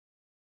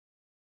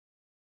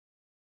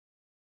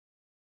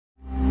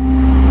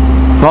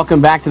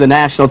Welcome back to the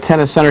National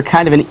Tennis Center.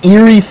 Kind of an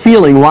eerie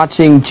feeling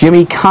watching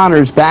Jimmy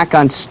Connors back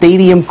on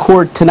Stadium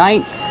Court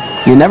tonight.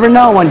 You never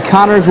know when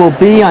Connors will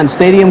be on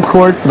Stadium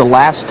Court for the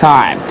last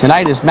time.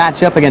 Tonight is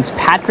matchup against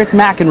Patrick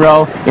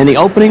McEnroe in the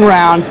opening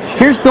round.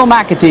 Here's Bill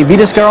McAtee,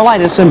 Vitas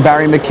Garolaitis, and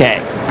Barry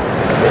McKay.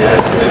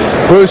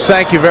 Bruce,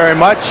 thank you very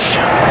much.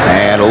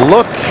 And a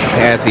look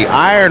at the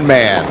Iron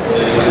Man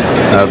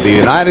of the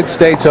United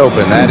States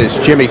Open. That is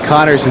Jimmy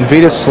Connors and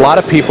Vitas. A lot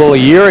of people a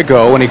year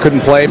ago, when he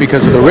couldn't play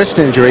because of the wrist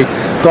injury,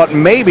 thought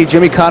maybe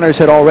Jimmy Connors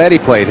had already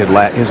played his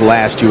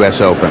last U.S.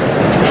 Open.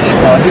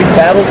 He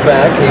battled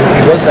back. He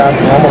was out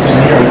almost a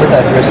year with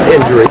that wrist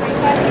injury.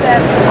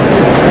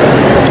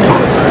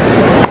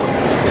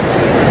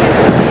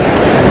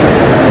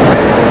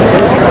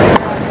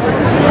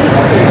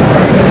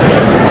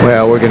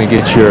 Well, we're going to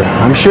get your...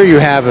 I'm sure you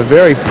have a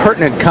very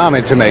pertinent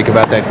comment to make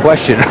about that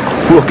question.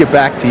 We'll get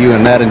back to you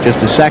on that in just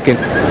a second.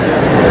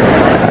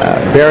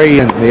 Barry,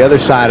 on the other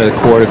side of the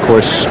court, of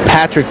course,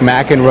 Patrick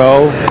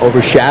McEnroe,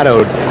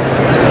 overshadowed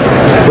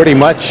pretty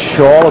much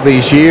all of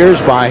these years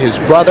by his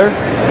brother.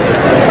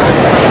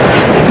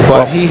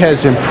 But he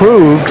has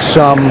improved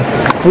some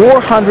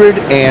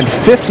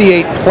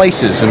 458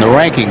 places in the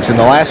rankings in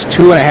the last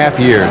 2.5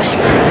 years.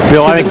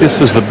 Bill, I think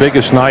this is the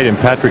biggest night in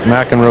Patrick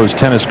McEnroe's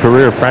tennis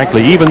career,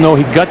 frankly. Even though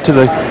he got to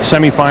the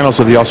semifinals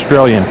of the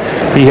Australian,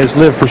 he has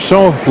lived for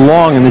so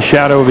long in the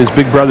shadow of his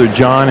big brother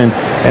John,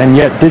 and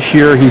yet this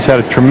year he's had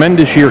a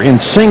tremendous year in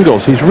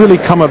singles. He's really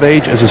come of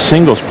age as a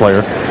singles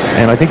player,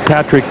 and I think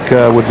Patrick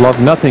would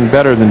love nothing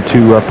better than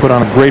to put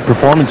on a great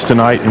performance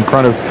tonight in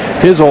front of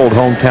his old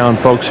hometown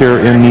folks here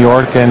in New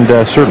York, and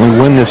certainly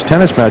win this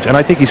tennis match. And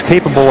I think he's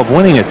capable of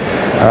winning it.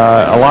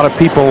 A lot of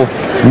people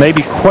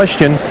maybe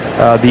question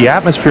the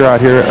atmosphere out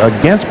here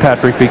against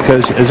Patrick,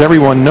 because as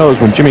everyone knows,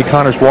 when Jimmy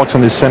Connors walks on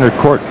this center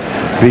court,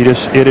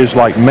 Vitas, it is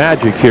like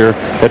magic here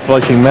at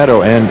Flushing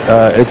Meadow, and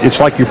it's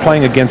like you're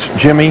playing against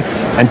Jimmy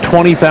and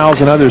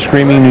 20,000 other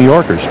screaming New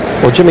Yorkers.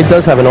 Well, Jimmy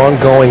does have an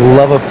ongoing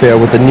love affair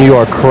with the New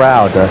York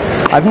crowd.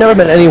 I've never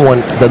met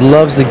anyone that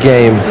loves the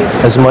game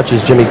as much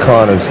as Jimmy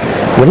Connors.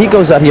 When he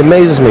goes out, he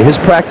amazes me. His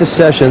practice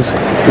sessions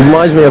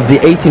reminds me of the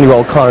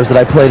 18-year-old Connors that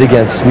I played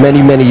against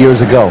many, many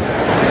years ago.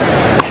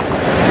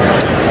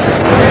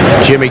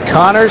 Jimmy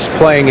Connors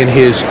playing in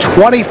his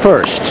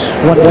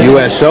 21st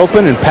U.S.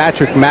 Open, and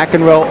Patrick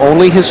McEnroe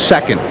only his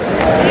second.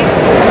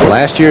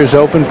 Last year's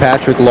Open,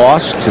 Patrick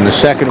lost in the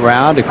second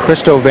round to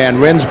Christo van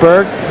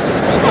Rensburg.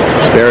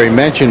 Barry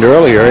mentioned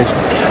earlier,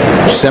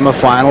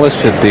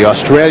 semifinalist at the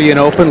Australian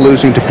Open,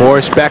 losing to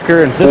Boris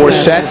Becker in 4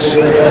 sets.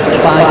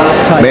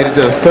 Made it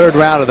to the third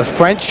round of the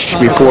French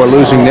before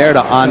losing there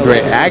to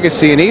Andre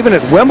Agassi. And even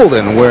at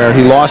Wimbledon, where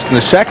he lost in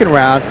the second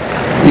round,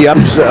 he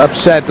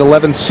upset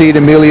 11th seed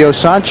Emilio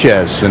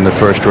Sanchez in the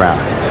first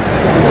round.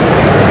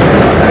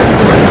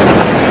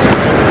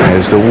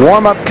 As the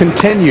warm-up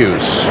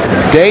continues,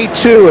 day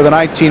 2 of the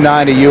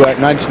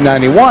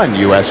 1991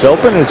 U.S.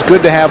 Open, and it's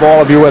good to have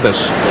all of you with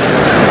us.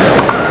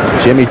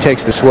 Jimmy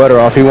takes the sweater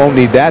off. He won't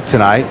need that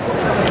tonight.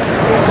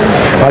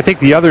 I think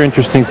the other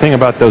interesting thing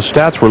about those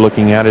stats we're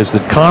looking at is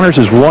that Connors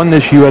has won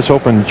this U.S.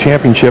 Open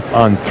championship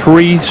on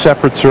 3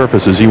 separate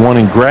surfaces. He won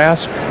in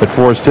grass at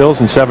Forest Hills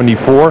in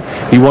 '74.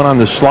 He won on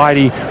the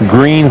slidey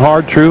green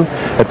hard true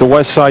at the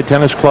West Side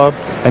Tennis Club,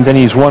 and then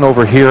he's won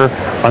over here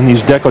on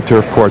these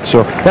DecoTurf courts.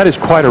 So that is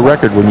quite a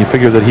record when you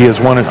figure that he has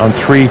won it on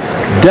 3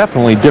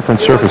 definitely different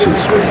surfaces.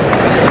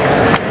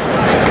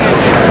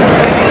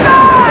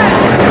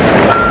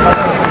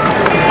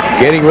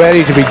 Getting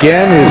ready to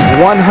begin his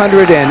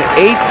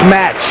 108th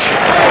match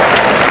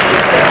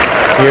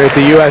here at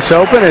the U.S.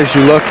 Open. As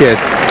you look at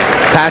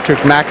Patrick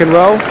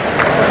McEnroe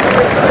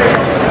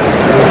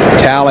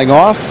toweling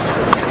off.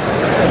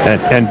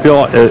 And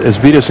Bill, as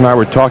Vitas and I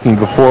were talking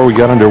before we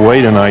got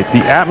underway tonight, the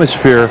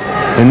atmosphere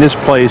in this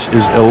place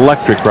is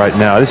electric right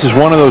now. This is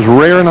one of those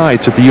rare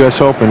nights at the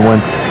U.S. Open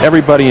when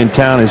everybody in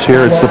town is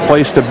here. It's the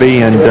place to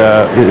be, and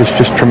it's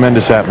just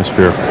tremendous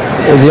atmosphere.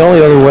 Well, the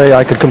only other way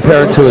I could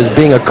compare it to is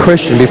being a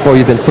Christian before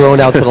you've been thrown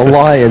out to the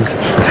lions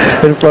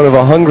in front of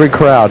a hungry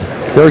crowd.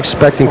 They're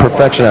expecting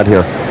perfection out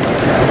here.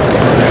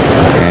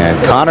 And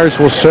Connors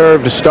will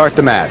serve to start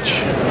the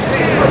match.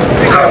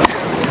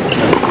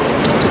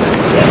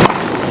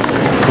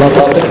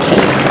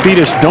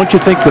 Vitas, don't you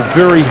think the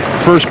very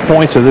first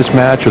points of this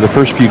match, or the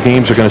first few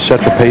games, are going to set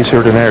the pace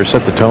here tonight, or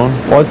set the tone?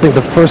 Well, I think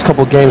the first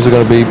couple games are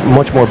going to be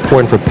much more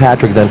important for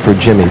Patrick than for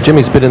Jimmy.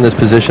 Jimmy's been in this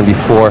position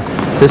before.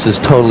 This is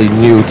totally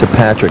new to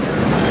Patrick.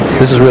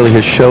 This is really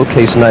his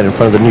showcase night in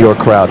front of the New York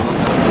crowd.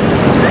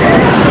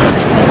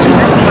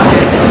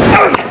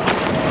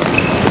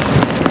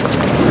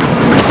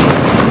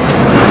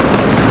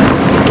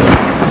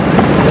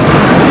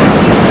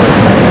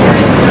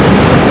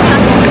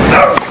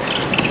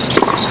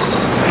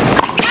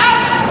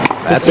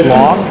 That's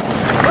long.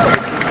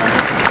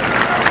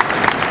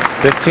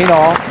 15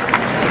 all.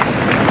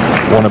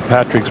 One of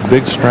Patrick's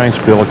big strengths,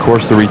 Bill, of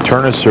course, the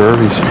return of serve.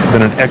 He's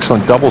been an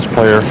excellent doubles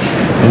player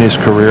in his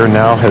career,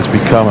 now has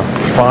become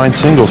a fine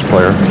singles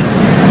player.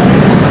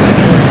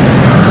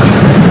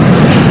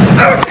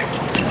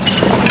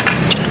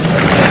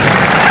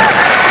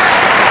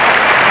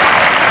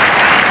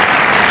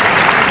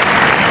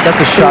 That's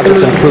a shot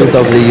that's improved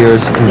over the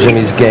years in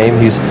Jimmy's game.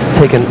 He's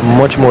taken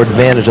much more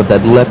advantage of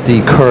that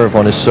lefty curve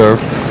on his serve.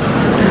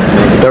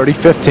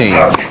 30-15.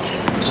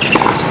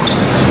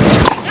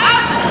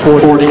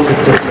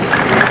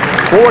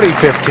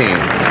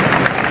 40-15.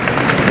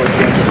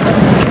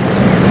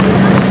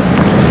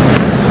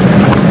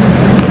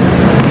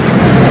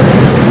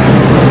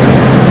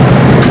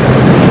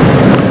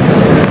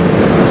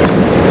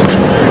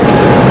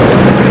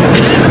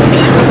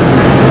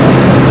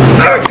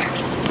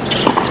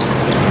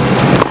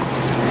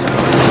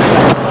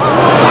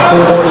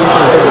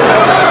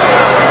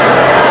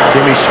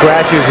 Jimmy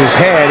scratches his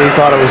head. He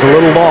thought it was a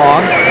little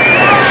long.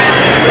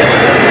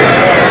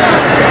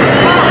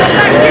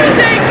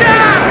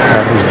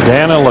 That was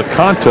Dana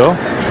LaCanto,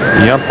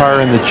 the umpire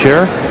in the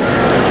chair.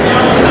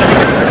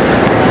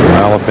 From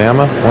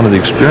Alabama, one of the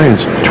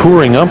experienced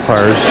touring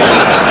umpires.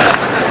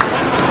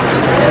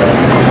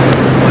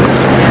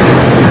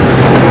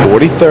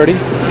 40-30.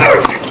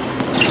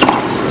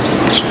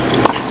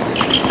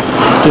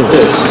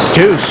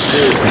 Deuce.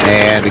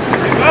 And a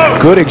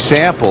good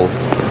example,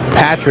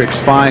 Patrick's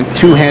fine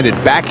two-handed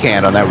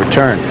backhand on that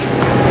return.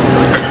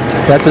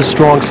 That's his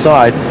strong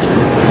side.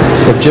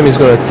 If Jimmy's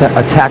going to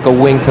attack a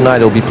wing tonight,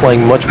 he'll be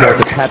playing much more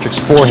to Patrick's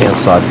forehand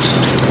side.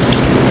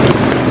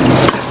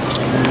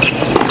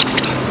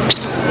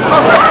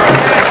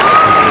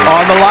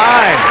 On the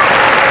line.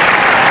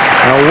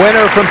 A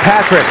winner from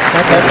Patrick.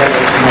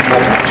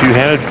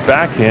 Two-handed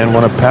backhand,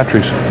 one of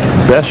Patrick's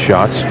best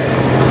shots.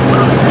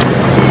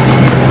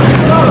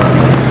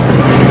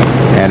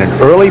 And an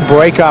early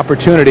break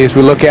opportunity as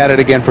we look at it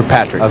again for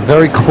Patrick. A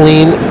very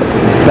clean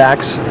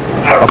backs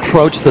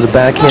approach to the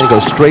backhand,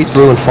 goes straight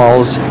through and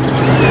follows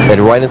it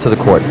right into the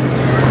court.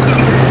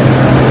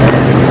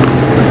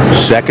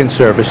 Second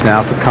service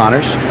now for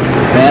Connors.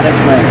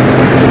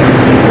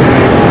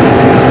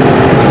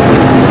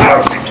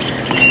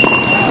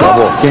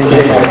 Double.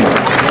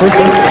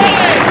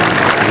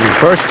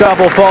 First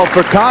double fault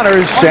for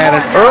Connors and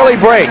an early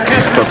break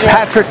for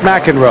Patrick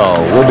McEnroe.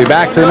 We'll be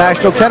back to the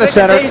National Tennis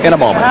Center in a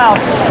moment.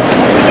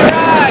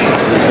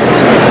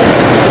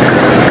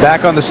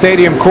 Back on the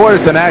stadium court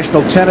at the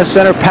National Tennis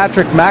Center,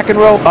 Patrick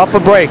McEnroe up a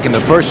break in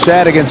the first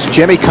set against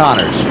Jimmy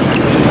Connors.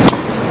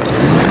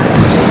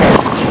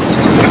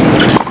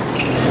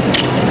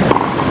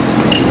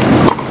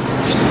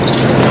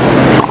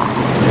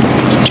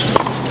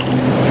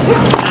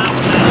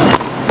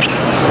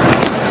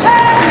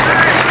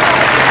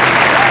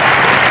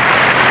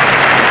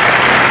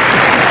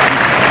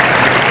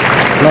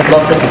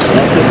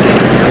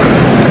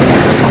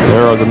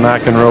 There are the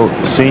McEnroe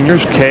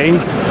seniors, Kay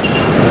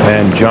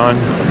and John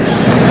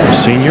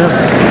Sr.,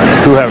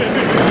 who have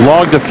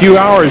logged a few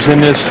hours in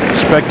this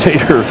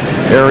spectator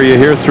area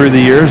here through the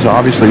years,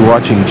 obviously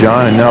watching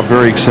John, and now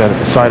very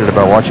excited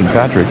about watching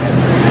Patrick.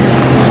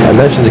 I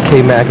mentioned to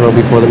Kay McEnroe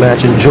before the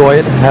match, enjoy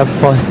it, have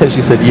fun. And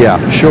she said, yeah,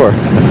 sure.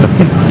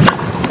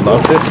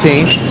 Love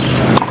 15.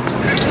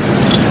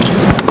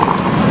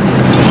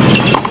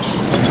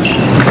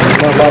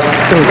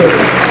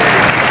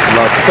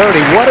 Love 30.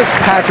 What does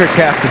Patrick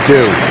have to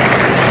do?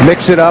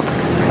 Mix it up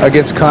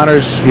against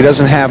Connors. He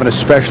doesn't have an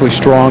especially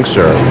strong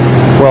serve.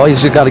 Well,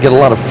 he's got to get a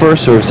lot of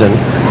first serves in,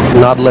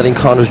 not letting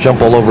Connors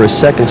jump all over his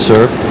second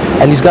serve,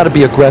 and he's got to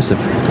be aggressive.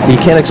 You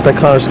can't expect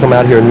Connors to come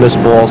out here and miss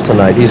balls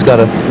tonight. He's got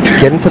to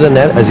get into the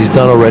net, as he's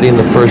done already in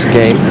the first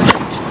game,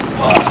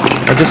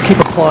 and just keep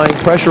applying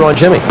pressure on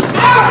Jimmy.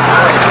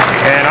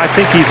 And I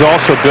think he's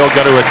also, Bill,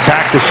 got to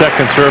attack the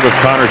second serve of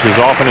Connors as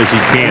often as he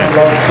can.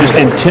 Just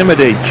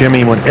intimidate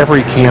Jimmy whenever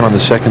he can on the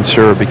second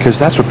serve, because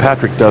that's what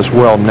Patrick does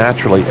well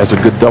naturally as a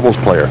good doubles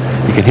player.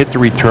 He can hit the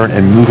return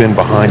and move in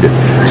behind it.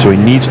 So he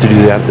needs to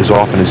do that as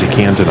often as he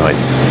can tonight.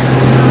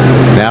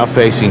 Now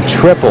facing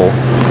triple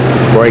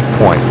break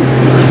point.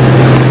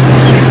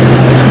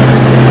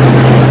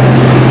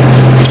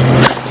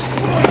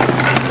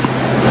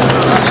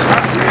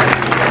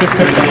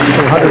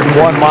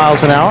 101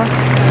 miles an hour.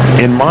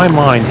 In my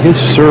mind, his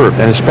serve,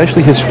 and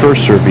especially his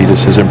first serve,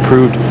 Vitas, has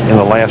improved in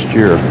the last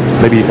year,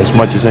 maybe as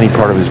much as any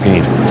part of his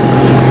game.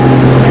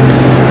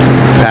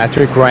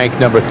 Patrick, ranked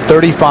number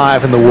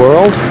 35 in the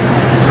world,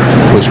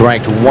 was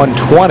ranked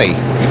 120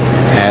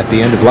 at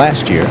the end of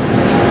last year.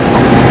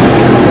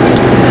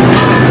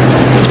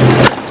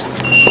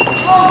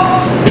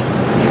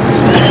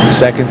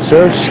 Second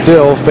serve,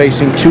 still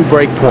facing two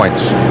break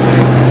points.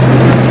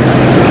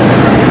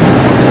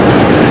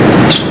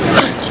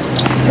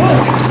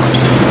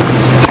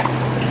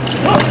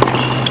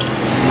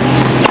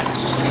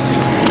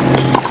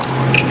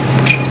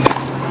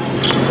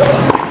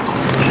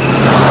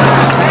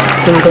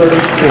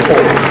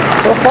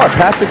 So far,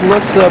 Patrick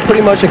looks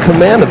pretty much in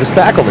command of his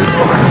faculties.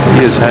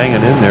 He is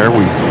hanging in there.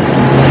 We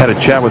had a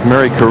chat with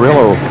Mary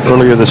Carrillo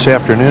earlier this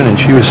afternoon, and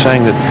she was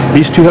saying that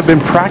these two have been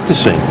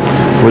practicing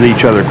with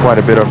each other quite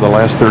a bit over the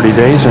last 30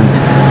 days, and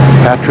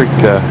Patrick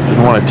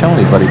didn't want to tell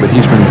anybody, but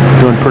he's been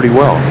doing pretty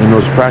well in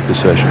those practice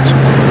sessions.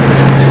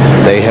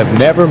 They have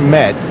never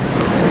met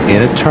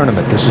in a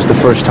tournament. This is the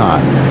first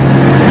time.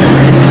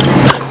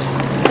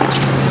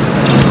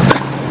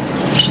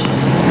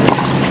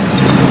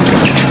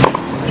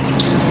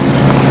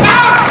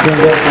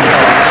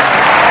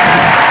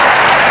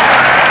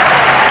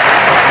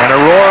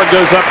 roar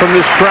goes up from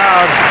this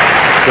crowd.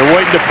 They're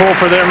waiting to pull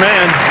for their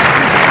man.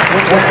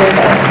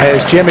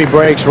 As Jimmy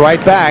breaks right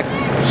back,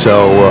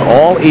 so we're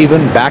all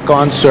even back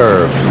on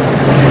serve.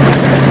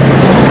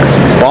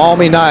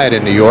 Balmy night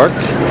in New York.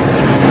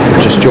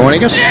 Just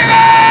joining us.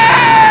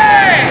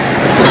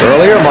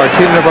 Earlier,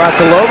 Martina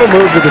Navratilova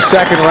moved to the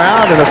second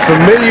round, and a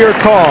familiar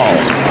call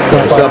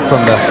goes up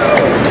from the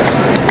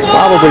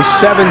probably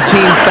 17,000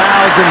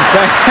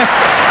 fans.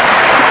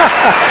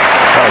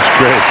 That was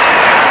great.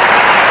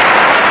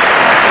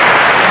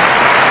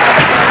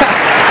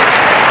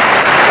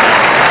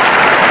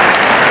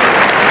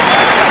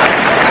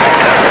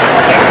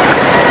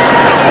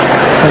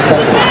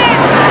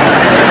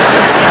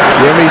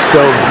 Jimmy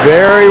so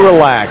very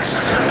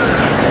relaxed.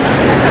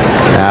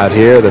 Out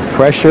here, the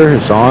pressure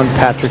is on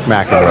Patrick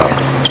McEnroe.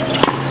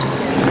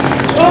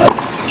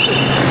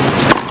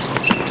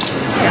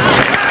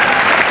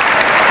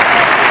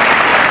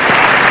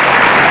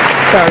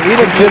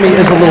 Even Jimmy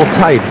is a little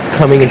tight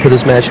coming into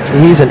this match.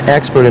 He's an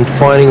expert in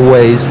finding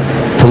ways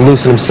to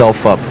loosen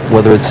himself up,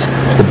 whether it's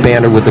the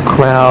banter with the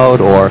crowd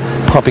or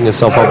pumping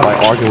himself up by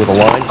arguing with a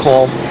line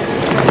call.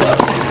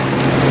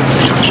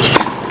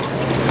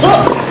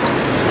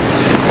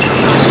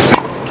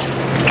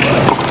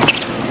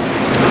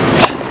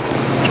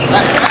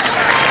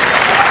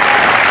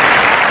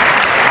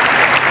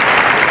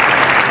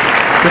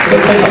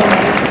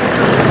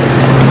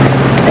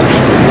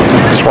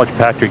 Just watch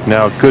Patrick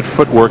now. Good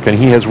footwork, and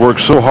he has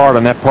worked so hard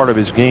on that part of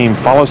his game.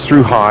 Follows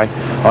through high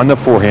on the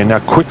forehand. Now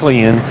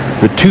quickly in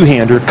the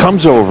two-hander,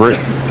 comes over it,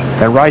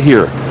 and right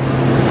here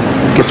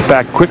gets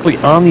back quickly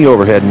on the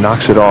overhead and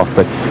knocks it off.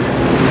 But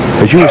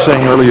as you were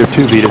saying earlier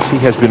too, Vitas, he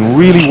has been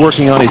really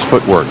working on his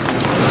footwork.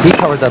 He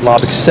covered that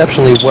lob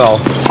exceptionally well.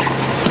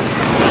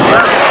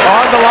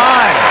 On the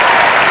line.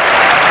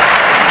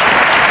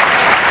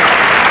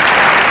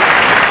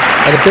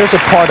 And if there's a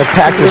part of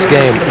Patrick's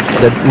game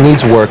that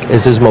needs work,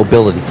 is his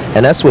mobility.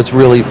 And that's what's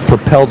really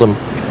propelled him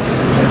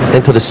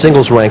into the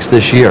singles ranks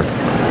this year.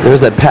 There's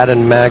that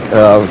pattern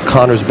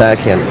Connors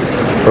backhand.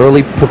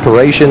 Early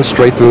preparation,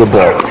 straight through the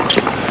ball.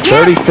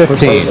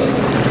 30-15.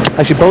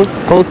 Actually,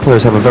 both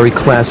players have a very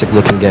classic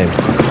looking game.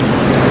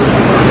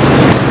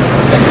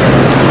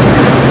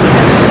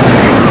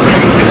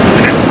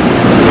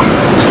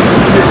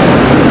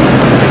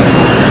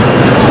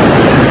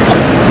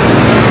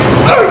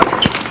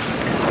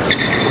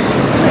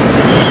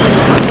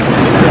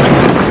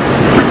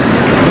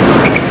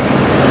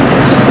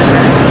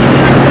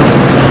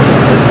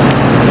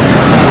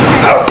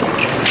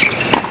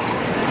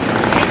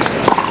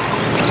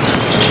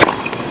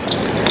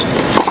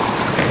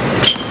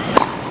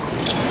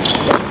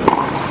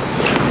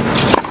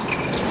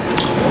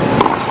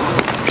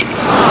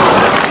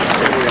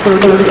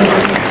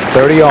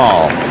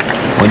 All.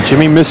 When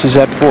Jimmy misses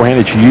that forehand,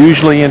 it's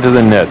usually into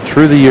the net.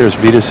 Through the years,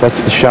 Vitas,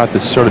 that's the shot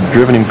that's sort of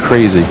driven him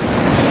crazy.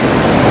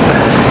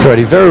 Right,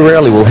 he very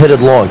rarely will hit it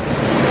long.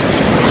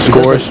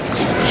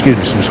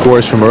 Some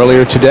scores from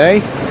earlier today.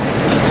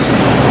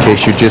 In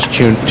case you're just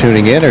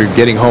tuning in or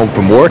getting home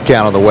from work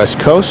out on the West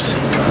Coast.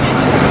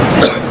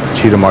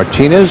 Chita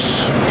Martinez,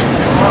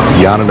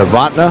 Yana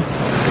Novotná,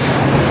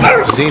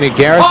 Zina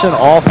Garrison,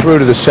 all through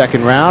to the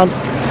second round.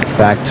 In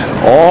fact,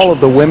 all of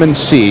the women's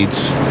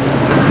seeds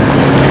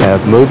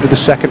have moved to the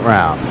second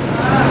round.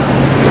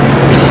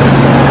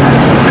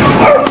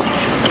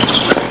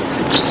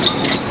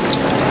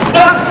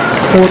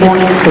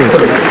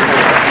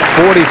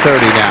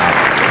 .40-30 now.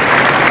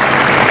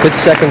 Good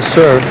second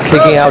serve,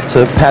 kicking out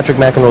to Patrick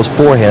McEnroe's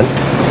forehand.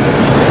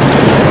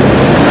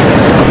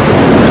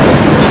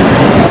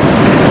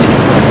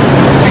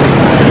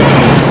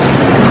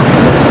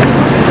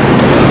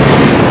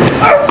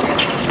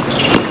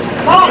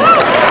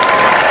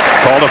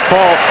 Called a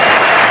fault.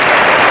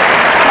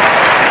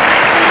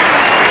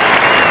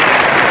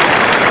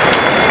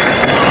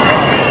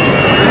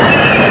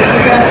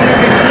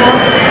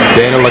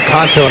 Dana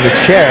LeConto in the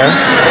chair.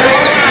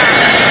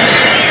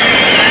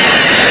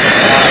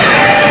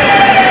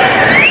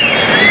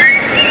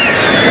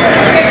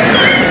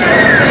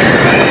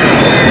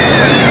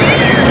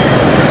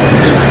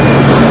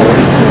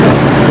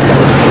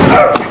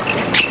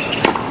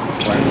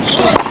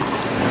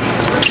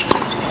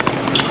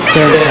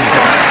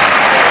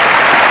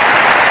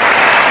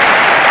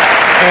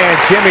 And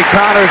Jimmy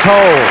Connors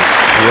holds.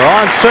 We're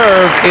on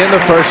serve in the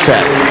first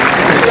set.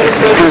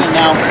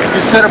 Now,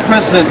 you set a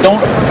precedent.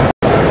 Don't.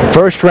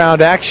 First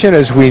round action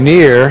as we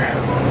near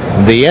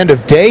the end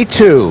of day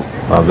 2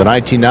 of the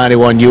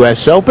 1991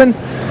 U.S. Open.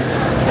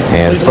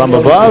 And from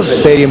above,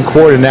 Stadium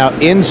Court, and now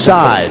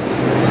inside,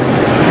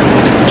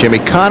 Jimmy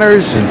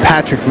Connors and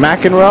Patrick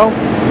McEnroe.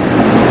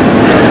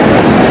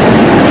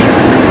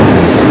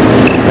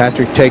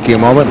 Patrick taking a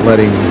moment,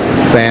 letting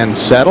fans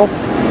settle.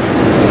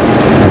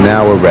 And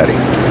now we're ready.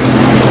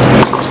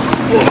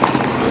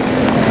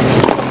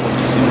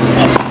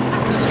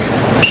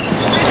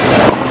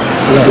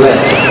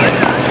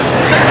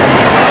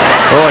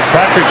 Oh, and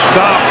Patrick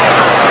stopped.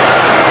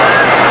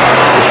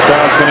 This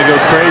crowd's going to go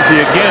crazy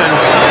again.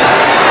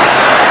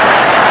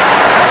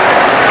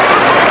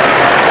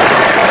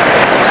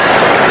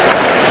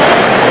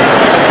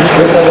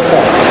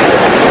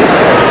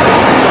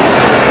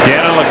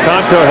 Dana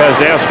LeConto has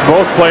asked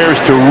both players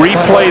to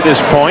replay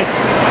this point.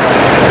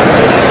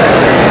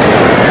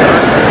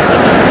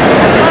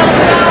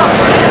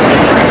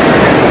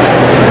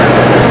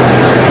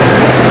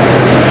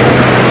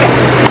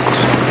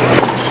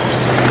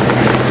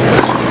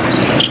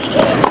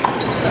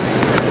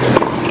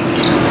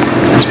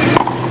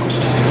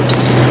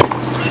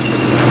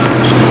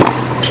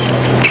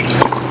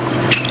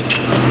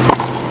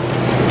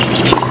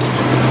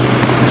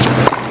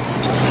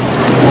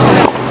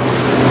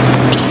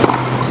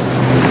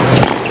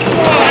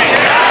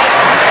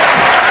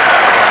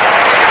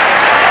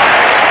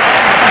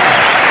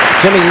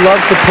 Jimmy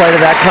loves to play to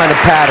that kind of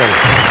pattern,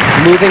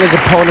 moving his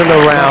opponent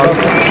around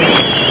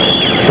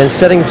and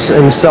setting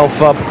himself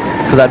up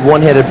for that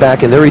one-handed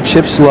backhand. There he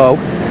chips low,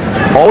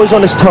 always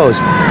on his toes.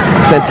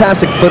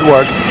 Fantastic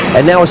footwork.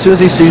 And now as soon as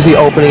he sees the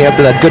opening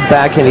after that good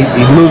backhand,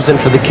 he moves in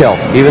for the kill,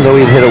 even though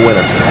he'd hit a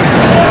winner.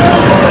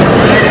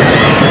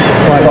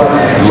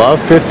 Love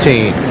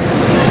 15.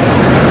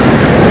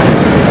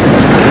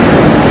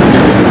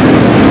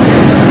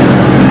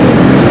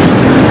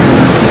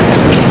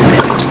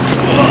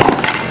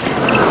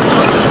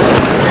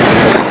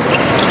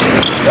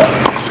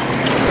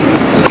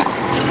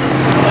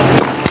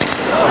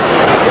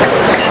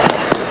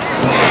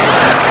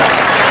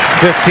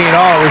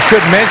 We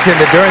should mention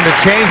that during the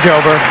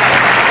changeover,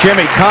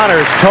 Jimmy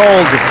Connors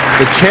told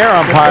the chair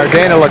umpire,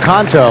 Dana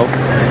LeConto,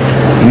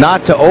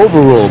 not to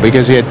overrule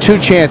because he had 2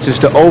 chances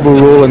to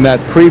overrule in that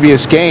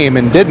previous game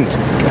and didn't.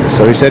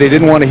 So he said he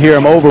didn't want to hear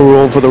him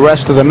overrule for the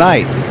rest of the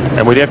night.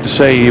 And we'd have to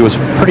say he was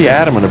pretty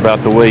adamant about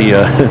the way he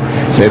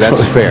say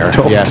that's fair.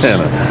 Yes.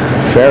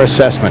 Fair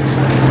assessment.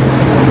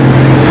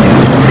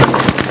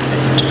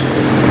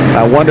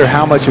 I wonder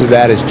how much of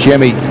that is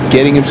Jimmy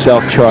getting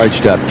himself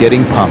charged up,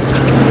 getting pumped.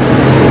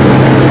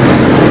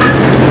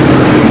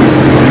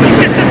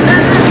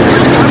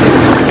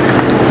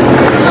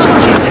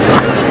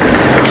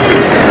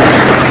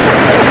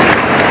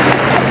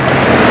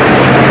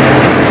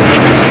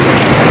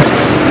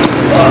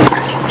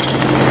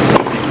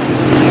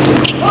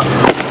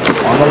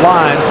 On the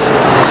line.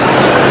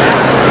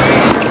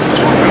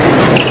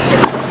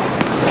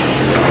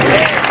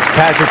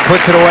 Patrick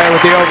puts it away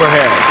with the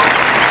overhead.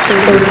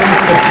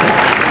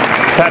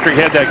 Patrick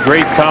had that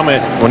great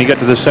comment when he got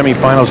to the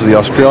semifinals of the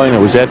Australian. It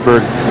was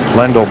Edberg,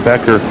 Lendl,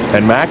 Becker,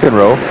 and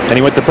McEnroe. And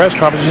he went to the press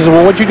conference and he said,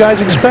 well, what'd you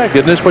guys expect?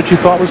 Isn't this what you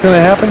thought was going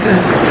to happen?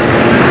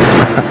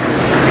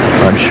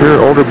 I'm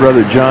sure older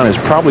brother John is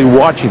probably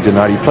watching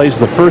tonight. He plays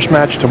the first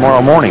match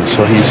tomorrow morning,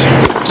 so he's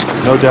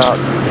no doubt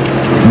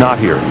not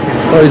here.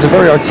 Well, he's a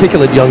very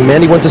articulate young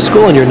man. He went to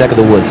school in your neck of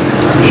the woods.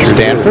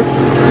 Stanford.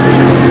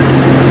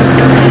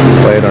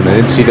 Played on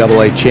an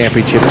NCAA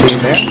championship team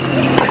there.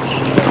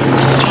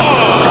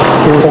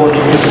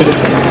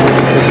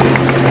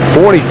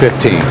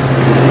 40-15.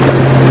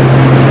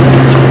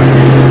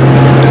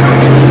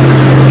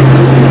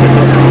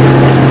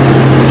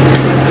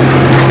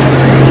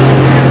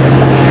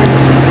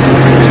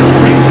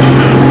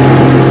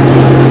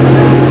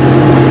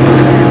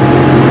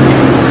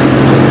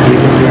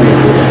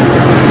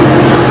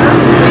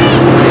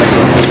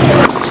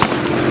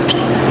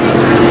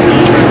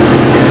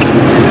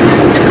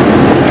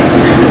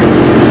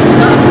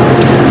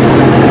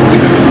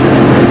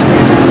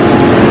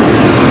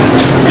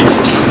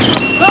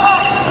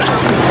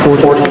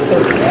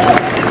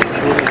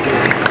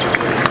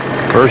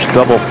 First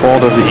double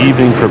fault of the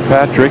evening for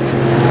Patrick.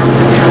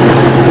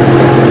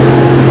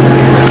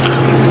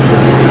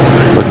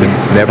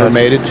 Never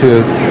made it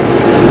to,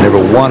 never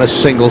won a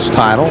singles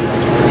title.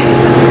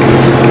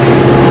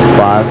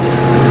 5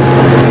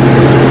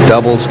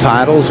 doubles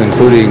titles,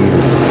 including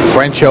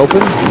French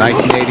Open,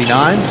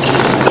 1989.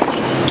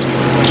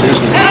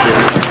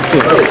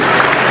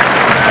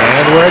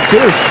 And we're at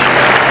deuce.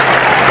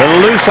 A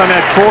little loose on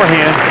that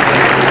forehand.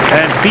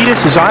 And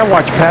Fetus, as I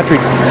watch Patrick,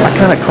 I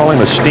kind of call him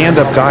a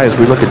stand-up guy as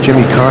we look at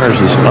Jimmy Connors'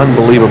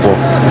 unbelievable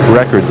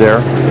record there.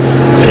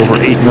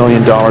 Over $8 million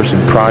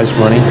in prize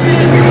money.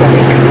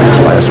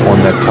 Last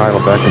won that title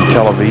back in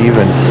Tel Aviv,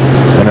 and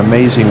an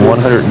amazing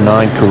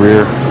 109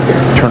 career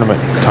tournament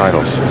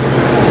titles.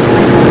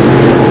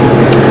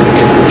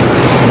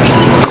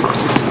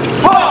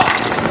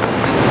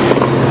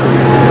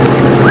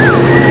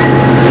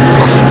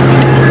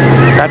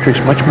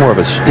 Patrick's much more of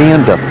a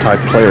stand-up type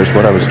player is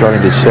what I was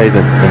starting to say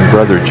than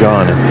brother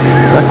John. And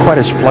not quite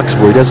as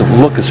flexible. He doesn't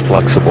look as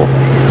flexible.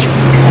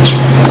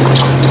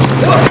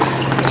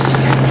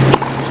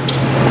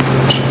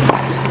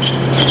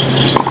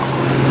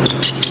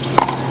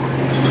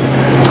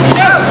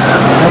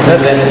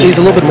 He's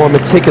a little bit more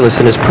meticulous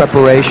in his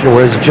preparation,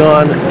 whereas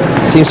John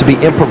seems to be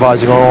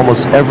improvising on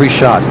almost every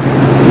shot.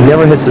 He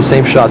never hits the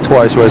same shot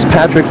twice, whereas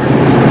Patrick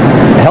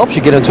helps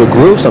you get into a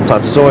groove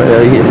sometimes. So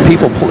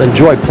people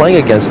enjoy playing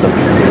against him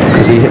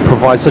because he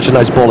provides such a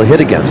nice ball to hit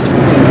against.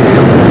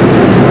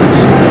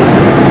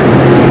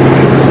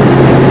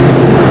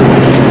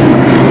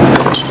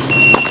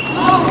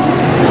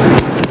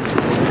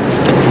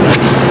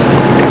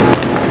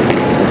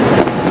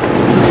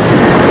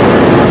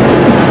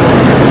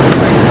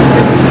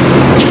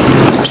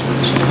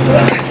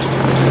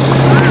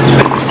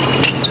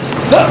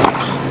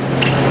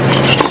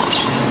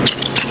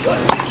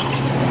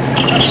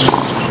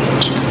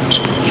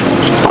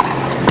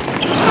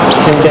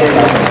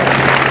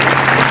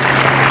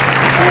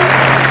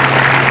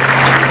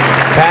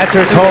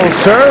 Patrick holds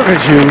serve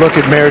as you look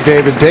at Mayor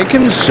David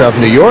Dinkins of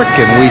New York,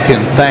 and we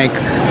can thank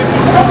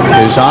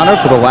His Honor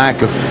for the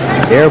lack of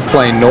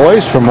airplane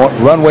noise from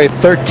runway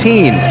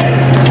 13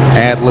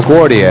 at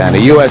LaGuardia. And a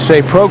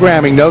USA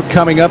programming note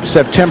coming up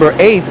September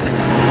 8th.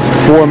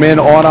 4 men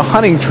on a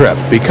hunting trip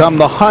become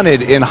the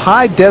hunted in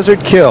High Desert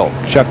Kill.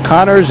 Chuck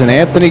Connors and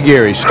Anthony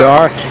Geary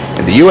star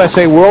in the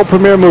USA world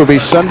premiere movie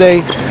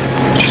Sunday,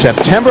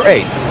 September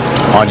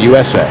 8th on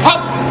USA.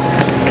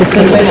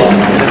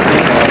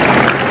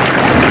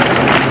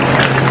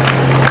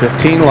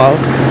 15 love.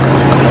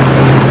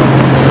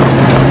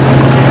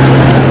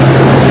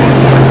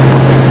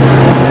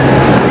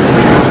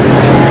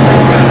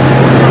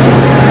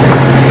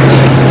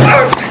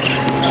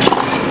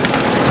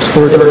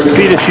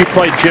 Peters, you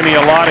played Jimmy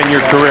a lot in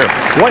your career.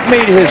 What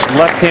made his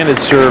left-handed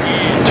serve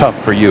tough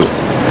for you?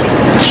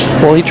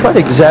 Well, he tried to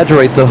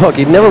exaggerate the hook.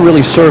 He never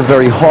really served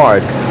very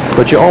hard,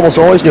 but you almost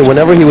always knew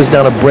whenever he was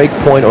down a break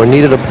point or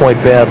needed a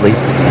point badly,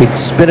 he'd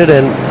spin it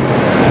in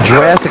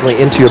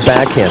drastically into your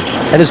backhand,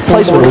 and his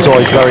placement was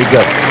always very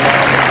good.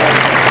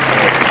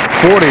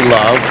 40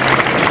 love.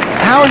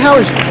 How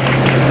has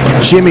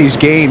Jimmy's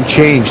game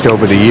changed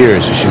over the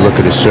years as you look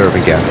at his serve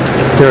again?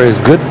 There is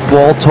good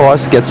ball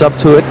toss, gets up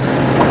to it,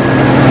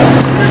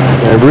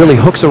 and really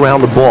hooks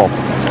around the ball.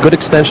 Good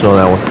extension on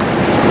that one,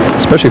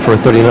 especially for a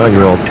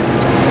 39-year-old.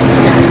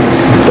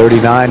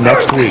 39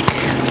 next week.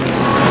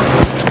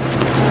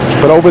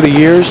 But over the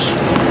years,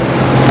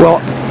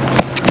 well,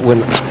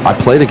 when I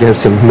played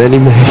against him many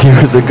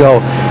years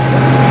ago,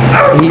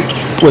 he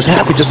was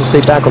happy just to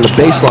stay back on the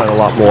baseline a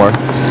lot more.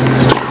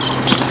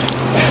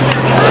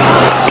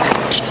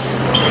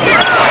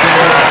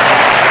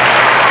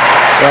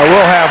 Well,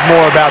 we'll have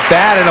more about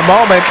that in a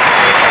moment.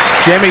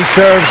 Jimmy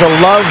serves a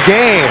love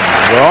game.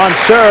 We're on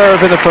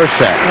serve in the first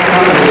set.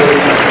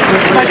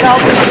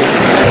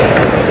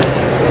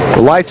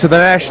 The lights of the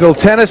National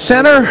Tennis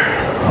Center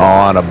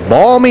on a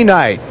balmy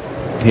night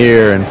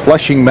here in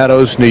Flushing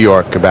Meadows, New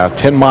York, about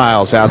 10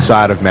 miles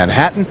outside of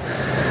Manhattan.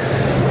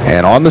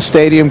 And on the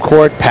stadium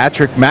court,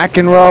 Patrick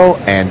McEnroe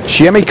and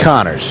Jimmy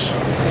Connors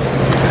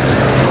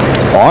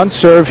on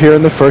serve here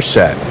in the first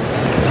set.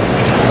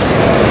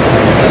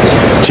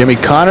 Jimmy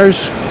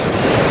Connors,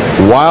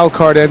 wild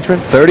card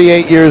entrant,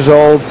 38 years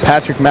old.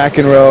 Patrick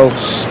McEnroe,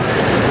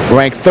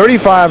 ranked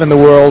 35 in the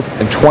world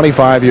and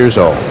 25 years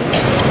old.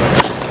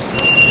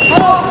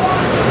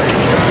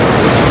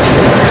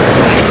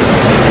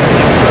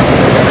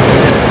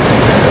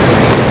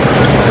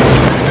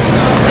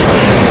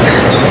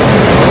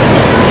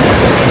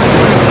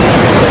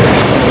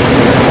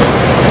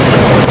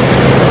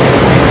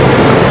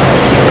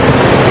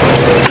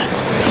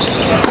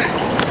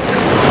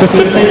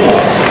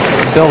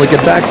 Bill, to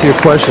get back to your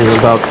question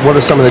about what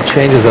are some of the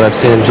changes that I've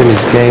seen in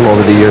Jimmy's game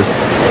over the years,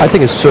 I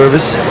think his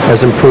service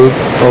has improved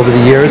over the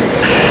years.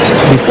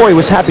 Before, he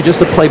was happy just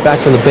to play back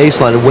from the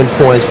baseline and win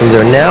points from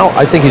there. Now,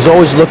 I think he's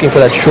always looking for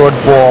that short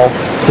ball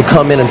to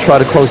come in and try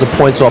to close the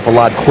points off a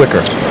lot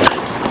quicker.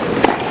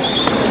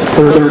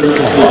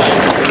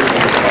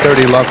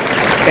 30 love.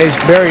 As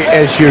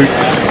you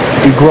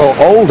grow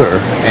older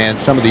and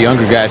some of the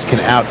younger guys can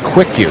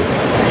out-quick you,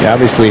 you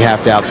obviously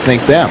have to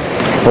outthink them.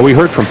 Well, we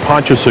heard from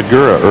Pancho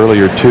Segura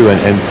earlier, too,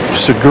 and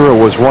Segura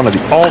was one of the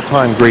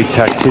all-time great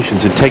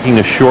tacticians in taking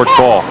a short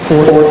ball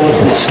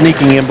and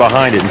sneaking in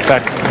behind it. In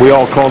fact, we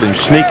all called him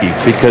Sneaky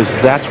because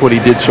that's what he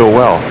did so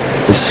well.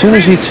 As soon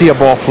as he'd see a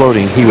ball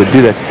floating, he would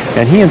do that,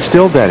 and he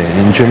instilled that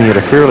in Jimmy at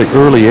a fairly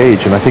early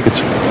age, and I think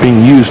it's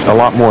being used a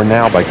lot more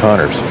now by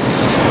Connors.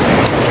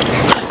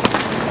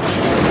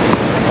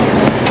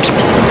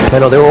 I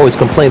know they were always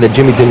complaining that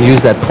Jimmy didn't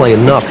use that play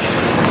enough,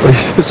 but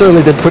he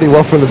certainly did pretty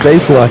well from the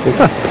baseline.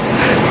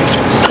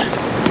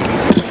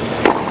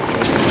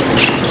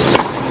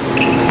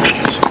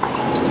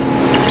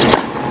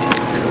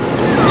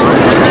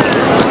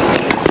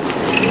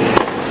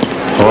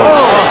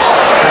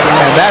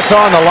 That's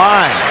on the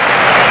line.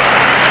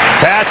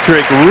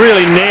 Patrick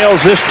really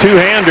nails this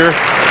two-hander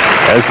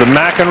as the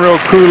McEnroe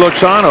crew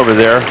looks on over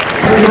there.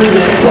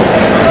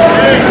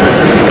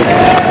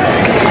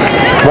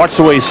 Watch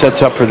the way he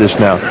sets up for this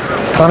now.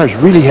 Connors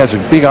really has a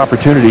big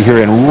opportunity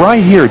here, and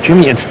right here,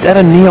 Jimmy, instead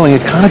of kneeling,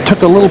 it kind of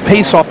took a little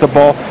pace off the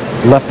ball,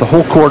 left the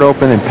whole court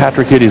open, and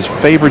Patrick hit his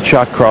favorite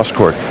shot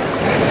cross-court.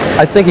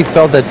 I think he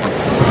felt that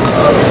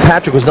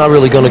Patrick was not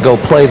really going to go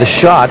play the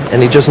shot,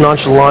 and he just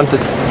nonchalant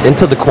it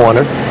into the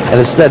corner, and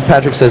instead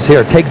Patrick says,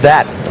 here, take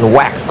that, and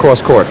whack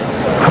cross court.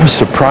 I was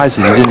surprised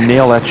that he didn't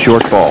nail that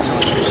short ball.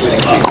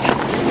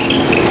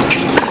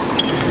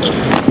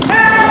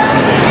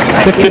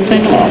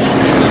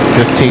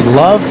 15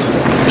 love.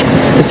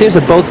 It seems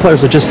that both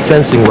players are just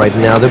fencing right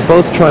now. They're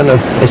both trying to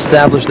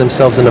establish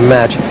themselves in a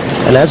match,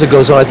 and as it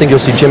goes on, I think you'll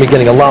see Jimmy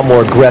getting a lot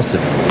more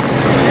aggressive.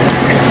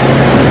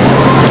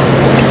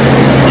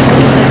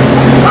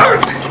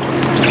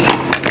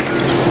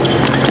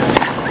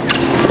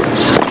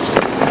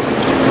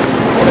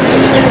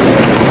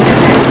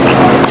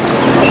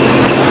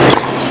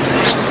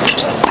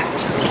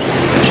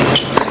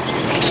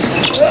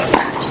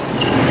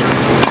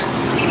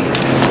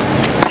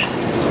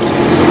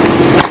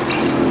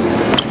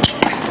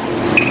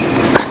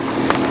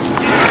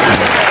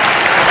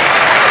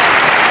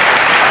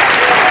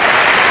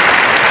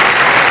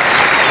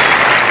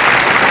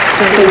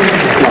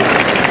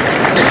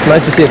 It's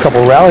nice to see a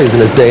couple rallies in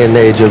this day and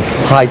age of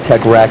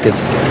high-tech rackets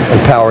and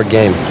power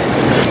game.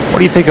 What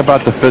do you think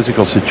about the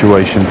physical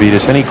situation,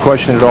 Vitas? Any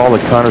question at all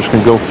that Connors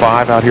can go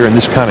 5 out here in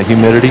this kind of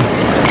humidity?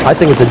 I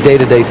think it's a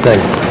day-to-day thing.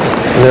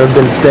 And there have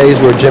been days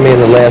where Jimmy in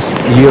the last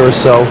year or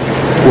so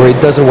where he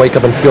doesn't wake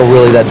up and feel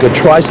really that good,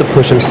 tries to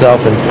push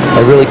himself, and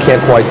I really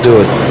can't quite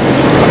do it.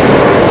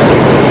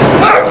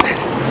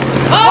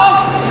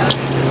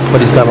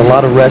 But he's got a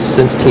lot of rest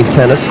since team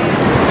tennis,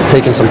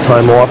 taking some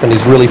time off, and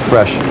he's really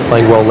fresh,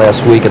 playing well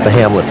last week at the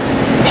Hamlet.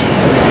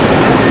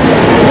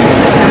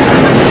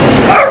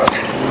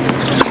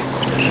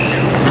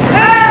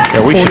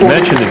 Yeah, we should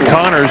mention that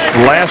Connors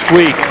last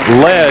week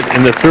led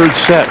in the 3rd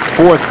set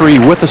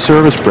 4-3 with a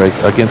service break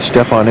against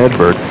Stefan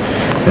Edberg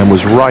and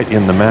was right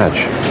in the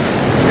match.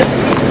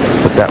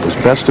 But that was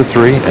best of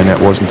 3, and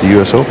that wasn't the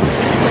U.S. Open.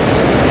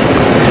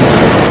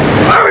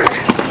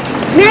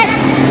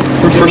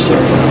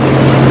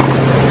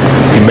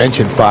 You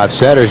mentioned 5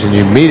 setters, and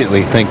you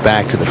immediately think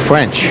back to the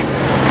French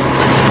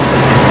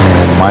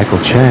and Michael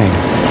Chang.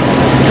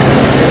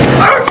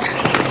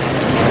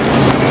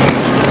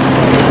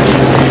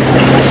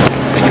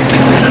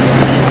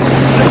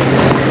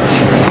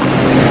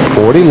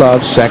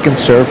 Love, second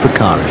serve for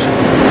Connors.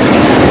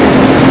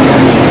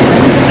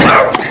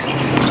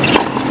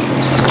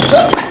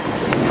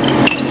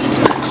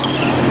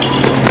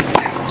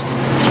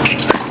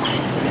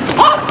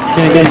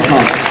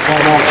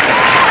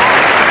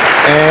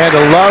 And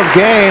a love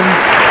game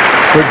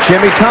for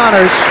Jimmy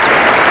Connors.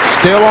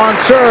 Still on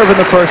serve in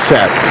the 1st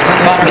set.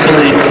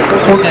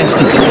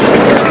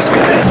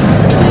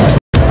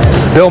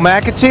 Bill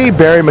McAtee,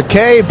 Barry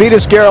McKay,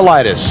 Vitas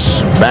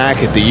Gerulaitis back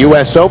at the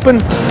U.S.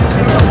 Open.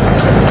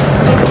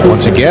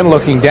 Once again,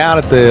 looking down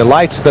at the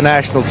lights of the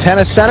National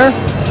Tennis Center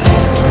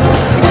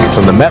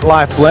from the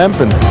MetLife blimp,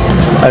 and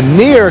a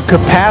near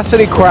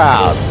capacity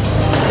crowd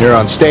here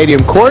on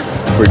Stadium Court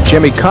for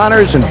Jimmy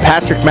Connors and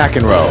Patrick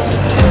McEnroe.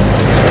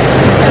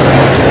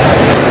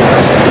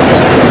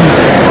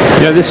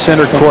 You know, this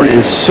center court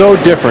is so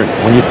different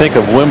when you think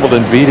of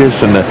Wimbledon,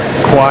 Vitas, and the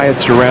quiet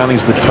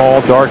surroundings, the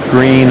tall, dark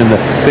green, and the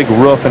big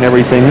roof and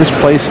everything. This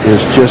place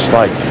is just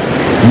like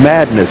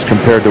madness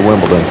compared to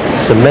Wimbledon.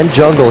 Cement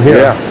jungle here.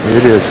 Yeah,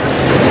 it is.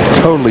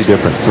 Totally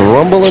different. It's a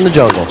rumble in the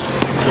jungle.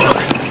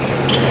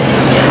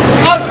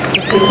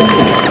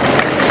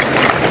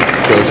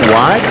 Goes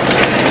wide.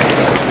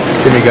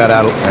 Jimmy got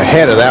out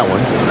ahead of that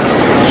one.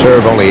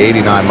 Serve only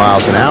 89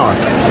 miles an hour.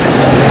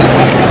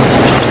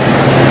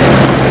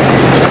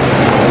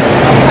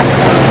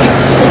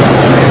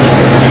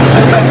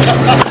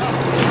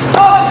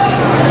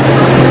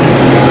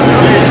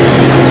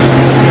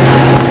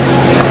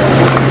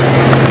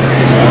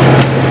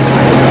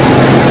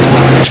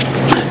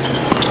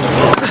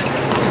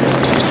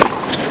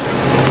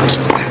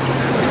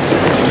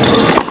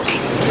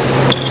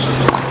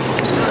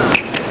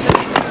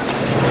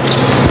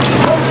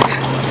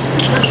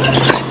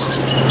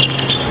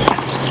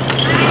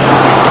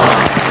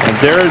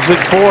 There's the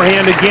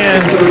forehand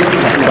again.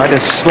 Try to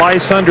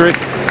slice under it.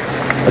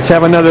 Let's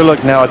have another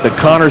look now at the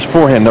Connors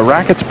forehand. The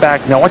racket's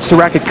back. Now watch the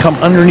racket come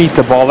underneath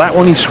the ball. That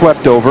one he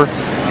swept over.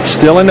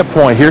 Still in the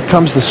point. Here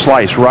comes the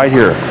slice right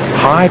here.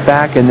 High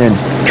back and then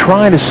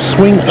trying to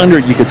swing under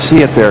it. You could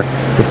see it there.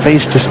 The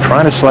face just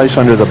trying to slice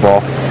under the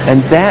ball.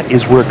 And that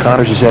is where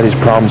Connors has had his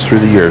problems through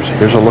the years.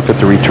 Here's a look at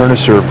the return of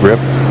serve grip.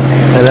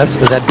 And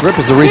that grip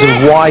is the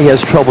reason why he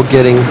has trouble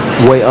getting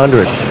way under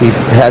it. He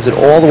has it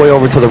all the way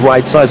over to the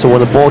right side, so when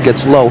the ball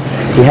gets low,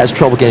 he has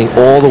trouble getting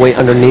all the way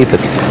underneath it.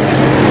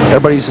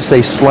 Everybody used to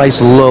say slice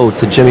low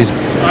to Jimmy's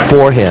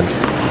forehand.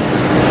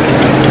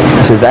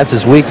 So that's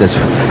his weakness.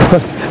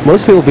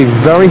 Most people would be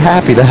very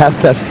happy to have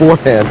that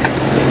forehand.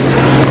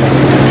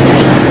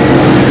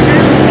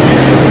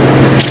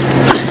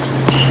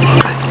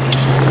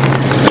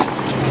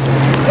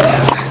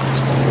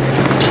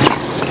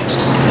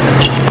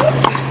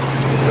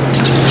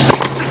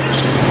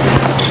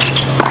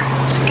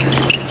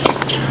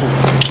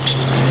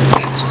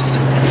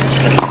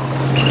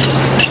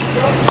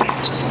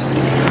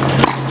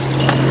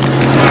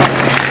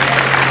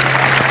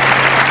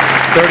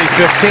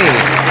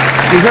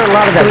 You hear a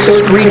lot of that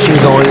screeching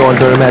going on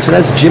during the match, and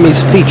that's Jimmy's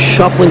feet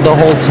shuffling the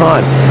whole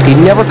time. He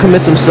never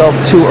commits himself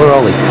too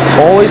early.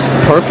 Always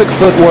perfect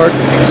footwork,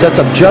 sets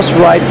up just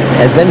right,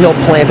 and then he'll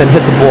plant and hit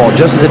the ball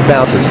just as it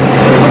bounces.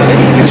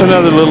 It's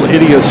another little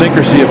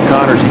idiosyncrasy of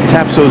Connors. He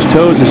taps those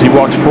toes as he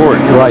walks forward.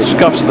 Right.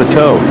 Scuffs the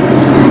toe.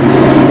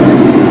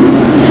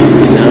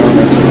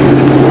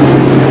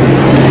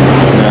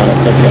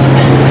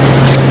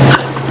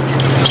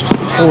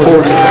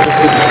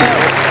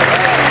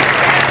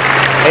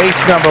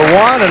 Ace number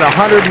 1 and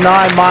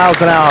 109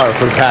 miles an hour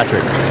for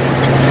Patrick.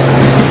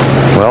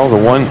 Well, the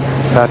one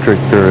Patrick,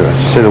 or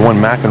say the one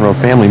McEnroe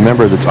family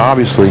member that's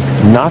obviously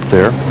not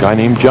there, a guy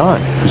named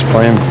John, who's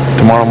playing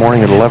tomorrow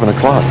morning at 11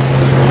 o'clock.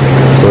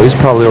 So he's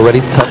probably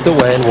already tucked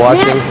away and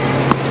watching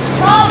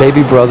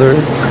baby brother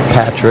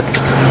Patrick.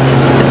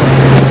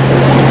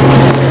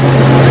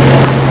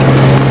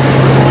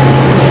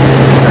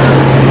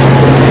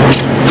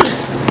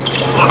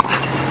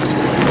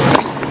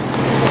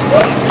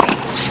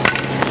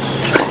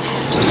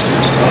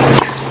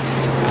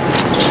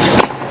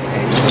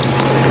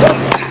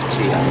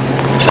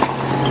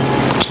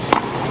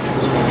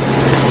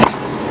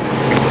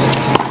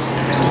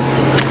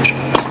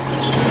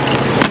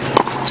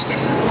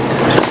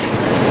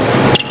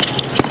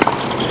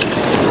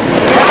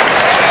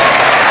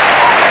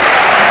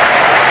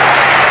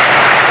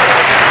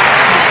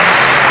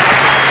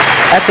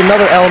 That's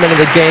another element of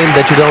the game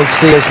that you don't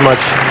see as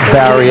much,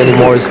 Barry,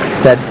 anymore, is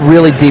that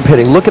really deep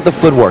hitting. Look at the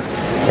footwork.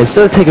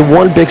 Instead of taking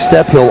one big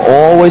step, he'll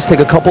always take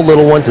a couple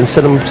little ones and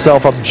set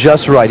himself up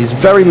just right. He's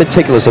very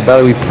meticulous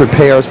about how he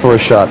prepares for a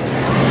shot.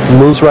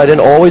 Moves right in,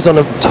 always on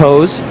the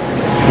toes,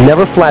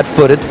 never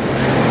flat-footed.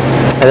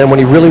 And then when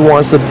he really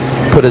wants to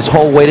put his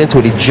whole weight into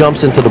it, he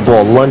jumps into the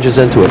ball, lunges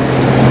into it.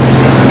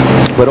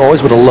 But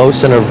always with a low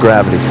center of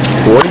gravity.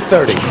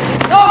 40-30.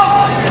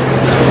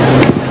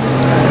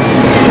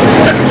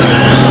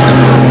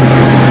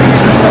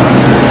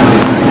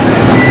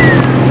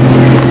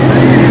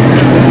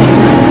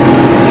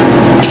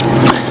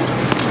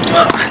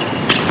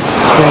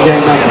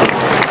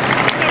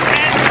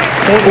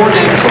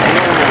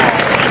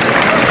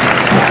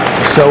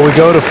 So we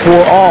go to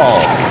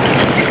 4-all.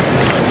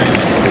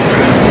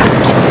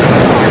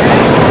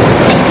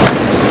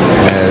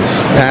 As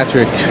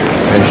Patrick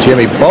and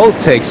Jimmy both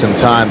take some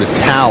time to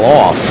towel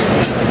off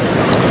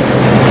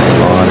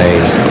on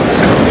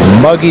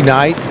a muggy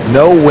night,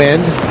 no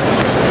wind.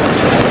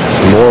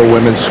 More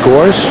women's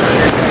scores.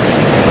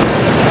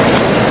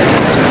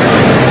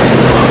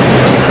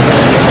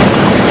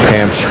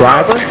 Pam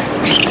Shriver,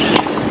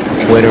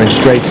 winner in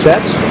straight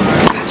sets.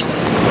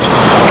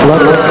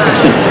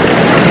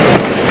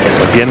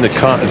 Again, the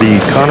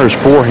Connors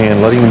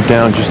forehand letting him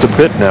down just a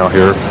bit now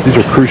here. These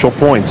are crucial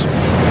points.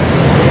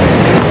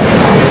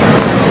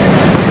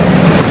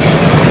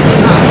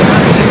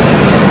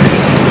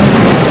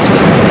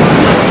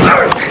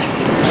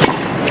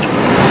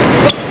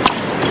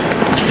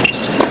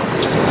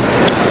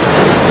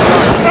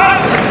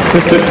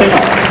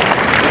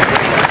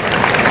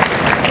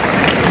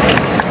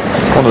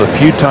 One of the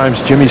few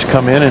times Jimmy's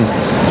come in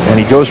and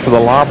he goes for the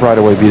lob right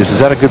away. Is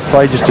that a good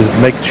play just to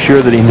make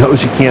sure that he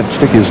knows he can't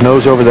stick his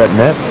nose over that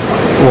net?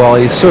 Well,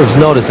 he serves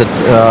notice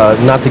that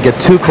not to get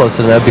too close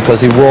to the net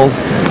because he will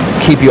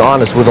keep you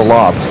honest with a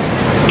lob.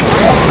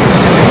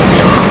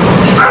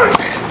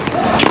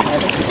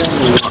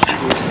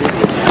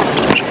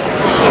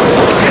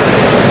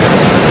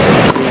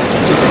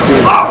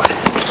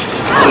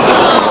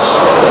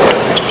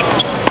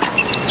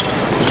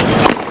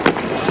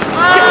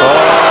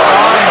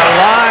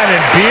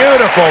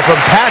 From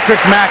Patrick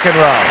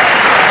McEnroe.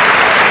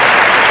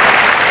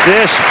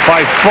 This,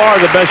 by far,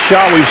 the best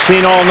shot we've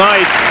seen all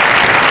night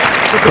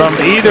from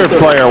either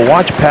player.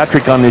 Watch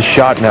Patrick on this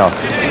shot now.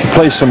 He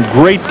plays some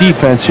great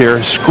defense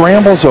here,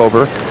 scrambles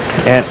over,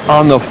 and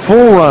on the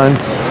full run,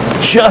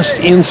 just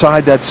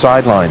inside that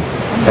sideline.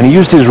 And he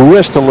used his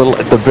wrist a little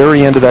at the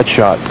very end of that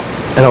shot.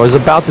 And I was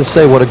about to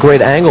say what a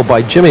great angle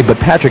by Jimmy, but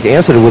Patrick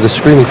answered it with a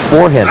screaming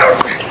forehand.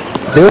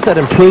 There's that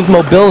improved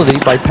mobility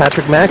by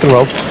Patrick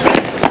McEnroe.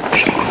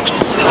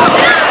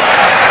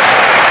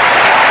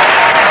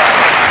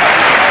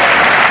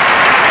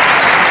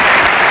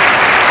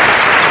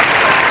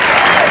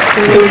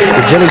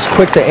 Jimmy's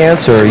quick to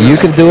answer. You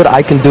can do it,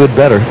 I can do it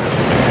better.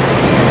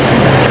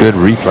 Good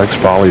reflex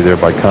volley there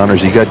by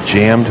Connors. He got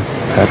jammed.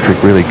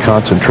 Patrick really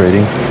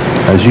concentrating.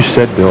 As you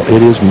said, Bill,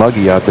 it is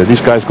muggy out there.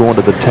 These guys going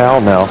to the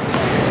towel now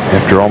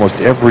after almost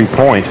every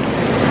point.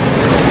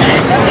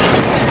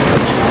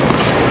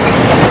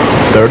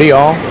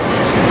 30-all.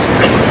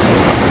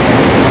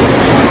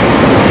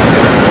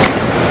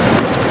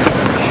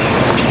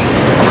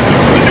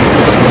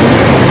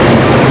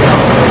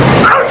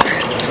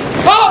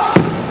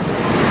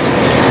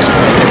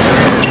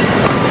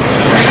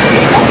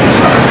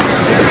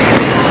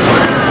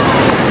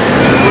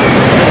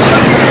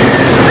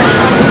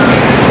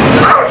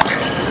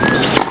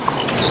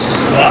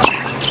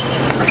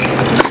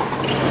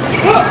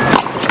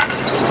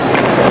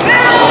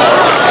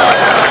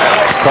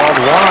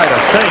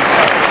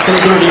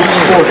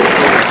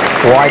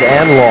 Wide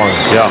and long.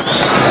 Yeah.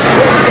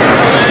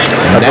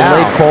 A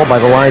delayed call by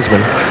the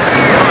linesman.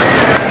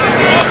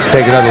 Let's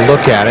take another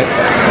look at it.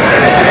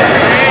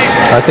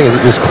 I think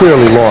it was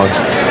clearly long.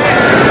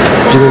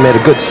 Jimmy made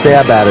a good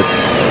stab at it.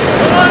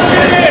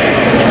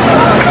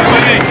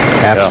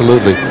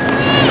 Absolutely.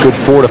 Good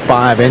 4 to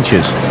 5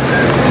 inches.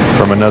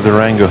 From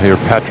another angle here,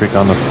 Patrick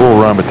on the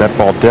full run, but that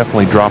ball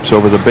definitely drops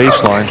over the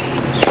baseline.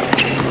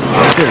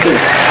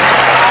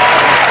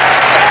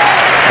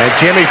 And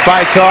Jimmy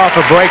fights off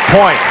a break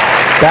point.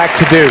 Back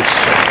to deuce.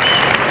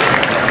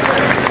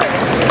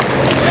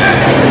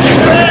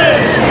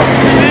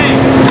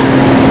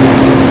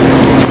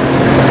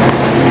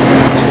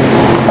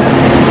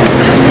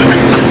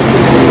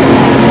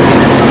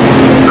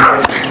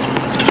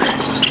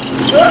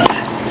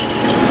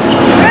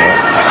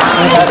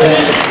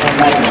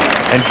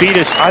 And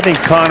Fetus, I think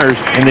Connors,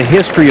 in the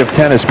history of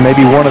tennis, may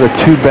be one of the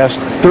two best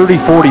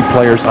 30-40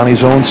 players on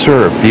his own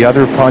serve. The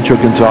other, Pancho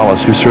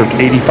Gonzalez, who served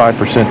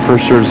 85%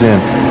 first serves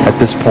in at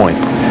this point.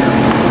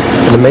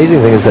 The amazing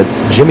thing is that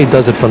Jimmy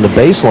does it from the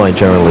baseline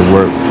generally,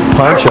 where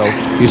Pancho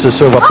used to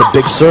serve up the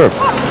big serve.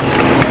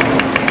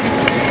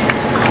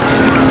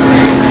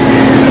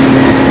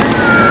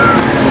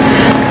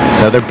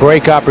 Another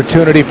break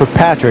opportunity for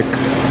Patrick.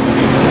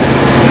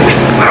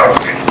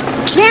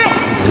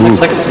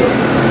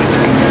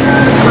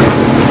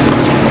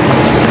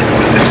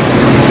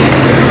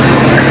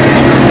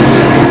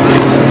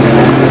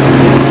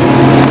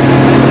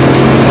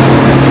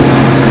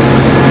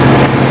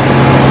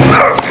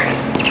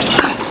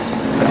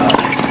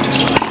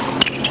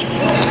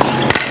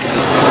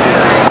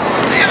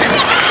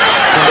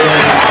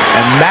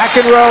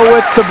 McEnroe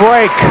with the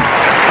break.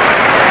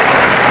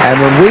 And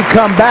when we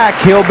come back,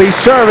 he'll be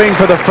serving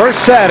for the first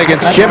set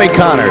against Jimmy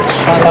Connors.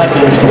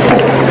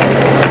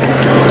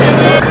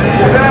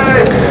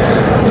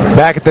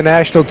 Back at the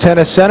National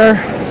Tennis Center,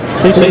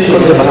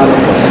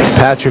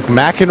 Patrick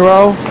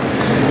McEnroe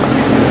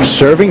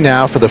serving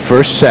now for the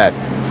first set.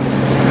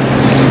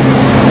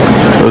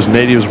 Those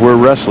natives were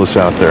restless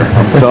out there.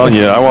 I'm telling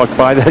you, I walked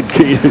by that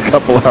gate a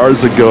couple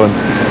hours ago, and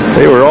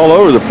they were all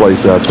over the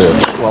place out there.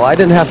 Well, I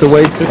didn't have to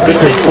wait since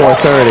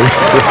 4:30.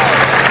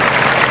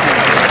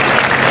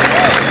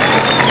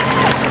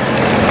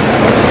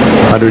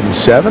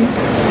 107.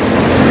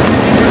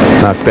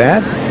 Not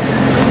bad.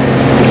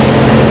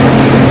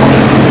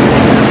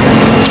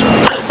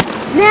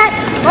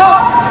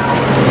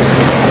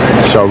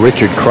 Saw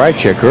Richard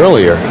Krajicek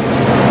earlier.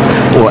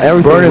 Well,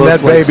 everything burning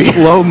looks that like baby.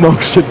 Slow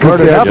motion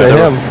Burning compared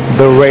to him.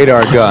 the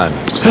radar gun.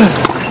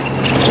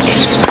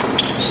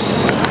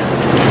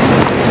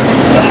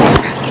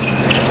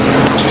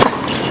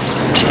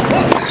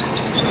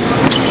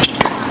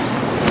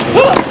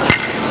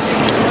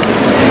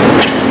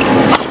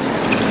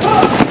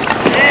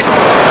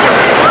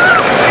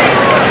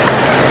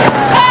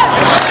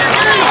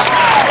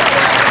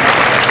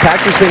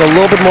 Patrick's being a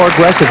little bit more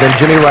aggressive than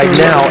Jimmy right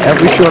now.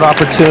 Every short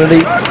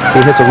opportunity, he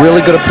hits a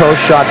really good approach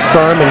shot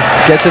firm and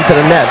gets into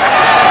the net.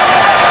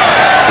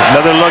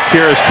 Another look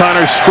here as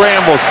Connors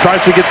scrambles,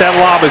 tries to get that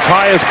lob as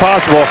high as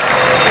possible.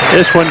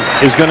 This one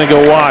is going to go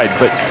wide,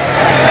 but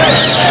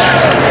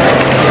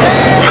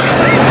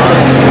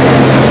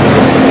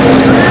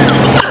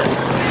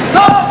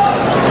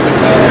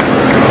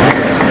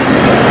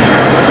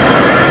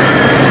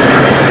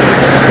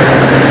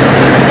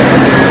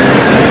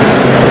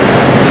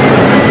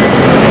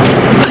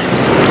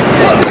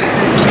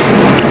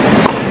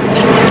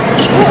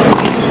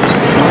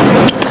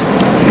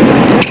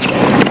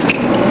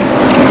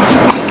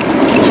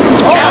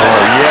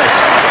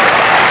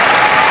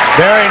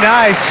Very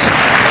nice.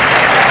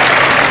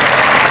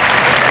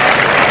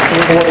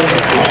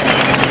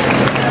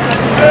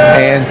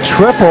 And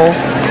triple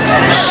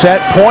set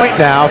point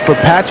now for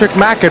Patrick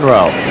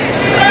McEnroe.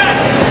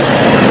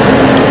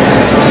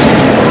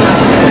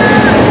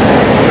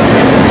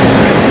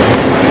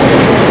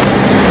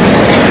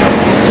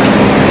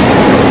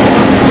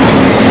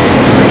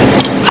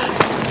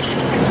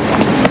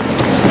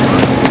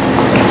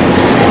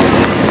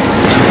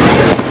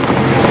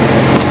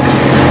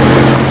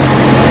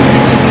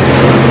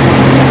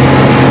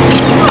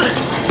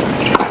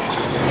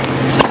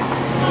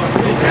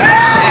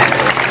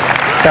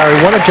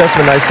 Barry, one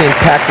adjustment I've seen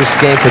Patrick's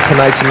game for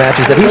tonight's match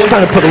is that he's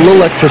trying to put a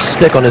little extra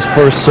stick on his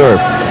first serve.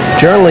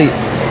 Generally,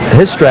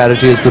 his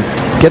strategy is to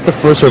get the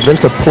first serve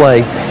into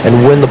play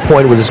and win the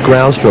point with his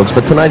ground strokes.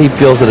 But tonight he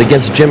feels that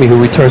against Jimmy,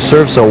 who returns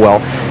serve so well,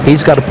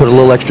 he's got to put a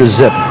little extra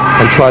zip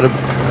and try to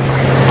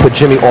put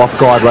Jimmy off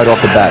guard right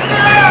off the bat.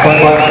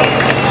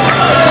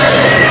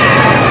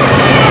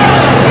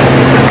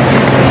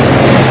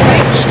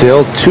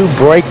 Still 2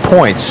 break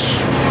points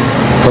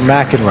for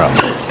McEnroe.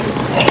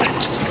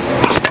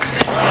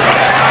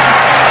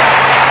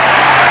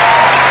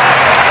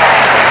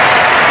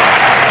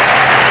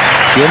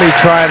 Jimmy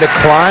trying to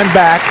climb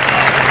back.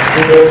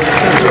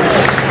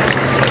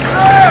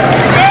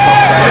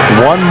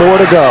 1 more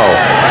to go.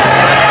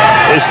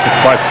 this is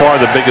by far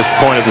the biggest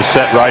point of the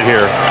set right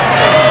here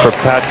for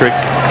Patrick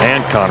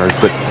and Connors.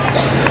 But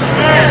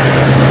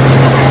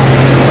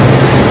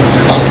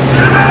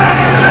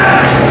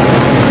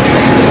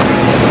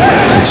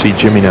you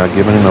see Jimmy now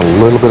giving him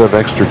a little bit of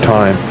extra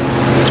time.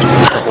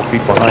 A couple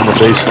feet behind the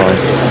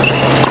baseline.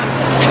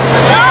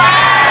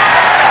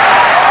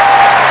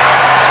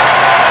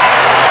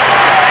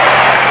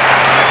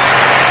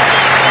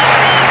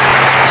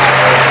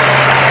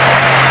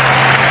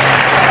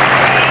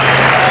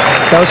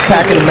 That was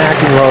Patrick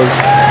McEnroe's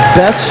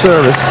best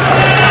service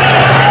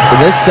in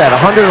this set,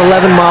 111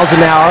 miles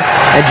an hour,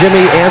 and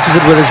Jimmy answers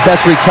it with his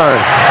best return.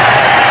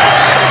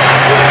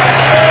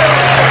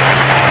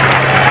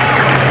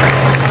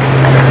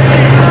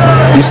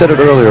 You said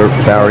it earlier,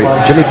 Barry.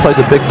 Jimmy plays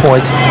the big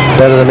points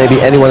better than maybe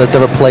anyone that's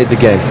ever played the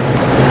game.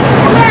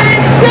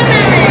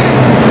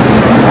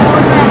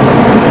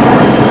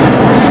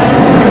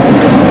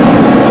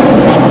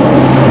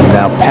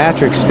 Now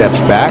Patrick steps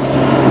back.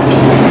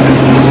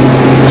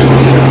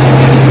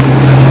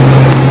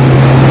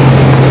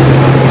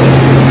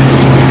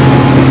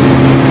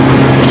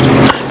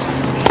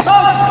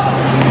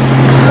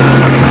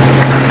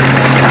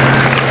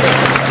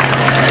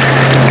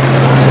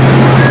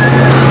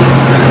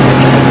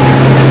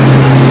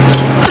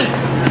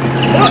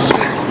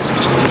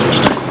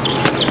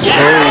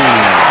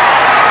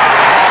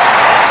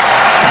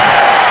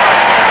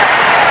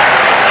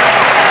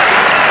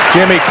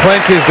 Jimmy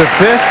clinches the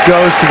fist,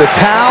 goes to the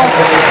towel.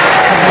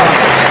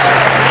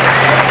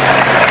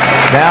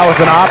 Now with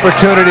an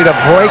opportunity to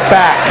break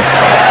back.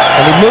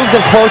 And he moved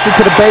him closer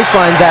to the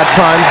baseline that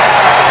time.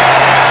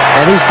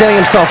 And he's getting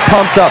himself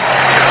pumped up.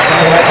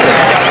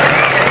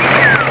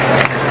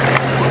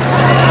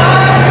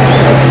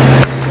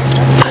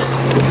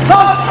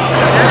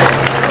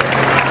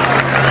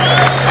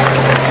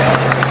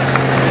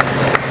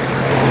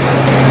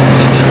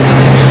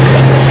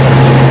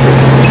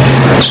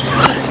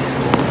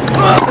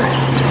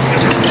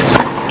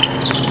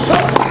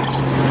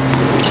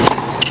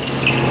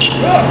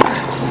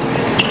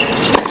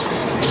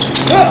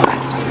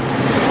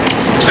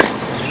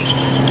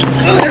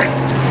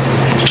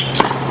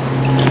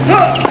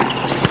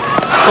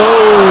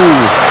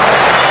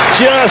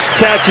 Just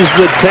catches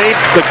the tape.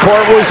 The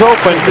court was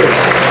open.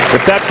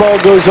 If that ball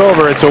goes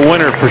over, it's a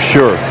winner for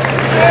sure.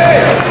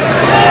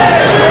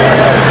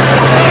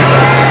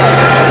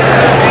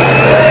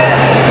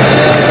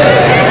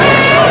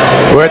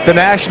 We're at the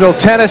National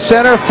Tennis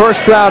Center.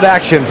 First round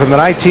action from the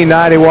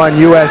 1991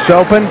 U.S.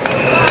 Open.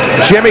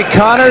 Jimmy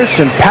Connors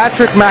and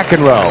Patrick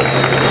McEnroe.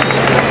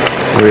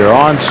 We are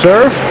on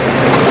serve.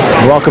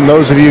 Welcome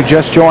those of you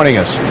just joining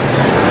us.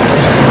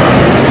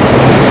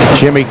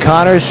 Jimmy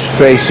Connors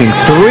facing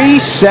 3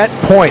 set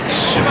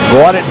points.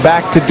 Brought it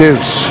back to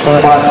deuce.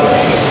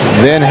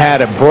 Then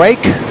had a break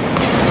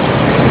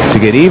to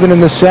get even in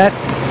the set.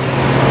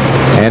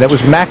 And it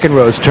was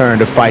McEnroe's turn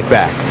to fight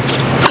back.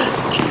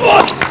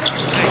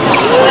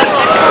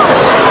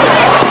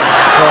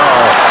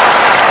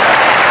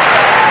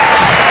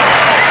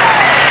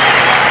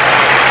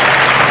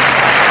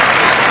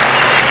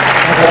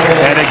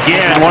 And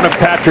again, one of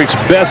Patrick's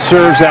best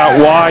serves out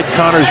wide.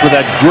 Connors with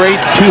that great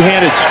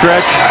two-handed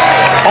stretch.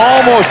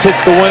 Almost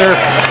hits the winner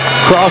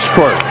cross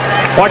court.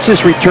 Watch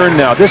this return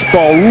now. This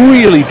ball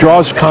really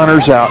draws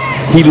Connors out.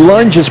 He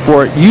lunges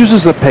for it,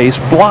 uses the pace,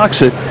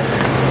 blocks it,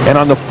 and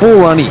on the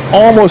full run, he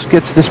almost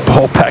gets this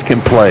ball back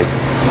in play.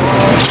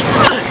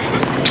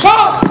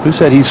 Who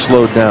said he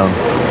slowed down?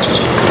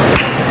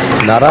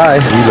 Not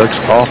I. He looks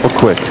awful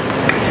quick.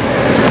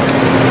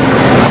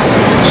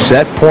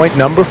 Set point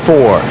number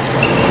 4.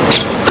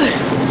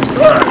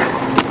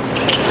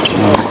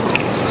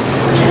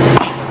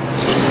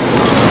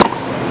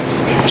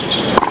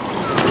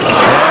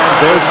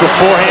 There's the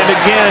forehand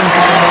again.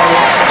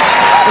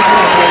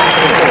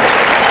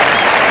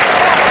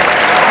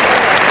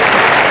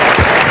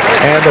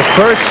 And the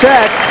first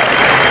set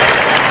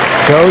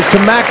goes to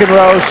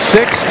McEnroe,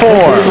 6-4.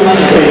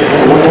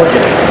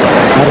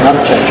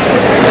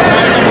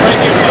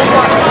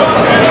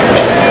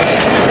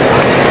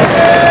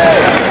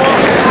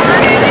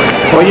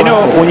 Well, you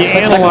know, when you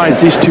analyze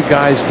these two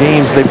guys'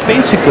 games, they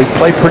basically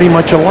play pretty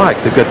much alike.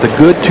 They've got the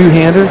good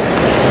two-hander.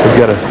 They've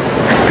got a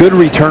good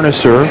return of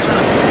serve.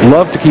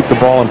 Love to keep the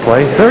ball in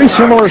play. Very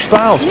similar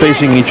styles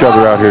facing each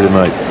other out here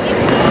tonight.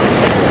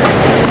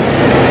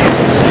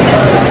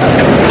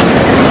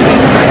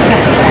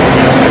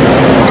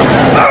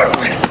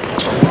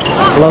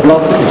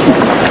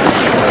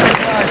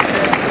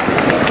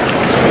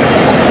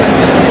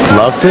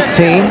 Love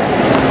 15.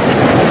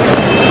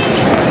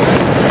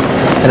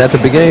 And at the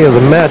beginning of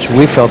the match,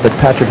 we felt that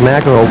Patrick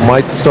McEnroe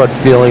might start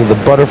feeling the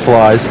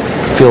butterflies,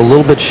 feel a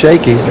little bit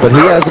shaky, but he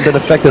hasn't been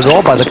affected at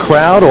all by the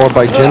crowd or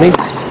by Jimmy.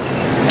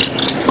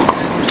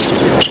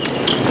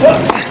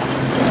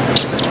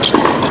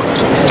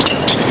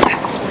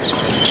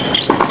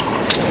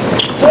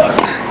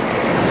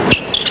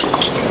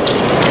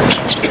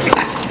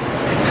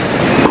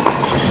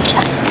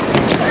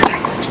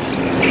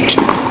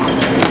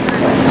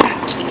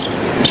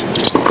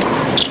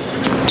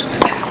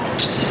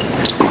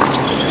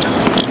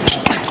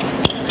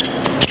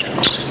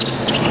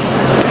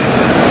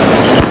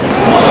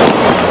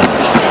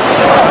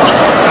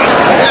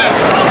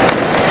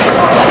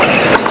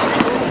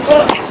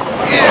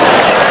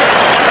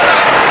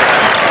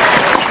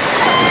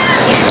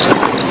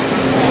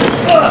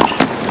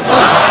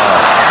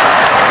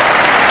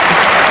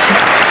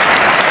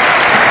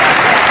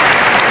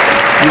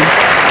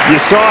 You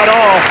saw it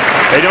all.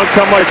 They don't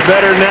come much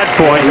better than that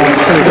point.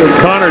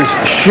 Connors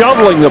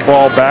shoveling the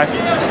ball back.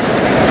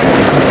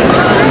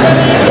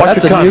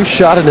 That's a new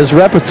shot in his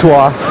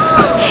repertoire.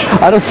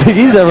 I don't think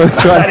he's ever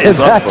tried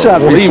that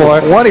shot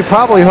before. One he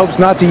probably hopes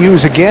not to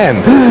use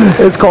again.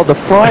 It's called the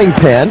frying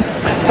pan.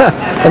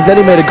 And then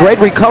he made a great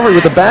recovery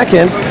with the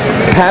backhand.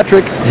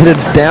 Patrick hit it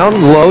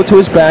down low to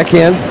his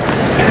backhand.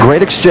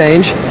 Great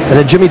exchange. And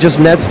then Jimmy just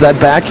nets that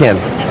backhand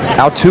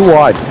out too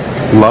wide.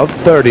 Love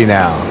 30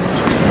 now.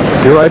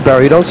 You're right,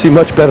 Barry. You don't see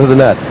much better than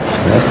that.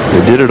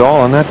 They did it all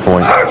on that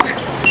point.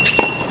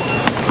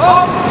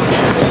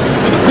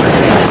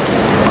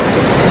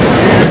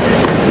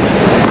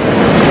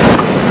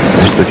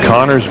 There's the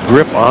Connors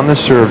grip on the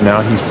serve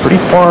now. He's pretty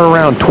far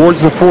around towards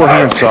the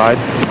forehand side.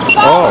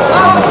 Oh.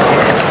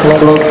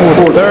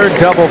 Third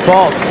double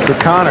fault for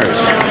Connors.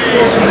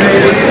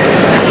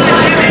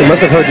 He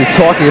must have heard you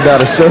talking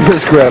about a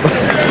service grip.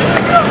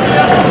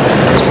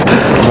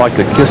 Like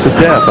the kiss of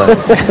death.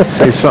 I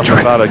say something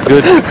about a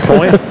good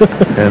point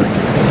and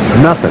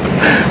nothing.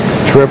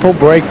 Triple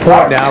break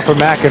point now for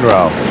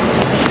McEnroe.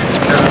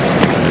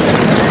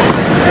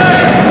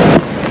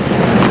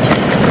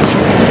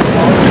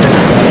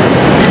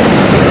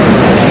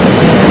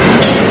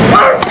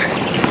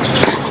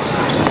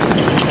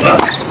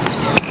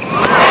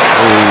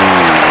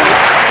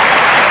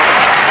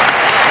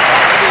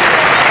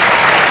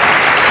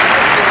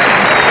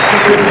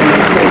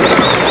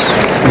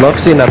 Love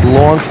seeing that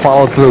long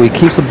follow through. He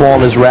keeps the ball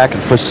in his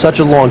racket for such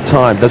a long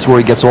time. That's where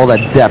he gets all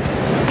that depth.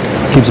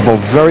 Keeps the ball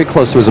very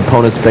close to his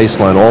opponent's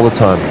baseline all the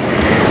time.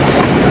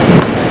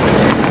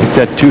 I think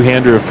that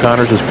two-hander of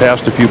Connors has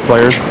passed a few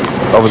players.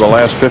 over the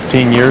last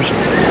 15 years,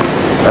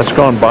 that's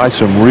gone by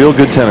some real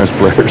good tennis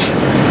players.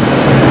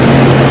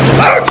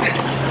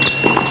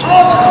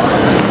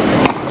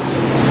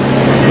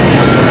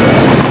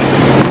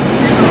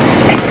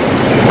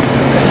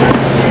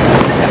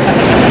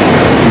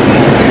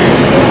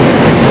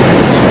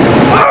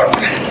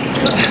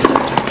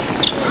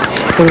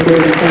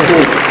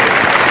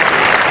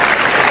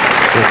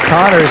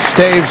 Connors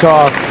staves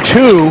off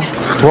 2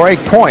 break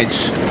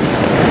points.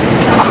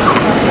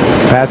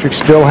 Patrick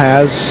still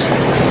has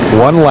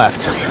 1 left.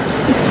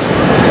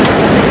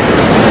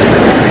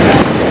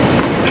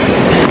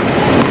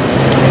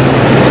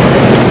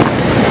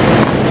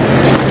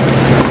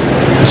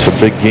 It's a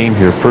big game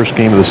here. First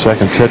game of the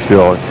second set,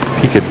 Bill.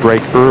 He could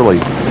break early.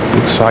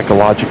 Big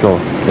psychological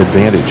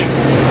advantage.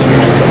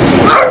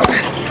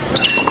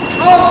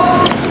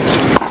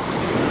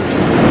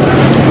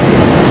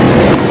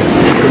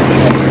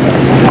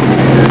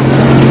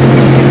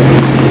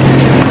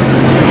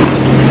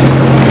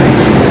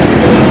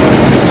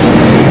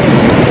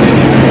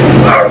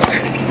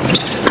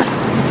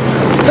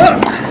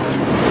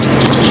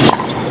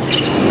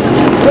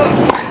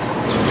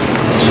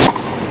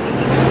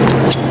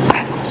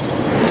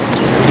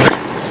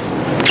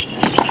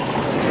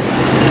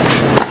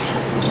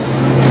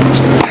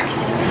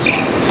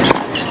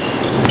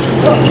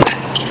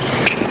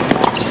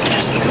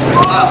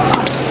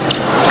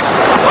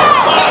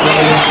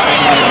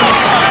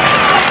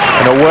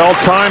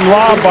 Well-timed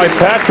lob by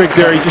Patrick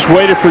there. He just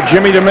waited for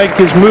Jimmy to make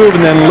his move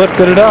and then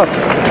lifted it up.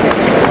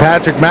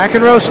 Patrick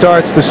McEnroe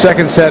starts the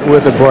second set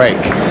with a break.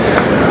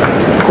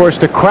 Of course,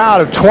 the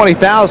crowd of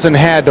 20,000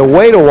 had to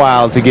wait a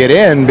while to get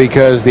in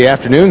because the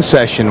afternoon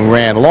session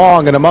ran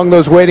long, and among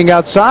those waiting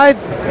outside,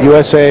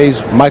 USA's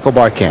Michael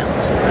Barkamp.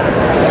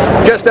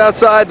 Just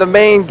outside the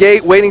main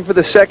gate, waiting for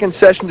the second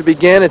session to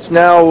begin. It's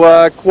now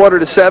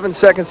 6:45.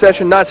 Second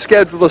session not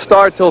scheduled to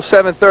start till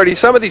 7:30.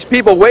 Some of these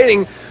people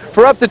waiting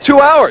for up to 2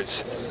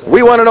 hours.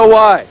 We want to know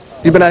why.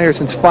 You've been out here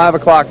since 5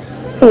 o'clock.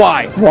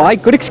 Why? Why?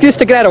 Good excuse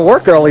to get out of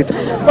work early.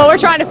 Well, we're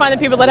trying to find the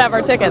people that have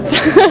our tickets.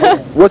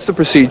 What's the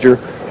procedure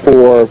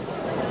for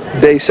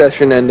day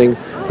session ending,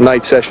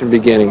 night session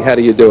beginning? How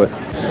do you do it?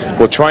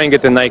 We'll try and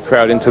get the night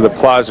crowd into the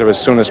plaza as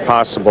soon as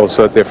possible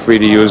so that they're free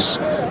to use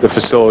the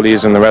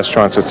facilities and the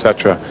restaurants,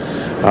 etc.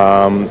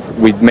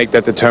 We make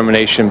that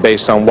determination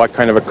based on what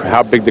kind of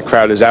how big the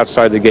crowd is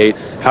outside the gate,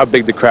 how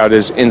big the crowd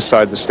is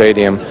inside the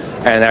stadium,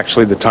 and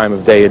actually the time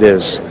of day it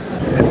is.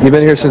 You've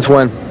been here since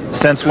when?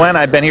 Since when?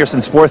 I've been here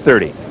since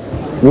 4:30.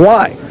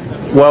 Why?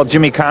 Well,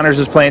 Jimmy Connors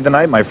is playing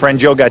tonight. My friend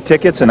Joe got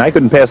tickets, and I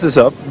couldn't pass this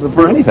up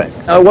for anything.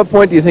 At what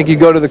point do you think you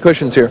go to the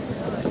cushions here?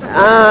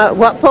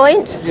 What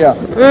point? Yeah.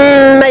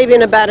 Maybe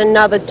in about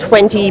another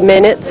 20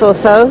 minutes or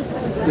so.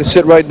 Just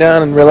sit right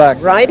down and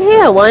relax. Right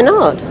here, why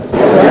not?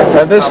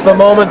 And this is the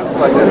moment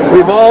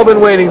we've all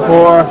been waiting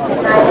for.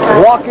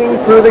 Walking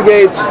through the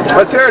gates.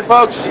 Let's hear it,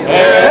 folks.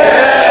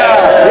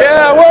 Yeah!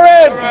 Yeah, we're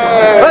in!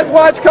 Let's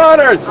watch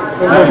Connors!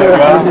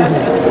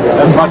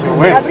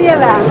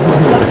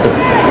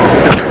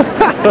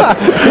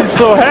 He's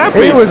so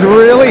happy. He was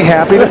really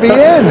happy to be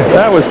in.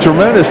 That was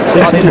tremendous.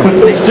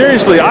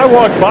 Seriously, I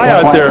walked by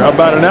out there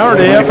about an hour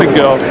and a half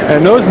ago,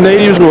 and those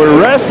natives were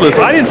restless.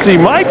 I didn't see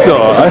Mike,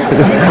 though.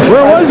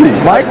 Where was he?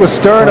 Mike was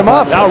stirring him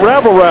up. Out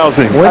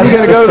rabble-rousing. When are you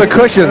going to go to the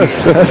cushions?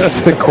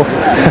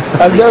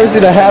 I've never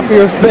seen a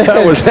happier fan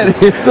getting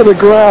into the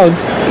grounds.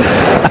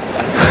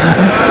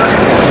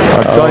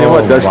 I'm telling you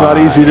what, that's not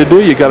easy to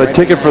do. You got a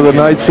ticket for the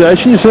night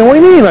session. You say, what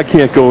do you mean I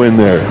can't go in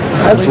there?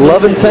 That's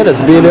loving tennis,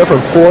 being there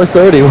from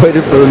 4:30,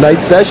 waiting for the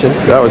night session.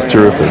 That was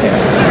terrific.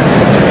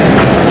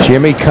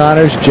 Jimmy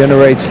Connors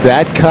generates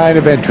that kind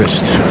of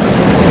interest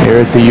here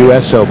at the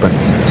U.S. Open.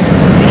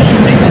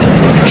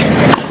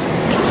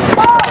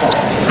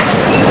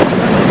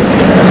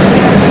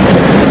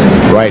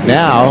 Right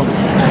now,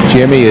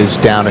 Jimmy is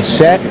down a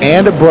set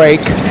and a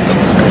break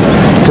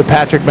to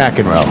Patrick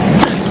McEnroe.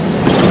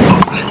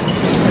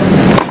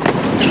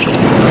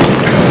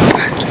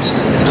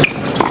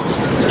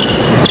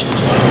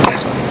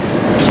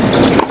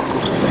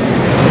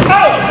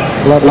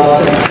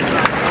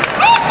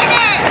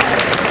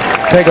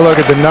 Take a look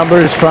at the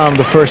numbers from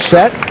the first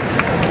set.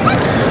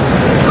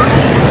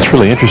 It's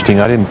really interesting.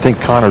 I didn't think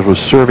Connors was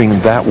serving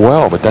that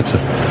well, but that's a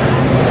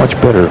much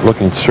better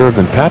looking serve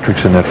than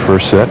Patrick's in that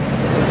first set.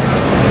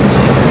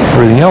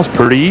 Everything else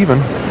pretty even.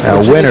 Now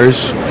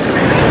winners,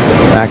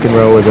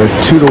 McEnroe with a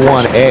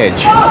 2-to-1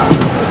 edge.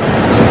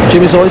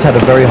 Jimmy's always had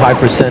a very high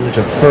percentage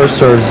of first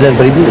serves in,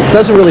 but he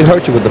doesn't really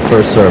hurt you with the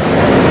first serve.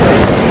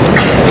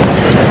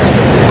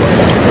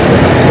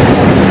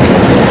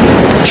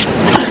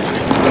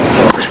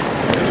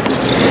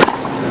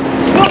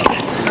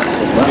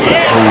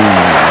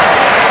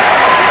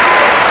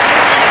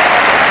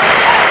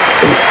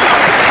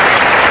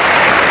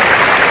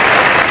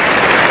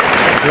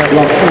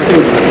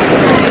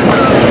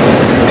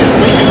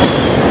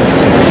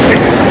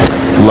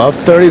 Love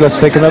 30. Let's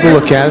take another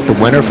look at it. The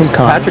winner from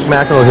Connors. Patrick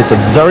McEnroe hits a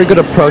very good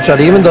approach on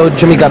it. Even though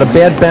Jimmy got a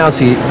bad bounce,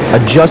 he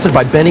adjusted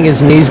by bending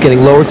his knees,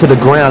 getting lower to the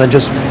ground, and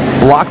just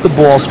blocked the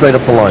ball straight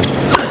up the line.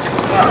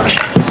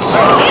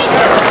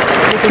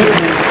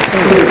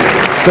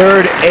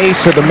 Third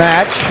ace of the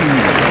match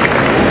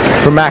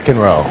for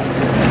McEnroe.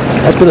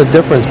 That's been the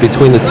difference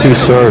between the two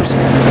serves.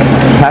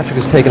 Patrick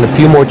has taken a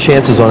few more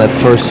chances on that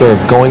first serve,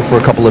 going for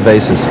a couple of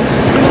aces.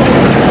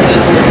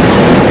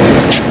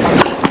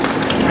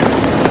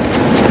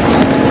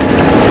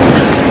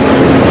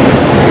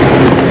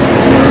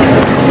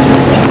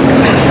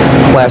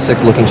 Classic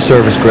looking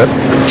service grip.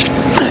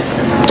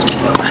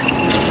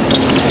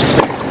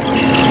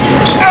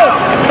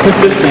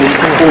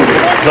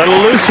 Little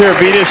loose here,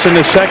 beat us in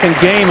the second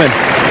game, and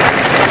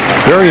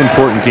very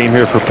important game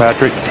here for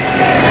Patrick.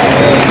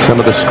 Some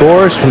of the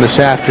scores from this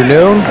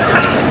afternoon.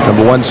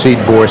 Number 1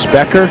 seed Boris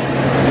Becker.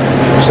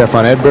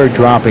 Stefan Edberg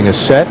dropping a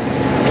set.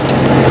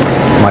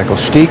 Michael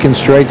Stieck in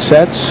straight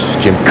sets.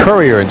 Jim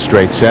Courier in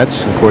straight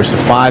sets. Of course, the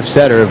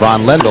 5-setter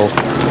Von Lendl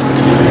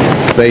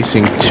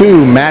facing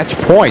 2 match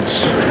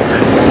points,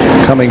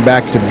 coming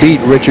back to beat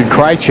Richard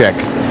Krajicek.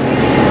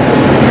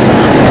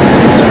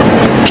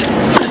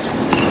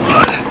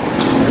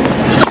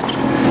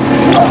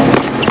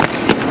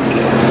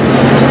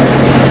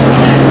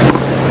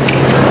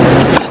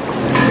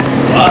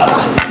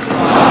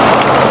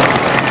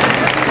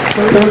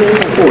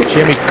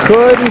 Jimmy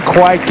couldn't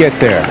quite get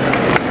there.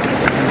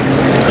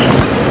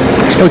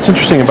 You know, what's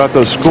interesting about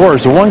those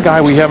scores, the one guy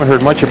we haven't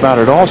heard much about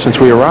at all since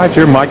we arrived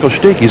here, Michael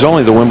Stieck. He's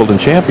only the Wimbledon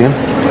champion.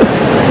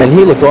 And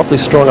he looked awfully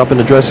strong up in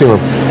the dressing room.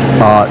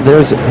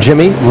 There's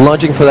Jimmy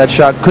lunging for that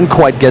shot, couldn't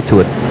quite get to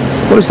it.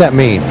 What does that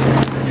mean?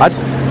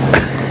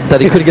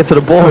 That he couldn't get to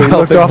the ball. He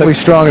looked awfully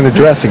strong in the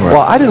dressing room.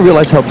 Well, I didn't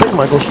realize how big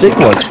Michael Stieck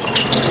was.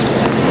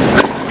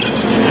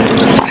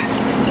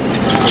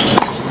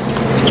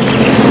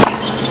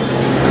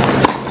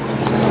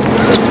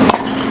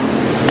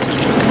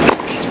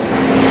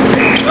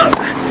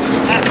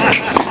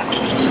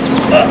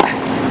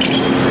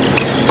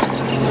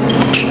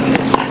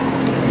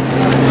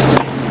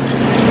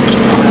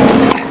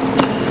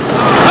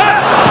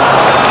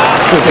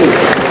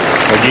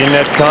 Again,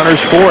 that Connors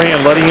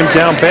forehand letting him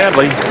down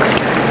badly.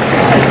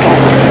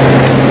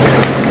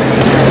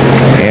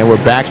 And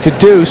we're back to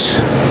deuce.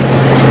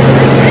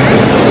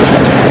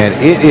 And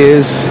it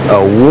is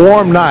a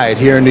warm night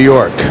here in New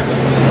York.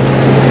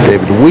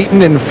 David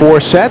Wheaton in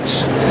 4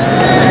 sets.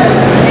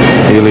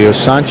 Helio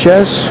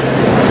Sanchez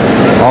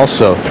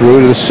also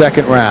through to the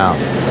second round.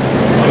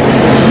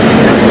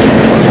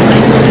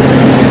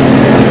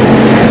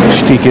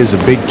 Stieck is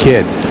a big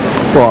kid.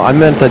 Well, I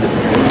meant that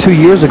 2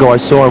 years ago I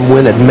saw him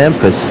win at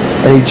Memphis,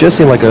 and he just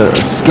seemed like a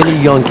skinny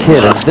young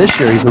kid. And this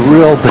year he's a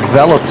real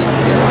developed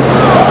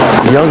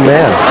young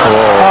man.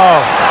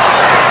 Oh,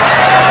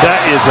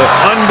 that is an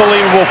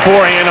unbelievable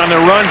forehand on the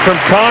run from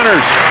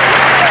Connors.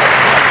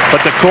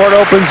 But the court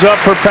opens up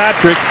for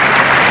Patrick.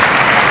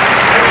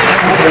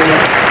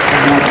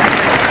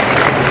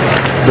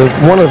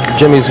 One of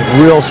Jimmy's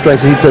real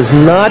strengths is he does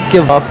not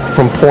give up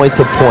from point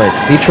to point.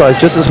 He tries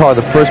just as hard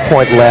the first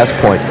point, last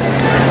point.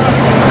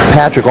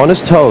 Patrick, on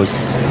his toes,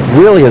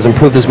 really has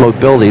improved his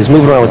mobility. He's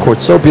moving around the court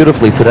so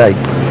beautifully today.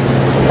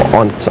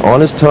 On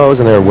his toes,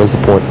 and there wins the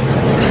point.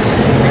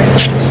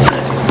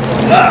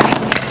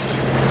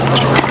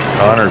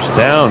 Connors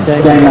down.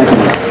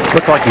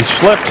 Looked like he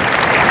slipped.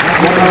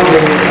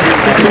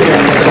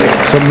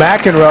 So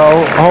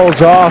McEnroe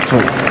holds off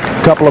a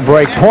couple of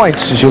break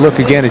points as you look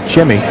again at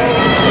Jimmy.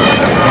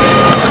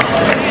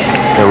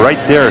 Yeah,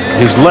 right there,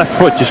 his left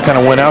foot just kind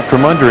of went out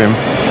from under him.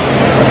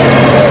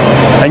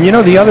 And you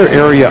know, the other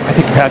area I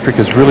think Patrick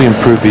has really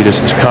improved, Vitas,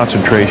 is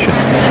concentration.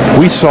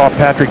 We saw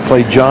Patrick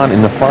play John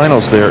in the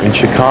finals there in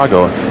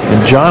Chicago,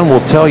 and John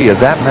will tell you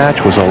that match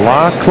was a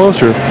lot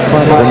closer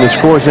than the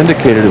scores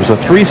indicated. It was a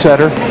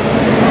 3-setter.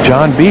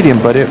 John beat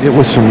him, but it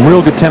was some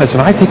real good tennis,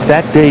 and I think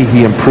that day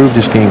he improved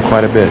his game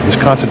quite a bit. His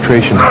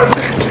concentration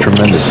is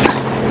tremendous.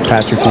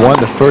 Patrick won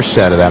the first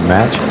set of that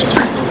match.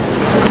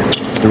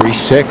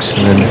 3-6,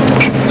 and then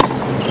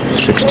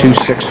 6-2,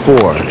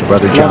 6-4 to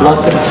brother John.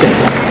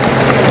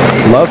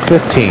 Love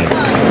 15.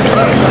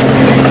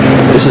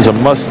 This is a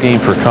must game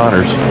for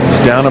Connors.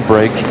 He's down a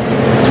break.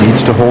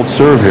 Needs to hold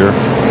serve here.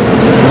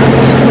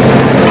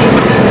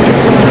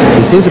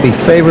 He seems to be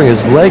favoring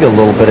his leg a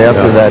little bit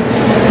after that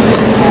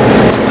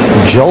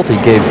jolt he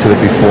gave to it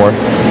before.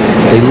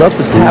 He loves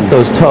to tap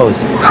those toes.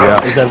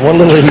 Yeah. Is that one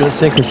little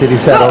idiosyncrasy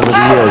he's had over the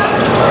years.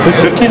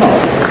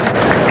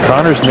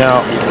 Connors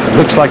now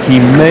looks like he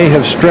may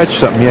have stretched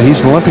something. Yeah,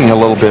 he's limping a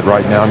little bit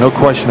right now, no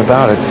question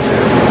about it.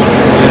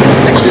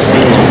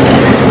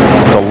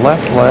 The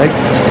left leg.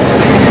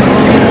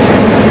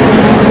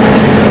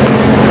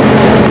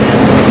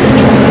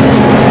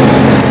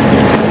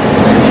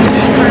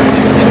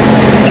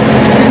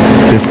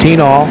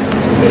 All.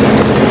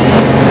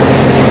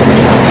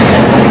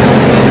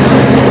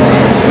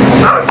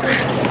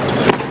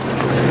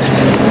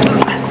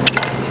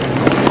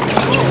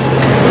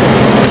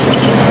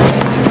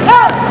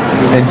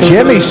 And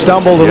Jimmy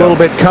stumbled a little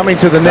bit coming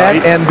to the net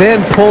and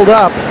then pulled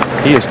up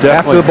He is definitely,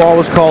 after the ball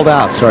was called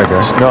out. Sorry,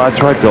 Bill. No,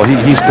 that's right, Bill.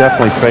 He's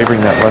definitely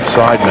favoring that left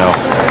side now.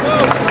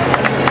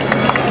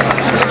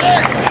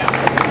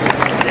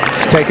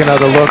 take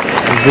another look,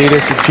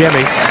 Vitas, at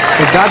Jimmy.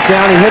 He got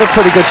down, he hit a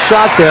pretty good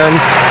shot there, and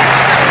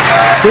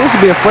seems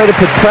to be afraid to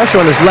put pressure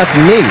on his left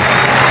knee.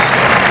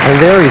 And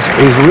there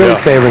he's really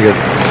favoring it.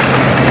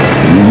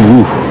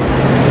 Ooh.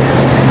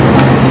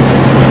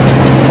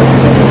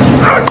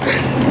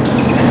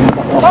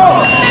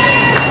 Oh.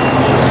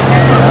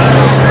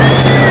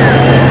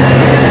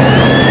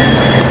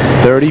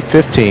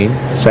 30-15,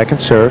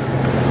 second serve.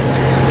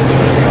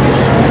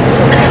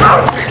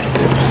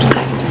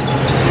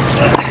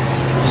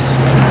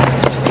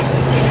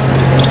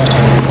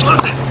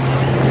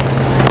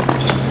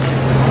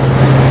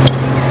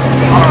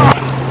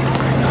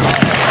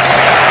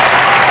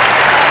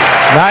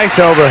 Nice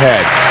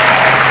overhead.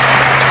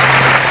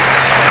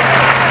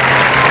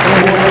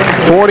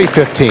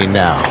 40-15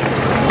 now.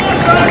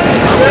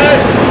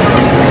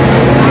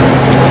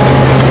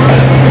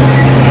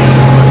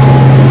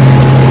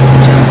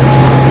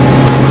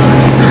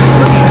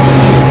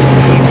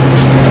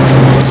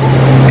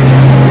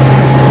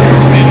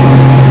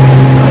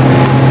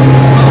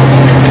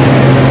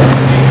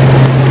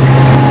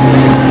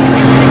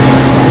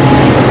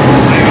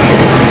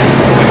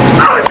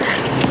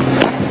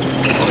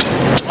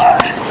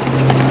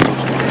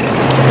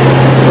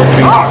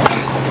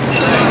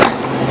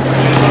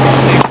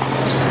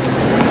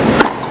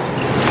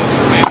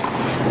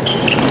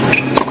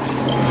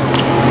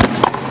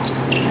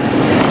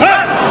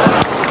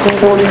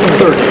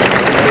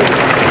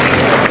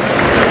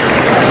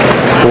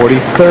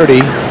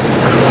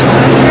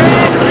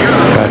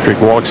 Patrick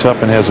walks up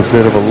and has a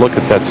bit of a look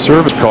at that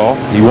service call.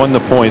 He won the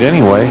point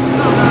anyway.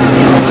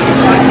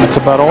 That's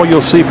about all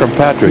you'll see from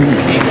Patrick. A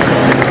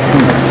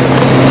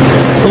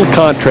little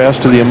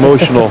contrast to the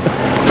emotional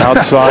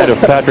outside of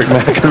Patrick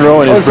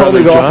McEnroe and his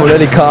brother John. I was holding off with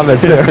any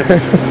comment there.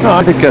 No,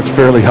 I think that's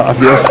fairly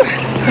obvious.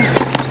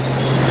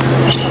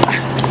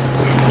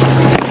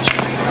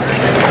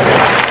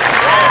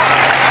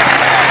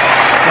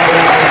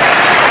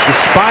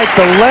 Despite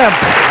the limp,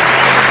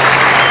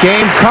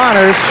 game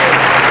Connors.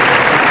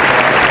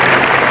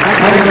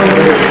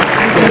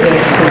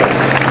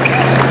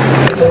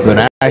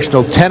 The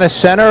National Tennis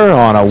Center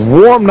on a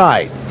warm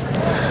night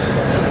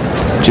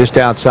just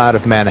outside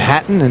of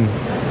Manhattan,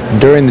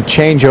 and during the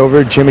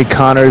changeover, Jimmy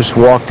Connors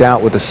walked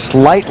out with a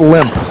slight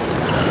limp.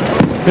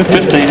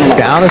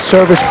 Down a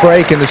service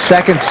break in the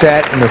second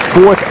set, and the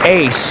fourth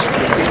ace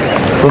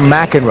from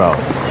McEnroe.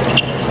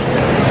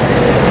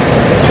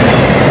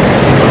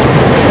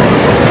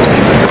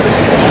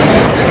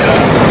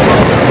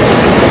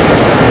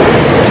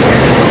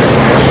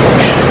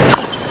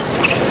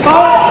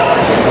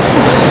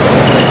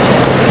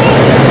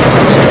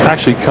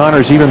 Actually,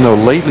 Connors, even though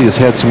lately has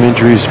had some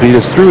injuries,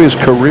 Vitas, through his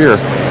career,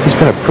 he's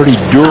been a pretty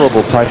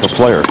durable type of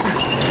player.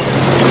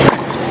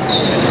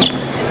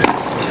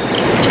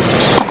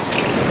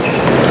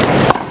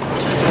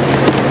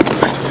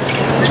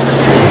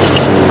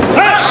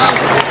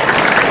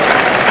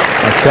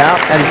 That's out.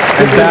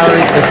 And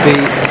Barry, if he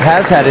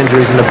has had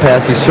injuries in the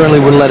past, he certainly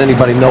wouldn't let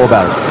anybody know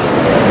about it.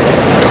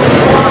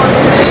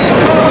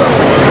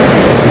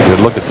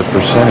 Good look at the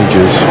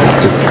percentages.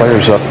 Good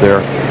players up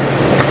there.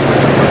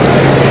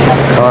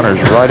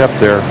 Connors right up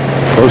there,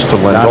 close to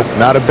Lindell.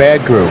 Not a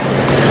bad group.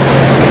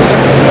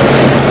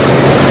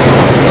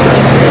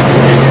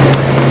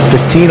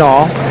 15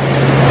 all.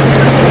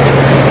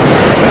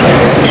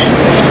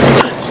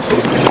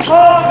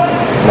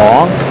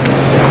 Long.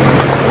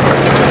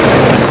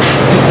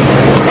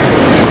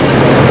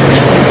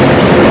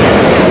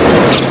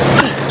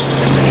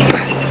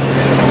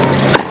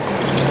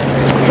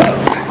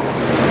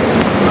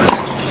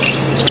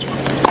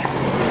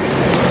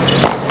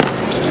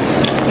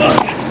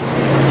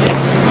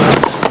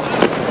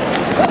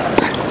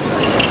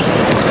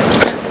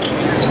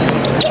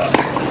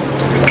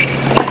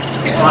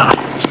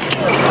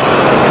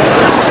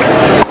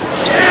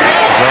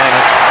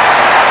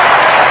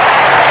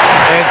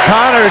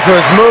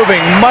 Was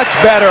moving much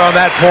better on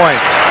that point.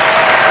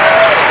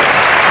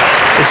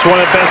 It's one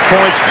of the best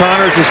points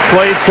Connors has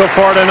played so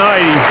far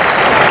tonight.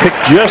 He picked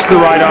just the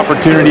right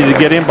opportunity to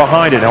get in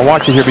behind it. Now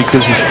watch it here,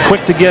 because he's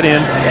quick to get in,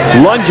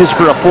 lunges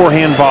for a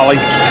forehand volley.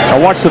 Now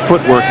watch the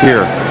footwork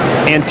here.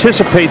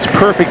 Anticipates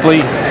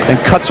perfectly and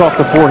cuts off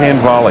the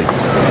forehand volley.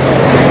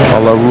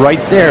 Although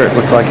right there it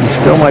looked like he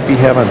still might be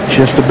having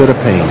just a bit of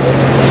pain.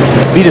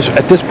 Vitas,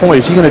 at this point,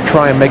 is he going to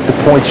try and make the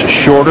points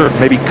shorter,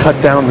 maybe cut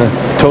down the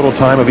total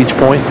time of each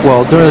point?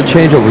 Well, during the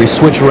changeover, he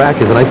switched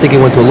rackets, and I think he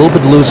went to a little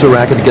bit looser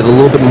racket to get a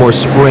little bit more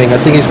spring. I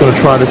think he's going to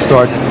try to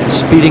start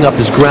speeding up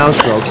his ground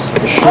strokes,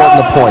 shorten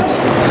the points.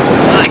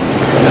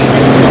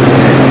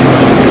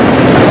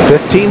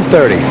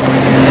 15-30.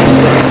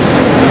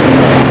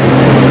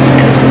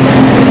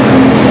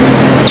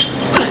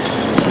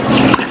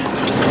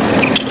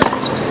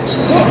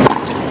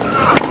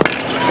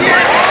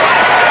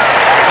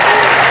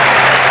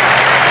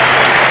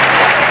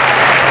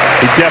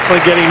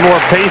 Definitely getting more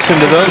pace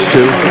into those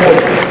two.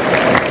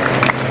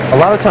 A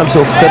lot of times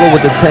he'll fiddle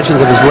with the tensions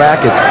of his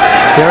rackets.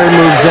 There he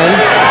moves in.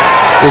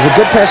 There's a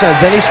good pass on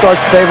it. Then he starts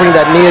favoring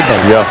that knee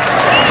again. Yeah.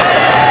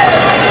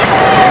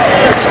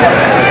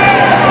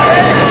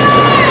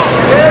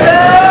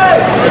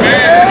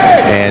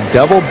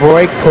 double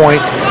break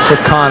point for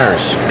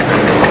Connors.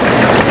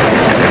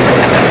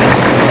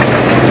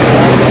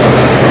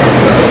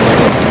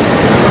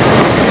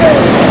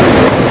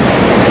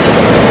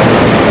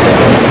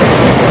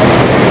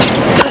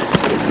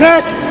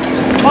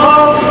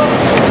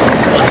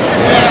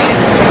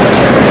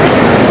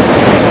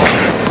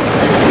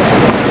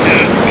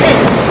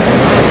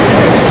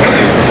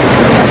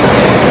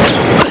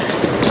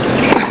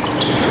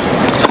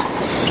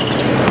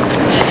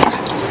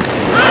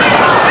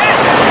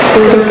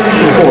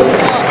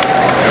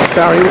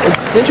 Barry,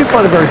 didn't you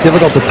find it very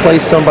difficult to play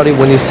somebody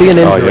when you see an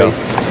injury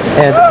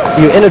and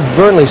you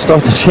inadvertently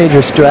start to change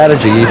your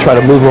strategy? You try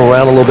to move him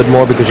around a little bit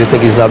more because you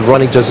think he's not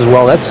running just as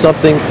well. That's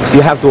something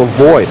you have to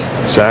avoid.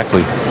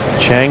 Exactly.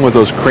 Chang with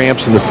those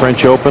cramps in the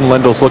French Open.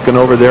 Lendl's looking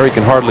over there. He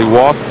can hardly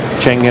walk.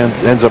 Chang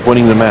ends up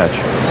winning the match.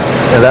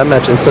 And that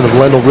match, instead of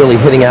Lendl really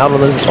hitting out on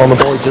the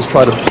ball, he just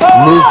tried to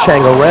move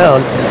Chang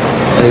around,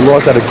 and he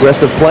lost that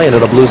aggressive play and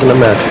ended up losing the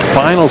match.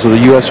 Finals of the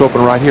U.S.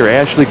 Open right here.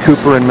 Ashley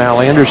Cooper and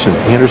Mal Anderson.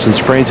 Anderson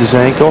sprains his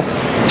ankle.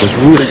 It was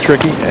really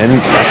tricky, and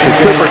Ashley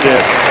Cooper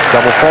did.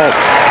 Double fault.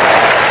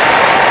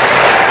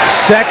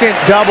 Second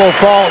double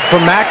fault for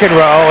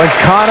McEnroe, and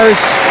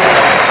Connors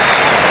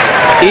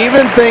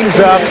even things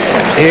up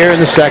here in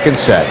the second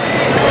set.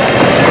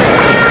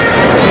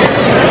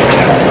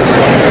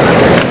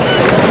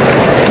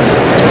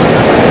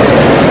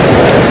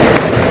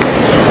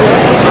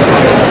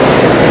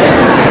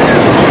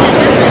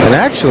 And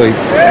actually,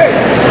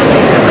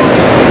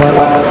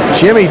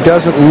 Jimmy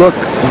doesn't look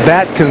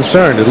that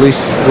concerned. At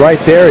least right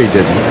there he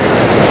didn't.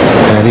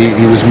 And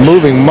he was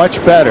moving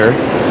much better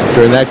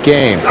during that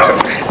game.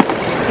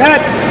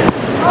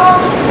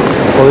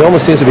 Well, he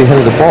almost seems to be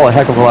hitting the ball a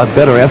heck of a lot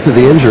better after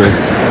the injury.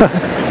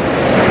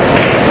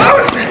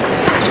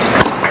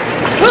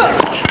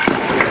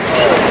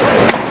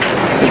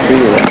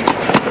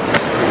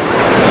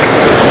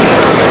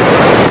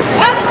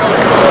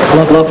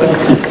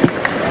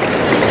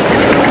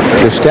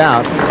 Just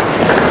out.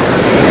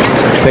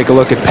 Take a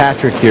look at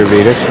Patrick here,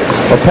 Vitas.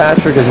 Well,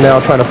 Patrick is now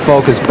trying to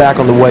focus back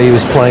on the way he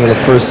was playing in the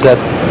first set,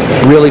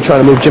 really trying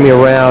to move Jimmy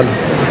around,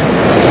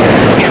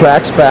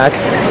 tracks back,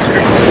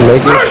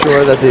 making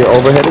sure that the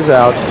overhead is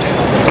out.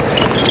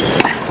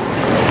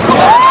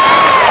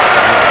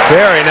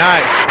 Very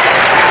nice.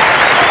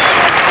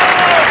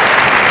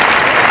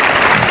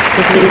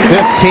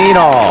 15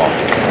 all.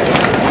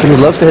 Jimmy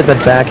loves to hit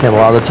that backhand a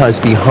lot of the times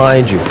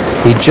behind you.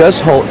 He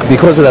just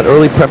because of that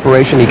early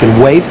preparation, he can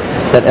wait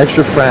that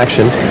extra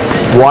fraction,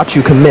 watch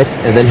you commit,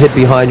 and then hit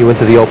behind you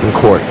into the open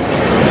court.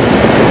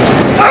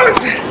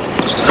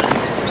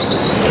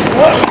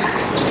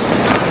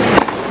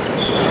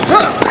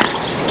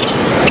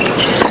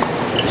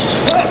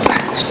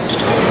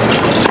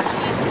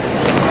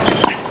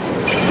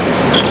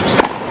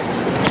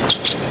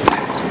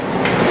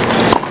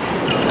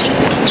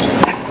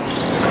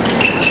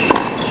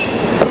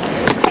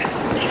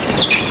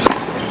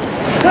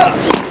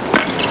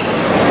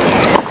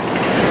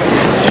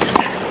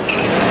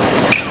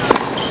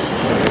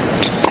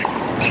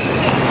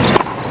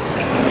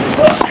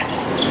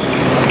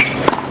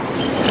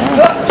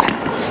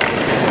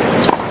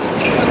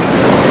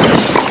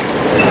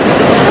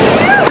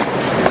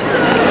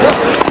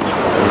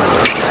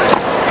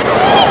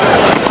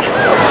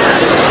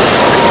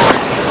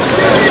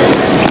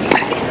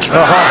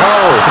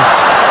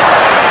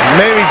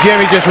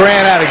 Jimmy just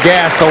ran out of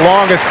gas, the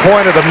longest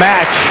point of the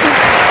match.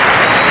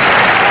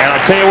 And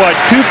I'll tell you what,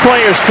 two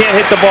players can't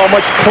hit the ball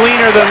much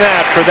cleaner than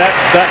that for that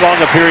long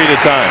a period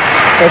of time.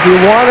 If you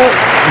want to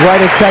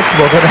write a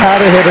textbook on how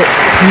to hit it,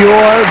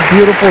 pure,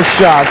 beautiful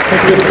shots,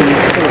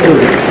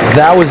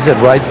 that was it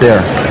right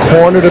there.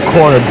 Corner to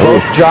corner,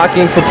 both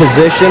jockeying for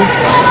position.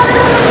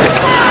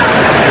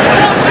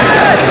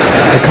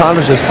 And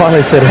Connors just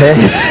finally said, hey,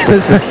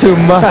 this is too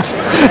much.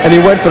 And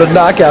he went for the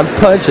knockout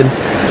punch and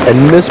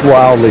missed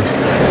wildly.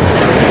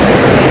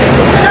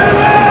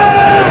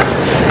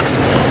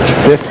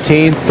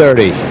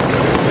 15-30.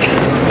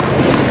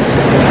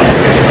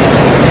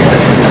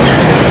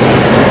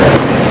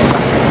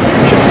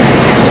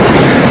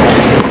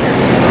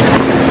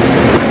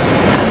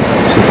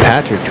 See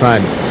Patrick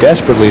trying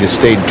desperately to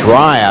stay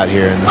dry out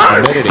here in this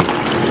humidity.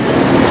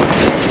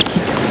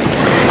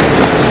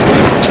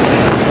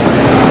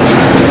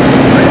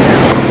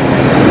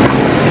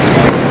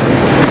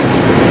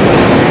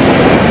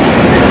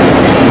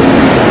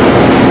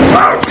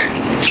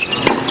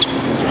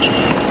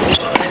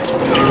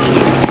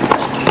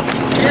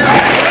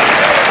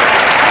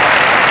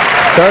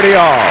 $30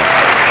 all.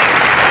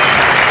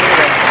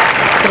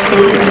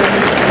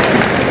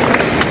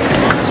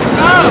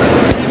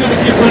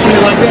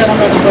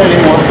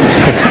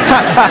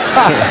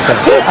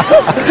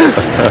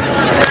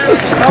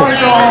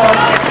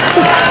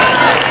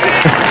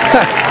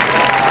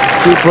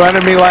 Keep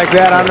running me like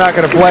that, I'm not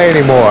going to play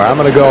anymore. I'm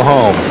going to go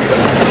home.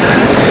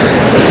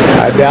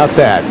 I doubt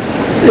that.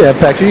 Yeah,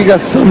 Patrick, you got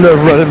some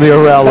nerve running me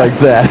around like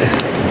that.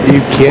 You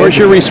kidding? Where's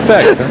your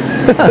respect?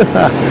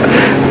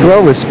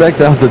 Throw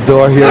respect out the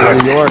door here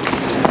in New York.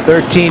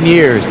 13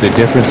 years, the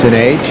difference in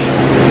age.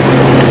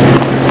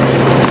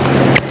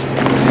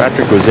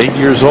 Patrick was 8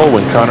 years old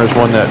when Connors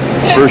won that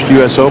first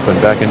U.S. Open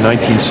back in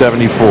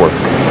 1974.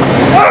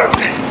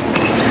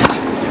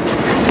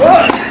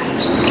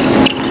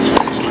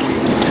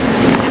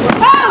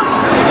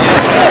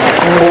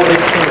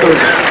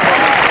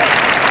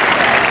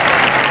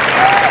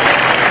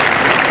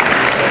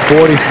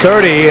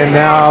 .40-30, and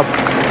now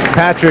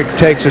Patrick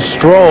takes a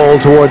stroll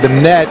toward the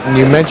net, and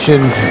you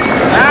mentioned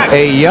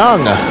a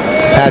young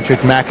Patrick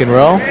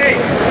McEnroe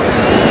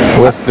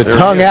with the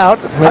tongue out.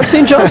 I've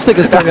seen John stick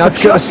his tongue out.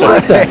 Just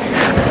like that.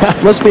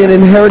 Must be an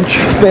inherent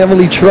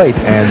family trait.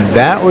 And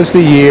that was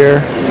the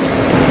year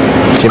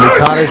Jimmy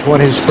Connors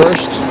won his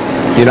first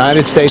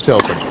United States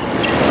Open.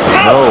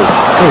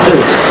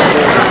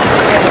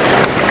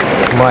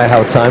 My,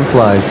 how time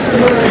flies.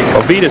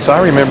 Well, Vitas,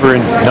 I remember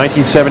in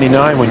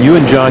 1979 when you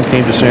and John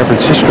came to San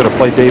Francisco to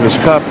play Davis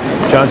Cup,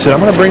 John said, I'm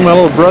going to bring my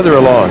little brother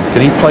along.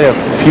 Can he play a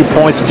few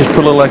points and just put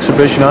a little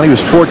exhibition on? He was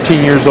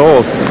 14 years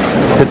old.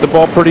 Hit the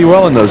ball pretty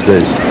well in those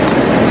days.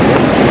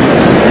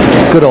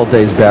 Good old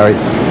days, Barry.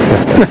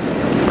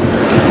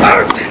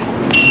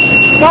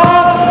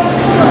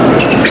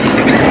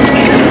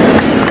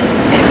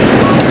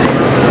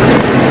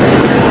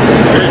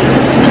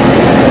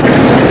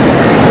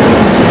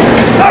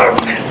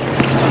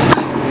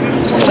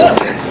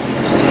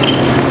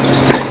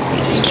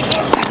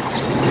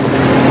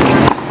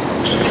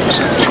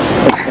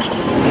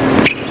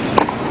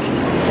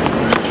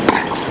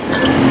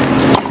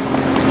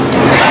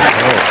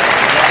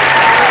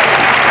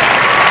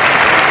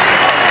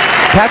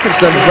 Patrick's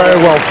done very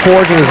well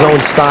forging his own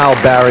style,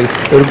 Barry.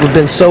 It would have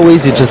been so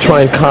easy to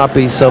try and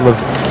copy some of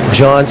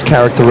John's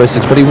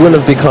characteristics, but he wouldn't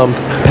have become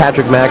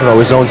Patrick McEnroe,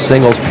 his own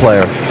singles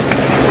player.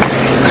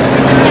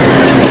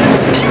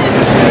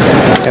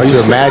 I have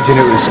to imagine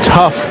it was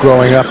tough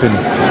growing up in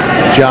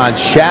John's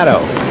shadow.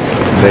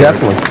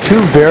 Definitely.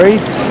 Two very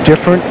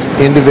different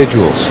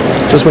individuals.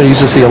 Just when you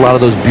used to see a lot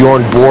of those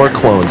Bjorn Borg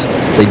clones.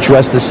 They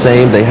dressed the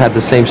same, they had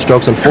the same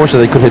strokes.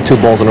 Unfortunately, they couldn't hit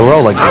 2 balls in a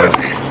row like that.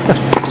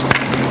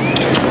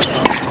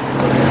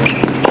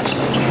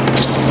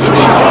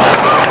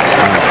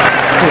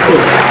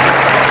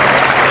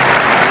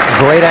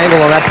 Great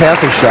angle on that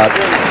passing shot.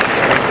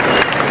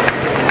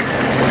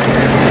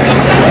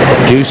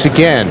 Deuce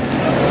again.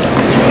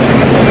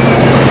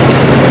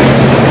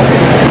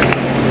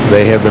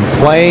 They have been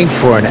playing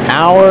for an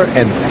hour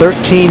and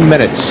 13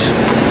 minutes.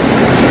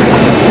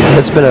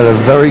 It's been at a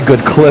very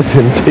good clip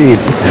indeed.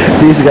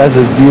 These guys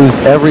have used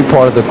every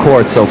part of the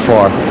court so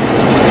far.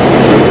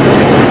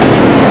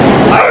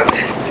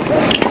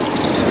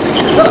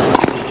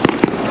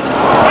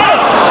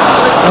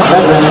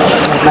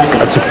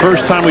 That's the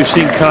first time we've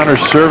seen Connors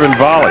serve and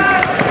volley.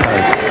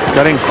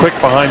 Got in quick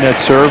behind that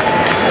serve.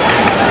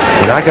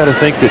 And I got to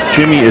think that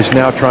Jimmy is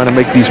now trying to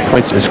make these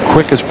points as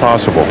quick as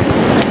possible.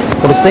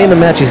 Well, to stay in the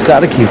match, he's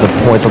got to keep the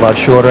points a lot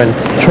shorter and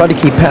try to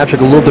keep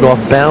Patrick a little bit off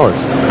balance.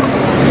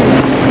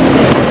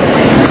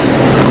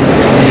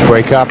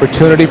 Break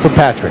opportunity for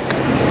Patrick.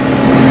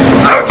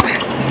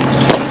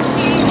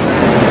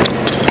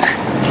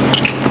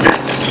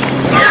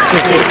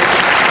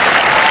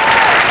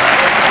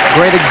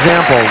 Great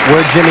example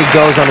where Jimmy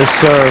goes on his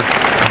serve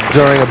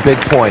during a big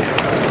point.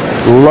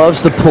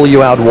 Loves to pull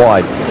you out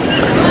wide.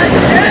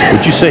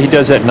 Would you say he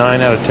does that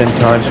 9 out of 10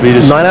 times,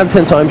 Vitas? 9 out of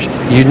 10 times.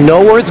 You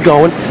know where it's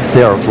going.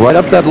 They're right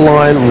up that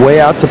line, way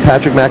out to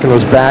Patrick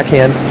McEnroe's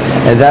backhand,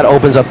 and that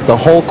opens up the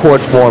whole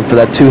court for him for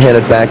that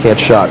two-handed backhand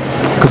shot.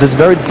 Because it's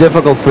very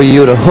difficult for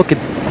you to hook it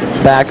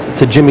back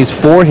to Jimmy's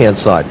forehand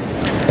side.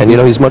 And you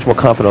know he's much more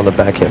confident on the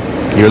backhand.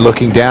 You're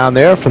looking down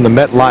there from the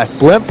MetLife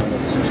blimp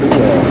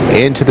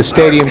into the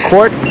stadium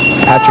court.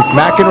 Patrick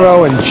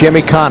McEnroe and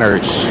Jimmy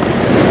Connors.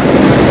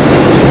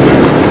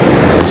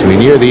 As we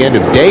near the end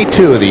of day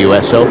 2 of the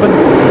U.S. Open,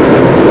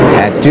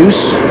 at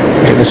deuce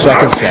in the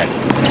second set.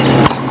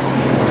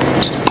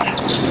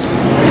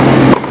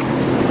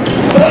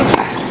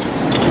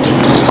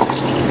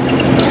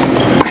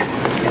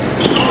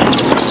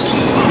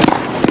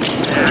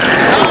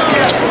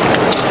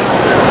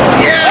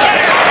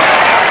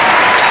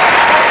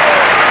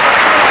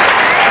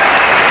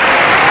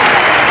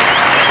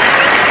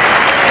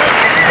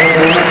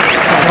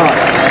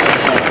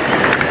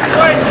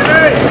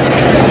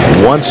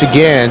 Once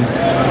again,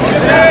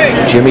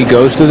 Jimmy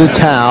goes to the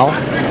towel.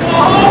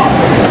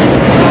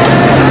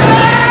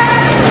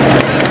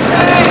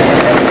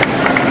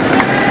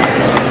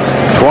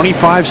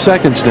 "25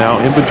 seconds now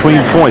in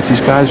between points."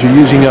 These guys are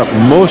using up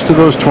most of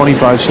those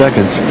 25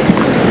 seconds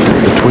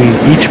between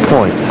each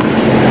point.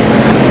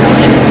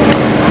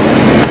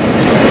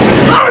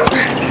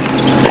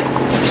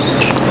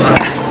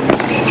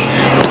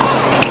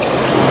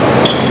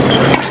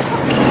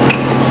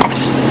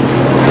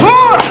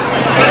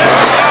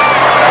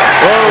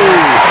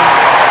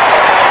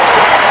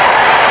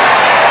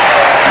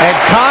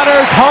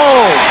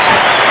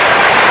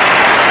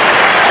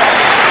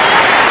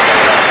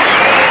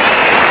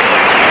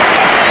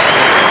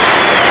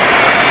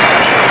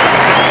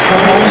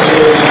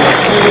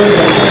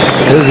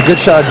 There's a good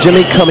shot of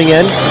Jimmy coming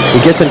in.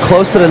 He gets in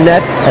close to the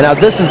net, and now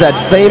this is that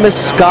famous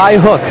sky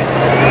hook,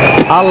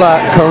 a la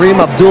Kareem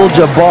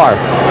Abdul-Jabbar.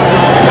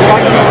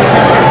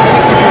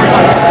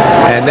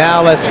 And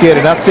now let's get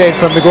an update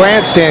from the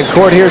grandstand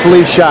court. Here's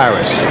Lee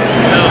Shiras.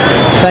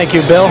 Thank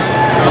you, Bill.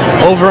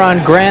 Over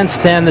on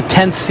grandstand, the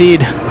 10th seed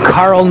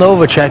Karl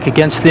Novacek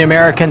against the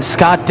American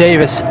Scott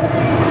Davis.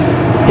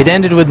 It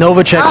ended with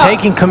Novacek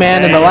taking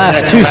command in the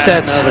last 2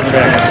 sets.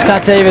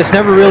 Scott Davis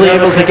never really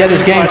able to get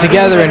his game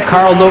together, and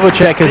Karl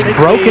Novacek has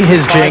broken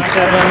his jinx.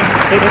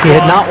 He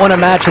had not won a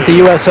match at the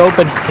U.S.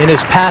 Open in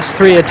his past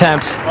 3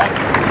 attempts.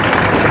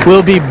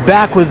 We'll be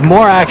back with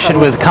more action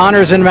with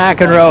Connors and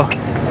McEnroe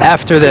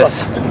after this.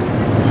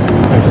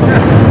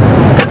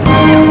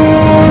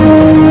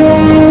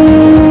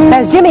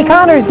 As Jimmy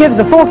Connors gives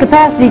the full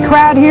capacity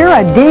crowd here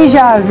a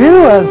deja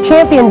vu of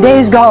champion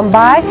days gone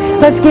by,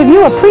 let's give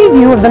you a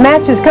preview of the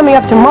matches coming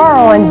up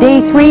tomorrow on day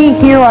 3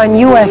 here on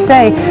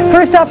USA.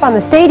 First up on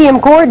the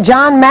stadium court,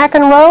 John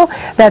McEnroe,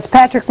 that's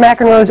Patrick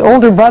McEnroe's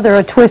older brother,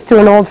 a twist to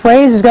an old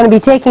phrase, is going to be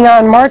taking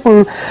on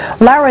Martin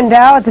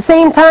Larendow. At the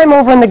same time,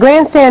 over in the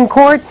grandstand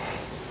court,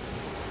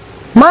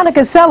 Monica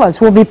Seles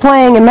will be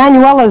playing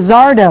Emanuela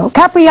Zardo.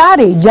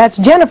 Capriati, that's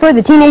Jennifer,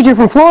 the teenager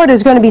from Florida,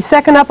 is going to be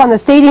second up on the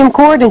stadium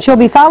court, and she'll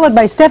be followed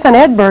by Stefan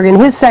Edberg in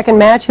his second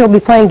match. He'll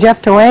be playing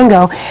Jeff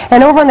Durango.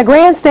 And over on the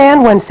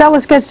grandstand, when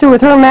Seles gets through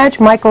with her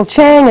match, Michael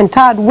Chang and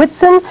Todd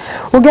Whitson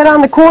will get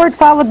on the court,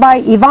 followed by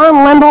Yvonne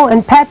Lendl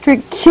and Patrick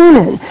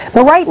Cunin.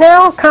 But right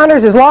now,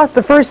 Connors has lost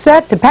the first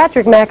set to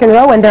Patrick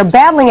McEnroe, and they're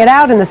battling it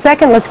out in the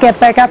second. Let's get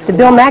back up to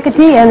Bill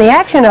McAtee and the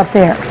action up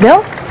there.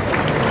 Bill?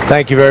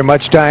 Thank you very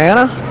much,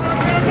 Diana.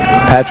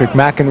 Patrick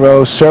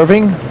McEnroe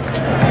serving.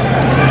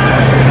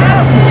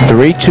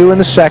 3-2 in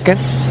the second.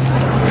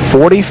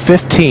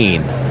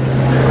 40-15.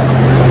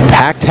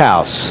 Packed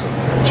house.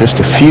 Just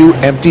a few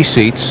empty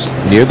seats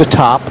near the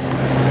top.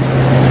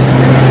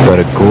 But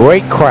a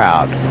great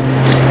crowd.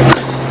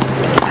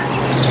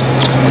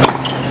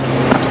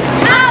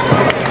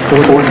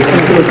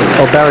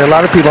 Oh, Barry, a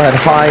lot of people had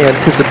high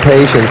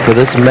anticipation for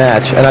this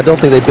match, and I don't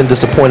think they've been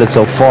disappointed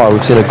so far.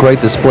 We've seen a great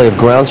display of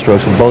ground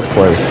strokes from both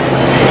players.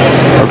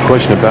 No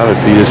question about it,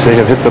 Vitas. They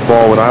have hit the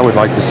ball, what I would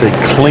like to say,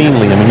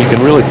 cleanly. I mean, you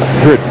can really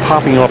hear it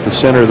popping off the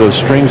center of those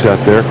strings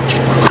out there.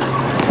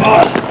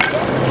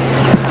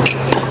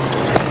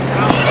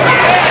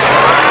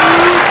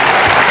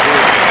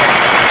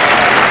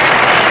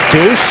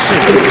 Deuce.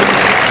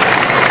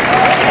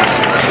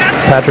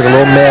 Patrick a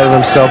little mad at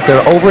himself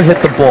there.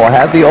 Overhit the ball.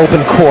 Had the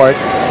open court.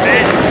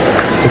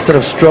 Instead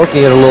of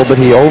stroking it a little bit,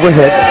 he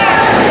overhit.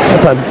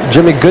 That time,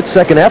 Jimmy, good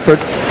second effort.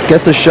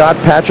 Gets the shot.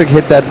 Patrick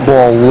hit that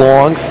ball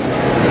long.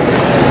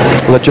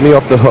 Let Jimmy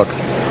off the hook.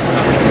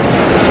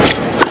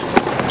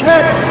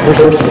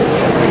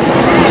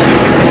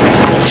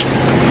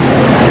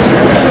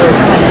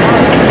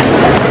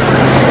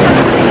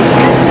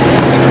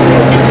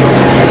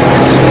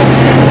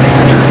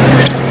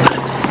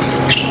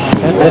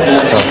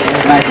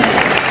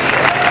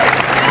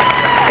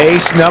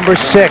 Ace number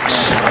 6.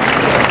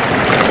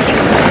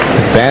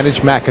 Advantage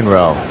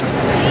McEnroe.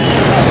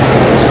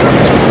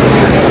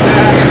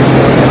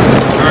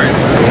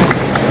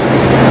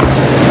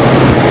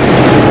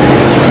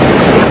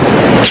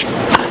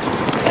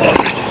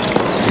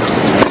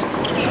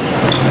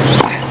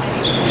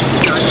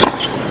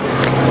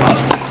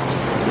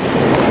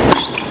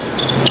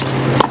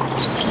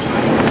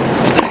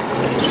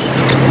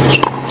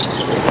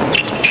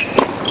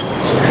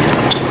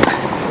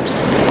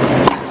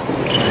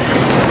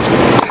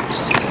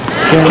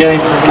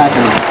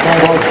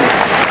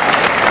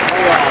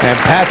 And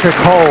Patrick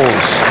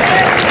holds.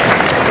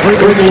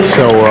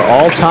 So we're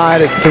all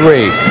tied at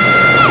 3.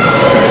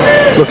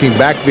 Looking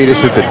back,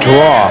 Vitas, at the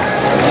draw.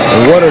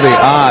 What are the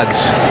odds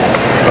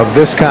of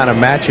this kind of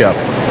matchup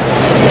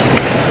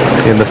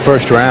in the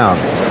first round?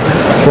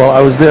 Well,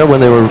 I was there when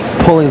they were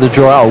pulling the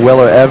draw out.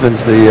 Weller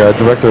Evans, the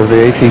director of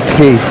the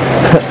ATP,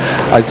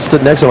 I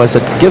stood next to him. I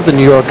said, give the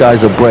New York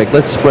guys a break.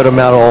 Let's spread them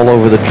out all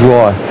over the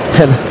draw.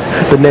 And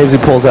the names he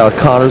pulls out,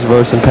 Connors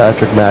versus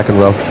Patrick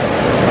McEnroe.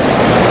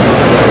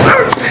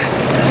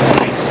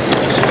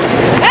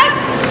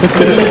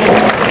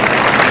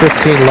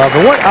 15 love.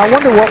 I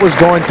wonder what was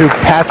going through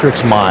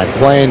Patrick's mind,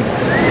 playing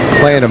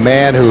a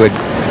man who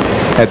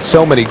had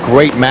so many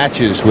great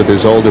matches with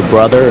his older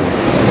brother.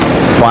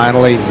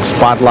 Finally, the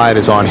spotlight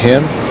is on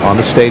him on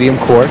the stadium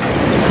court.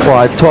 Well,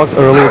 I talked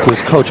earlier to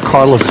his coach,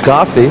 Carlos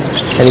Gaffi,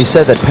 and he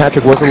said that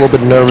Patrick was a little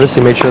bit nervous.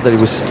 He made sure that he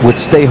would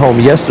stay home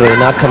yesterday and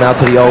not come out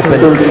to the Open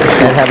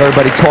and have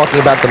everybody talking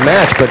about the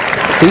match. But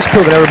he's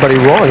proven everybody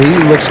wrong. He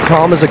looks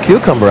calm as a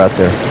cucumber out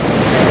there.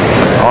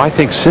 Oh, I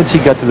think since he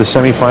got to the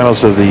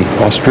semifinals of the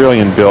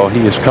Australian, Bill, he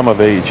has come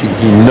of age.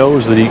 He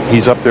knows that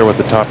he's up there with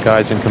the top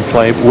guys and can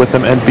play with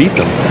them and beat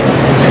them.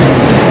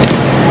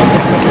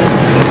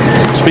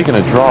 Speaking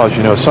of draws,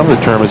 you know, some of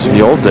the tournaments in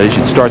the old days,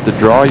 you'd start the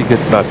draw, you get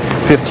about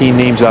 15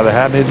 names out of the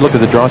hat, and they'd look at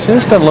the draw and say,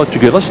 this doesn't look too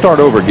good. Let's start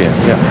over again.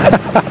 Yeah.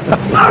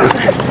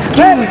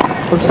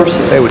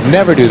 They would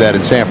never do that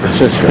in San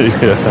Francisco.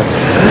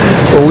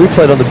 When we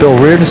played on the Bill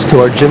Reardon's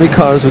tour, Jimmy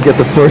Connors would get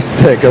the first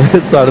pick on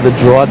his side of the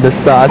draw,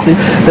 Nastasi.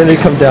 Then he'd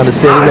come down to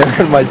Sandy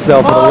Mayer and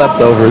myself for the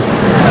leftovers.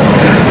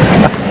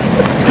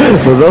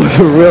 Well, those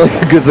were really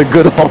the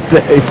good old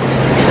days.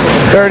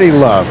 Dirty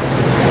love.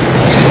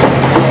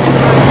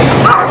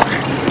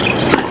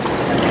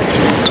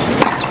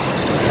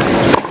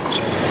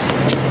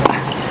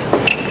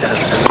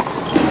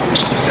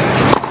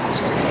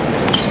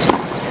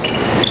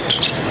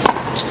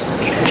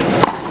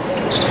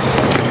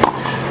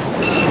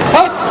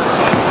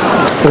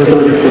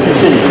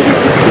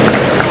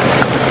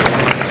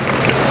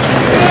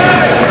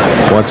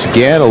 Once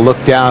again, a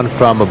look down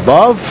from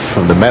above,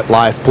 from the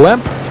MetLife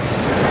blimp.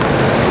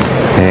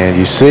 And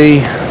you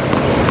see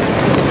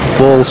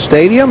full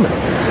stadium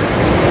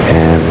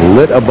and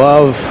lit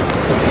above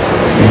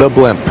the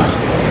blimp.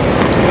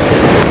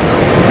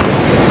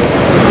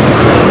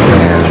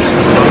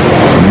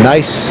 And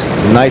nice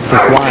night for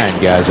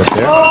flying, guys, up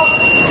there.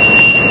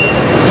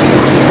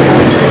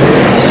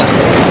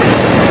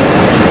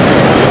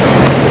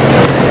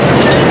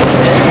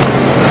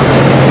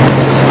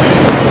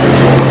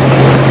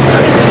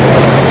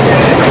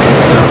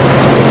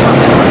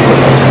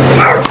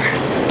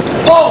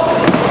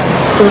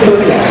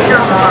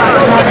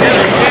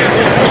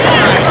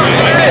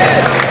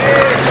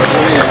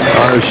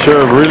 Our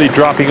serve really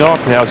dropping off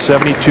now,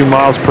 72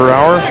 miles per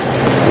hour.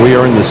 We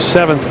are in the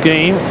 7th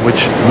game,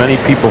 which many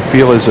people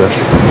feel is a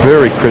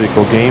very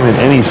critical game in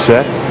any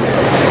set.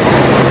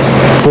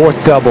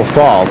 4th double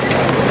fault.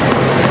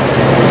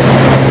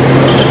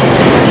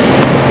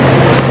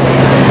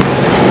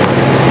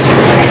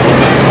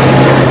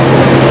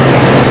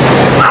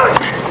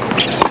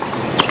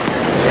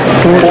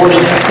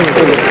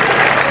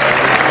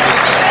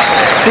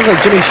 Seems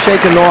like Jimmy's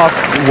shaken off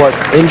what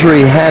injury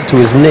he had to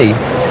his knee.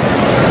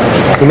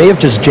 He may have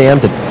just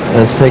jammed it,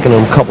 and it's taken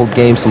him a couple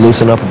games to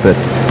loosen up a bit.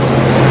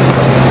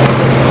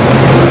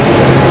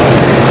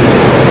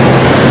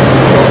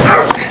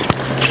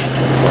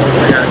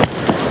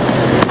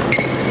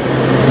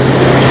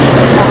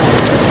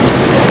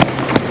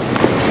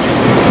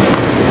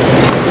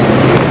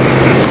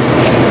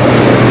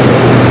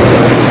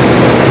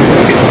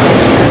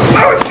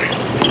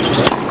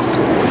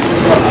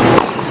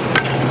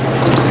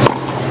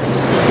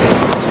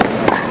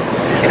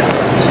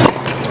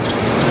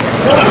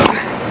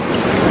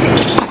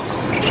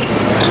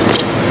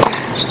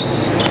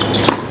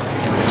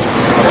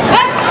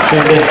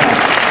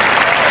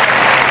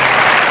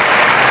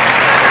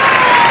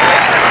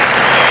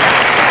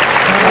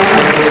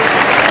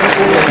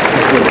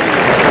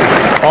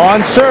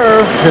 On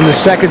serve in the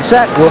 2nd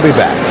set. We'll be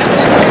back.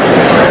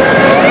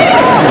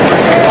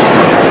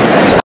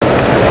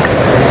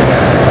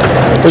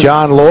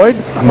 John Lloyd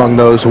among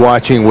those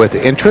watching with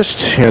interest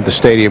here at the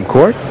stadium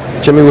court.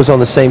 Jimmy was on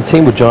the same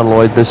team with John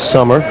Lloyd this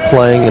summer,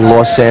 playing in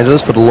Los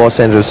Angeles for the Los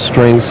Angeles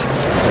Strings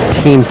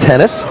Team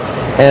Tennis.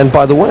 And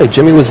by the way,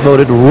 Jimmy was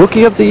voted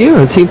Rookie of the Year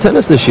in Team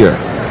Tennis this year.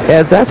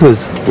 Add that to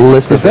his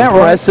list of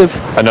impressive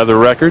Another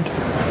record?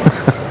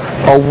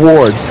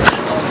 awards.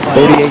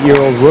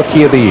 38-year-old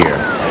Rookie of the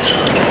Year.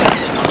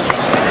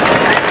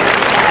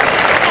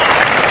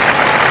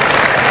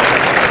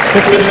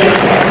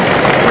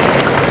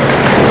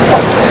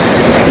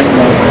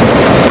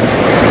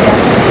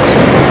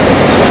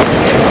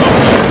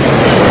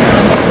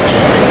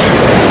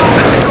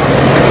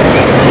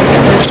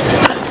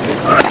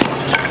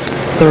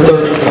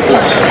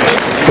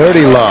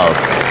 Dirty love.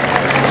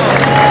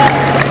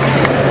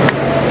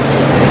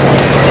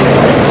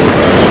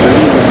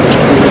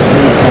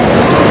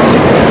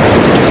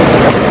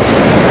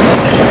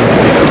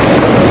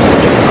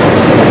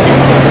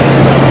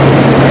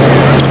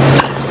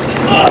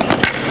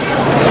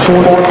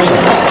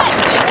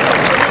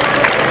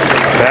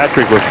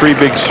 Patrick with 3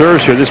 big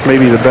serves here. This may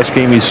be the best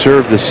game he's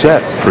served this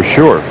set, for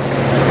sure.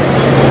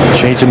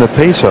 Changing the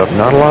pace up.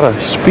 Not a lot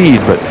of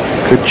speed, but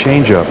good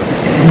change up.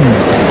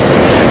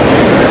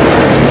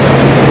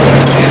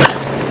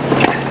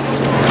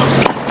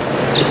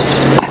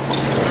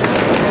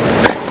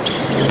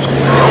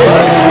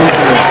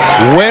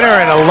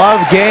 Winner in a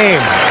love game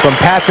from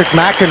Patrick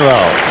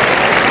McEnroe.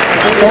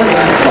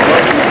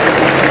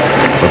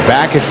 We're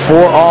back at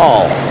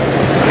 4-all.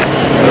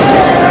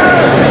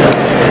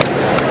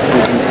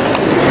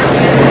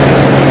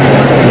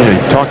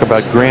 Talk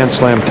about Grand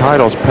Slam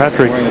titles.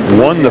 Patrick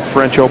won the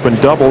French Open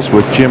doubles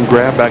with Jim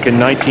Grab back in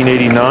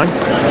 1989.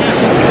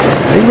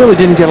 He really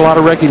didn't get a lot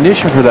of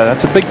recognition for that.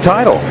 That's a big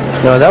title.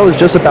 No, that was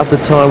just about the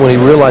time when he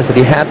realized that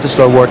he had to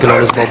start working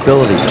on his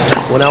mobility.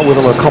 Went out with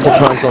him a couple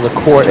times on the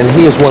court, and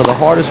he is one of the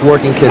hardest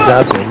working kids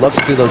out there. Loves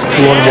to do those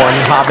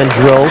 2-on-1 hopping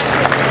drills.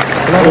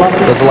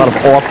 Does a lot of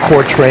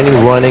off-court training,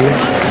 running,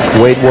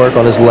 weight work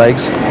on his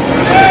legs.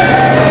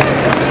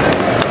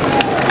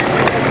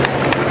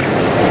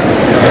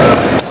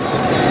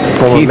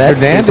 Keith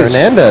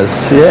Hernandez.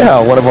 Yeah,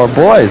 one of our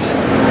boys.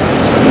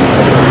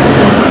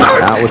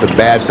 Out with a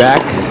bad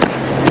back.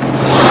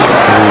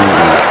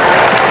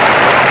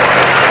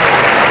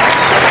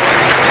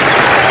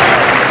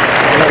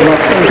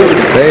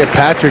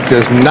 Patrick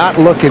does not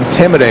look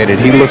intimidated.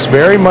 He looks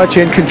very much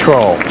in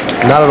control.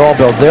 Not at all,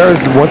 Bill.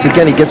 There's, once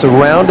again, he gets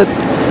around it.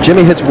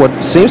 Jimmy hits what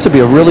seems to be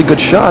a really good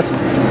shot.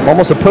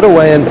 Almost a put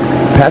away, and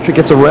Patrick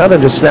gets around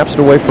and just snaps it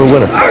away for a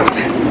winner.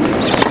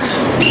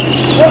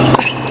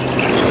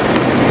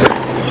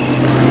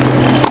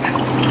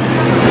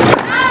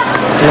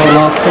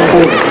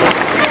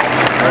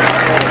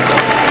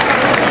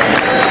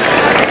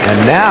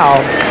 And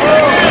now,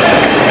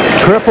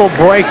 triple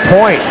break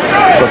point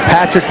for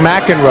Patrick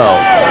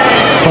McEnroe.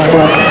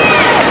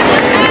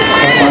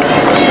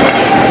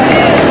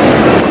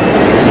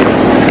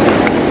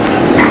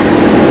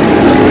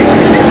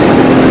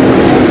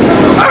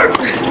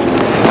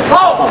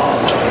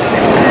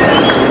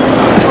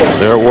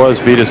 There it was,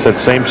 Vitas, that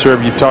same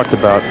serve you talked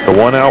about, the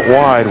one out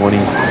wide when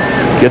he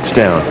gets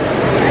down.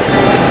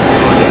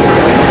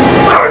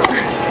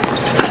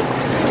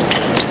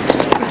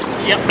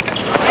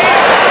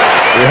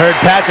 We heard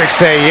Patrick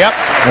say, yep,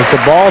 as the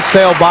ball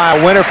sailed by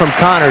a winner from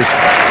Connors.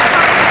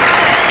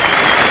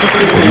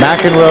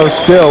 McEnroe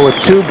still with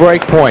 2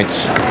 break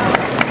points.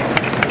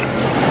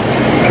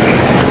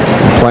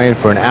 Playing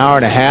for an hour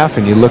and a half,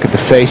 and you look at the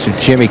face of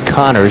Jimmy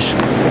Connors.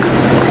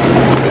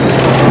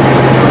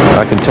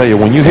 I can tell you,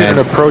 when you hit an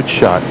approach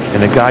shot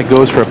and a guy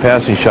goes for a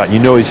passing shot, you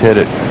know he's hit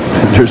it.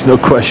 There's no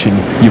question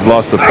you've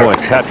lost the point.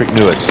 Patrick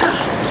knew it.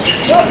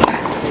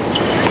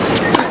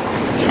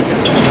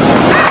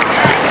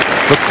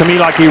 Looked to me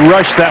like he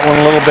rushed that one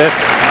a little bit.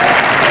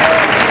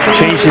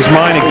 Changed his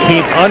mind and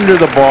came under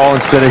the ball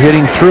instead of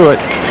hitting through it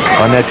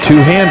on that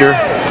two-hander.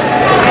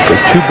 So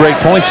 2 break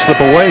points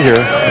slip away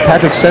here.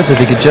 Patrick says if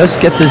he could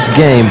just get this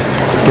game,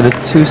 get a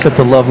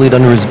 2-set-to-love lead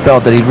under his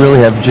belt, that he'd really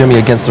have Jimmy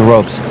against the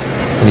ropes.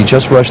 And he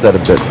just rushed that a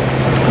bit.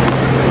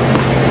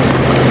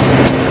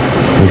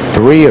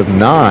 3 of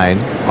 9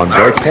 on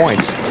break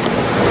points.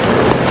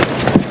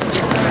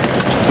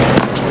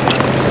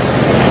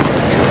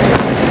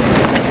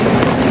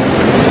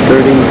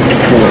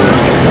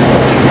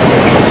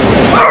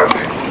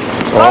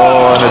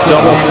 Oh, and a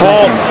double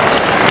fault.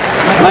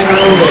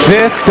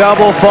 5th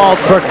double fault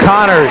for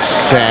Connors,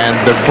 and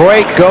the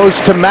break goes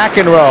to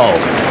McEnroe.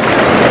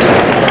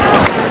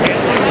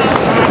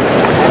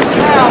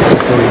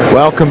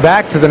 Welcome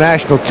back to the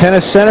National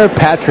Tennis Center.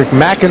 Patrick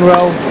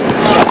McEnroe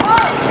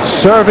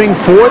serving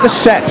for the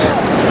set.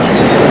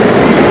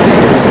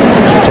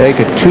 Take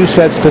a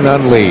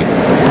 2-sets-to-none lead.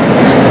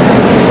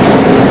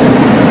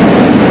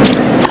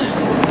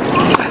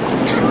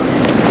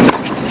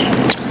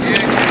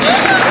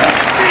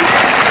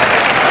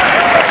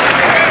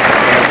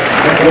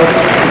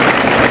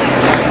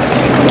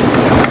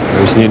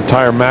 There's the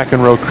entire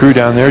McEnroe crew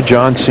down there.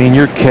 John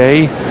Sr.,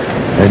 Kay,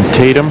 and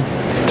Tatum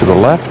to the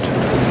left.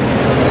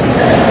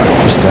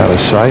 Just out of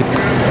sight.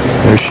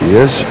 There she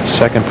is.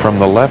 Second from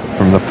the left,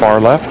 from the far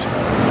left.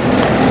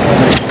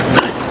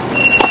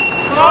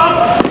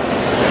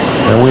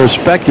 And we were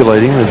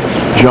speculating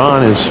that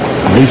John is,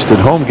 at least at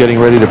home, getting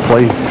ready to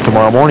play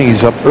tomorrow morning.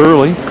 He's up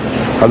early.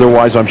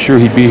 Otherwise, I'm sure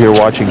he'd be here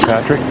watching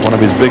Patrick, one of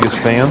his biggest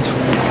fans.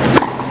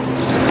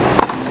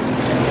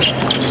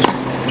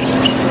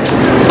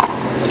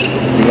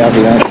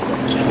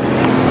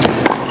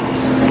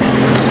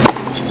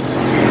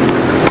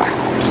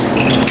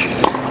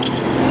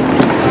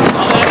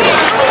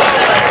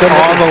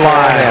 On the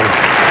line.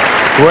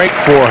 Great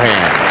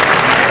forehand.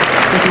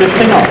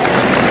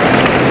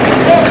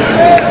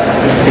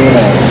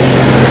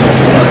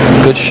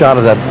 Good shot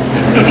of that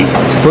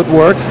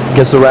footwork.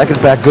 Gets the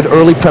racket back. Good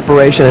early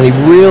preparation, and he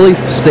really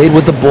stayed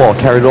with the ball.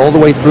 Carried it all the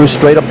way through,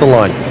 straight up the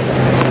line.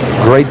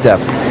 Great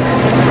depth.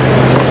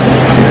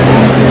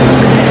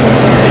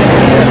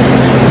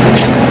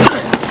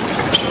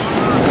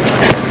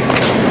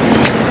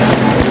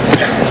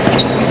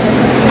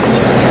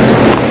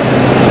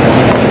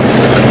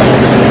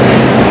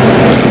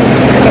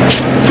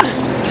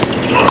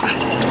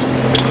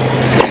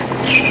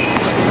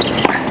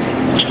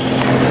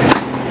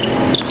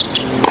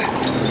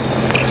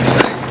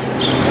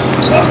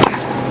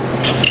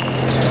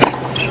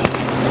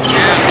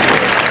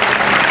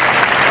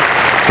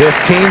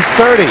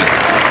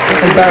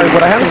 And Barry,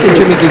 what I haven't seen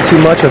Jimmy do too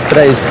much of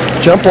today is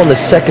jump on the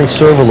second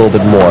serve a little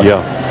bit more. Yeah.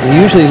 He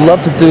usually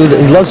loves to do that.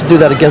 He loves to do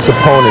that against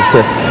opponents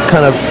to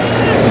kind of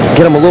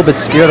get them a little bit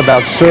scared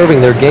about serving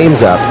their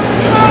games out.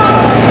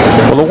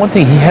 Well, the one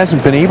thing he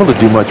hasn't been able to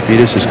do much,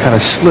 Vitas, is kind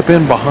of slip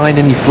in behind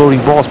any floating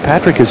balls.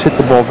 Patrick has hit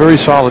the ball very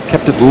solid,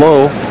 kept it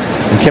low,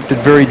 and kept it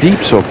very deep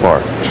so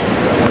far.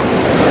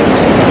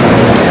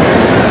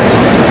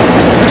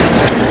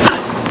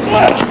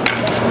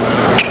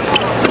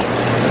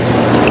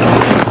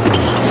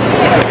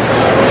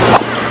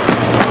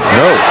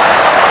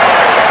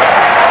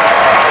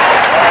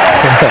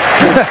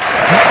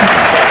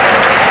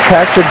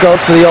 Patrick goes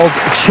for the old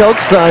choke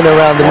sign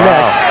around the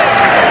neck.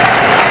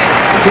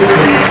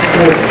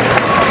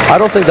 I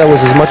don't think that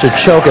was as much a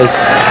choke as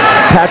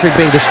Patrick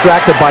being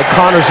distracted by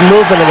Connors'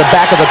 movement in the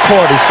back of the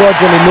court. He saw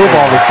Jimmy move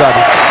all of a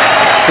sudden.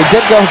 He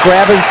did go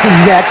grab his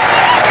neck.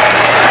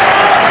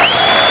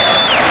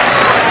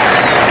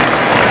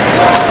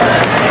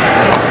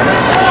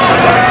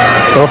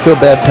 Don't feel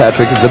bad,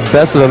 Patrick. The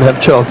best of them have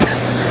choked.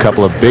 A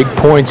couple of big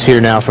points here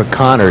now for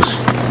Connors.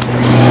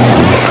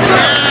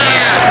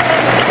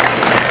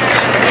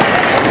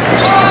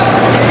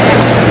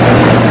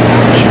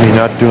 Jimmy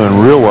not doing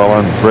real well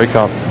on break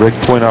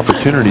point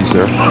opportunities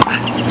there.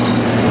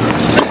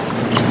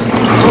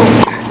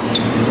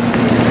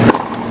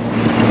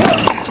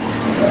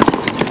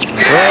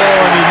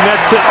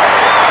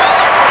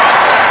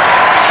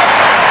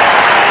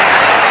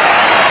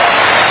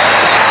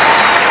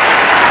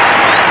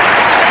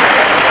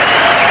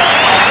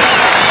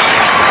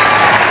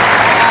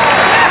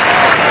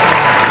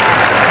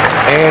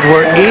 And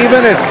we're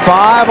even at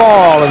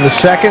 5-all in the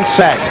second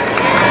set.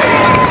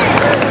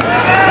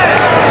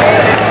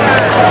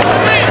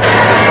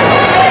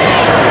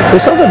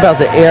 There's something about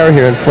the air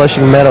here in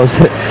Flushing Meadows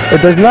that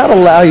it does not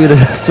allow you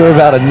to serve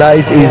out a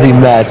nice, easy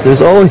match.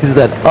 There's always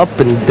that up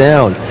and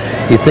down.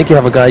 You think you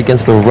have a guy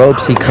against the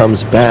ropes, he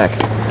comes back.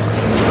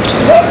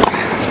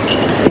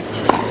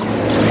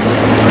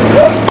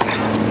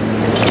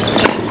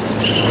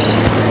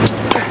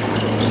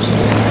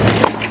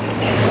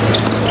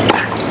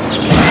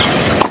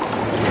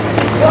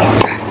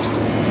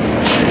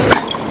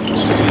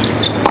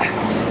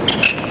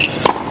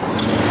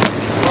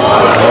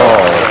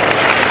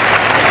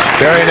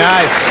 Very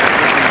nice.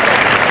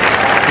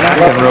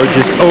 McEnroe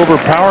just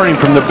overpowering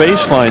from the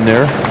baseline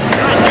there.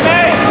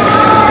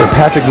 And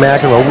Patrick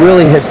McEnroe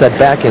really hits that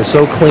backhand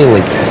so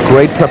cleanly.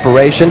 Great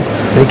preparation,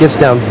 and he gets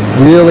down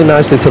really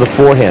nicely to the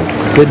forehand.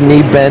 Good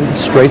knee bend,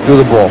 straight through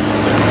the ball.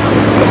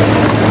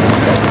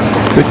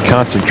 Good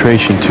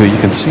concentration, too. You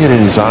can see it in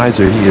his eyes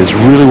there. He is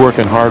really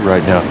working hard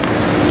right now.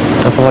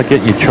 Nothing like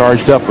getting you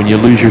charged up when you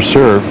lose your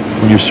serve,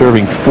 when you're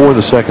serving for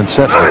the second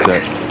set like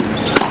that.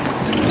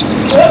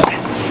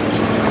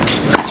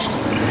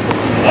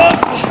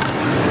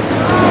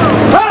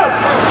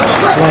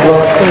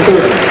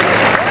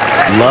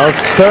 Love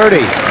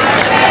 30.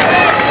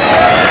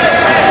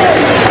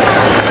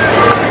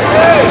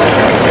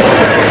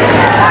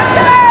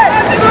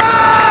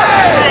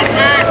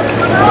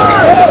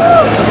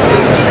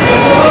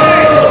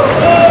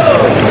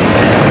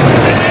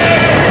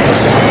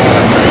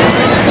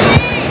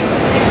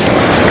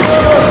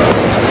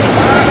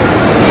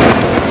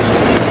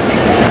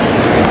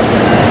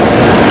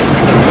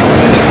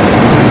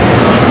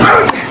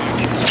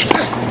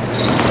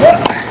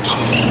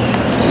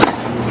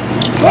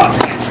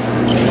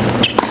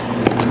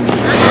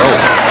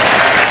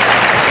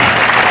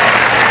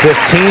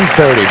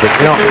 $15-30, but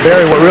you know,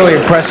 Barry, what really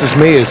impresses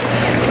me is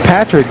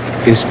Patrick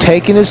is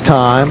taking his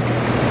time,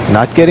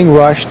 not getting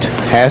rushed,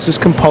 has his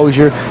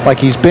composure, like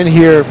he's been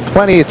here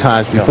plenty of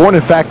times before, and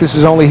in fact, this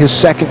is only his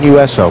second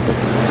U.S. Open.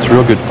 It's a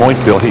real good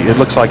point, Bill. It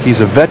looks like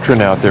he's a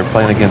veteran out there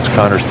playing against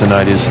Connors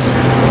tonight. His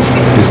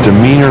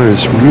demeanor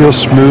is real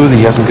smooth.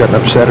 He hasn't gotten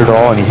upset at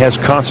all, and he has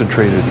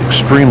concentrated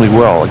extremely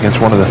well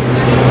against one of the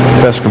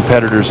best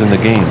competitors in the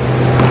game.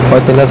 Well,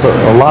 I think that's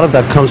a lot of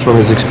that comes from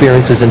his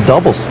experiences in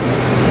doubles.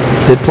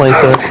 Did play in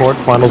center court,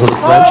 finals of the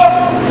French.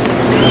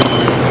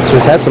 So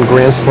he's had some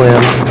Grand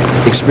Slam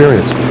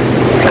experience.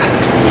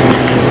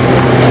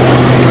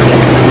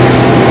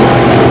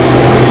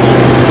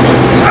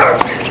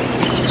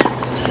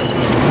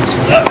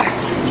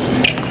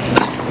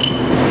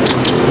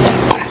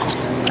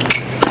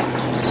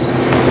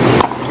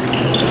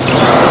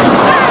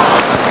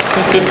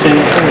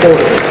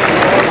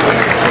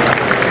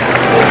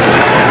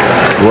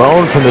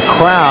 Grown from the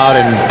crowd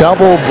and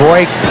double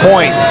break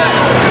point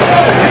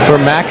for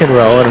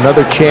McEnroe, and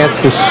another chance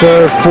to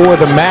serve for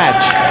the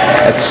match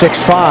at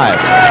 6-5.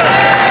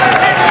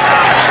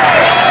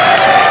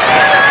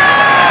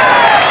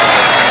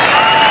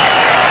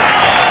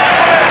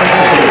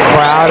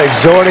 Crowd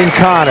exhorting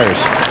Connors.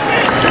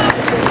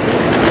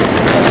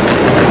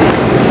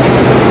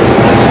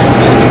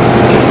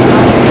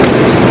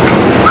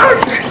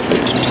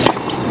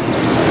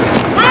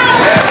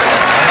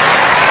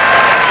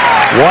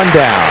 One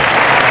down.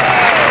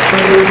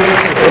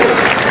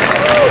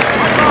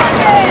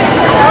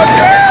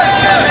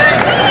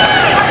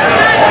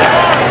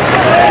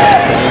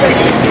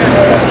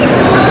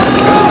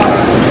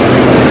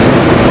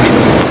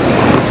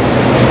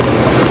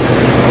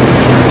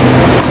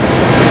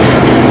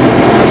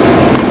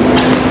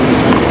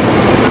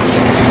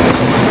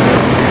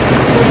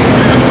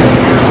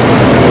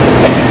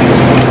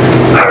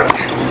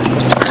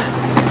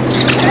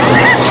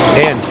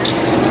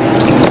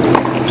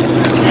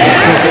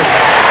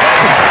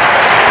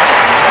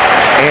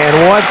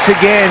 Once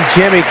again,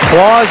 Jimmy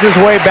claws his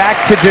way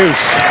back to deuce.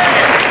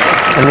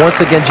 And once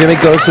again, Jimmy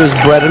goes to his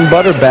bread and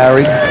butter,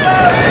 Barry.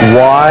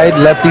 Wide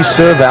lefty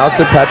serve out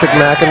to Patrick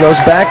McEnroe's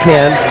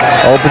backhand.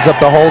 Opens up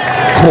the whole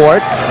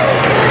court.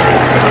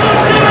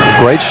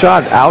 Great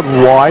shot out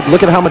wide.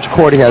 Look at how much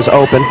court he has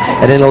open.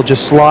 And then he'll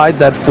just slide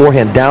that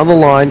forehand down the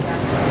line.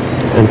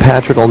 And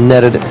Patrick will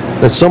net it.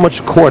 There's so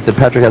much court that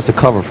Patrick has to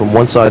cover from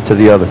one side to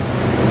the other.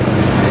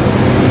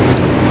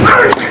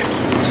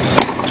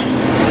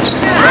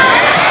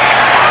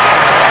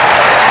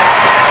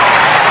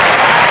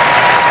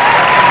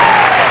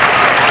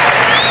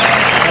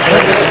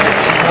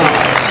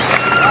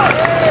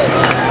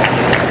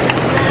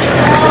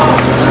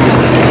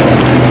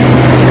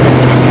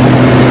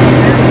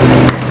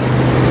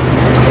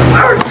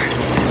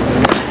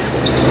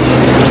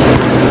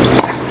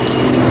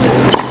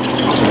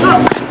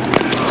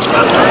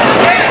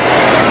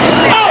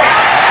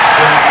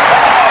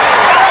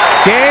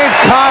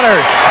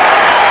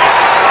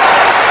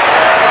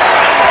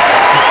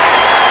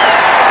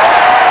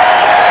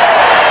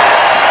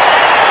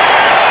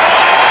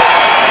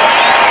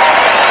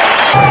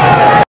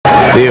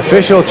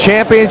 official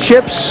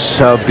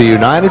championships of the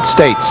United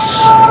States,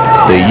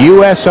 the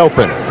U.S.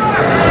 Open.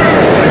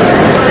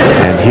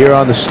 And here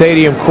on the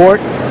stadium court,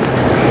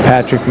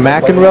 Patrick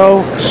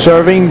McEnroe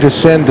serving to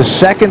send the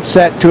second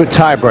set to a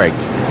tiebreak.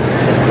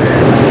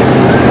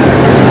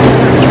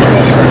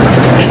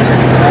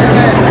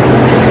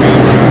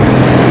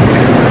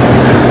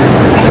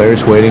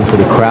 Players waiting for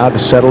the crowd to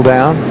settle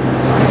down.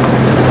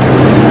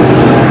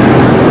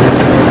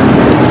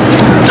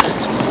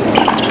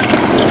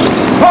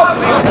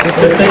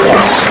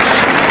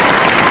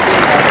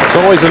 It's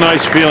always a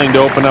nice feeling to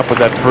open up with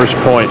that first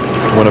point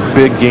when a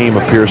big game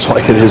appears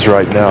like it is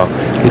right now.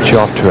 Get you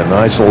off to a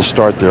nice little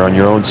start there on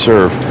your own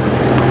serve.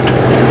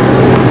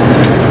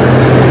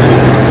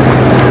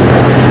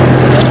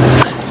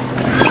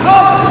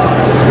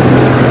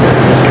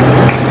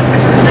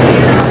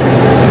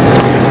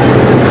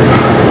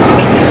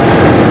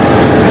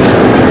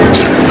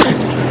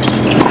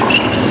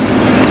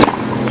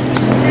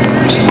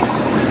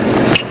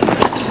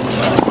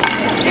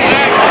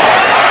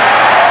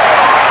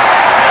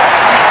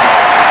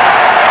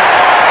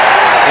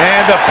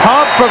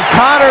 From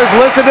Connors,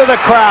 listen to the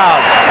crowd.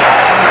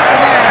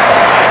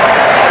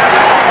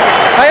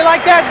 How you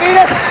like that,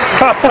 Venus?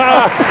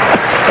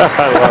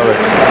 I love it.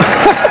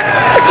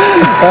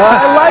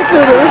 I liked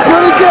it. It was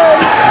pretty good.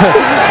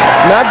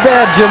 Not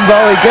bad,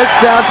 Jimbo. He gets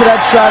down to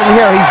that shot in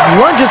here. He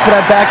lunges for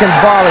that backhand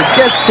volley.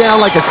 Gets down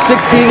like a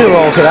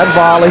 16-year-old to that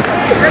volley.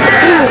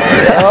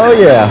 Oh,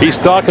 yeah. He's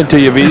talking to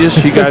you, Venus.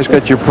 You guys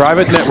got your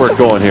private network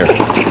going here.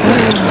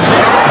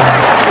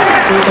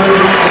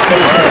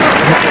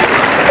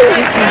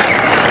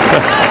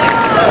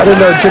 I didn't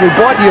know Jimmy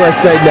bought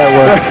USA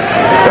Network.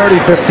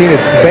 30-15,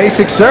 it's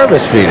basic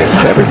service, Venus.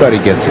 Everybody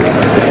gets it.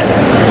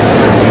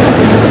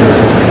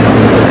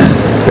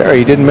 Barry,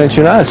 you didn't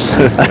mention us.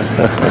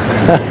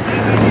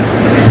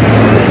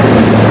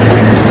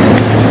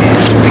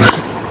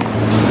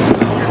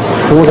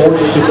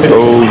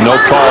 Oh, no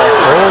call.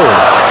 Oh,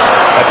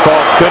 that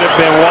call could have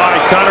been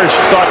wide. Connors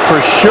thought for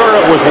sure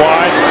it was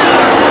wide.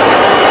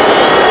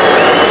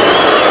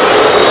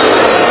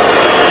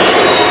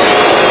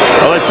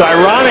 Well, it's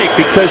ironic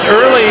because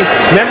early,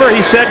 remember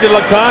he said to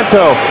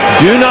LeConto,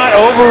 do not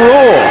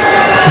overrule.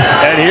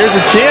 And here's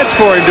a chance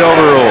for him to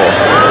overrule.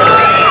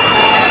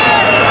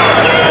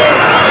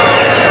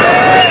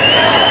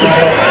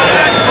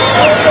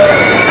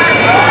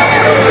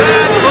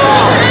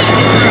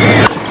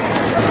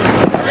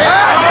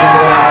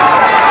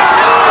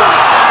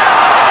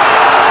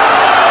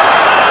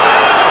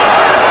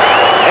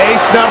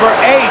 Ace number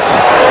 8.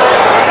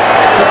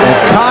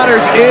 And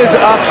Connors is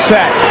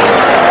upset.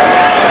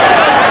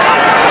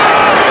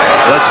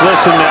 Let's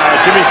listen now.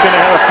 Jimmy's going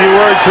to have a few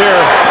words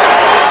here.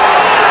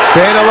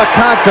 Dana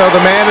LeConto, the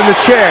man in the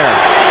chair.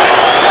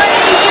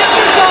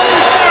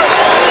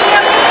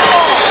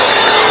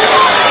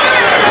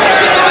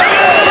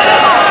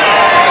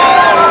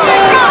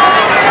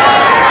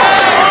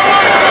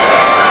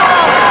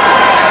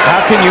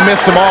 How can you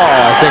miss them all,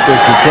 I think was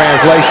the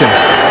translation.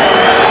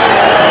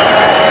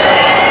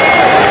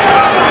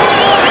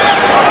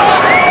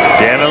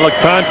 Dana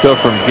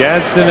LeConto from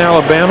Gadsden,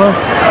 Alabama.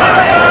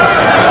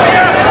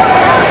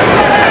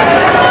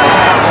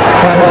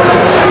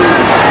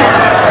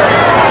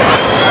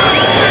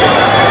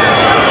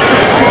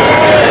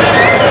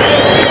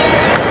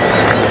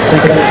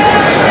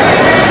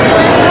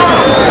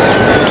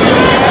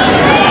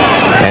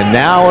 And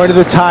now we're into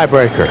the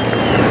tiebreaker.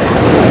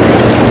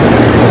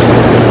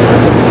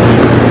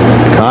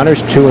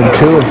 Connors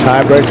 2-2 and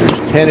tiebreakers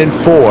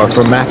 10-4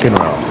 for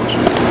McEnroe.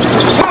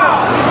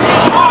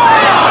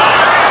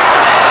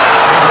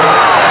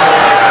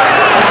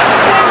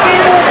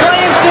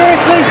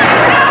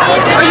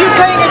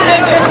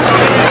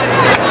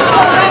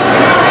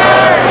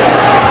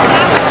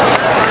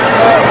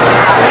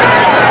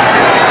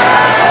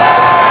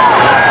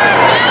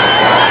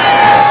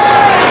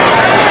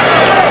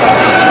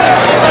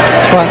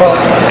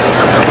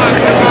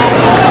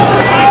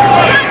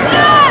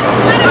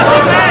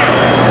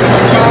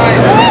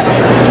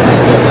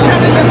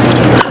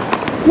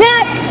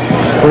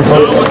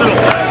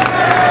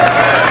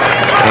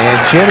 And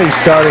Jimmy's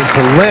starting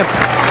to limp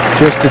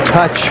just a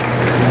touch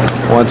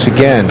once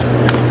again.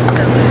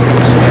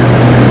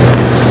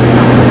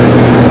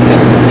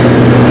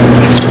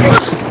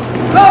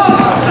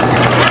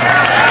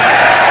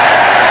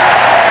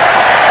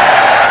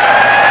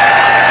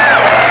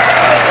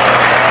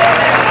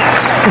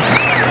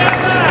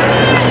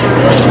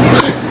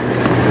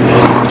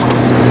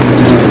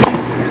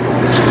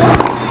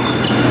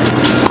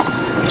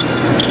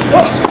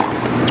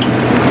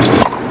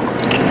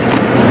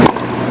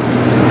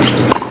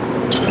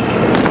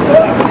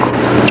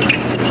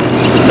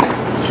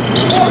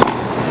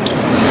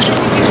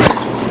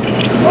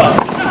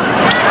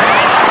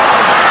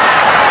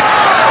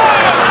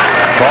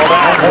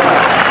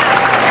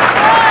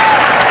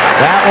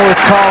 That one was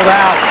called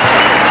out.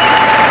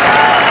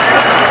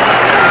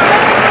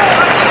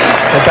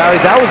 And Barry,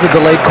 that was a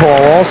delayed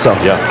call also.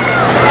 Yeah.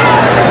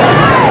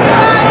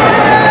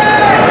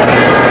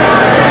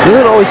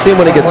 Doesn't always seem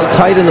when it gets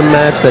tight in the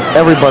match that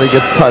everybody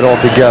gets tight all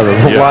together.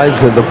 The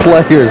linesmen, the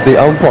players, the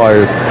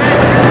umpires.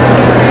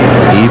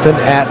 Even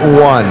at 1.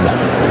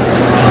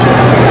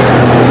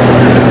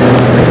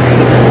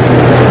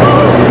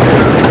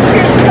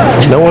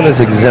 No one is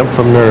exempt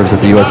from nerves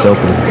at the U.S.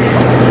 Open.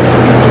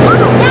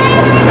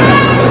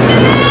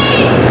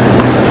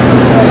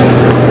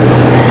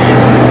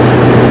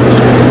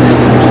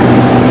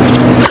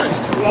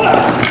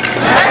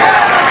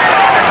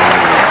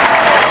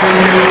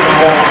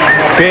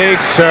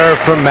 Big serve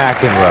from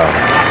McEnroe.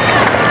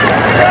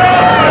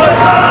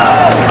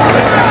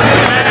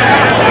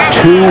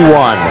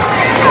 2-1.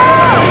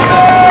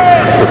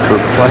 The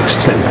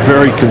perplexed and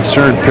very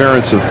concerned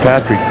parents of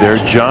Patrick there.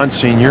 John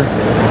Sr.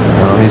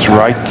 on his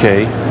right,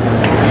 Kay.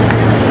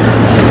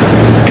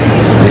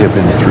 They have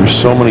been through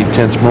so many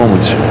tense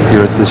moments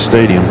here at this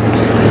stadium.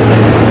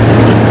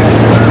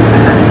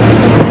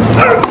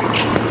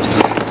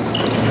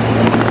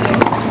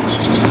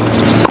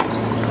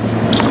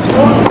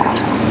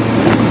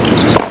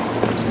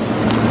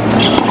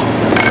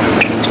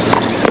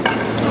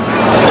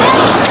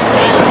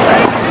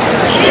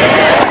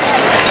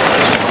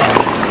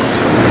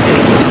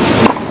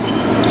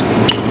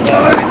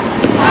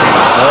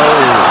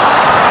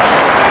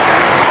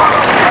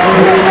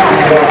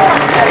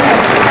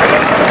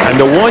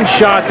 One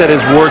shot that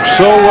has worked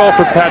so well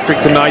for Patrick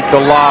tonight,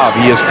 the lob.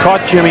 He has caught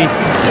Jimmy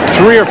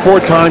 3 or 4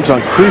 times on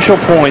crucial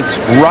points,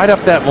 right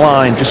up that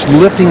line, just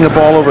lifting the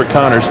ball over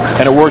Connors,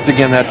 and it worked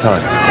again that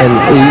time. And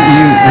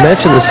you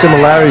mentioned the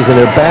similarities in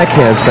their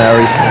backhands,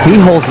 Barry. He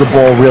holds the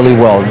ball really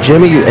well.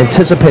 Jimmy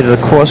anticipated a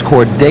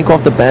cross-court dink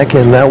off the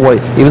backhand that way.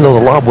 Even though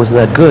the lob wasn't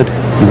that good,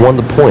 he won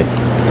the point.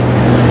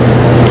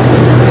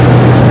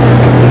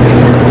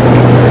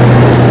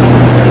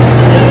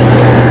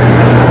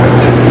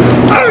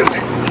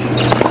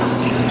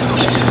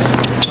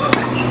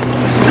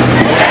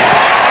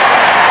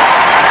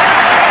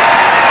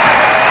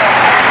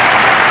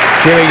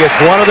 Jimmy gets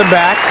one of them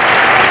back.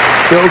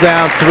 Still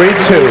down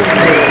 3-2.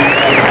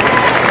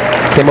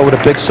 Came up with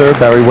a big serve,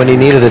 Barry, when he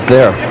needed it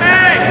there.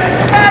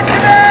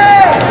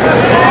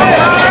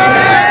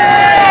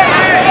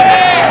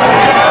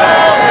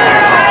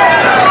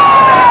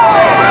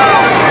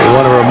 We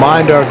want to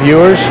remind our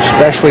viewers,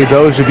 especially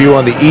those of you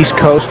on the East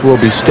Coast, we'll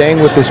be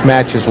staying with this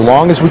match as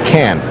long as we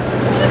can.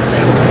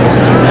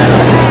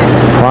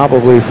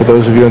 Probably for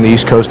those of you on the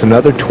East Coast,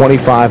 another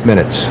 25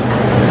 minutes.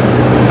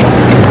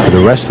 For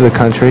the rest of the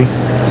country,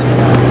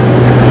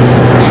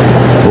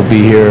 we'll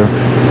be here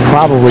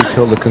probably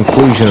till the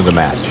conclusion of the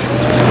match.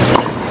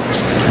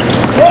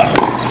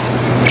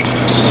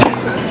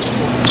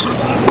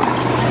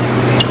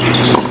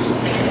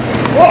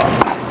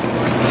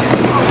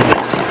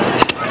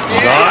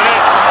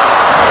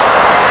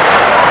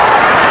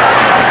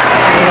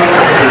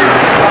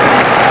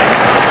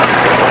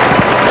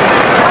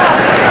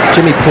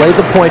 Jimmy played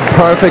the point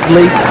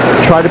perfectly,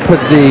 tried to put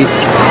the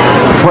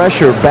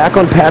pressure back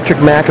on Patrick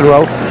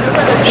McEnroe.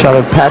 Shot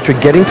of Patrick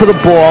getting to the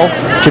ball.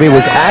 Jimmy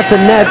was at the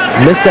net,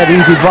 missed that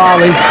easy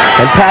volley,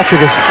 and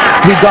Patrick,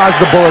 he dodged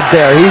the bullet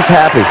there. He's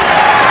happy.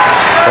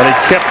 But he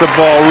kept the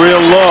ball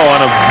real low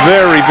on a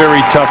very,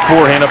 very tough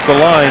forehand up the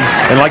line.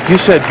 And like you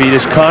said,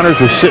 Beatus, Connors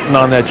was sitting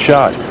on that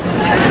shot.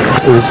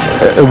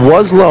 It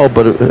was low,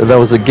 but that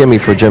was a gimme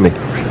for Jimmy.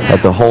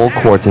 Had the whole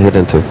court to hit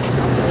into.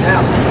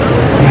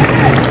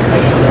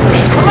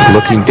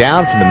 Looking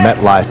down from the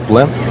MetLife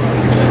blimp.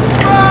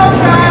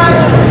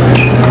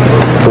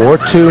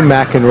 4-2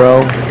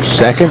 McEnroe,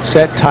 second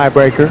set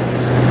tiebreaker.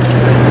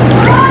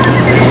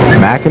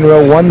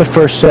 McEnroe won the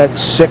first set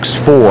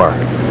 6-4.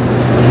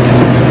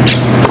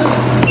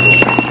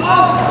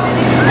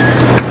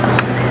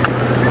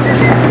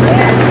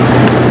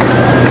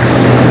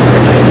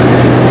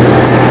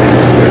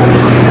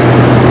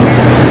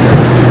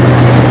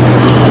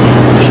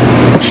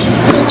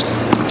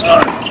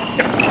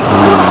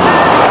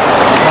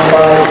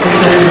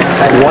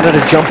 Wanted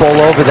to jump all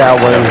over that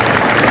one,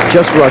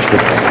 just rushed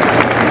it.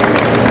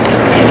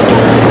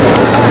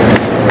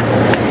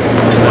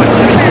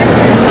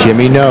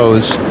 Jimmy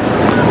knows 2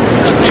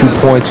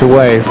 points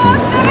away from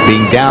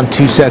being down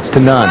 2 sets to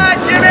none.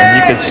 And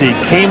you can see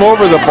he came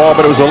over the ball,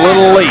 but it was a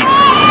little late.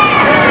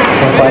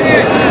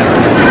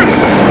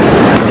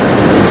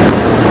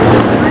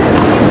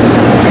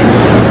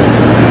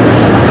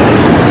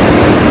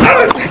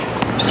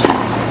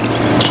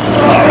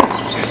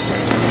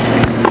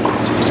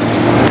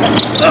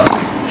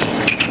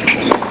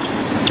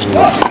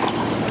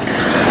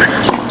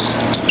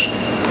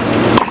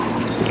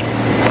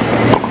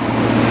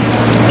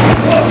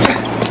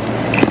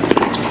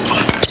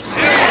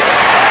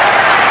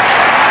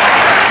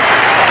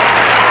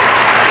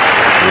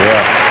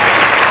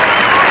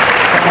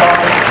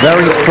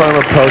 Very firm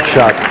approach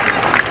shot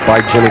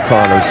by Jimmy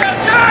Connors.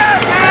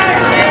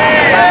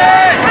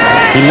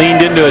 He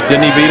leaned into it,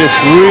 didn't he, Beatus?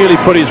 Really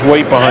put his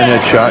weight behind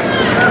that shot.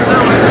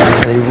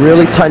 And he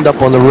really tightened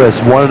up on the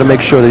wrist. Wanted to make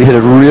sure that he hit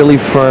it really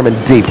firm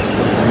and deep.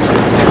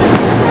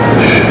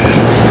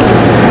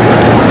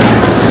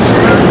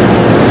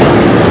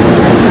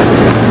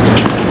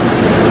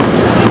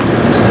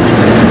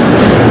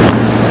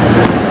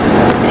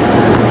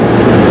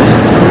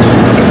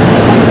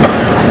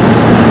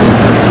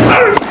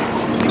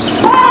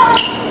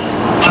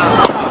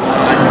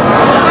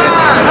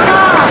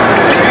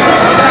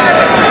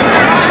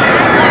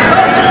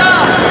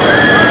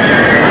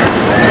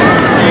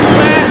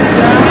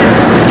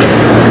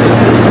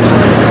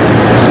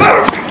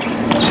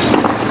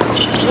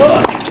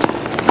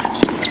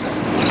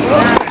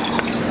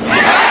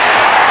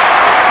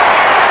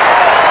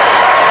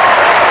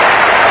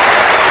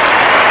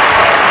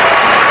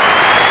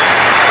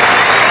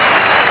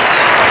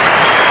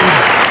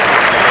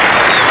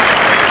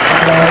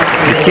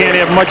 You can't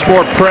have much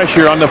more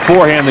pressure on the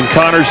forehand than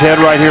Connors had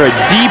right here. A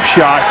deep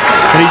shot,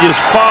 and he just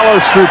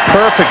follows through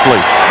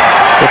perfectly.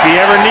 If he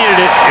ever needed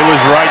it, it was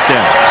right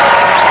then.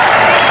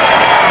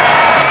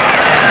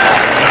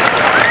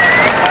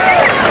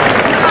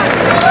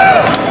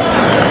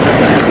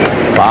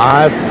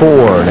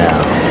 (5-4)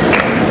 now.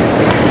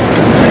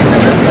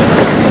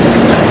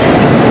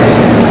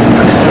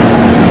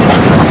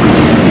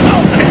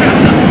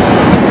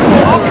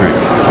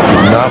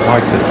 Not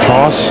like the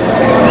toss.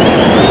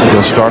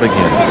 He'll start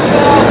again.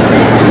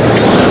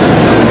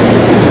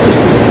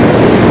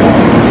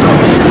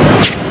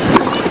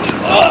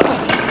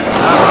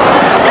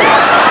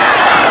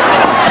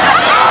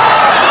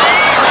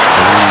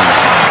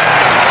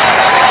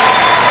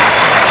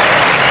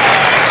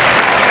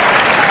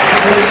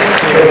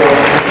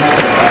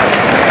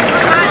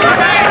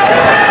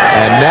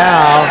 And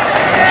now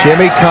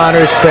Jimmy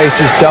Connors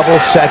faces double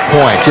set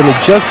point. Jimmy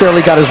just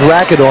barely got his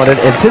racket on it,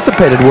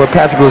 anticipated where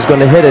Patrick was going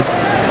to hit it,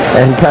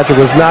 and Patrick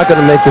was not going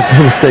to make the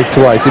same mistake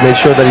twice. He made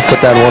sure that he put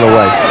that one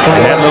away.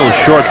 And that little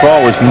short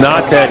ball was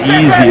not that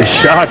easy a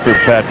shot for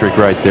Patrick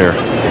right there.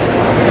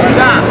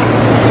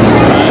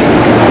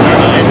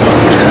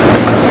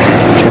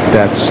 Took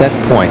that set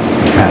point,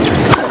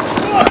 Patrick.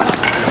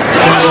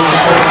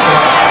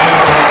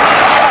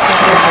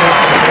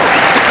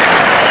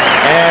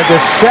 And the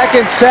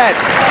second set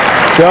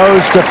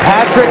goes to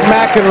Patrick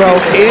McEnroe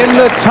in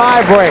the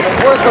tiebreak.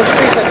 Where's those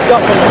piece of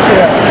duffel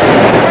material?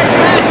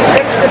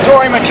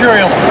 Excretory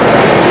material.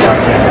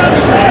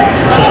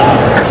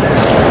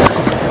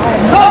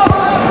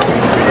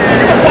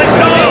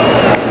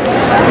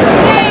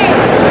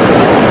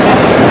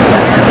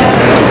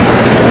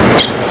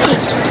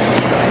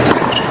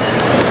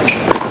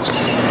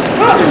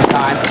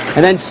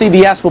 And then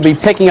CBS will be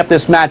picking up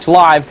this match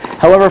live.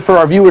 However, for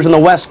our viewers on the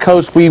West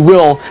Coast, we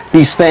will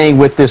be staying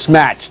with this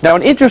match. Now,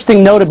 an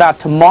interesting note about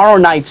tomorrow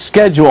night's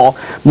schedule.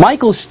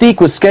 Michael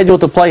Stieck was scheduled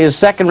to play his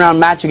second-round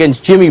match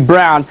against Jimmy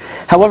Brown.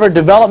 However,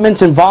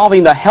 developments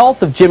involving the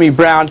health of Jimmy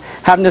Brown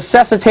have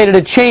necessitated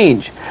a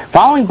change.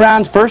 Following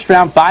Brown's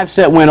first-round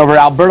 5-set win over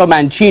Alberto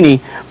Mancini,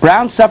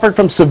 Brown suffered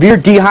from severe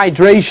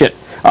dehydration.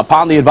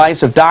 Upon the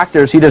advice of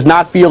doctors, he does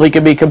not feel he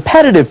can be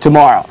competitive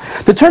tomorrow.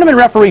 The tournament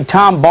referee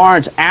Tom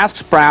Barnes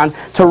asks Brown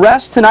to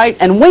rest tonight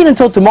and wait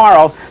until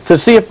tomorrow to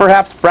see if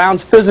perhaps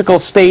Brown's physical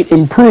state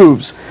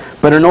improves.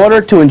 But in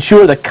order to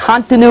ensure the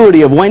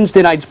continuity of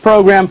Wednesday night's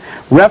program,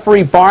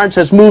 referee Barnes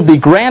has moved the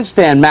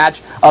grandstand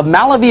match of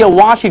Malavia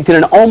Washington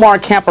and Omar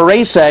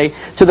Camporese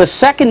to the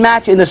second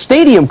match in the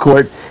stadium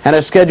court and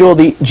has scheduled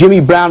the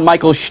Jimmy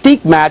Brown-Michael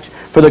Stieck match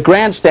for the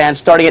grandstand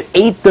starting at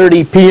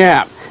 8:30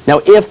 p.m. Now,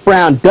 if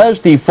Brown does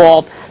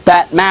default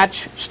that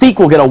match, Stieck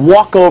will get a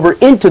walkover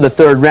into the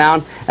third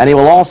round, and he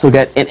will also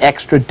get an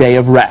extra day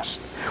of rest.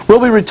 We'll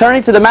be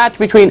returning to the match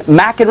between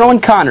McEnroe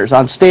and Connors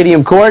on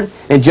Stadium Court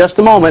in just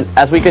a moment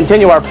as we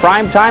continue our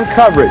primetime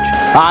coverage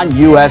on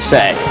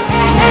USA.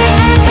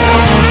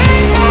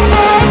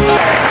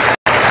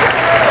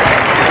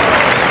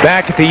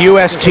 Back at the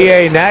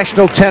USTA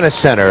National Tennis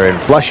Center in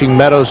Flushing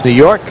Meadows, New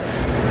York.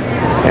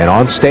 And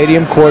on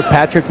Stadium Court,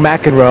 Patrick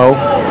McEnroe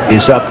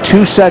is up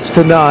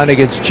 2-0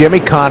 against Jimmy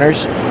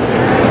Connors.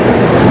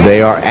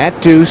 They are at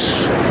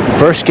deuce,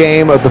 first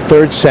game of the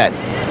third set.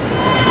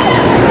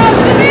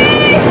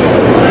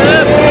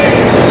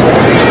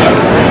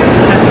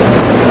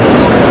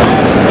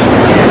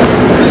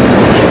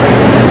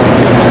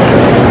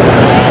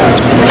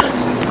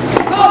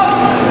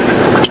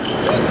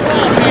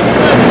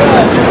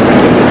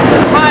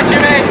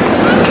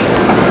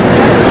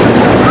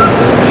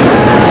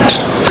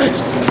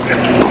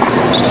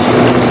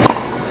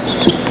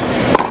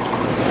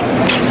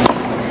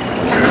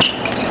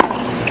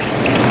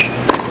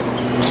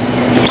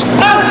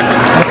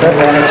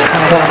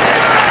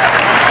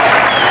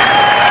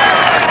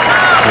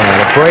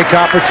 Break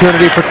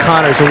opportunity for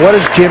Connors. And what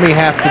does Jimmy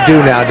have to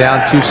do now, down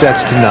 2-0?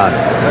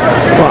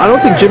 Well, I don't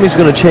think Jimmy's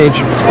going to change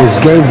his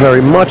game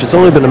very much. It's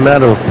only been a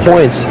matter of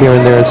points here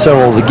and there in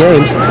several of the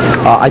games.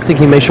 I think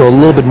he may show a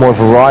little bit more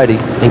variety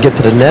and get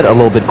to the net a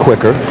little bit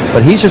quicker.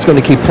 But he's just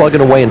going to keep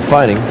plugging away and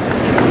fighting.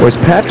 Whereas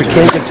Patrick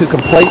can't get too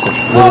complacent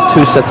with a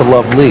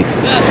 2-0 lead.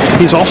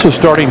 He's also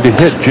starting to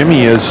hit.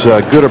 Jimmy has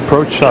good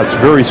approach shots,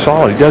 very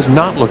solid. He does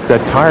not look that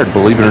tired,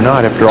 believe it or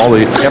not, after all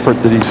the effort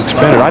that he's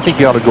expended. I think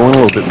he ought to go in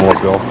a little bit more,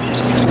 Bill.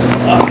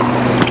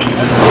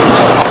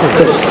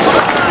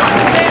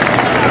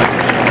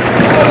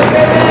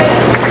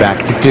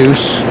 Back to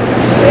deuce.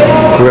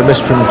 Grimace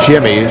from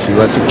Jimmy as he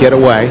lets it get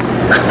away.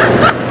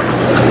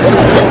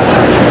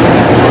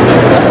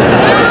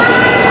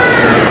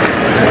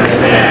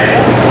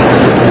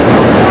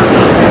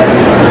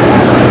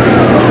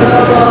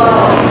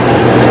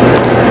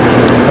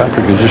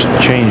 Patrick has just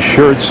changed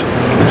shirts.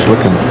 He's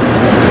looking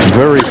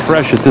very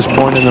fresh at this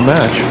point in the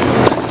match.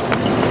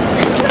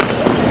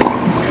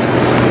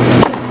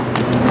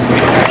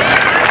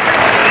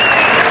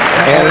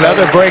 And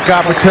another break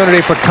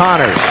opportunity for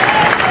Connors.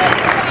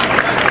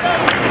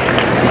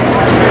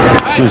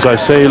 As soon as I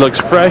say he looks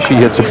fresh, he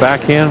hits a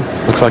backhand.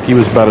 Looks like he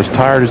was about as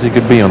tired as he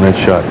could be on that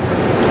shot.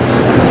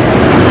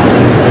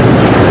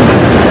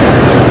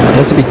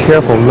 to be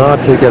careful not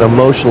to get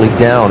emotionally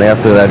down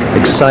after that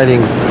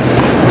exciting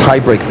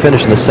tie-break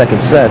finish in the second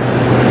set.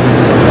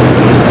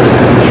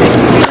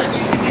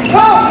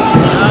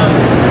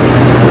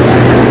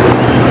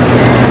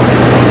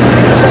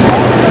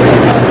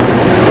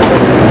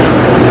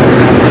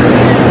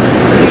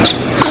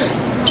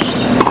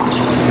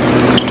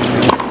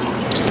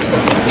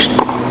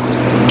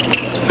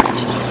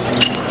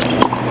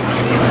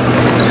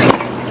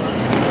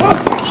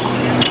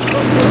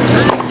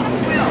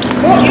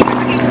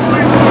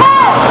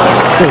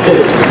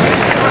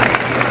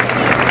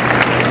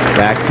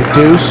 Back to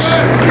deuce.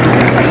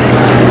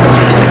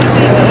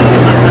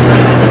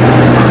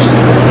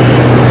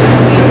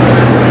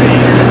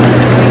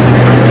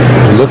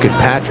 Look at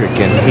Patrick,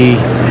 and he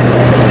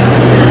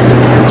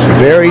looks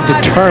very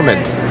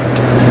determined.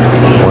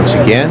 Once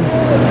again,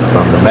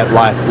 from the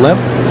MetLife blimp,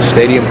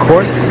 stadium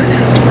court.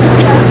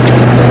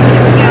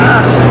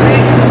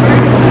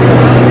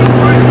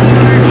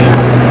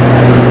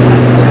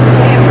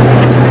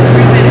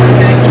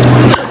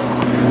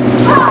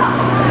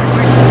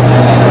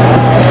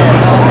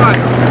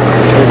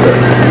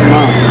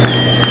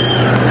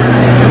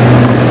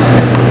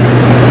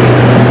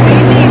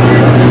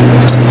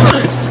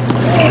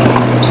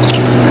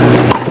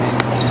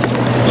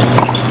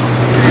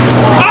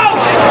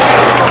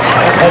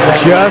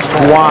 Just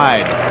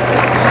wide.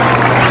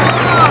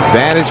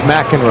 Advantage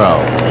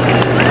McEnroe.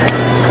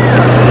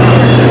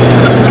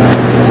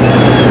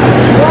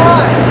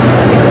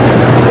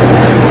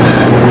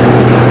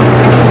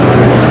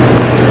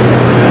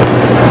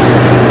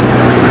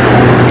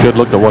 Good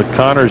look at what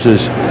Connors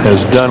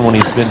has done when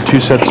he's been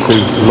 2 sets to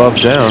love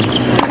down.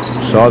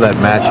 Saw that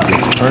match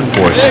against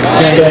Turnforce.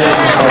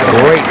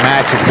 Great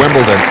match at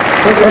Wimbledon.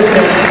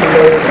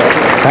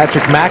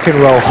 Patrick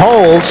McEnroe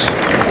holds.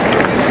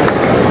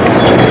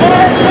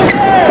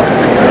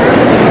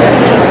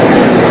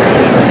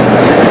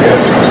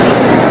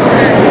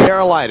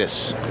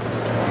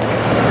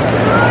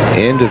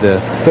 Into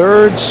the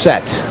third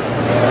set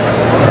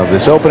of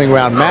this opening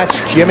round match,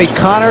 Jimmy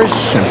Connors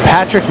and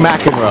Patrick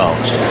McEnroe.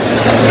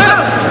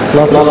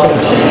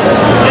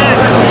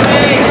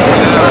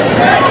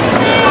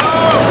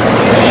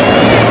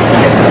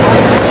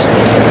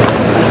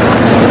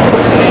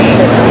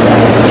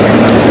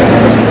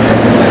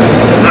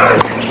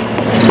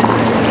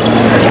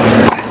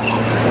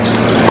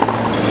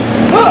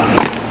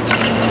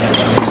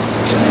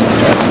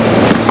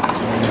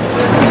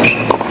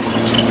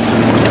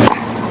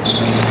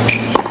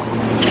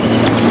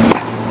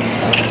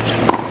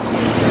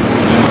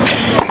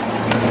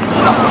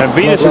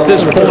 Venus, at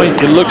this point,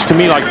 it looks to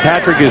me like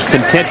Patrick is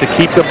content to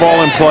keep the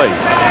ball in play.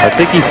 I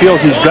think he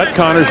feels he's got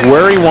Connors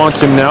where he wants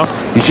him now.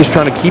 He's just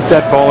trying to keep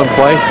that ball in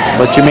play,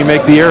 let Jimmy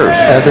make the errors.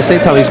 At the same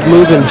time, he's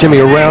moving Jimmy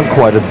around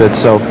quite a bit,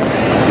 so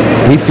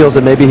he feels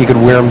that maybe he could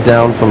wear him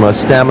down from a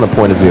stamina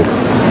point of view.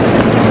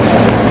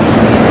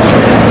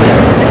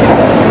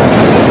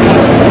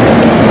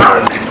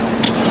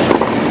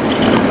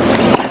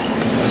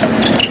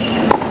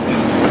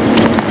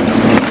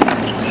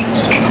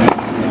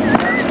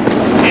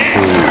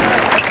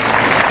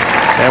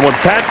 And when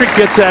Patrick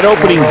gets that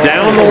opening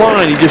down the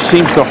line, he just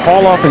seems to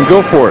haul off and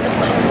go for it.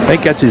 I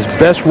think that's his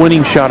best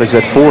winning shot, is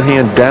that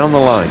forehand down the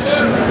line.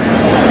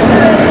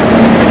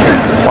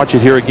 Watch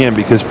it here again,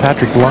 because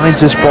Patrick lines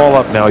this ball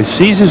up now. He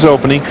sees his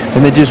opening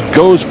and then just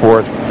goes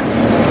for it.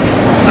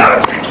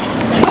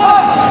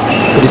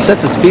 But he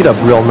sets his feet up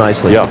real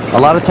nicely. Yeah. A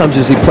lot of times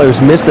you see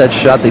players miss that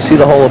shot. They see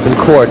the hole open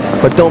court,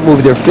 but don't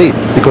move their feet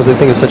because they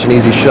think it's such an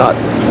easy shot.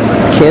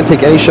 Can't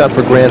take any shot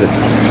for granted.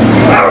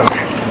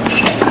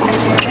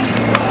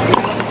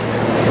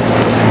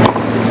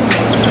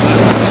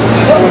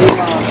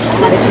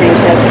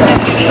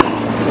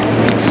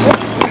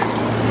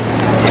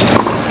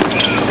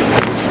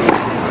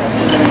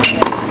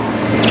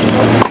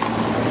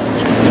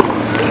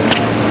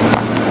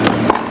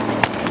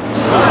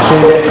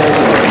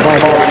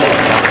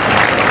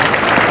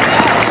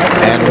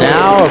 And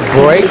now a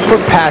break for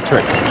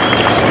Patrick.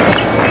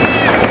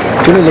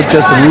 Jimmy looked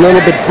just a little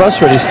bit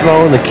frustrated. He's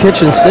throwing the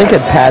kitchen sink at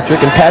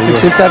Patrick, and Patrick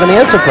seems to have an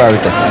answer for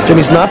everything.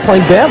 Jimmy's not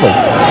playing badly.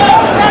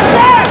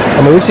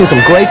 I mean, we've seen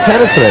some great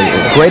tennis today.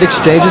 Great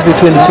exchanges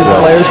between the two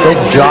players, great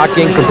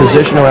jockeying for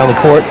position around the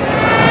court.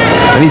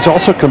 And he's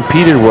also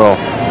competed well,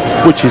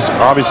 which is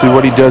obviously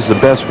what he does the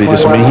best,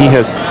 Vegas. I mean, he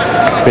has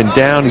been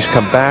down, he's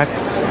come back.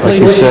 Like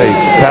you say,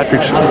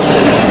 Patrick's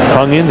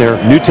hung in there.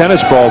 New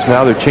tennis balls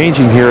now, they're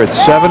changing here at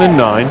 7 and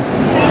 9.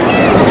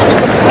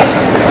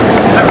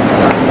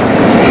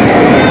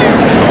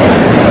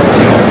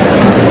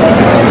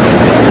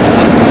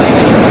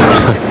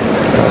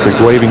 Patrick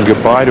waving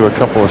goodbye to a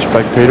couple of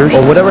spectators.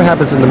 Well, whatever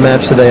happens in the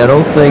match today, I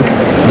don't think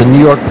the New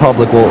York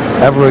public will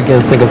ever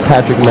again think of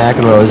Patrick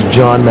McEnroe as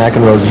John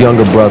McEnroe's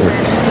younger brother.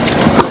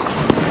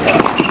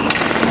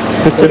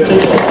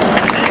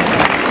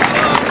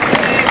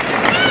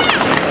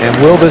 And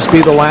will this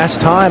be the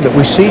last time that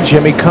we see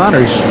Jimmy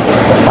Connors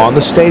on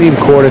the stadium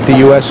court at the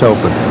U.S.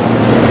 Open?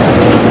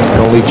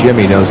 And only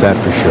Jimmy knows that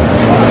for sure.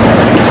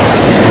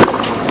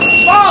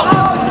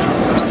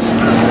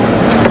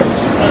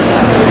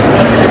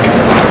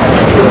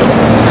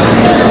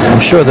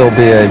 sure there'll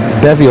be a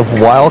bevy of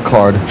wild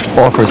card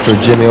offers for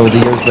Jimmy over the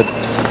years, but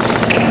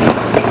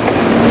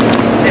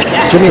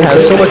Jimmy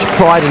has so much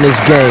pride in his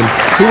game.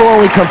 He will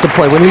only come to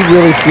play when he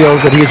really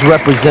feels that he is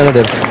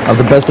representative of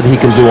the best that he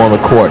can do on the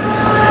court.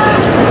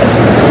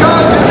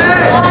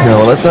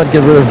 No, let's not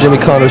get rid of Jimmy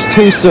Connors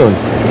too soon.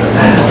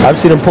 I've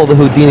seen him pull the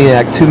Houdini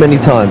act too many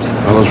times.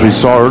 Well, as we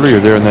saw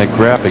earlier there in that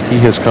graphic, he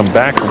has come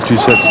back from 2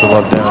 sets to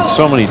love down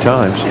so many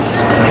times.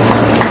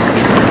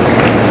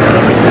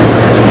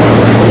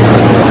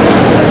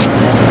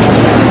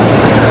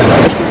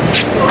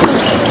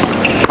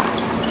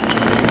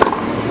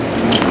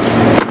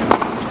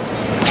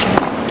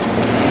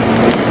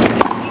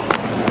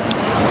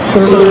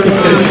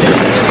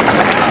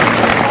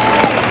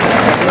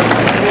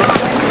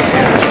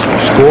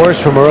 Scores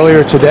from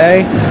earlier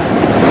today.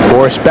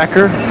 Boris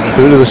Becker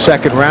through to the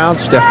second round.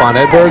 Stefan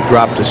Edberg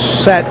dropped a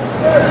set.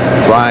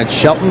 Brian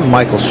Shelton,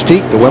 Michael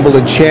Steek, the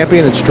Wimbledon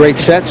champion in straight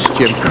sets.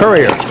 Jim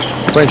Courier,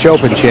 French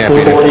Open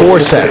champion in 4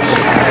 sets.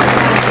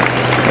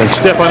 And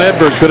Stefan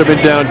Edberg could have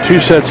been down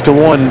 2 sets to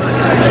 1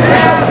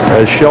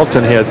 as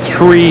Shelton had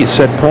 3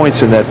 set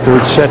points in that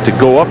third set to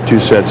go up 2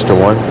 sets to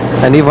 1.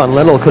 And Ivan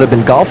Lendl could have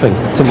been golfing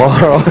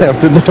tomorrow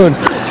afternoon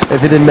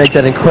if he didn't make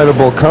that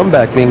incredible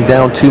comeback, being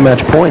down 2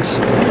 match points.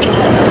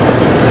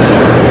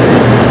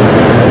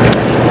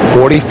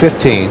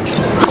 40-15.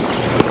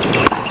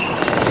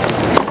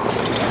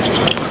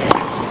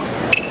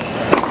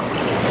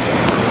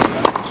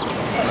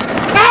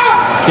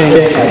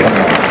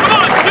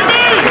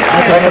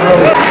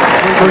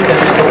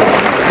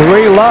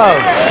 Three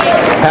love.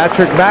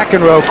 Patrick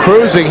McEnroe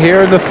cruising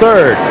here in the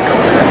third.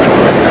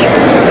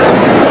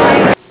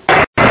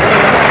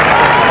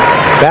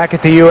 Back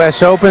at the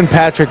U.S. Open,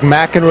 Patrick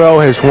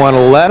McEnroe has won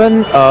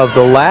 11 of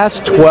the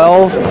last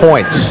 12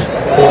 points.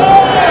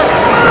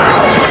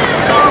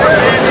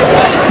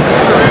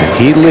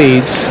 He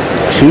leads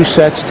 2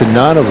 sets to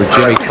none over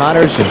Jimmy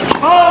Connors and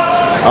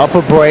up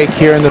a break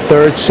here in the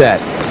third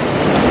set.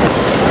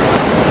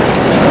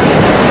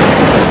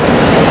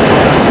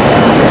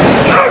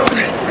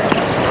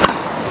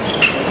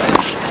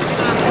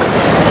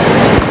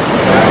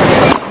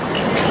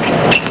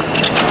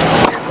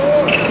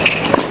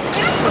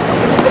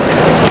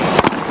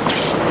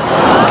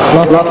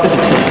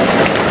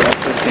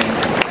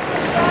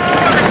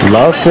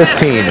 Love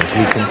 15 as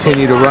we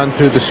continue to run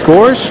through the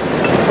scores.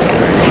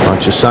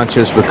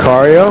 Sanchez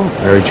Vicario,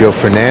 Sergio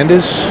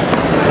Fernandez.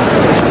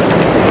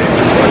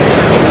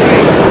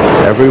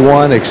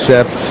 Everyone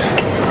except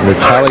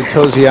Natalie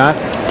Toziak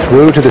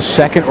through to the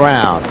second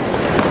round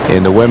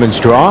in the women's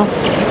draw.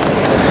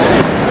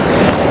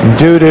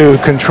 Due to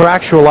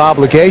contractual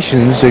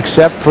obligations,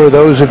 except for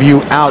those of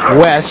you out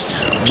west,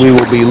 we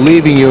will be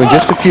leaving you in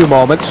just a few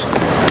moments.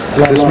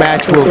 This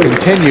match will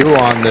continue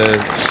on the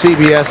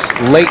CBS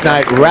late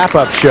night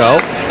wrap-up show.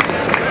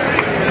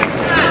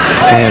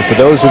 And for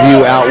those of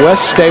you out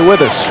west, stay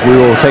with us. We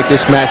will take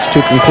this match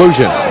to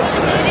conclusion.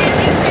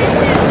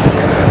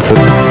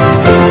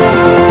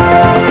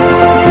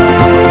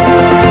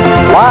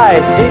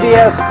 Live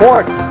CBS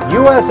Sports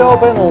U.S.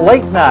 Open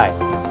late night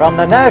from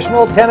the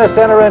National Tennis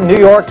Center in New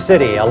York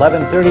City,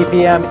 11:30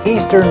 p.m.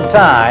 Eastern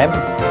Time.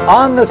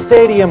 On the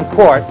stadium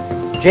court,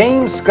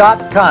 James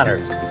Scott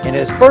Connors in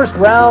his first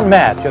round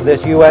match of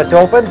this U.S.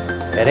 Open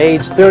at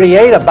age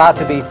 38, about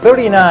to be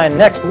 39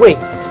 next week,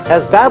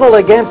 has battled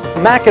against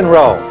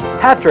McEnroe,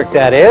 Patrick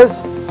that is,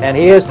 and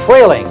he is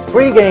trailing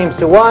 3 games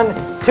to 1,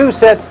 2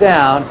 sets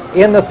down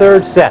in the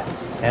third set.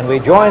 And we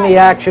join the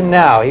action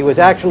now. He was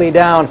actually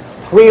down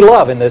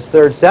 3-love in this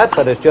third set,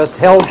 but has just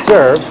held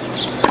serve.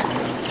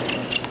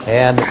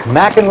 And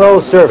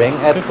McEnroe serving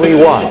at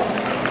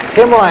 3-1.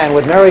 Tim Ryan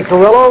with Mary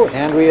Carrillo,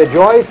 Andrea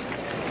Joyce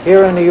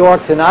here in New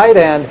York tonight,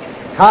 and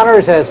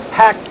Connors has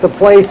packed the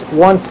place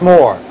once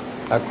more.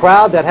 A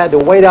crowd that had to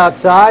wait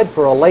outside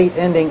for a late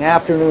ending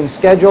afternoon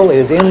schedule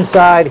is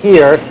inside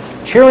here,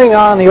 cheering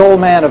on the old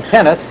man of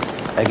tennis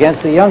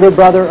against the younger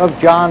brother of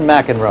John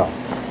McEnroe.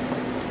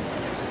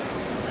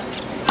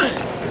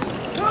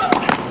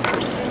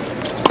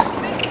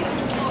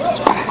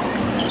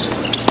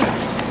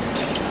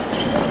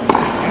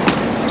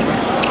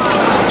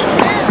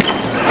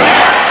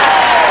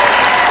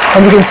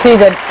 And you can see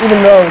that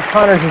even though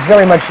Connors is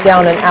very much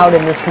down and out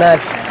in this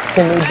match,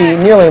 it would be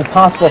nearly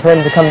impossible for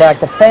him to come back.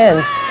 The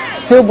fans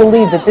still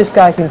believe that this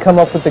guy can come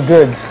up with the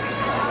goods.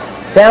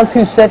 Down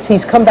 2 sets,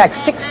 he's come back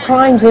 6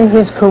 times in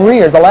his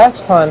career. The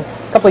last time,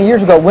 a couple of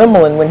years ago,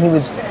 Wimbledon, when he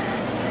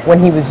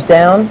was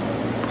down,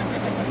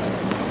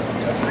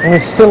 and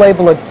was still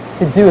able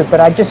to do it.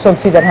 But I just don't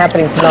see that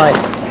happening tonight.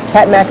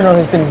 Pat McEnroe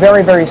has been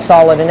very, very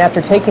solid, and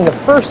after taking the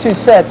first 2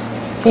 sets,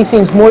 he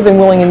seems more than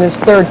willing in this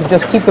third to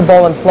just keep the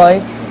ball in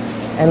play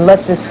and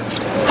let this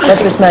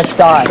match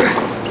die.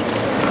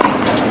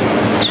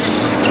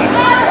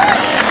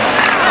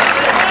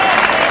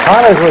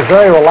 Connors was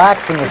very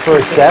relaxed in the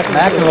first set.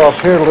 McEnroe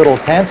appeared a little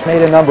tense,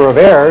 made a number of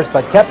errors,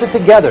 but kept it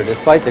together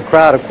despite the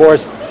crowd, of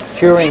course,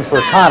 cheering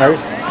for Connors.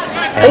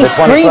 And they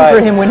screamed for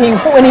him when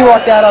he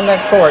walked out on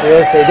that court.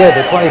 Yes, they did.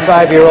 The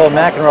 25-year-old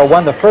McEnroe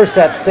won the first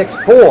set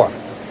 6-4.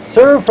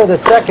 served for the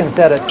second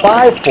set at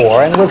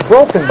 5-4 and was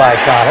broken by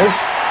Connors,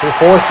 who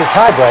forced a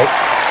tiebreak,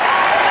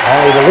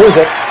 only to lose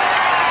it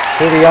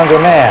to the younger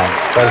man.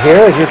 But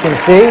here, as you can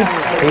see,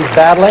 he's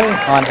battling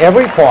on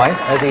every point,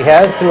 as he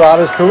has throughout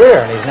his career,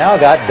 and he's now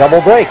got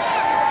double breaks.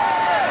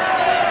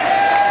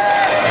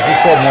 As you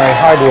said, Mary,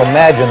 hard to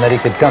imagine that he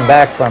could come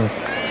back from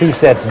 2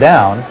 sets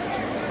down.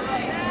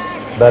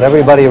 But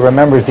everybody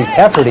remembers the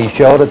effort he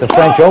showed at the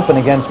French Open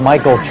against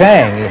Michael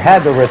Chang. He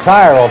had to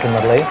retire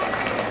ultimately,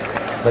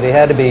 but he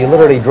had to be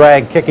literally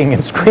dragged kicking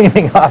and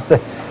screaming off the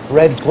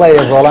red clay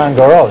of Roland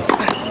Garros.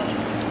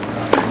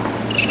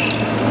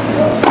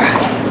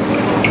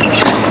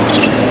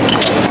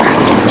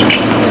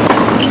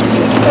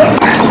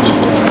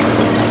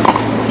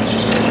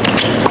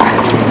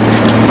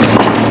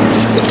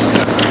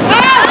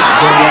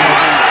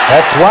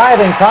 That's why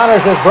then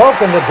Connors has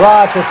broken the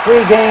draw to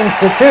 3 games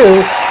to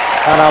 2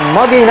 on a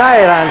muggy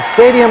night on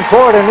Stadium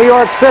Court in New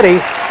York City.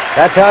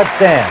 That's how it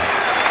stands.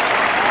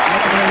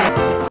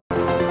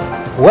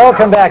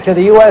 Welcome back to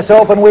the U.S.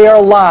 Open. We are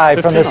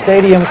live from the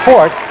Stadium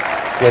Court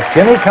with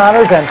Jimmy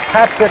Connors and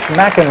Patrick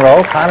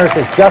McEnroe. Connors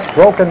has just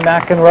broken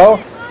McEnroe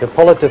to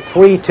pull it to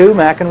 3-2.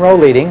 McEnroe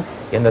leading.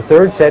 In the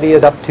third set, he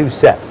is up 2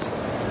 sets.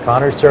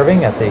 Connors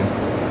serving at the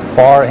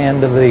far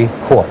end of the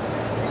court.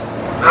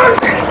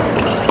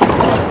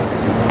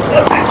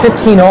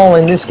 15 all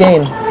in this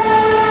game.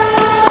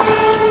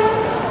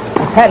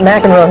 Pat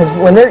McEnroe has,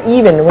 when they're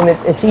even, when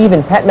it's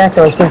even, Pat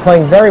McEnroe has been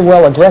playing very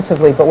well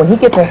aggressively, but when he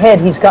gets ahead,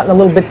 he's gotten a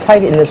little bit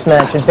tight in this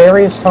match at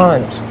various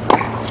times.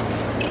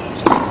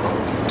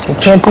 You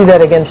can't do that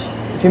against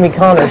Jimmy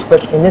Connors,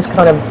 but in this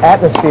kind of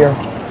atmosphere,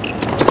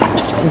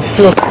 you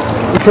sure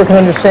can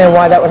understand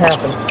why that would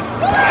happen.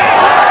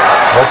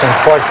 Open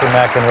court for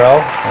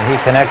McEnroe, and he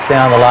connects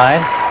down the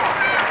line.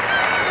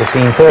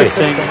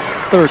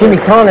 15-30. Jimmy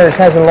Connors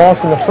hasn't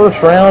lost in the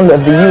first round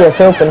of the U.S.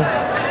 Open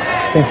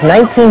since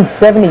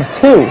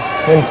 1972,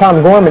 when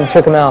Tom Gorman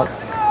took him out.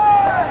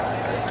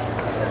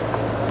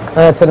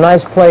 It's a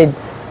nice play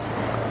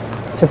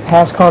to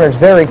pass Connors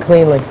very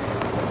cleanly.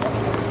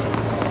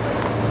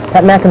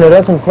 Pat McEnroe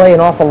doesn't play an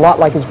awful lot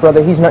like his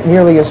brother. He's not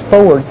nearly as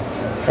forward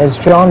as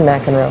John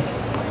McEnroe.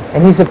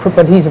 And he's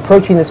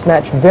approaching this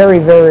match very,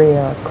 very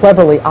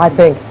cleverly, I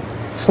think,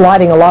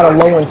 sliding a lot of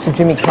low ones to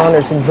Jimmy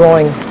Connors and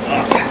drawing,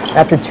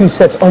 after 2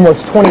 sets,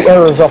 almost 20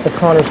 errors off the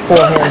Connors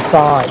forehand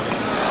side.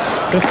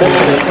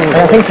 And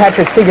I think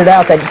Patrick figured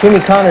out that Jimmy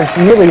Connors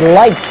really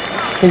liked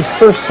his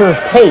first serve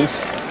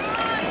pace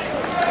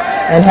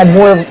and had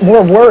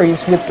more worries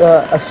with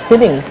a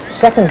spinning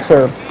second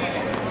serve.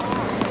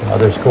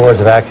 Other scores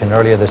of action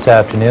earlier this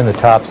afternoon. The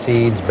top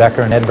seeds,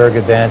 Becker and Edberg,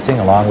 advancing,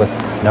 along with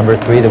number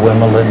 3, the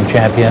Wimbledon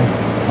champion,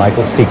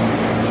 Michael Stieck.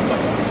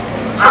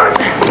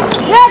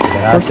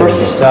 And out there, as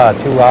you saw,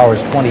 2 hours,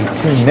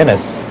 22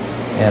 minutes.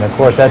 And, of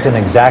course, that's an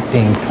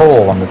exacting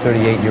toll on the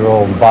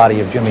 38-year-old body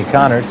of Jimmy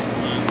Connors.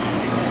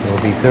 He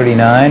will be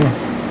 39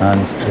 on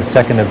the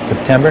 2nd of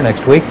September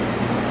next week.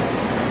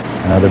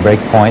 Another break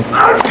point.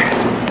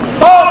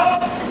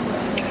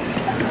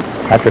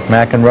 Patrick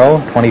McEnroe,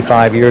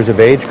 25 years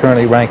of age,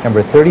 currently ranked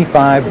number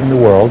 35 in the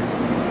world.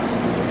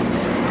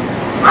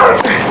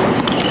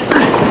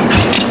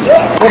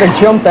 What a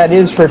jump that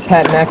is for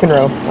Pat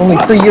McEnroe. Only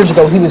 3 years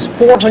ago, he was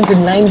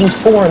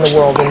 494 in the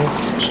world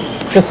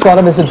and just thought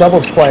of as a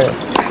doubles player.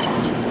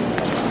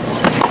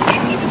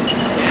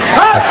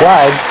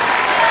 Applied.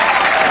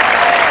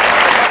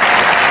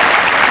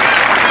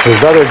 His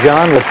brother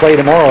John will play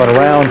tomorrow in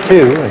round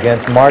 2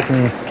 against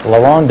Martin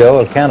Larondo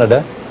of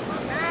Canada.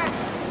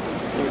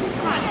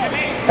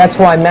 That's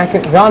why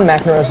John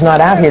McEnroe is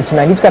not out here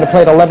tonight. He's got to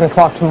play at 11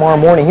 o'clock tomorrow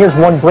morning. Here's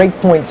one break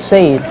point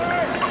saved.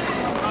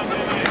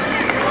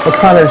 But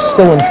Connors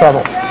still in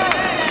trouble.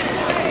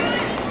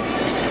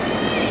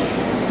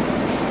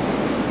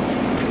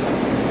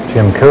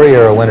 Jim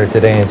Courier, a winner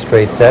today in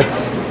straight sets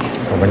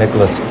over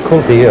Nicholas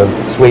Kulti of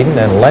Sweden,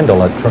 and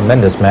Lendl, a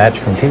tremendous match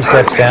from 2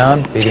 sets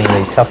down, beating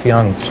the tough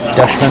young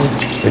Dutchman,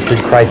 Richard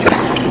Krejcik.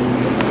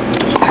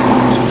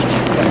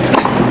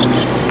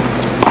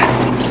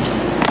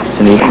 It's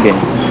an even game.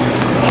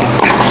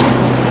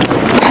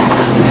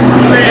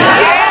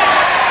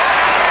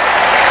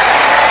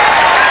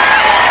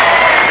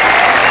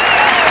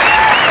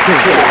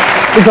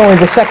 It's only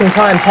the 2nd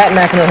time Pat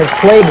McEnroe has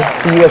played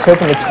the U.S.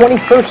 Open, the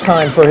 21st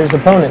time for his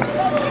opponent.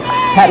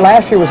 Pat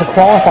last year was a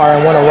qualifier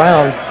and won a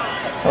round.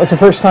 That was the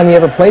first time he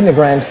ever played in the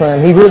Grand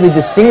Slam. He really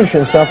distinguished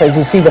himself, as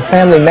you see the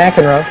family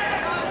McEnroe.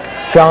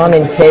 John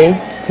and Kay.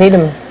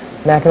 Tatum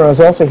McEnroe is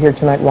also here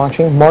tonight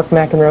watching. Mark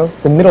McEnroe,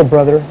 the middle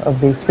brother of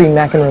the 3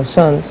 McEnroe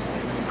sons,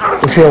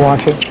 is here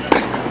watching.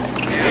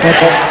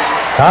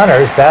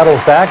 Connors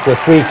battles back with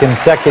 3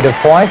 consecutive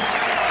points.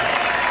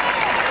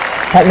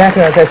 Pat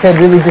McEnroe, as I said,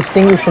 really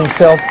distinguished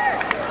himself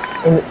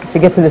to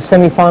get to the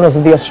semifinals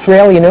of the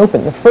Australian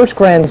Open, the first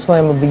Grand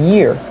Slam of the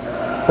year,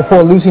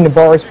 before losing to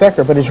Boris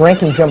Becker. But his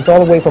ranking jumped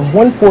all the way from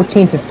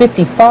 114 to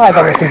 55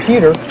 on the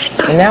computer,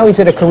 and now he's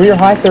at a career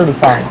high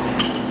 35.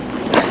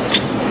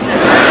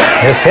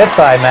 This hit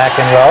by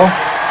McEnroe.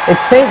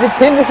 It's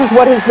him. This is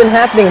what has been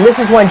happening, and this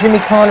is why Jimmy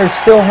Connors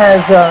still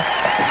has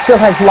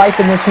life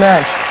in this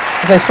match.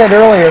 As I said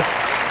earlier,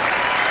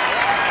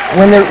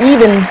 when they're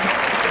even,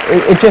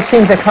 it just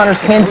seems that Connors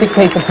can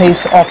dictate the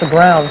pace off the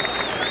ground.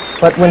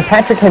 But when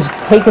Patrick has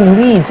taken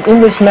leads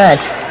in this match,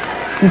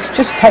 he's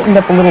just tightened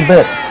up a little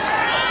bit.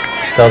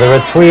 So they're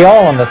at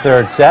 3-all in the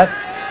third set.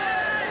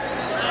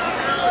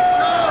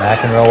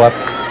 McEnroe up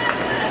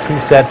 2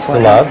 sets to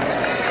love.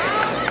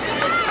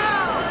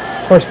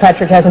 Of course,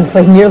 Patrick hasn't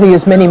played nearly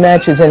as many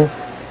matches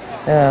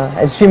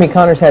as Jimmy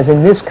Connors has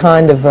in this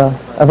kind of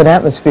an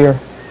atmosphere.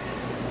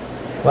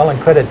 Well, and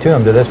credit to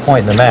him to this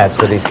point in the match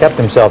that he's kept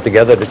himself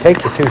together to take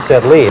the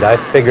 2-set lead. I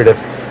figured if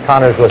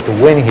Connors was to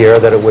win here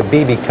that it would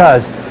be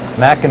because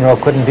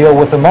McEnroe couldn't deal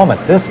with the moment.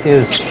 This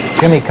is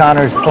Jimmy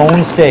Connors'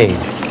 own stage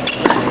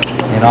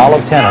in all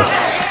of tennis,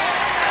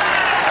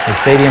 the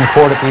stadium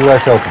court at the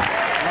U.S. Open.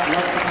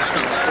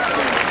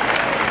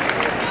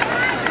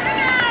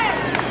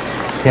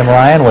 Tim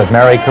Ryan with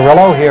Mary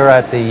Carrillo here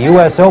at the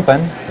U.S.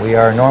 Open. We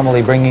are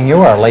normally bringing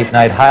you our late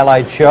night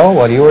highlight show.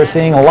 Well, you are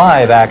seeing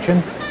live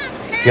action.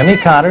 Jimmy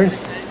Connors,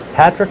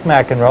 Patrick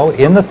McEnroe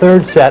in the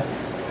third set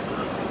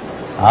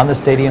on the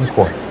stadium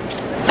court.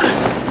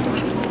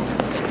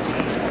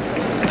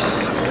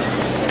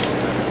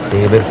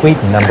 David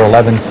Wheaton, number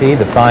 11 seed,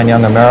 the fine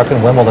young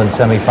American Wimbledon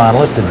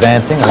semifinalist,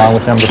 advancing along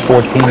with number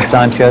 14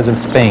 Sanchez of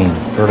Spain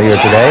earlier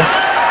today.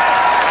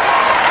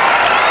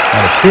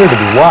 It appeared to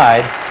be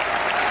wide,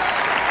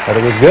 but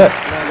it was good.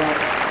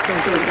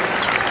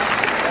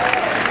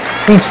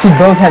 These two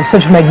both have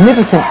such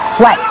magnificent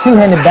flat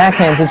two-handed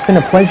backhands. It's been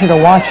a pleasure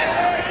to watch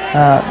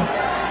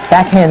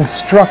backhands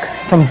struck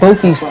from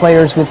both these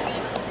players with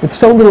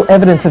so little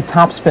evidence of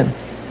topspin.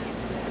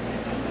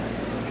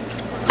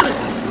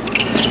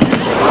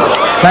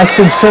 Nice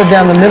big serve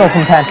down the middle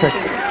from Patrick.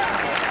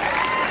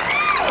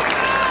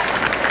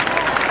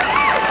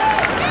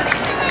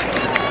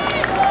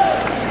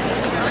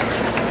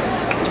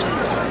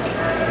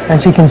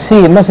 As you can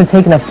see, it must have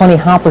taken a funny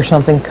hop or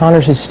something.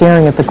 Connors is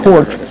staring at the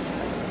court.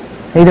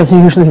 He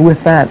doesn't usually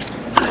whiff that.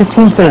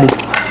 15-30.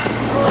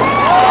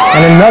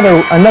 And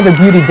another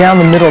beauty down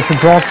the middle to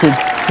draw to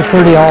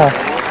 30-all.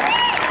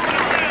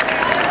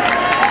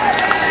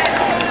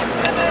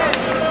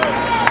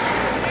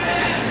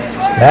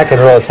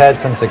 McEnroe has had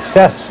some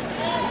success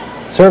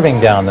serving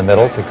down the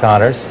middle to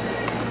Connors.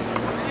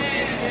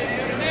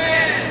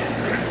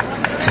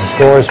 Some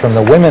scores from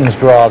the women's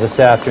draw this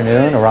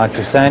afternoon.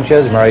 Arantxa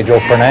Sanchez, Mary Jo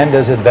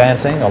Fernandez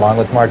advancing, along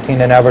with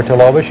Martina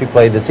Navratilova. She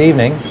played this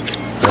evening,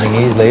 winning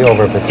easily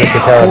over Patricia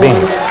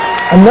Tarabini.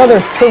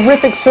 Another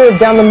terrific serve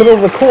down the middle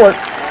of the court.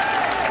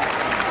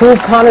 Fooled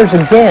Connors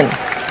again.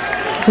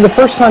 This is the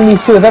first time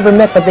these two have ever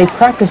met, but they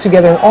practiced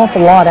together an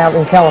awful lot out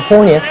in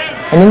California.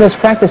 And in those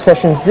practice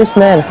sessions, this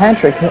man,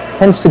 Patrick,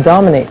 tends to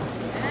dominate.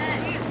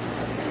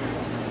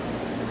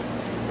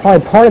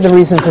 Probably part of the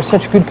reason for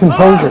such good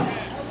composure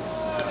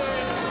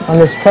on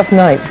this tough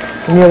night.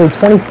 Nearly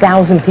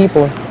 20,000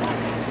 people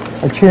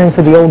are cheering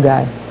for the old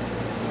guy.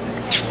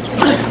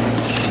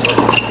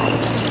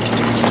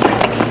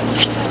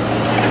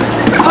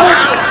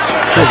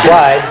 It's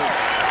wide.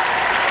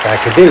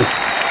 Back to deuce.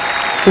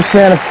 This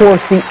man, of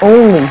course, the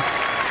only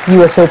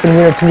U.S. Open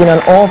winner to win on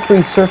all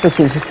 3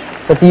 surfaces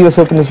that the U.S.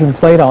 Open has been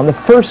played on. The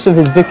first of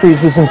his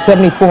victories was in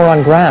 '74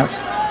 on grass,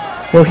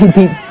 where he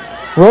beat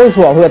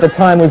Rosewell, who at the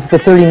time was the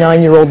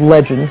 39-year-old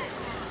legend.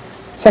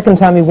 Second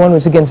time he won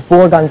was against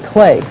Borg on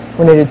clay,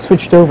 when it had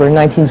switched over in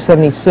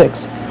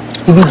 1976.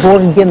 He beat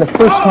Borg again the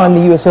first time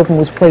the U.S. Open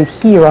was played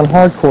here on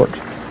hard court.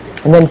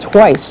 And then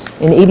twice,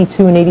 in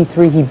 '82 and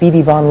 '83, he beat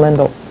Yvonne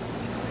Lendl.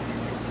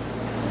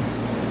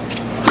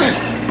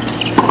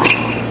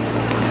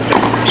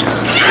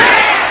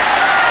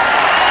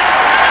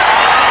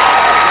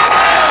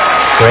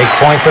 Break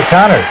point for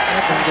Connors.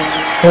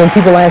 When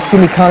people ask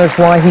Jimmy Connors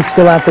why he's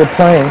still out there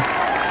playing,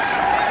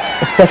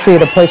 especially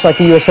at a place like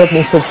the U.S. Open,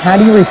 he says, how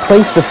do you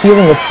replace the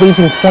feeling of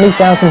pleasing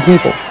 20,000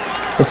 people?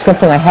 It's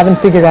something I haven't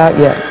figured out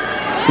yet,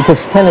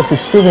 because tennis is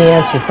still the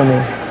answer for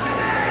me.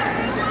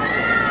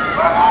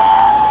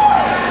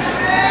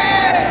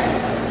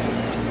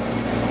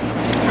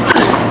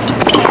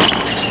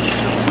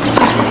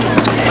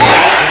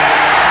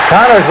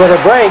 Connors with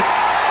a break.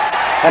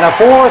 And a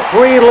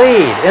 4-3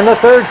 lead in the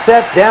third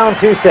set, down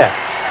 2 sets.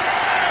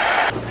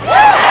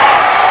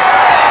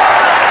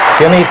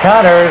 Jimmy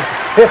Connors,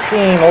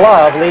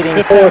 15-love, leading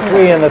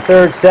 4-3 in the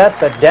third set,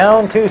 but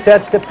down 2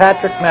 sets to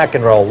Patrick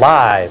McEnroe,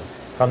 live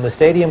from the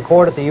stadium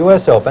court at the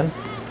U.S. Open.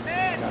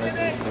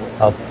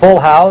 A full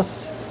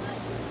house,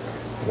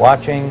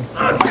 watching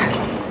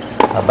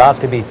about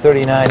to be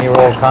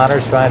 39-year-old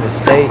Connors trying to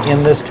stay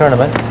in this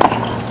tournament.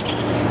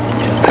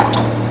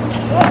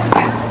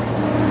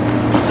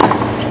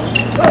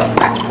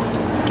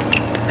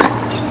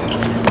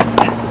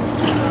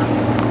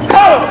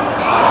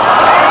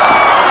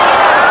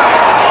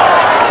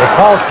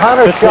 Called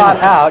Connors' shot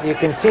out. You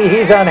can see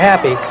he's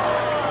unhappy.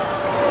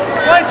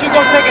 Why don't you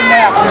go take a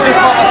nap and just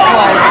let us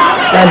play?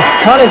 And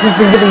Connors has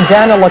been giving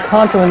Dana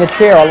Lecanto in the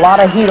chair a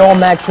lot of heat all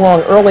match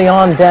long. Early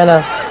on,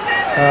 Dana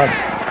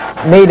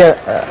made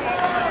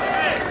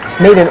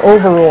an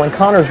overrule, and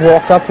Connors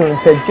walked up to him and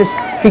said, "Just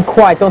be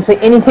quiet, don't say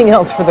anything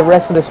else for the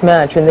rest of this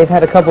match," and they've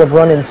had a couple of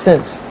run-ins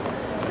since.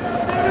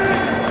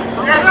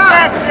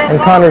 And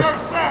Connors,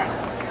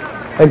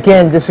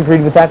 again,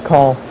 disagreed with that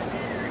call,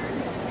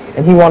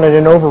 and he wanted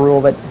an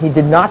overrule that he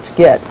did not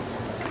get.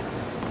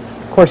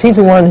 Of course, he's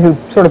the one who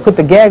sort of put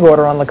the gag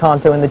order on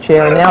Lecanto in the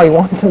chair, and now he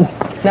wants him to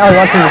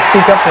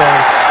speak up for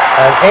him.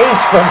 An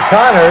ace from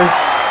Connors.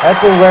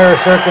 That's a rare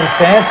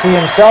circumstance. He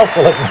himself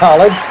will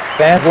acknowledge.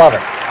 Fans love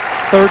it.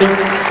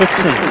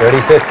 30-15.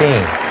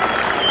 30-15.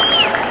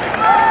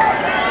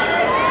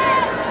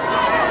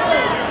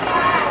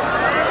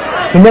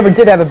 He never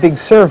did have a big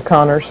serve,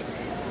 Connors.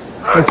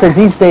 He says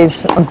these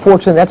days,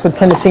 unfortunately, that's what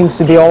tennis seems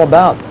to be all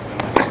about.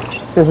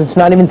 He says it's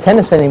not even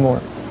tennis anymore.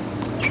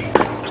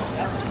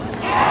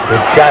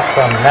 Good shot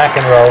from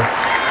McEnroe.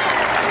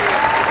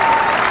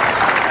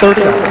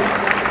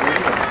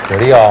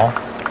 30 all.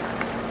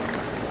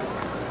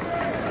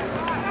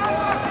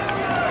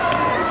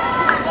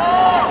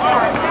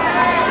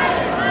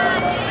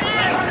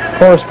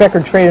 Boris Becker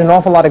traded an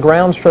awful lot of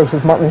ground strokes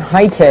with Martin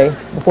Haite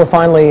before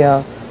finally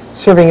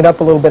serving it up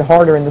a little bit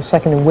harder in the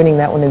second and winning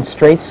that one in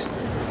straights.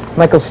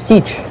 Michael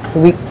Stich,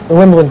 the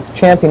Wimbledon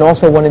champion,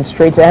 also won in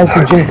straights, as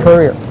did Jim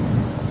Courier.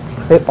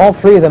 All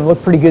three of them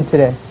look pretty good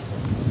today.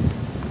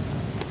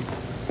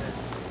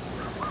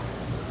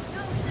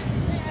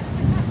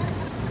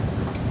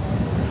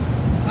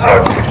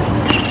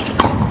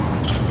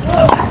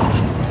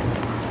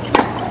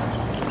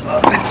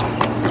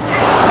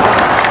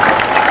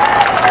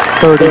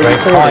 Great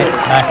point,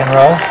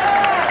 McEnroe.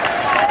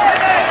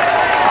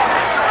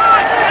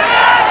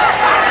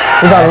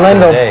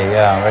 Lendo.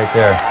 Yeah, right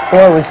there.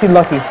 Boy, was he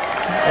lucky.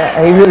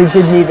 He really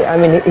did need, I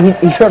mean,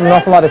 he showed an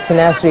awful lot of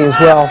tenacity as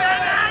well,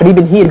 but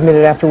even he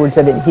admitted afterwards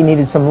that he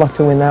needed some luck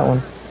to win that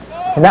one.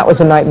 And that was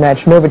a night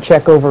match,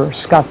 Novacek over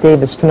Scott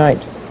Davis tonight.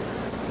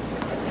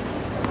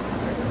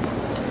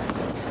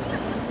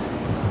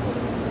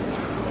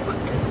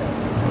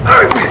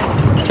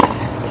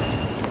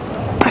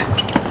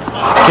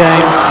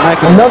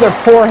 Another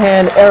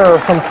forehand error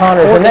from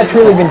Connors, and that's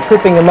really been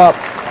tripping him up.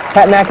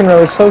 Pat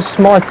McEnroe is so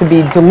smart to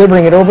be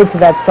delivering it over to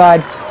that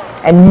side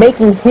and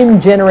making him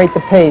generate the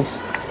pace.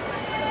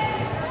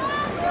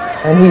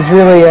 And he's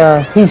really,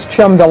 he's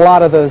chummed a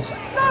lot of those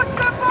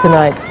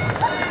tonight.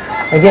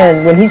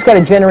 Again, when he's got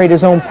to generate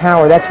his own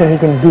power, that's when he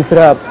can goof it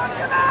up.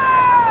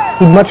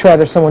 He'd much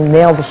rather someone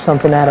nailed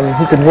something at him.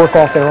 He could work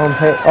off their own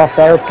off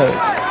their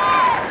pace.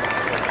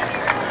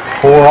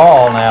 4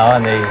 all now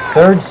in the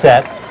third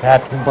set.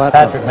 Patrick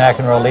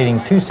McEnroe leading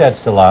 2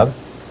 sets to love.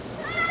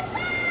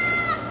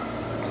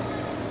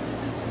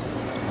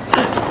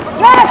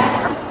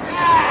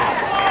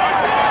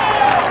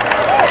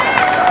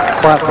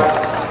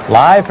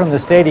 Live from the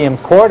stadium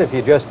court, if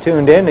you just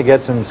tuned in to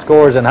get some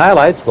scores and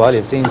highlights, well,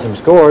 you've seen some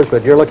scores,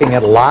 but you're looking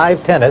at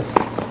live tennis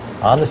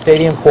on the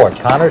stadium court.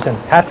 Connors and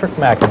Patrick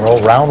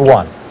McEnroe, round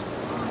 1.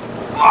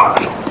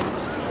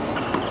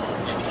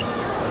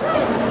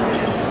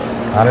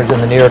 Connors in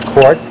the near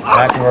court.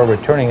 McEnroe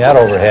returning that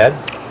overhead.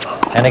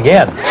 And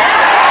again,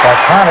 but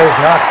Connors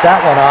knocks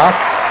that one off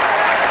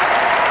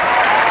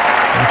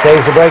and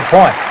saves the break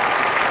point.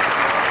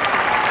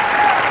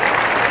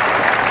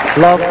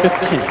 Love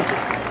 15.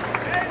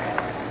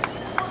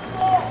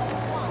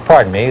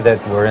 Pardon me that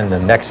we're in the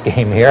next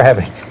game here.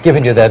 Having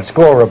given you that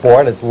score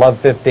report, it's love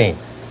 15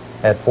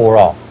 at 4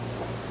 all.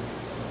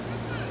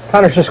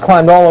 Connors just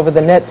climbed all over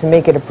the net to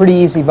make it a pretty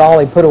easy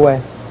volley put away.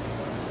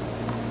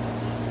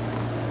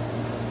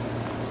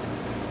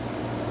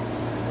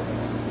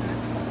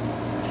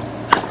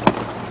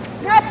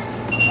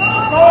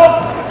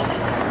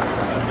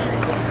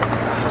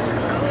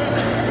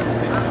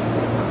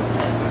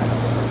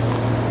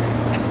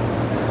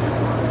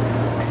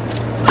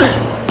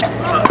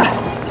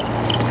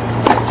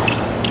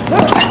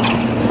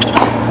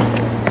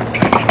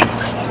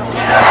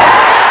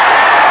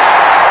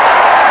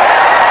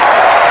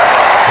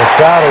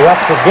 Crowd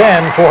erupts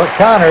again for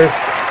Connors.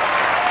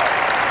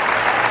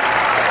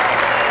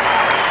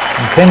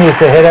 Continues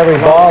to hit every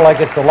ball like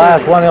it's the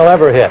last one he'll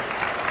ever hit.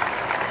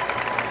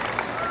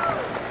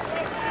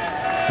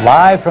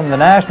 Live from the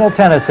National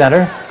Tennis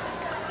Center,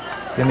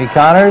 Jimmy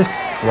Connors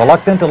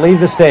reluctant to leave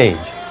the stage.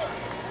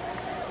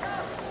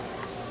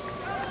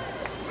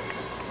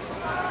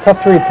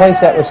 Tough to replace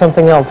that with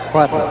something else.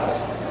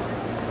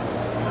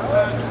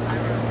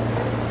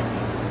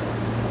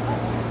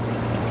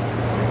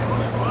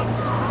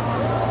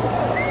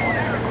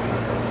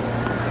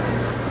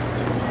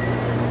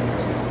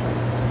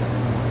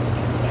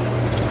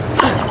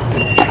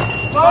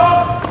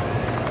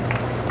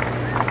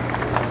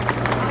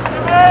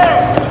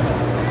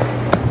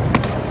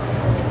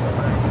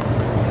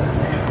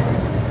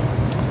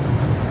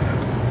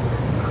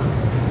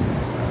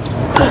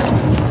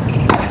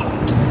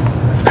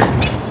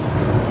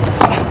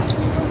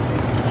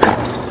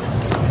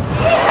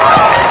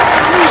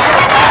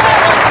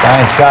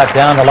 Shot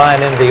down the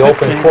line into the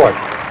open court.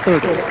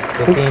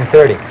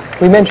 15-30.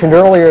 We mentioned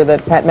earlier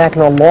that Pat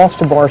McEnroe lost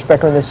to Boris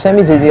Becker in the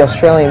semis of the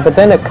Australian, but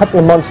then a couple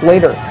of months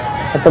later,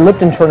 at the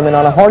Lipton tournament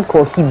on a hard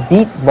court, he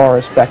beat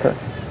Boris Becker.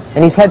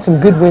 And he's had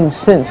some good wins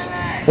since.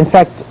 In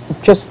fact,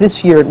 just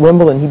this year at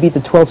Wimbledon, he beat the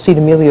 12th seed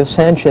Emilio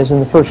Sanchez in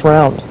the first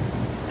round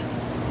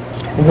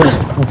in his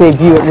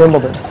debut at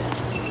Wimbledon.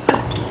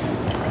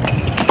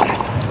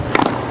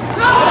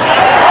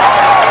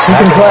 He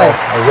can play.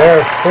 A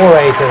rare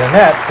foray to the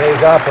net,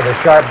 pays off with a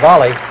sharp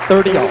volley.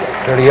 30 all.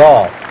 30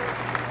 all.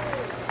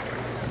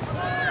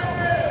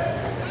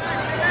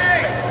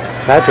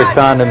 Patrick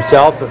found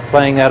himself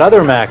playing that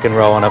other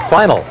McEnroe in a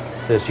final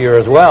this year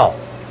as well,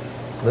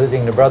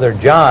 losing to brother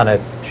John at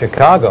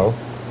Chicago.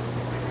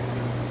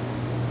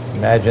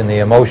 Imagine the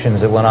emotions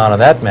that went on in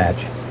that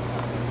match.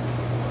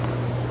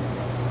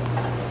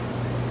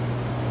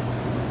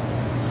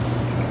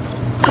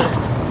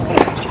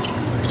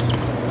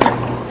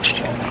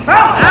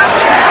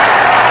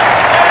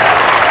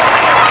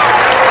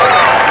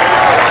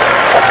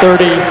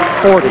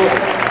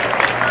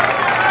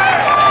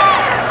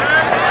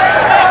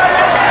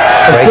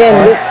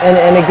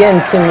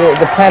 Again, Tim,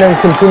 the pattern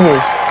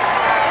continues.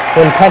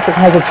 When Patrick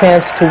has a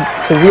chance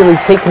to really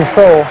take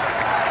control,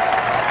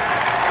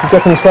 he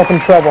gets himself in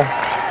trouble.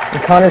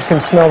 And Connors can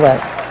smell that.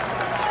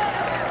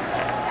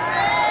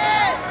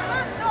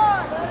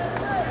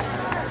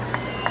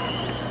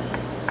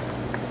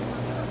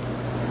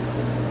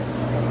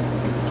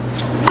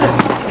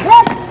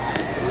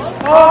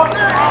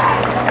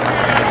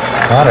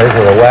 Connors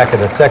with a whack of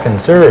the second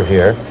serve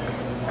here.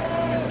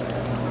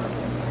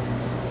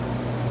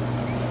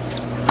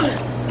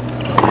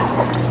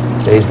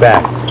 Stays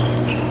back.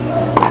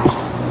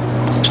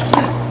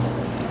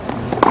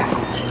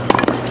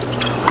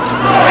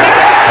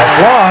 That's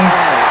long.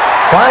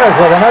 Connors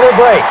with another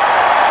break.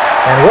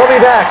 And we'll be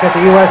back at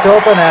the U.S.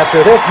 Open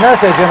after this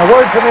message and a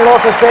word from your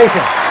local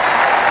station.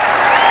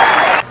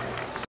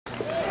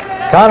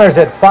 Connors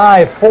at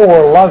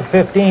 5-4, Love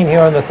 15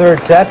 here in the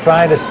third set,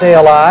 trying to stay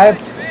alive.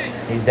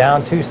 He's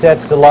down 2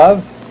 sets to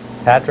Love.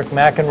 Patrick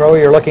McEnroe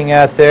you're looking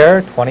at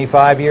there,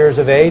 25 years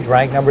of age,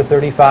 ranked number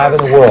 35 in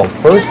the world.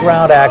 First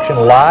round action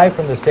live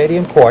from the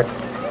stadium court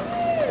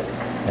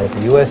at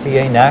the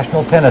USTA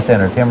National Tennis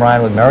Center. Tim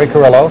Ryan with Mary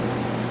Carrillo.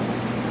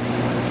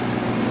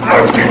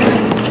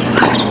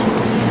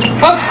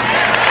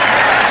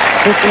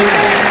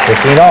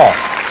 15 all.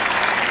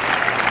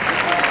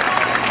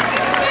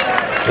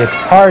 It's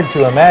hard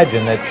to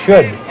imagine that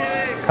should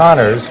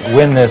Connors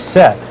win this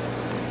set,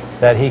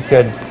 that he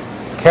could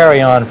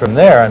carry on from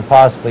there and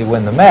possibly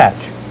win the match.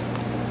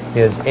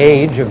 His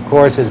age, of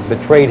course, has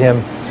betrayed him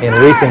in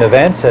recent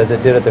events, as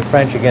it did at the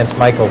French against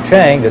Michael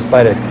Chang.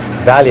 Despite a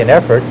valiant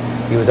effort,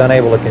 he was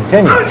unable to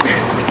continue.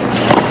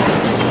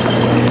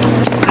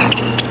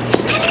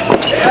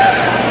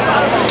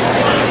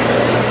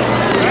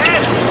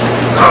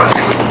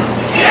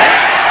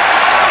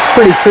 It's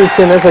pretty true,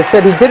 Tim. As I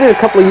said, he did it a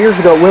couple of years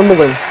ago at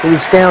Wimbledon. He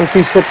was down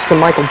 2 sets to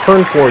Michael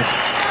Turnford.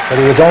 But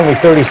he was only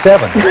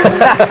 37.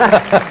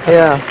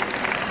 Yeah.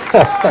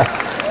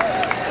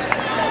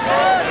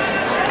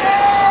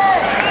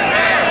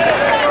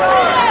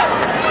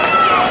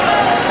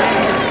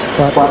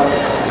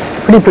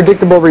 Pretty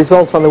predictable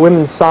results on the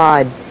women's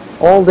side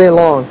all day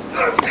long.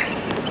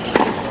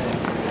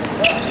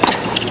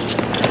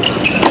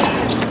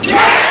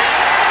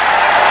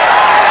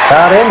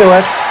 Got into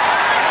it,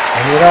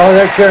 and you know who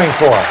they're cheering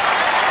for.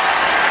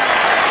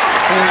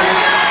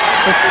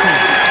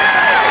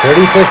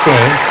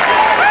 30-15.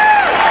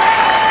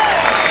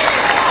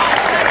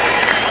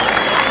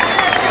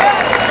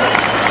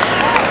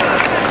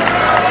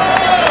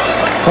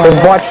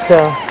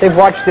 They've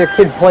watched their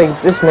kid play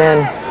this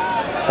man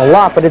a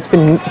lot, but it's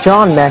been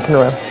John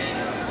McEnroe,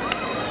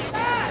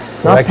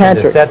 not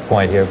Patrick. The set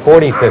point here,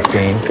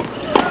 40-15.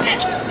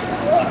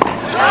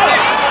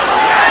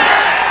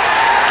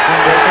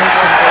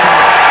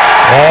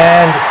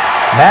 And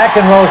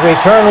McEnroe's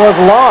return was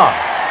long.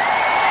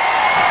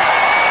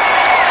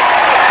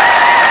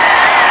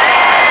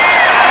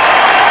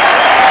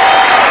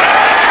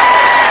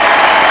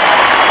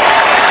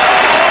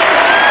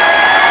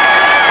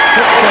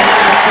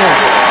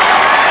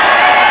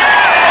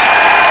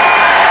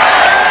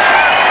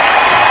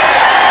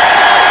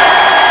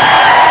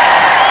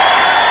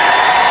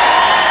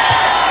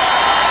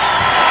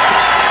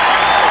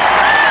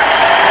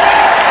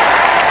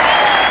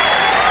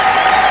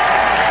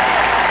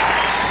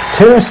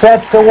 Two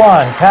sets to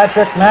one.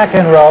 Patrick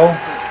McEnroe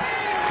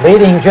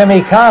leading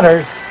Jimmy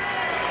Connors.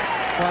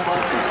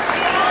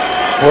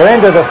 We're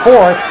into the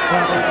fourth.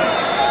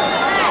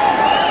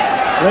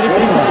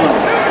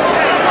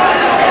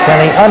 Can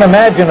the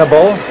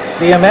unimaginable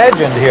be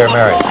imagined here,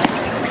 Mary?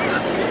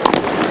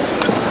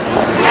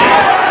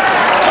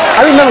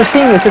 I remember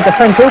seeing this at the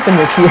French Open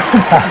this year.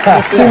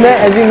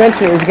 As you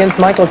mentioned, it was against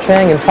Michael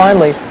Chang, and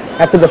finally,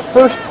 after the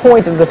first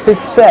point of the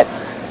 5th set,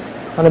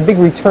 on a big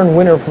return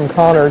winner from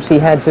Connors, he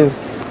had to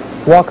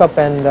walk up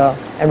and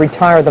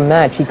retire the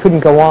match. He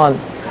couldn't go on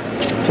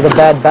with a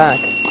bad back.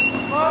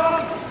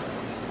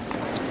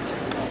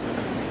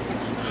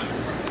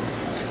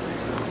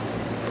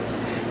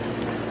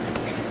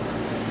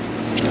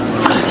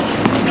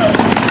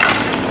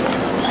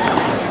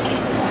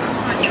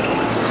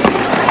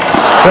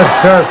 Good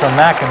serve from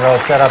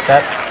McEnroe set up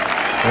that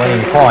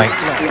winning point.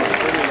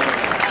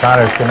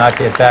 Connors could not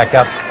get back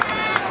up.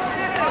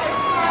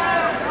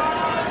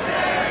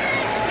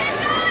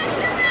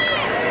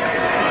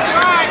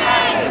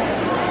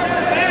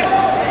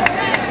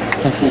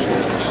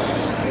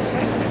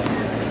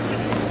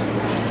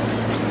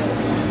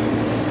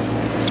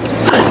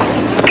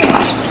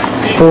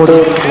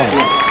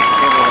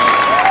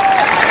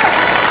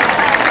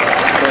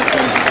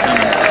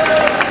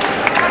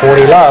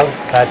 Love,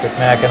 Patrick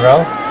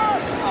McEnroe.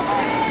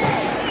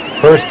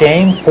 First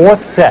game,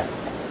 fourth set.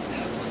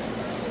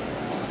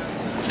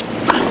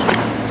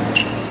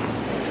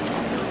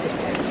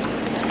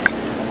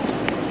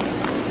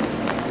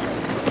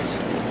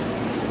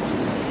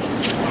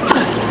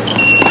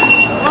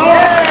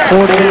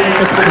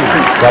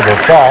 Double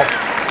fault.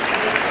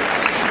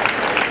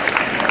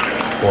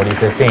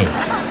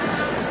 40-15.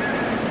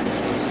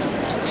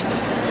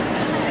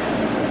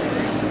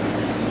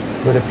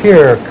 It would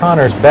appear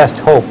Connors' best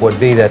hope would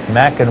be that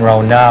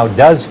McEnroe now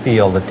does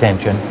feel the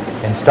tension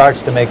and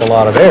starts to make a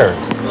lot of errors.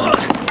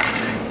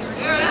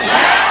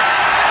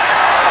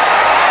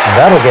 And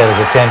that'll get his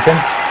attention.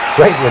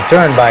 Great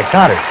return by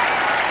Connors.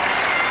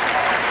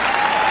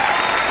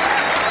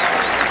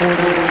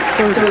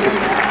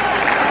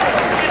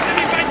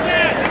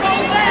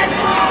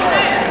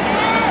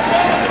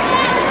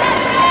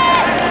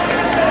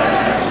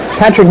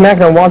 Patrick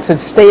McEnroe wants to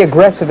stay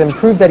aggressive and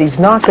prove that he's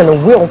not going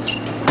to wilt.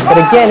 But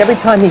again, every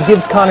time he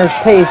gives Connors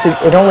pace,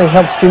 it only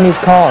helps Jimmy's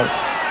cause.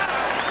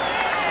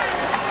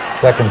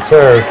 Second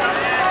serve.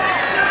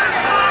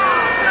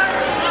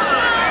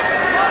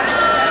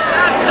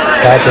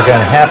 Patrick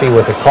unhappy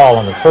with the call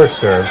on the first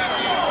serve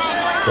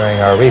during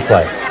our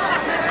replay.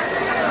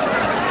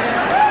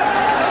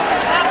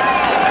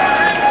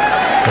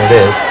 It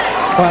is.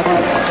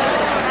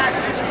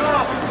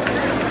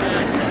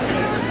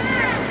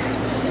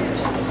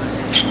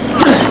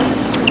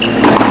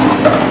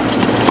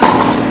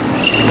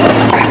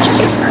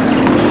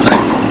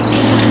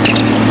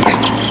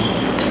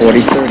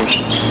 40-30.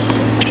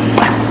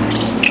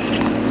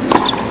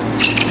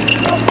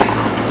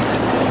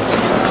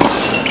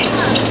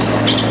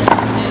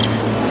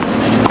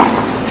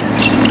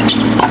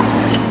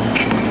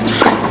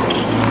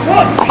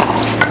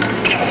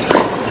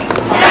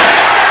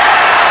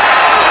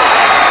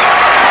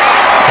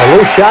 A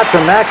loose shot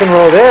from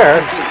McEnroe there.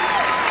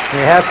 You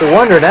have to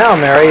wonder now,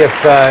 Mary, if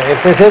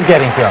this is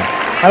getting to him.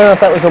 I don't know if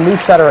that was a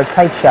loose shot or a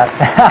tight shot.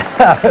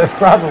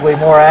 Probably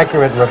more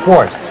accurate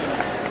report.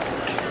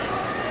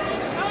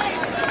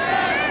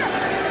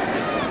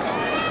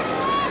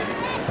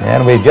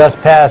 And we've just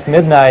passed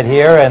midnight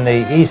here in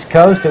the east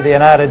coast of the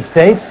United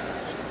States.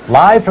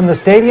 Live from the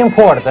stadium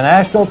court at the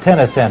National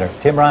Tennis Center.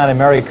 Tim Ryan and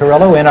Mary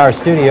Carrillo in our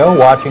studio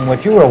watching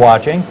what you were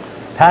watching.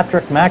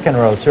 Patrick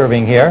McEnroe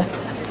serving here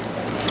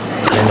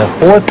in the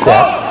fourth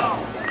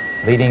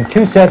set, leading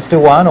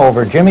 2-1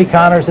 over Jimmy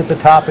Connors at the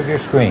top of your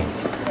screen.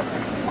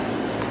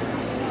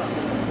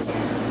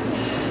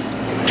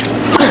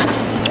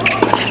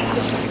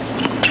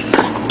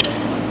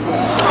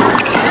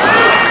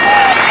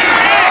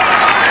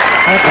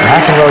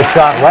 McEnroe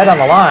shot right on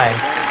the line.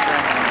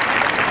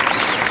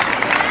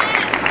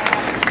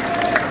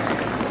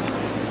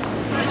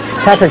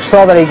 Patrick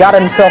saw that he got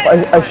himself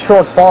a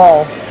short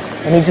ball,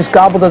 and he just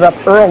gobbled it up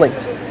early,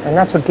 and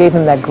that's what gave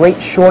him that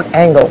great short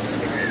angle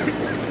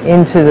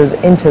into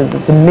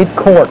the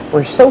mid-court,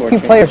 where so few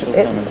players.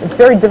 It's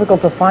very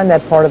difficult to find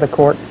that part of the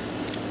court,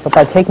 but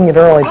by taking it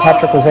early,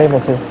 Patrick was able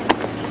to.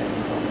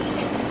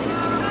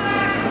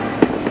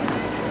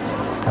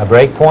 A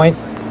break point.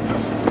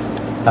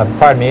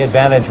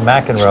 Advantage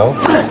McEnroe.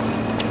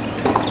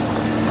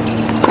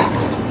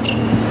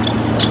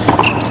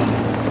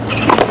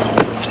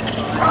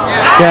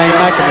 Game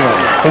McEnroe.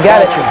 He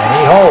got it. And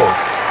he holds.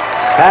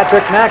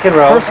 Patrick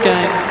McEnroe. First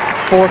game,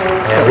 fourth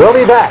set. And we'll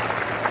be back.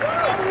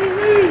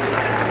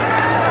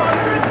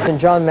 And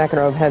John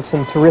McEnroe have had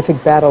some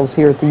terrific battles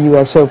here at the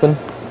U.S. Open.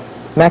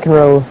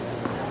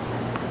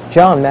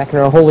 John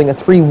McEnroe holding a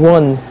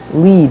 3-1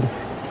 lead.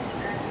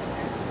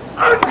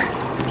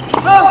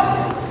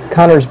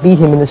 Connors beat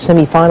him in the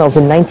semifinals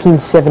in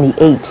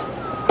 1978.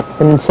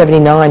 And in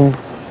 79,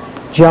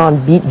 John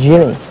beat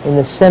Jimmy in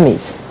the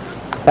semis.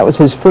 That was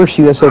his first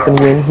U.S. Open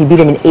win. He beat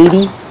him in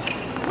 80.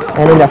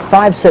 And in a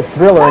 5-set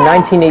thriller in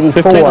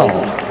 1984,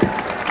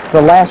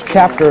 the last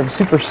chapter of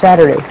Super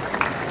Saturday,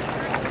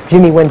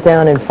 Jimmy went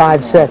down in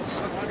 5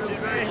 sets.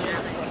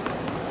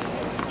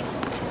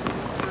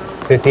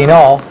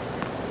 15-all.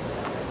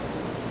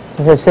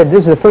 As I said, this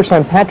is the first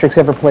time Patrick's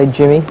ever played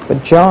Jimmy,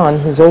 but John,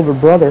 his older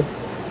brother,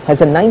 has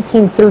a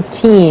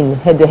 1913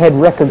 head-to-head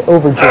record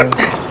over Jimmy.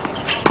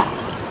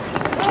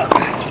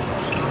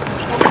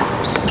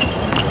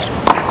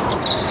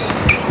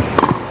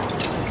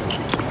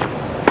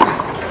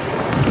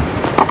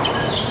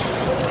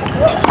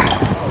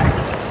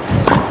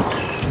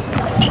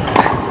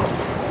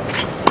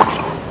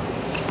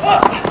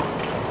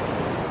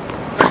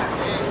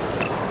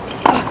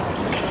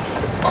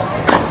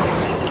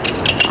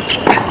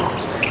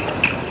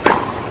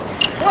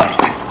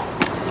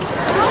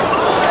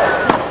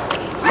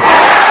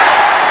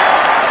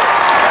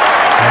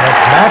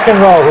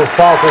 McEnroe who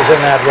falters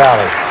in that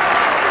rally.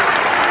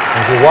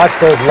 As you watch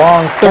those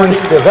long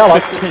points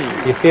develop,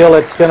 you feel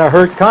it's going to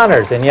hurt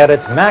Connors, and yet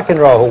it's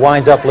McEnroe who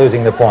winds up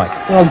losing the point.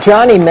 Well,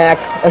 Johnny Mac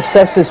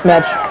assessed this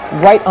match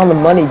right on the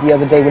money the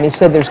other day when he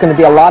said there's going to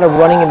be a lot of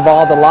running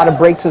involved, a lot of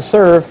breaks of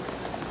serve,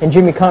 and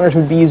Jimmy Connors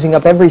would be using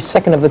up every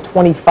second of the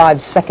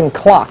 25-second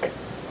clock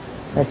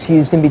that's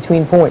used in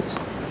between points.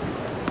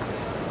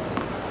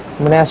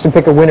 When asked to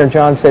pick a winner,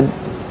 John said,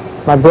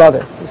 my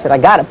brother. He said, I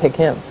got to pick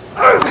him.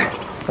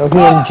 So he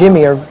and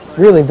Jimmy are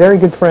really very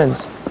good friends.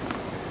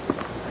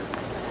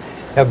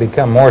 Have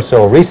become more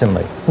so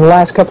recently. In the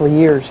last couple of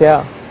years,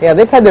 yeah. Yeah,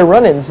 they've had their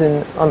run-ins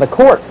on the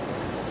court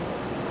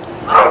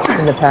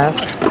in the past.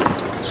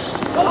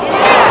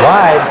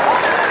 Wide.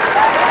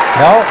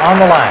 No, on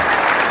the line.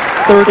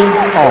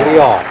 30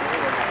 all.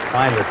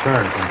 Fine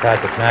return from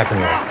Patrick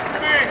McEnroe.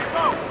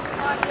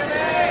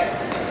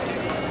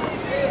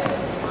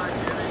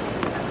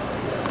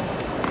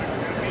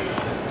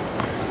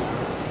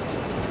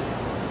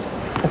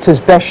 That's his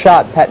best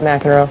shot, Pat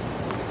McEnroe.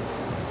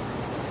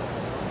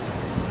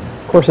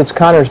 Of course, it's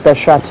Connors' best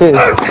shot, too.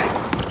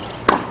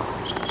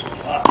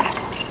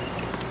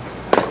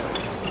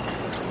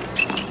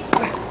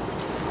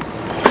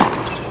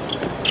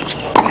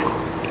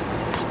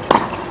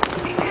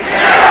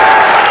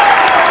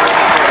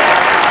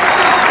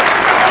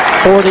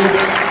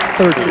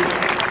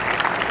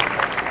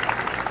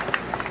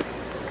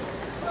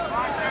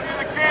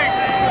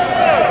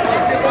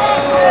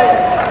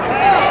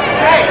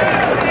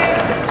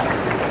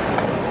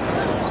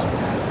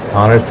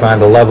 Connors trying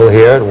to level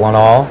here at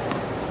 1-all.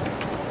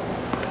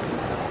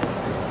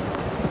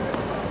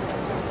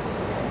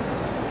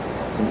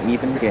 It's an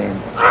even game.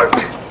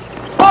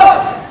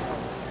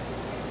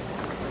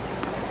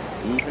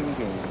 Even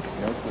game,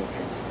 no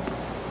coaching.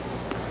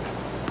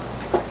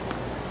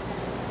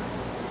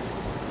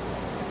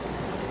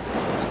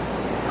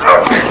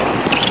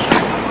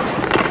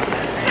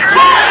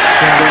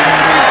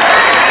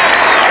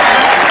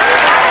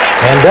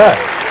 And does.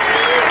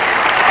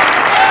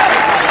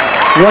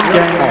 1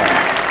 game all.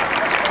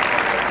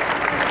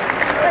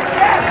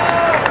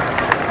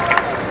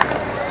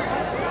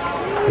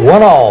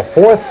 One all,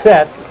 fourth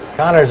set.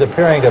 Connors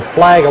appearing to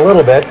flag a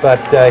little bit, but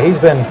he's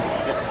been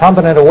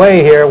pumping it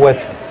away here with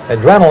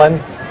adrenaline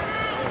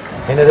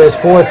into this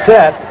fourth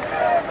set.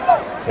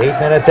 8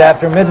 minutes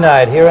after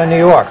midnight here in New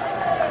York.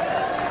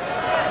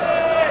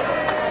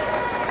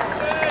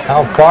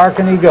 How far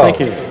can he go? Thank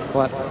you.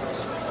 What?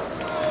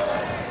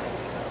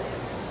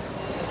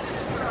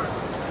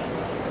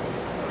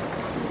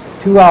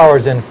 2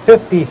 hours and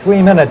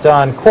 53 minutes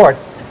on court.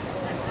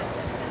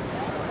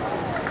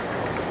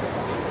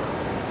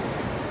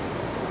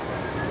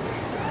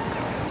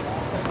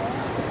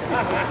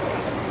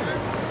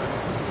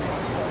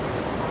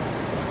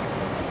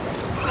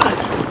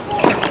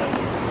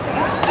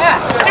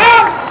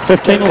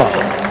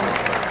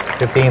 $15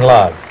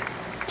 15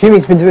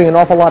 Jimmy's been doing an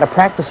awful lot of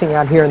practicing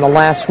out here in the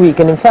last week,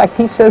 and in fact,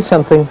 he says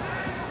something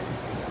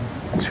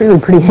that's really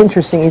pretty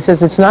interesting. He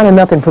says it's not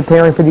enough in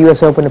preparing for the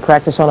U.S. Open to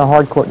practice on a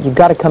hard court. You've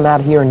got to come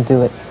out here and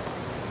do it.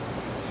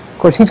 Of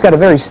course, he's got a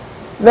very,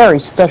 very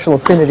special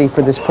affinity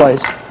for this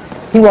place.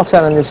 He walks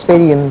out in this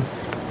stadium,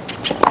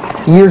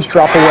 years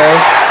drop away.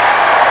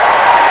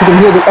 You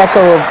can hear the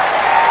echo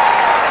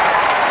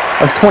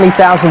of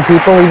 20,000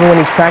 people even when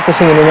he's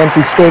practicing in an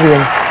empty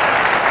stadium.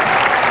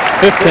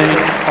 15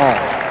 all.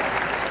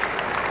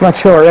 I'm not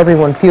sure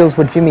everyone feels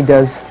what Jimmy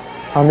does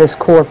on this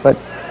court, but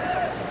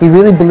he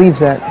really believes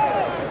that.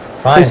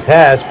 Fine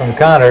pass from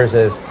Connors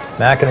as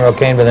McEnroe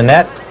came to the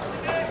net.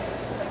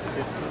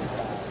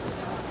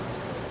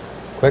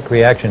 Quick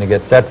reaction to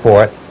get set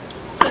for it.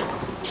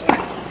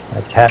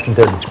 A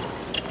patented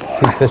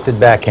two-fisted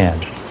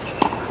backhand.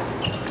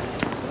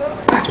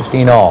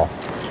 15 all.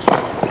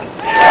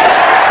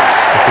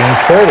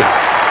 15-30.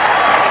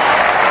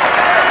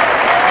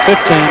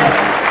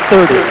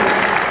 15-30.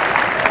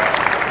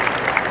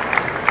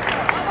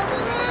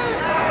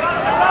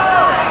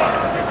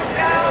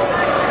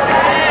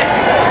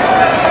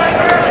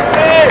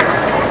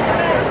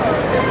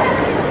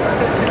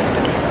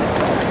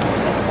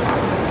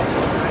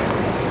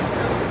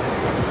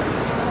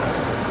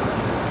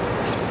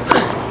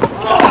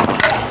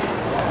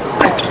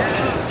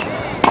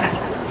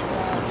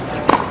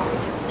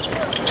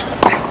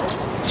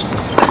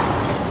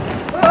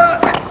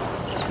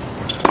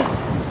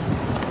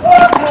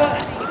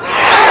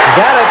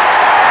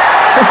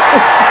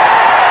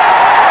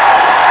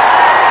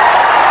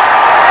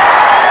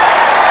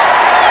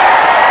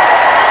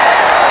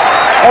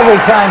 Every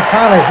time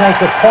Connors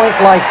makes a point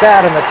like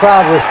that and the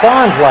crowd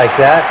responds like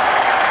that,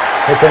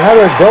 it's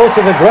another dose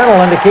of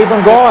adrenaline to keep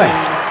him going.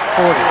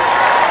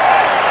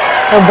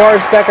 Well,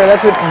 Boris Becker,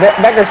 that's what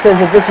Becker says,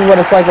 that this is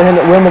what it's like for him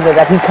at Wimbledon,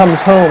 that he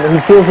comes home and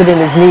he feels it in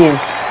his knees.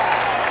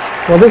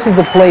 Well, this is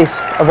the place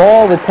of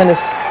all the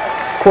tennis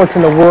courts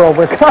in the world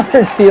where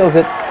Connors feels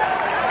it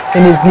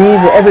in his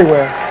knees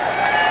everywhere.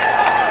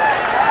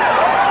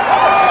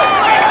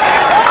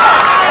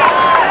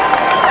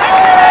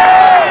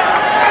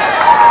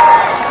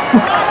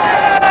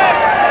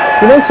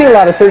 You don't see a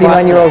lot of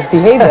 39-year-olds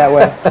behave that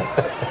way.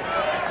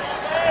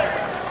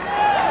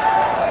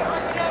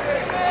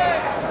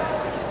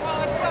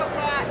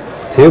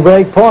 Two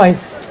break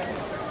points.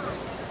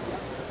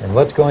 And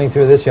what's going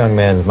through this young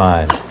man's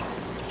mind?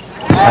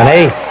 An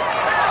ace.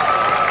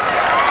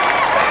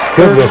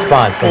 Good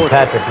response from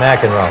Patrick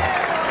McEnroe.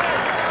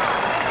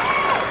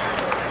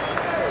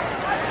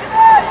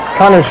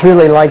 Connors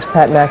really likes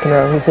Pat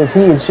McEnroe. He says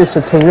he is just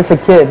a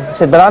terrific kid. He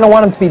said, but I don't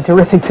want him to be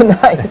terrific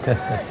tonight.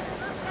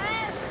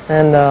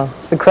 And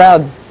the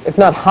crowd, if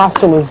not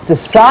hostile, is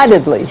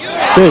decidedly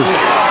behind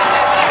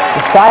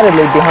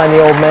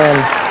the old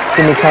man,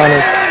 Jimmy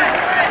Connors.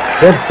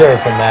 Good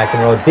serve from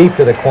McEnroe, deep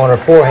to the corner,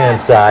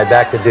 forehand side,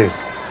 back to deuce.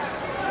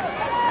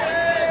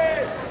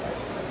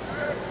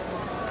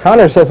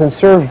 Connors doesn't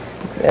serve.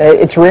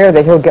 It's rare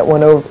that he'll get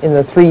one over in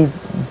the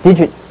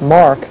 3-digit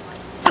mark.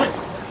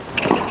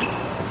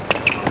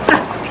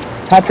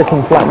 Patrick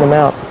can flatten him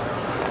out.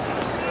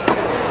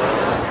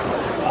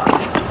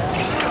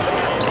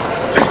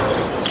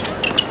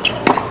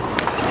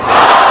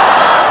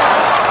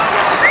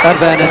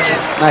 Advantage,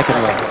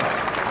 McEnroe.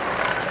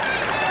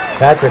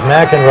 Patrick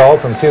McEnroe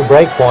from 2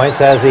 break points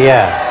has the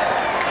ad.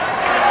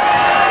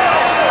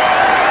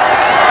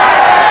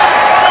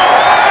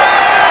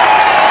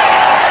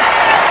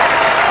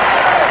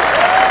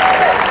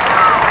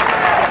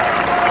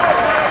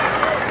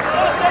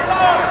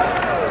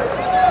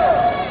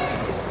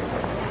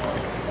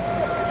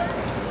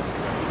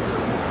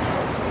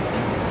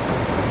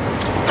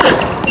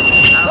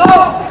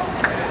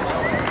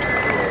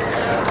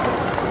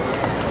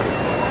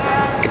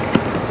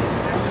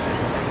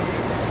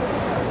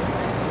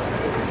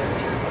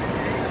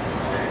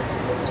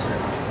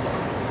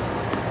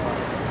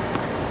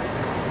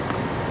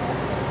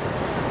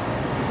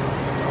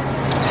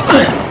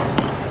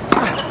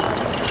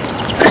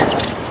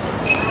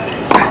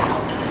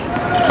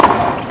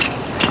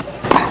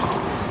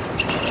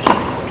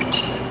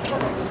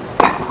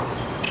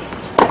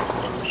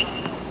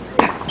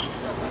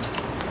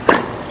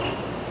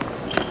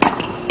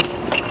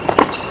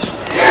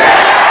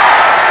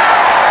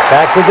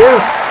 Back to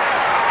deuce.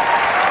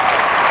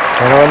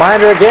 And a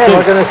reminder again,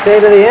 we're going to stay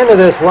to the end of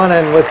this one,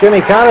 and with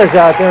Jimmy Connors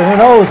out there, who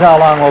knows how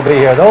long we'll be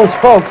here. Those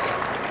folks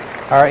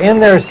are in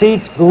their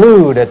seats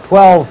glued at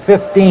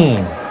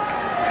 12:15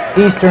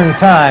 Eastern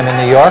Time in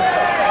New York.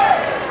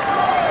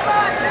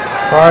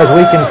 As far as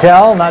we can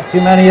tell, not too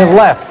many have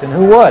left, and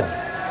who would?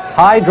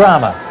 High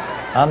drama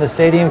on the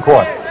stadium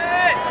court.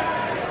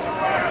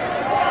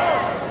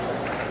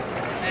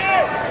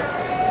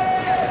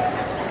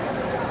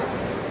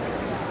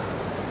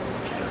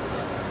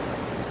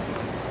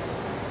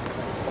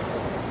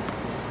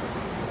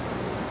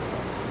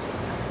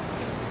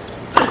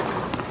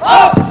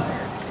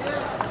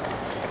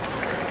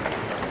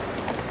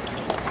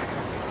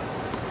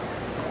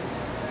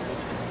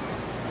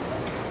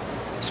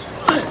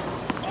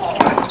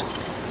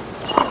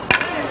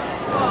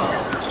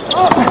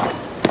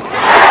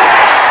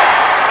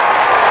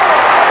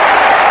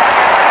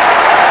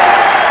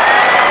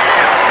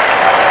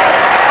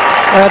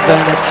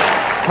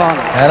 Advantage,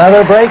 Connors.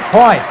 Another break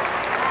point.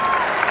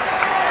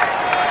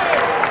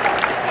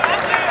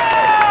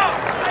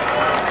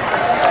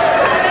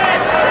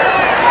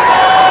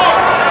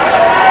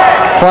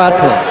 Quiet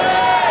place.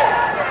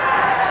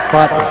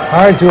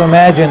 Hard to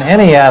imagine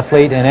any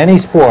athlete in any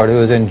sport who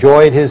has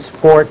enjoyed his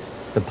sport,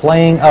 the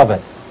playing of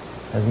it,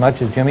 as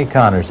much as Jimmy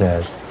Connors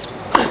has.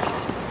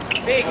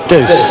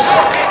 Deuce.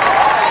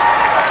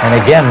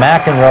 And again,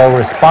 McEnroe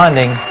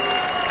responding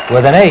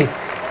with an ace.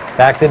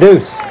 Back to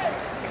deuce.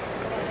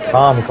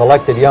 Calm,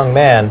 collected young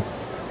man,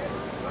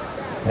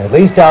 at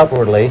least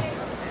outwardly,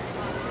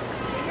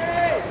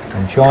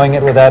 and showing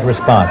it with that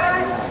response.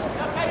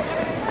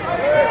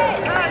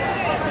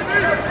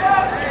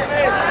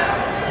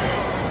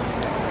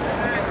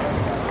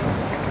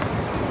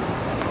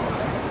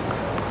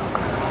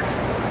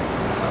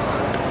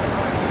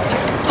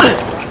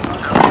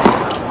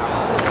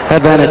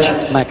 Advantage,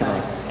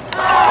 McEnroe.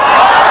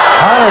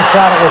 Connors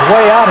thought it was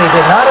way out. He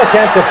did not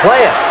attempt to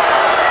play it.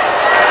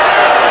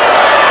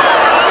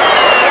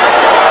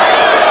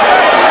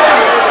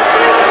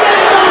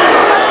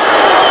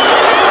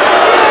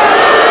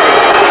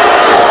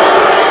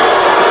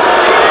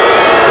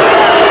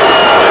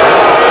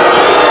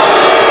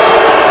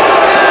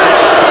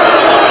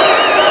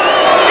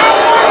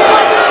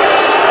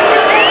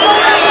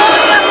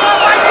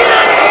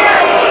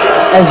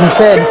 As you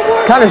said,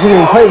 Connors didn't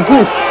even play this.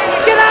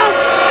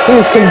 He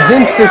was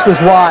convinced this was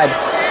wide.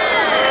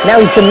 Now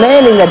he's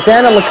demanding that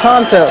Dana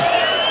LeConto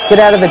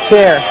get out of the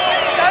chair.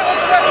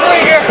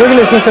 We're going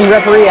to see some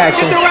referee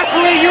action. Get the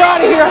referee, you're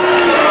out of here.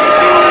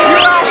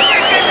 You're out.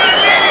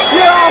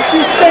 You're out.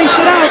 You stay,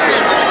 get out.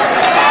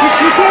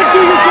 You can't do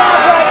your job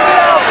right. Get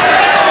out.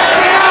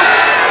 Get out.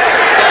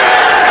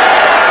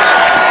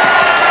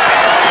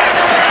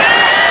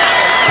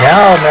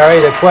 Now, Mary,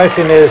 the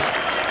question is,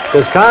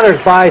 does Connors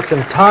buy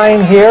some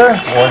time here?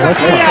 Or Get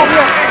out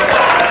here.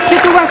 Get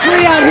the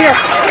referee out here.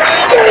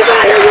 Get him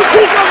out here, you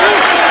people.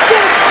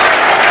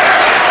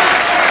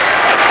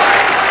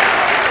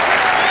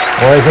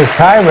 Or is his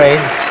tirade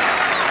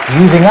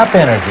using up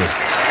energy?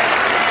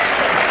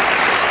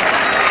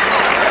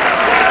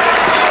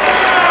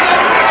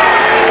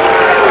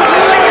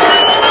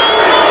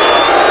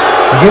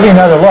 I'll give you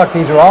another look.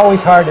 These are always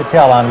hard to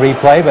tell on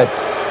replay, but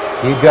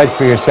you judge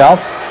for yourself.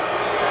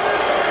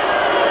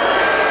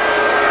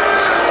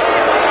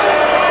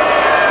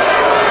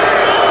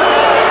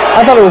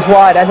 I thought it was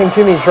wide. I think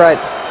Jimmy's right.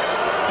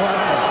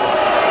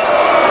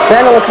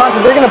 Daniel LeConte,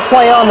 they're going to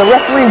play on. The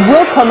referee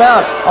will come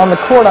out on the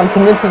court. I'm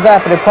convinced of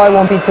that, but it probably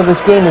won't be till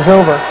this game is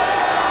over.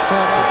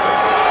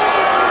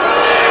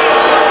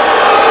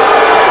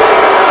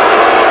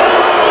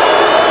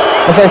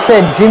 As I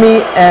said,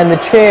 Jimmy and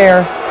the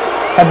chair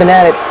have been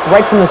at it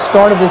right from the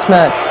start of this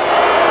match.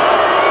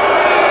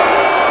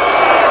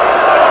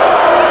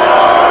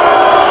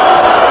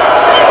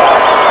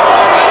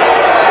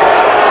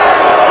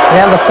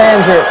 Now the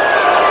fans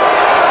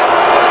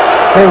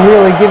they're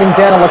really giving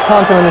Daniel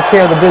LeConte in the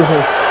chair the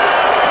business.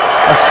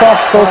 A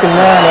soft-spoken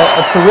man,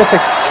 a terrific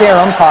chair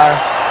umpire.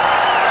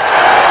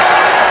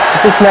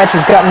 But this match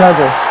has gotten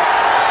ugly.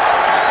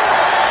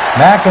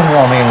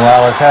 McEnroe,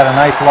 meanwhile, has had a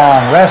nice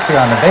long rest here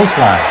on the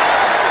baseline.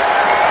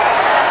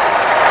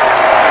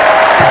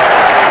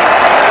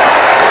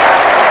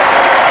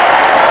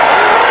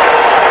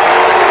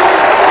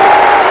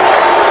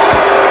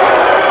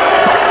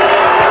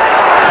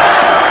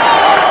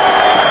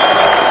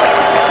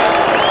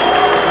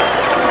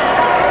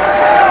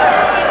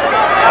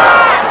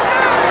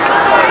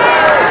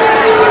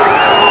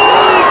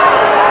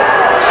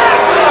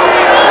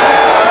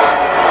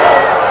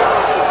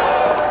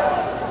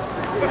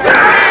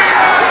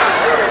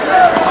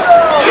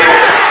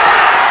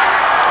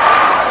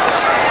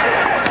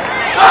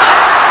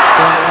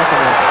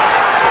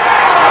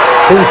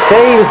 Two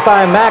saves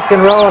by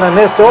McEnroe and a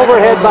missed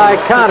overhead by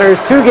Connors.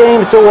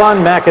 2-1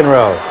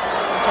 McEnroe.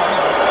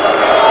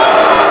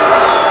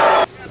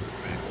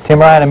 Tim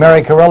Ryan and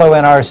Mary Carrillo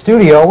in our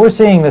studio. We're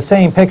seeing the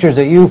same pictures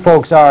that you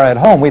folks are at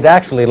home. We'd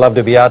actually love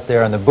to be out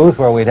there in the booth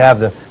where we'd have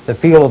the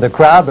feel of the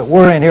crowd, but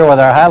we're in here with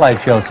our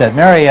highlight show set.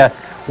 Mary,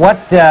 what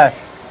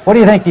do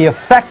you think the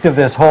effect of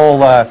this whole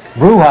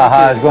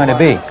brouhaha is going to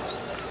be?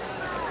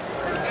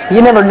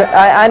 You never know.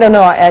 I don't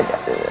know.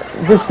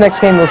 This next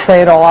game will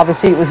say it all.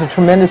 Obviously, it was a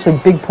tremendously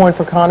big point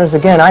for Connors.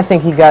 Again, I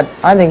think he got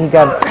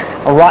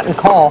a rotten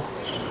call.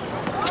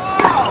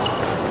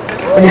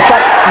 But he's got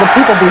the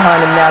people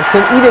behind him now,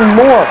 Tim, even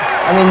more.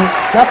 I mean,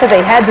 not that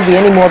they had to be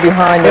any more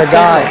behind their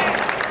guy,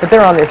 but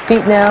they're on their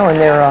feet now, and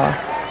they're,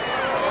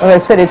 like I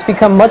said, it's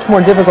become much more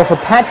difficult for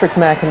Patrick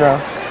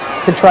McEnroe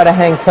to try to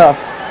hang tough.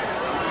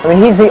 I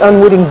mean, he's the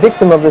unwitting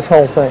victim of this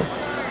whole thing.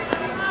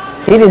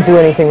 He didn't do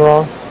anything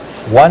wrong.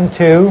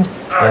 1-2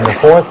 in the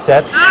fourth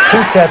set.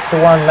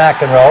 2-1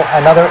 McEnroe.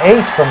 Another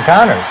ace from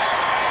Connors.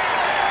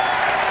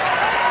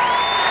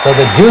 So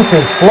the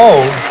juices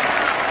flowed.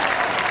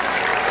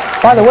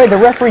 By the way, the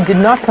referee did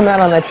not come out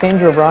on that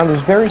changeover. I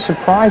was very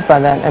surprised by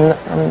that, and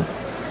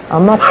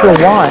I'm not sure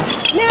why.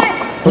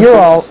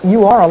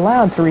 You are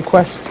allowed to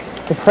request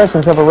the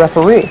presence of a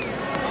referee.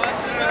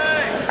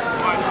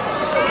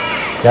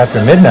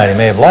 After midnight, he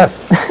may have left.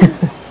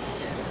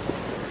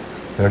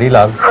 30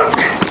 love.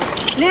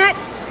 Net.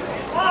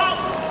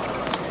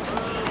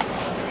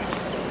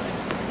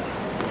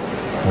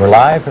 We're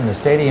live from the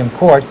stadium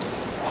court.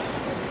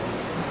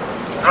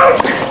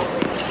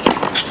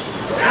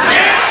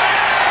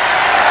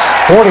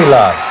 .40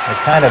 love, the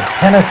kind of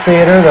tennis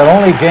theater that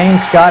only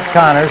James Scott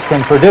Connors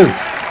can produce.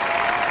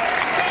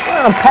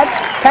 Well,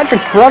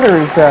 Patrick's brother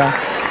is,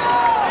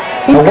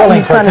 he's got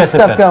this kind of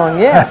stuff going,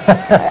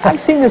 yeah.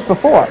 I've seen this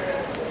before.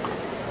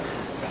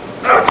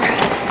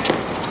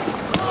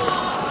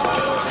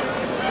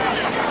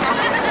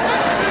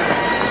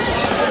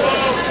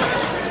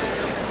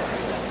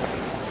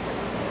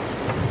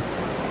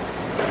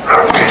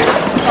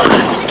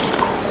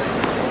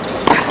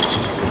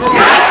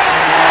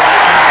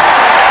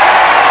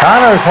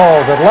 Connors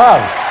holds at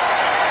love.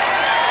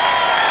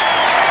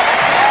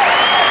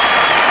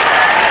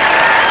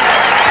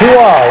 Two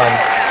all,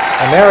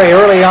 and Mary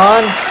early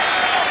on.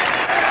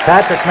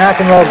 Patrick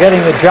McEnroe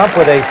getting the jump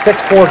with a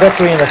 6-4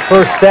 victory in the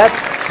first set.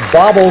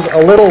 Bobbled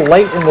a little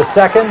late in the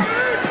second,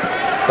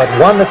 but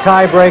won the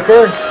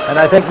tiebreaker. And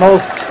I think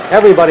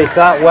everybody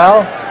thought,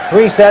 well,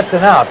 3 sets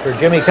and out for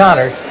Jimmy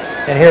Connors.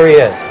 And here he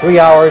is, 3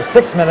 hours,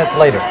 6 minutes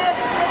later.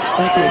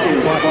 Thank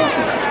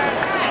you.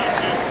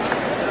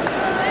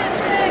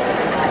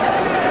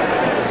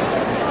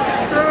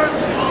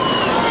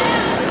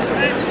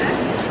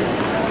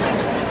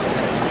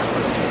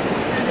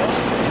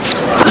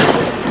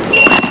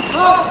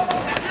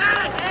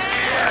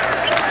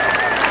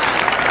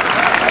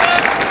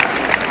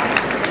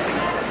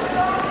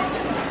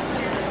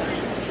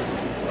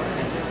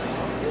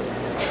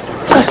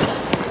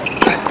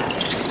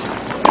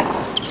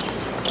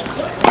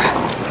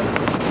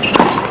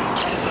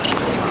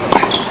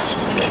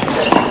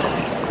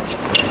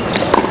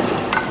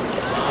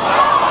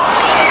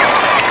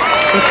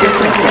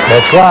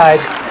 That's right.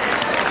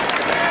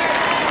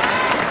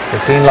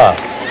 15 love.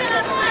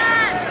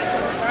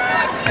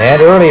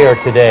 And earlier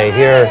today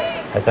here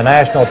At the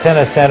National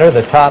Tennis Center,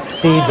 the top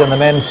seeds on the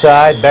men's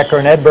side, Becker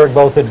and Edberg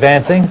both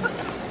advancing.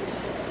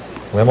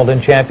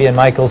 Wimbledon champion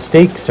Michael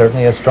Stich,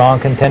 certainly a strong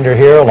contender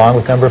here, along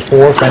with number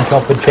 4, French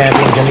Open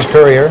champion Jimmy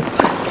Courier.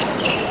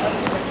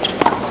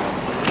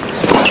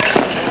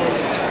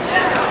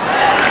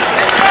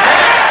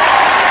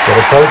 Good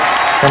approach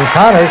from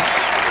Connors.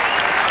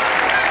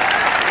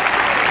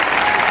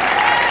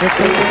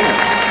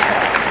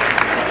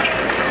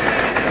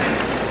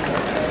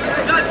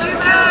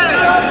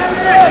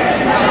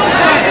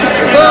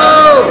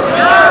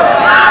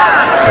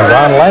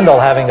 Ron Lendl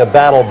having a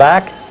battle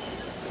back,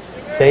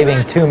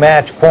 saving 2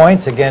 match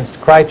points against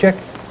Krajcik.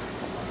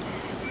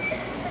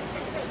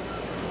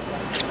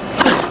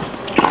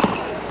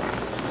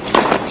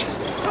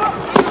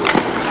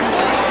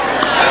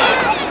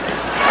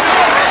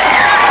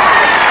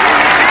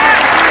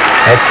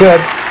 That's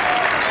good.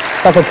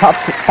 But the top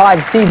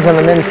 5 seeds on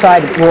the men's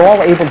side were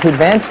all able to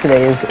advance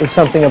today is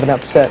something of an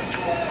upset.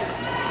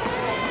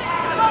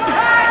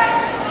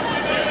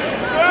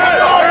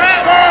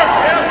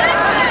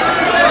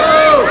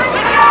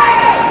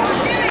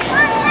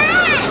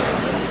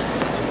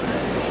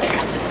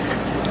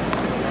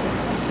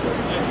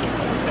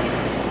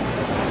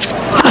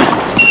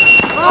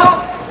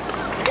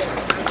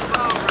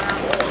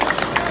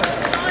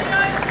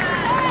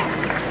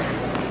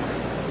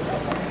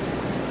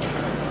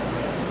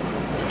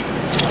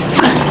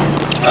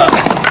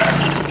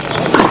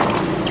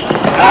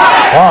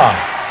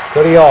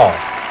 Goody all.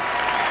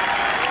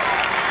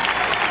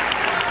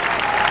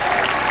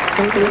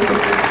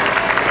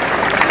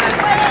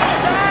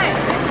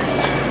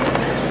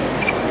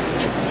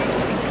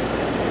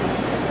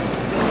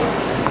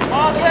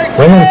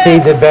 Women's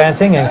seeds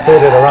advancing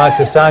included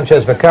Arantxa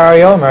Sanchez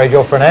Vicario, Mary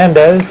Jo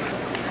Fernandez,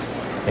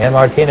 and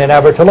Martina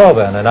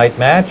Navratilova in a night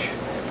match.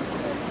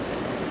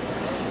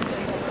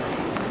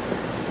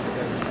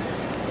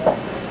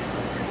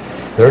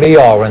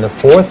 All. We're in the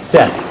 4th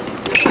set.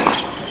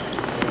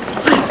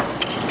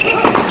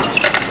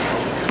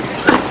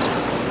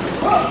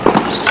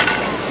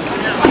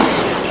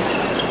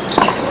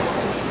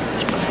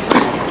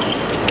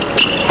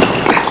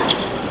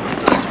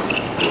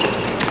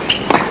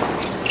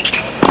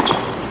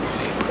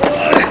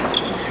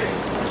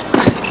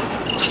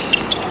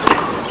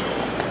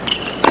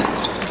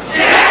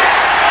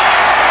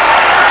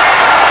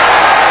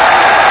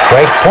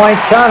 Break point,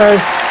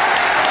 Connors.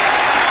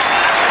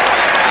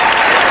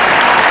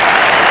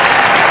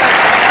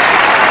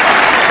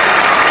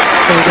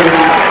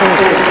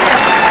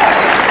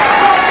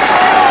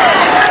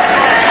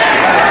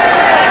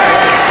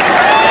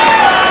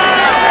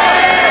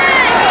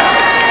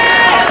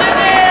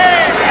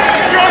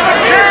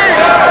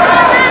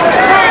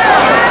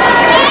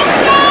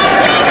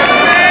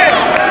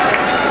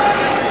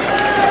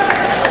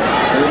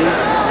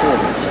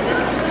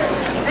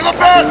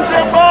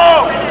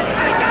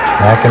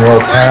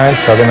 McEnroe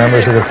parents, other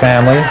members of the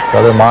family,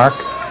 brother Mark.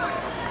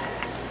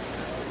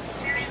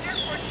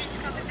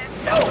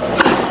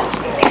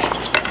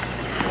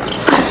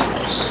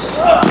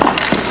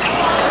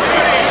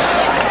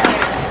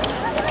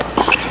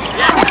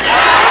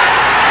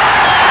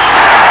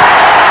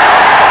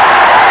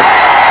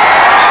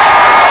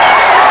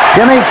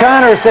 Jimmy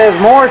Connors says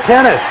more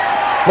tennis.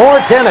 More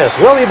tennis.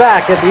 We'll be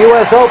back at the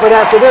U.S. Open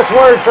after this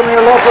word from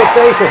your local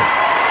station.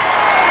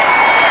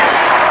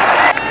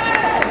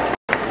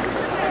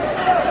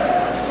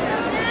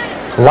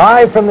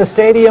 Live from the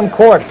stadium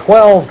court,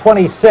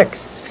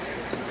 12:26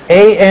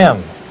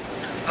 a.m.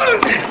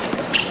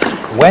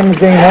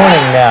 Wednesday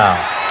morning now.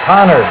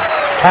 Connors,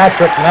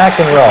 Patrick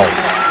McEnroe.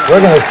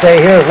 We're going to stay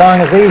here as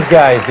long as these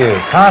guys do.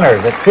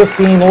 Connors at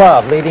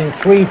 15-love, leading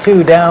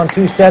 3-2 down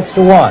 2 sets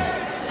to 1.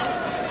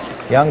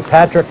 Young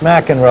Patrick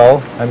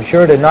McEnroe, I'm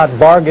sure, did not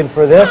bargain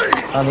for this.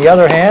 On the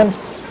other hand,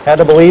 had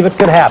to believe it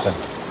could happen.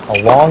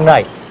 A long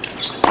night.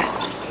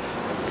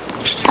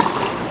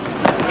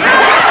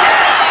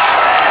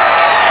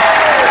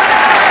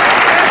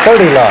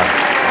 Love.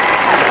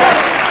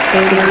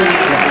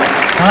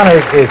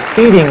 Connors is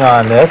feeding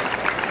on this,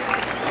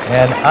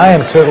 and I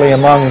am certainly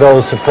among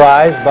those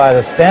surprised by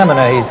the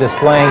stamina he's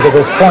displaying to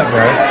this point,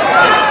 Mary.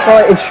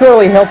 Well, it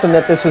surely helped him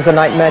that this was a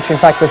night match. In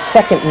fact, the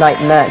second night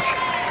match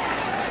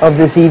of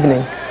this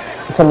evening.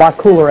 It's a lot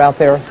cooler out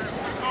there.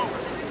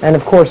 And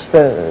of course,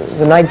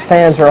 the night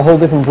fans are a whole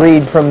different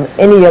breed from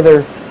any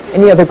other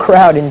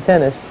crowd in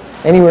tennis,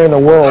 anywhere in the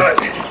world.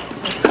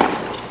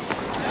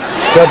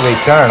 Good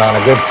return on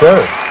a good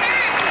serve.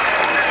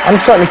 I'm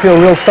starting to feel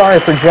real sorry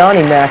for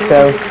Johnny Mac,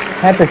 though.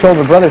 Patrick's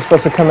older brother's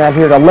supposed to come out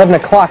here at 11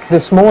 o'clock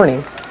this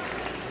morning,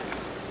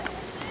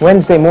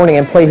 Wednesday morning,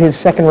 and play his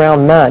second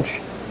round match.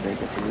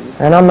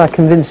 And I'm not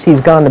convinced he's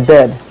gone to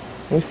bed.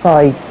 He's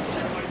probably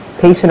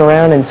pacing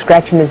around and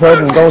scratching his head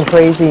and going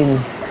crazy. And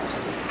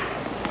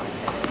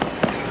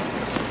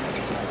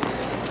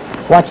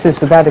watch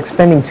this without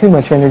expending too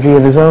much energy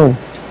of his own.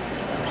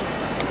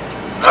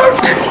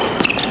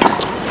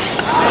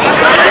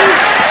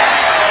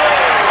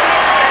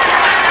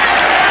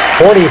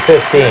 40-15.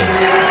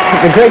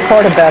 The great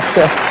part about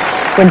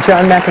when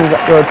John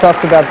McEnroe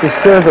talks about this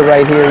server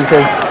right here, he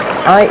says,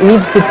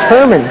 he's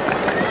determined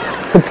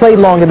to play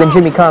longer than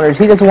Jimmy Connors.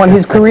 He doesn't want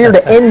his career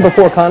to end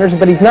before Connors,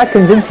 but he's not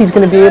convinced he's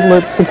going to be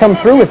able to come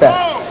through with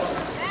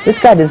that. This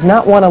guy does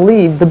not want to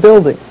leave the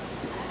building.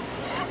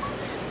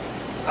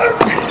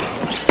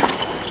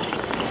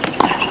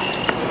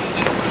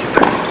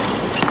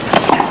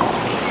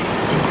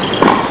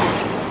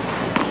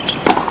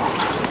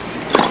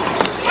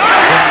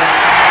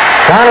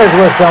 Connors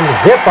with some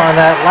zip on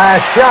that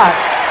last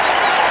shot.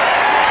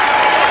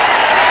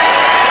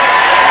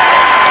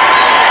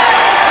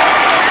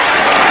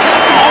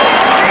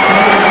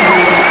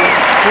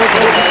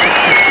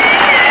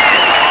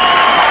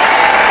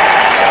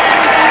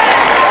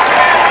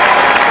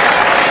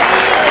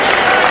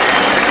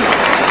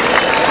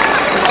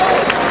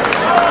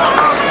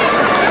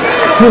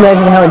 Can you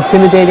imagine how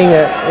intimidating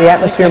the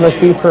atmosphere must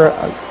be for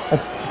a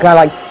guy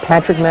like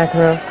Patrick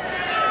McEnroe?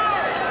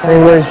 I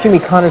mean, whereas Jimmy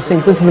Connors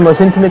thinks this is the most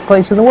intimate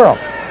place in the world.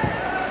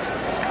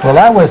 Well,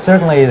 that was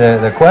certainly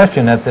the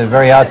question at the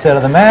very outset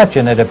of the match,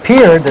 and it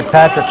appeared that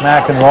Patrick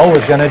McEnroe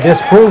was going to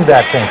disprove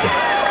that thinking.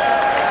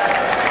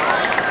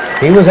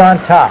 He was on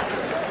top,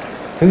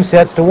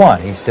 2-1.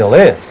 He still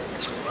is.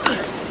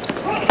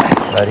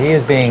 But he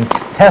is being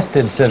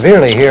tested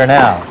severely here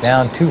now,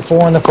 down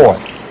 2-4 in the fourth.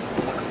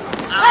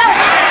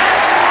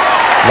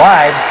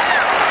 Wide.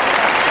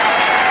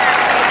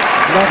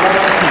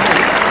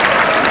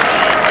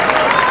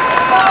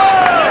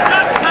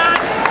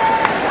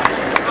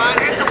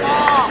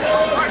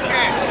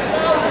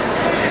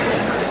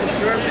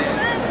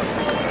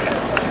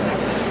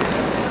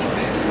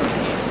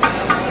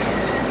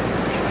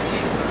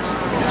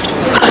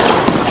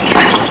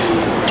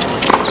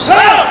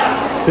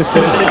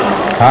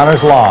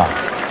 Connors long,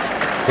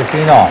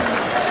 15 off.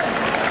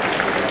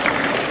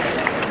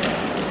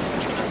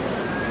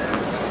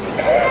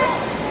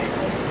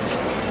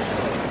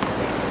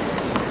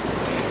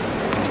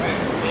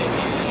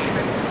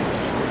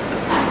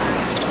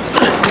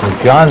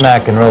 With John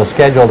McEnroe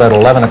scheduled at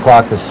 11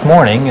 o'clock this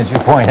morning, as you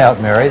point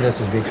out, Mary, this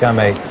has become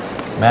a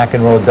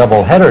McEnroe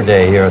doubleheader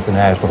day here at the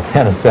National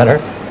Tennis Center.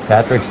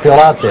 Patrick's still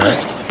out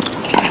there.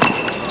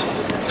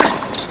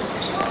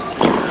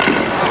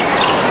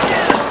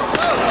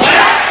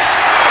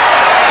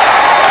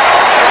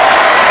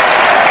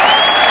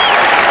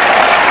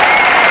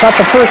 Not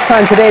the first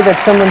time today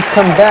that someone's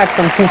come back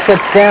from 2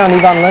 sets down.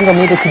 Ivan Lendl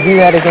needed to do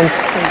that against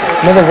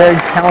another very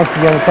talented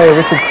young player,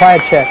 Richard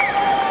Krajicek.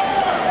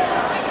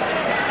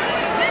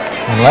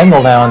 And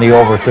Lendl now in the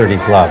over 30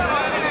 club.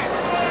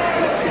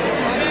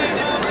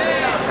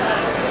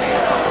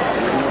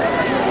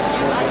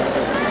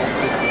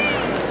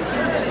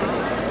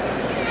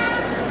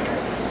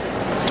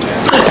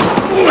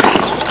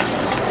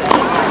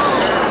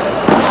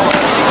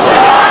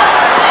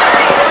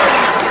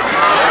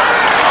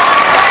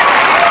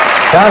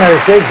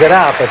 Connors digs it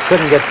out, but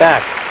couldn't get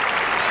back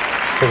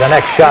to the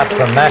next shot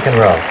from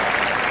McEnroe.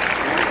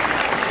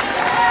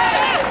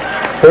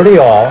 30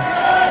 all.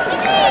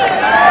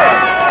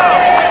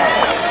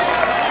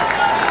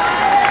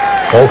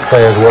 Both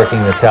players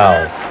working the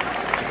towels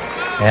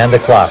and the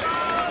clock.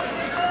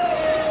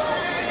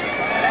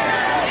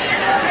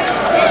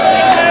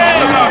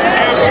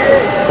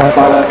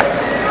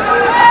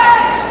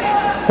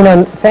 You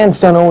know, fans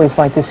don't always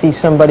like to see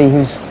somebody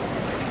who's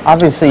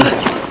obviously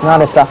not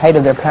at the height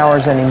of their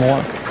powers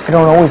anymore. They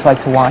don't always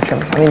like to watch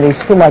them. I mean, they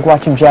still like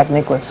watching Jack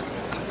Nicklaus.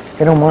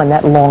 They don't mind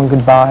that long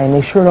goodbye, and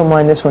they sure don't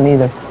mind this one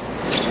either.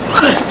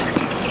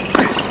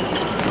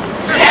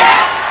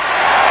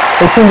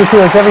 They seem to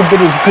feel it's every bit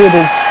as good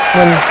as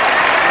when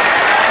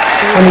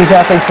these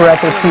athletes were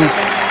at their peak.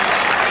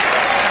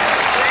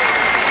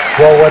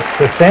 Well, what's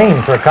the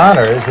same for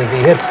Connors is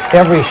he hits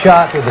every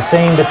shot with the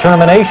same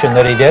determination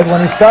that he did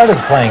when he started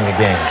playing the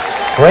game.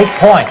 Great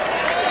point.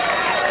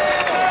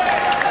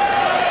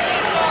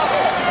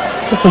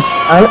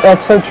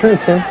 That's so true,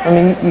 Tim. I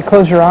mean, you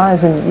close your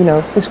eyes and, you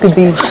know, this could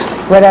be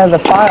right out of the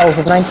files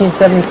of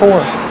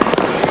 1974.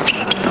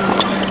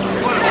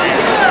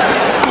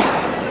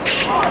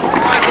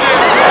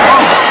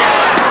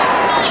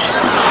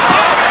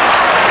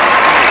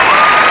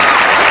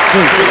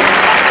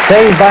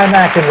 Saved by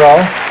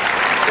McEnroe.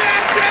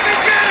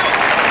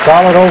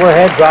 Solid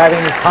overhead,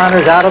 driving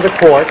Connors out of the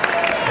court,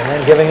 and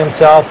then giving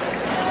himself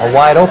a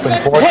wide open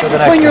court for the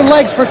next Between your one.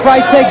 legs, for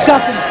Christ's sake,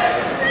 Duffin.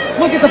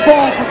 Look at the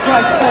ball, for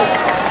Christ's sake.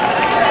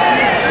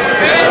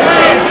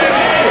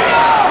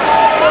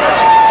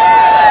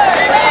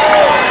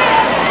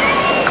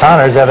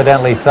 Connors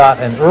evidently thought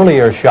an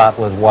earlier shot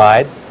was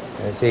wide,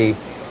 as he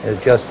has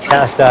just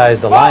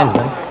chastised the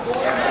linesman.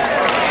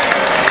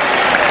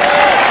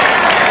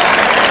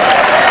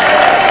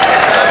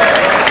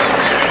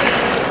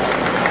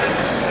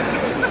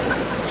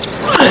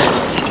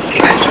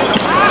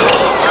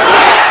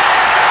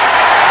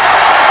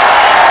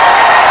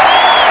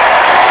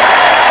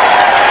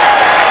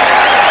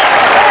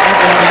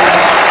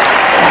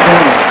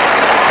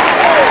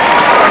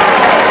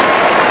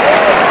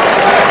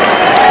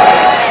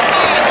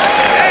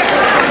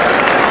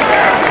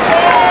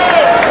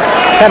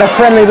 Got a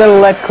friendly little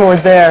let cord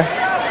there.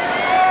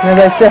 And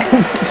as I said,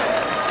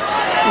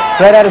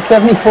 right out of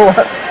 74.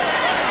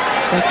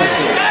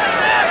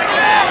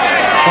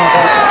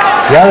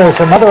 Yeah, there are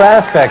some other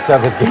aspects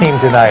of his game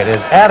tonight.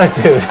 His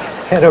attitude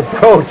and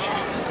approach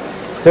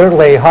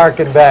certainly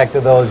harken back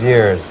to those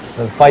years.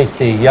 The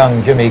feisty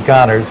young Jimmy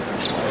Connors.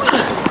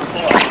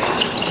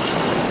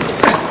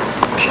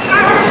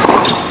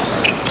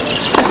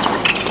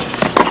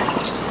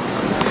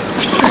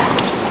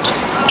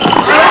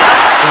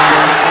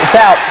 It's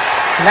out.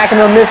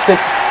 McEnroe missed it.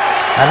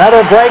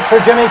 Another break for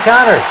Jimmy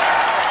Connors.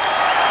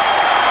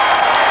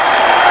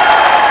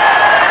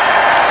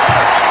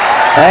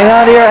 Hang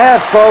on to your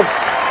hats, folks.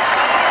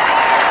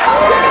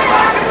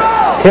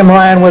 Tim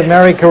Ryan with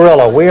Mary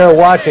Carrillo. We are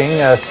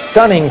watching a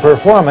stunning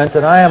performance,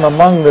 and I am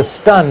among the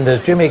stunned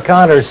as Jimmy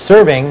Connors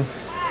serving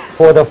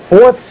for the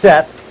 4th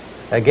set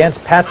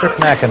against Patrick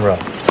McEnroe.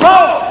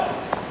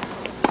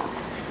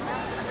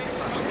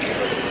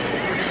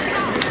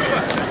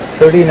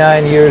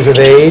 39 years of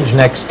age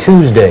next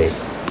Tuesday.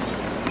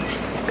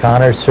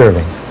 Connors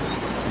serving.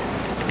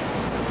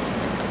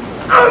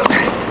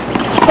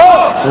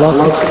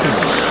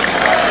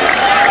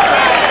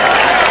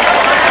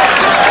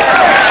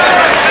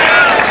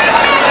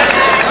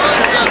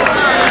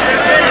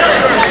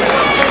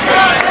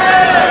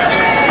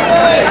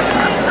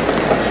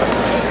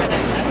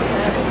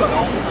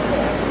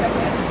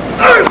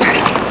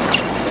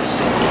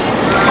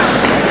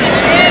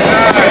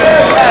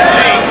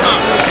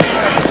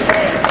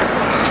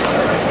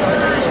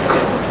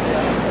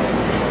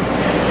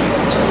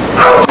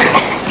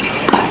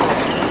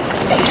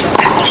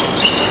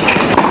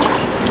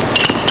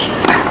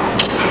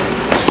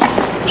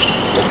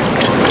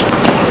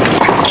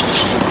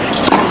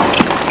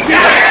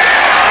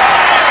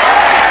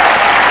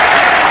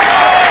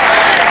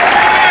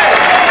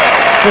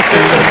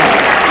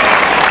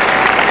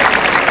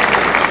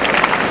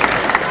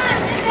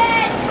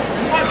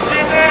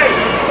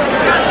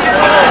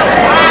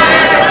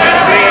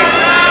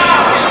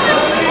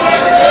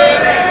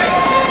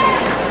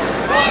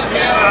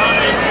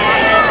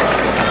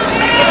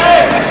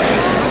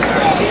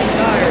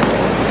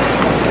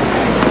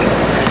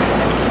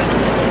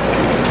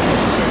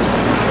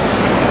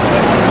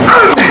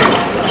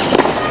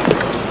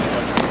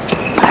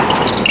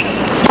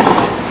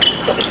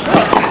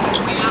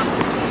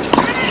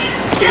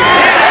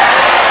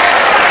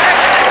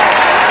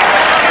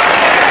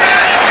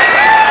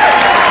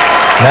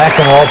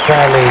 McEnroe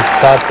apparently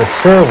thought the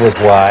serve was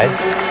wide.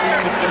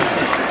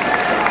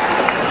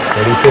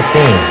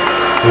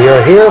 30-15. We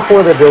are here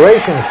for the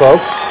duration,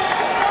 folks.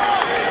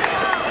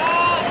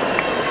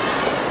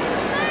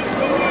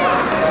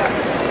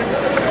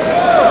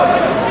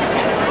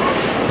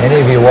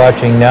 Any of you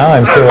watching now,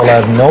 I'm sure will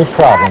have no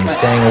problem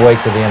staying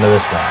awake to the end of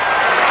this one.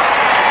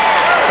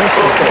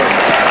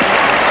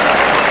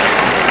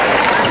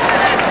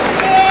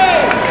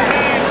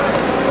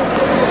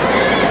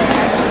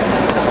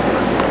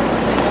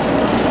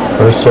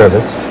 First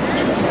service.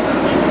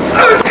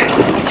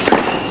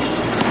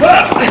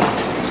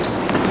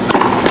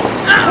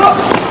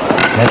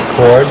 Net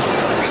cord.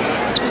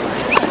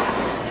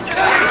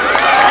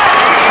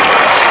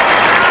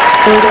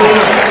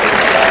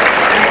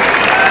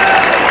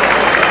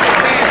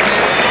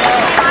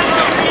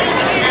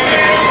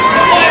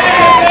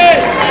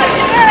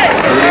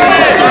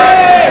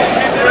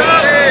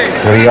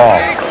 Three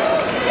all.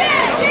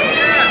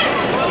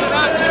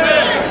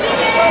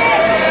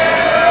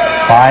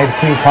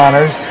 5-2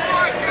 Connors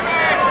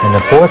in the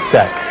 4th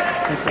set.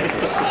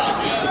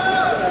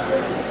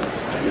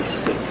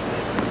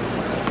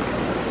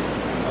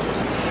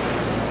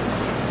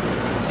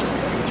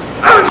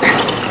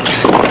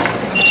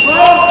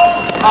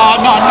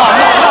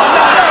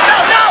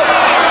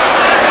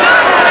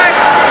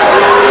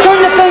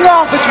 Turn the thing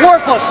off. It's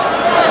worthless.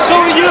 So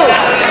are you.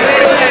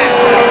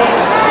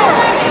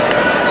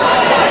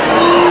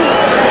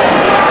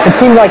 It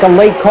seemed like a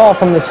late call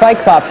from the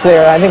Cyclops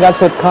there. I think that's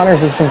what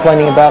Connors is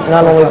complaining about.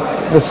 Not only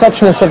the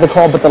suchness of the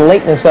call, but the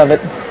lateness of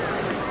it.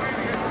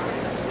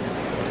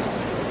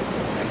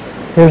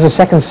 Here's a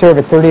second serve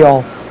at 30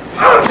 all.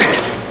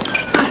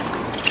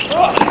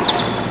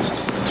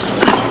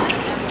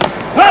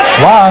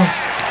 Long.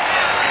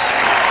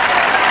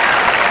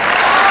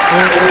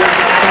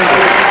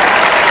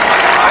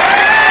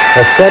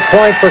 A set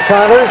point for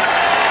Connors.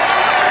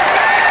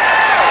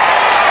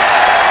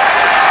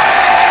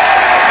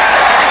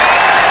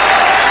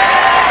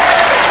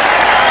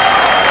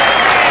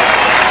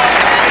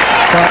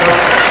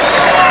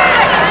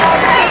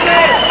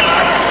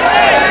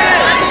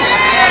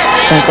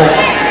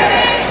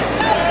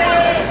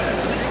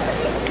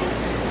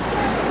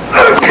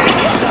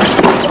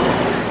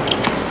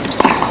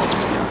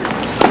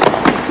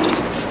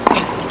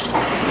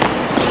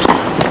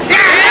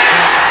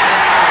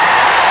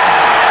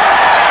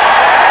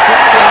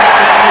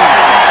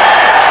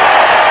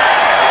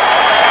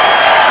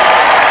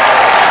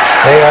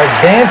 They are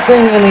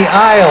dancing in the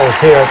aisles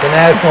here at the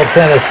National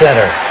Tennis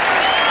Center.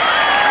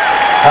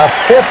 A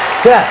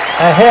 5th set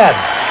ahead.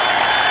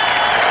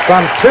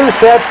 from 2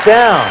 sets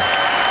down.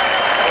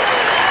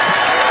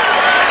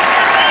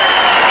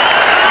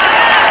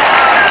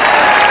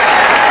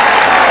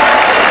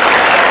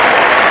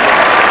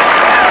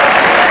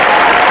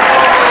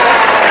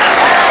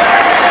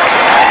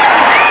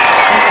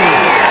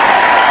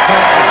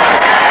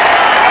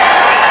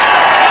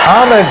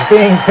 Homage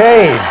being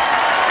paid.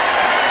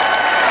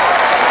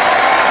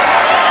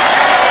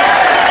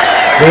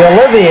 The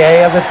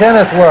Olivier of the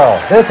tennis world.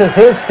 This is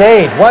his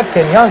stage. What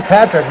can young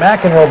Patrick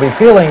McEnroe be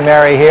feeling,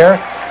 Mary, here,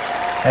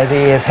 as he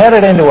is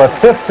headed into a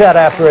 5th set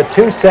after a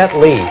 2-set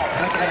lead?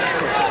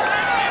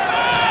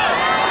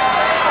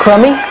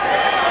 Crummy?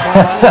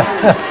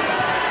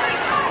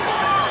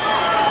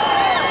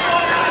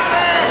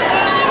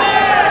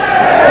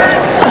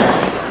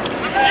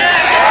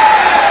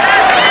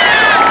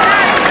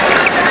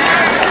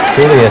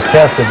 Truly has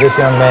tested this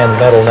young man's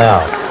mettle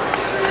now.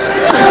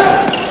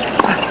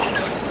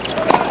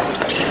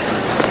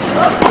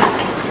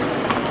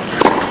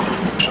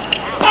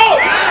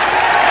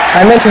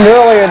 I mentioned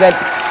earlier that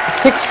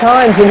 6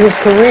 times in his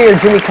career,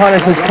 Jimmy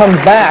Connors has come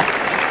back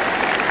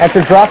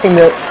after dropping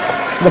the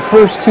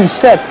first 2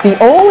 sets. The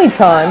only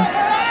time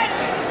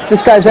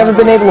this guy's ever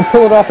been able to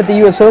pull it off at the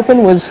U.S.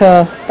 Open was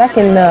back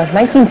in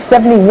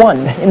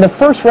 1971 in the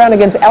first round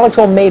against Alex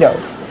Olmedo.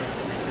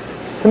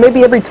 So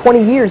maybe every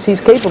 20 years he's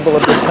capable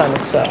of this kind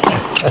of stuff. 15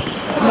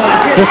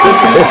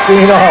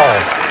 all.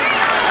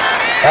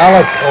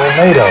 Alex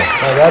Olmedo.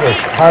 Well, that is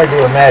hard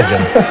to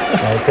imagine.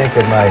 I think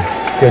of my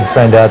good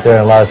friend out there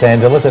in Los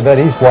Angeles. I bet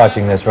he's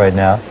watching this right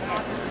now.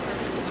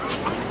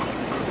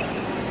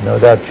 No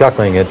doubt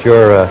chuckling at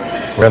your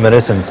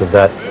reminiscence of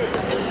that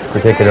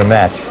particular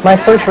match. My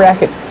first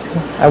racket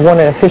I won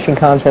in a fishing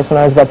contest when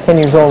I was about 10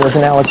 years old was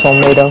an Alex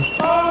Olmedo.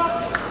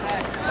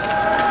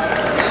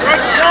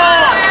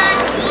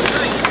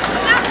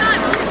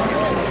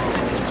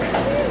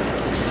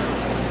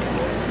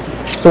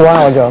 It's a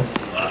while ago.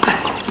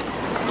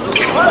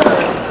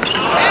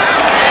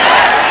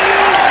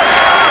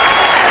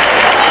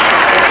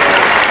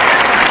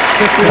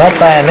 Up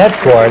by a net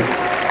cord.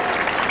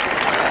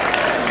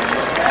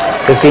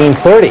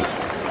 15-30.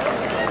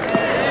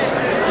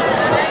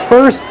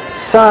 First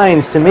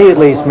signs, to me at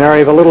least,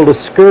 Mary, of a little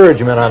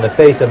discouragement on the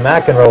face of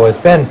McEnroe. It's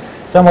been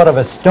somewhat of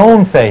a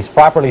stone face,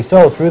 properly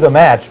so, through the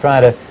match,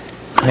 trying to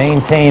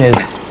maintain his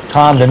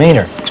calm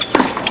demeanor.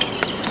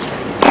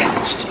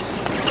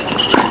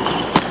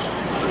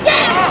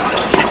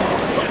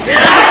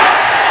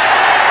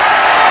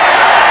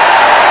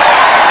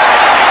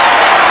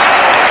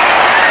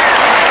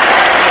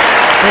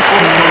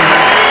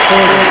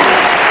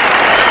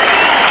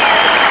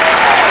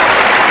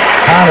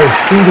 Connors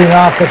feeding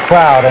off the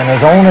crowd and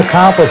his own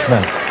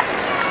accomplishments.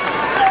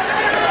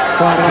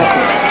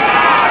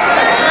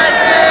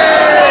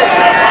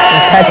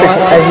 And Patrick,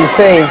 as you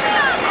say, is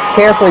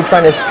carefully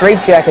trying to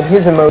straitjacket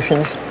his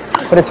emotions,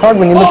 but it's hard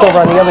when you look over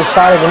on the other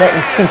side of the net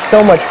and see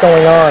so much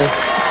going on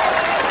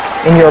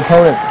in your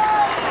opponent.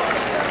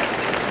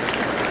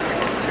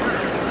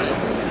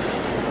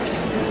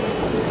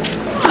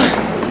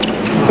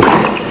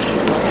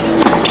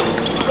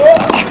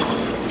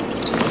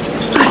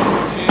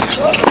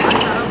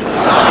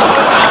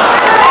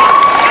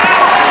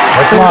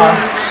 Come on.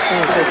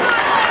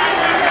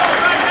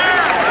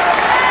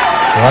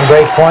 One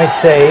great point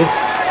save.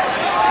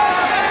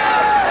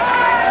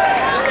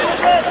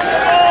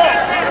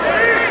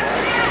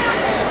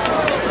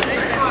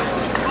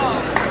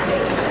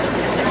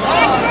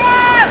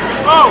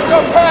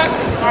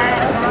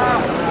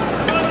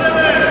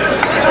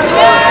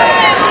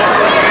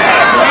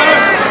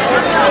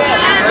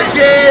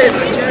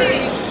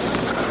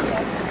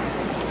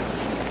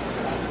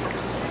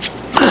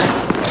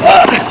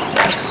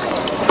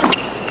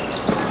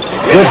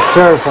 Good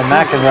serve from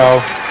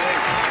McEnroe.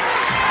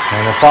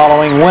 And the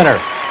following winner.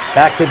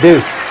 Back to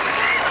deuce.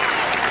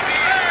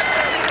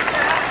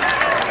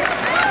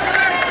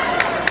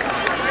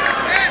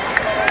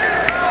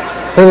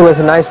 It was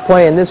a nice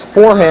play, and this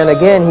forehand,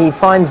 again, he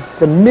finds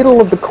the middle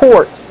of the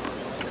court.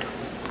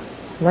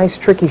 Nice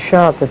tricky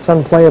shot that's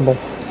unplayable.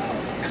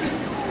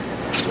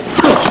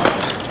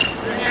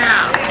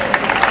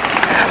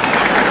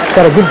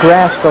 Got a good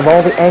grasp of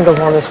all the angles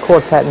on this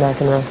court, Pat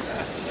McEnroe.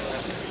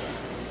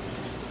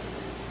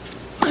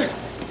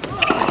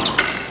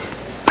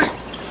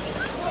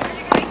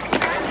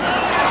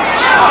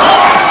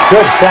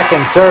 Good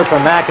second serve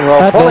from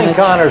McEnroe, pulling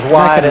Connors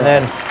wide and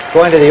then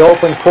going to the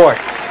open court.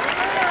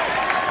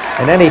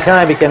 And any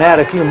time he can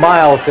add a few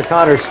miles to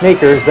Connors'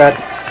 sneakers, that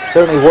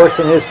certainly works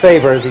in his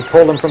favor as he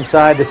pulled them from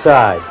side to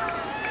side.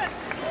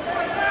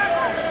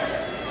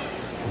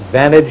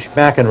 Advantage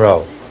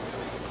McEnroe.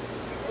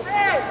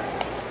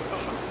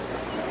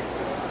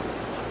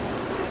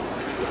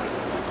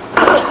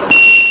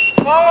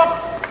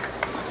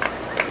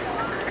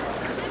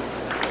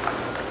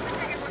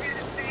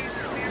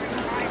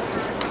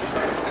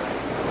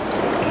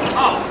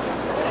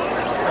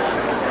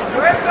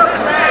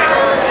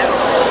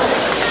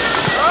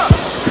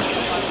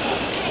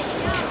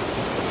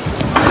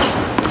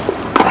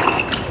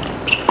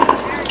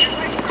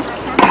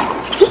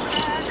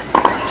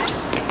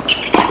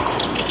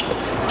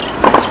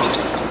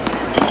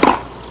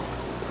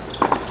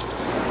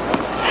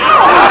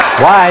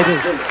 wide.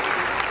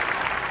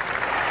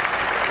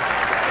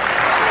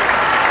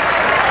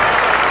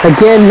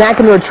 Again,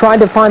 McEnroe tried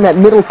to find that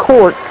middle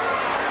court.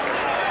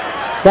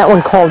 That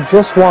one called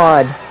just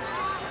wide.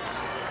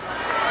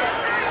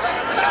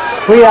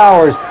 3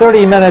 hours,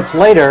 30 minutes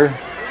later,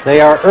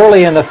 they are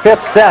early in the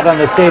 5th set on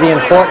the stadium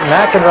court.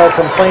 McEnroe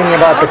complaining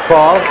about the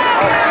call.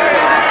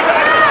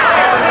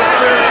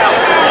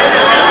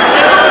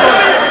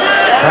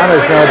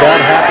 Connors, no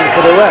doubt,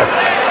 happy for the West.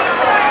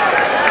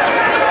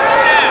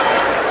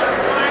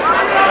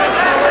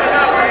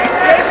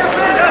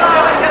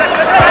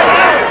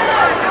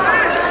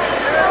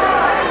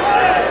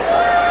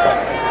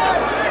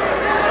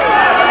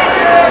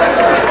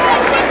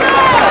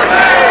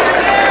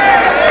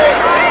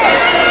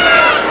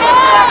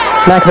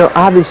 McEnroe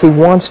obviously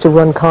wants to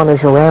run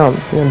Connors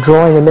around,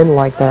 drawing him in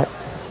like that,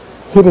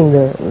 hitting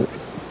the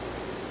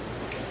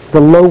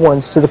low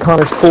ones to the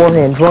Connors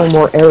forehand, drawing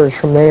more errors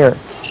from there,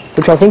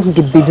 which I think he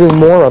could be doing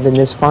more of in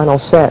this final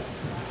set.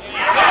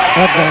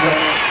 Advantage,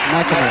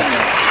 McEnroe.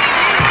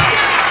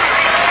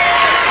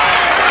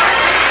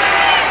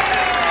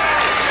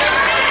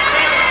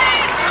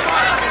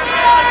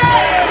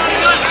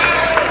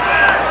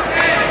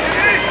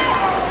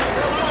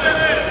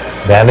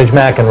 Advantage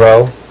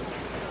McEnroe.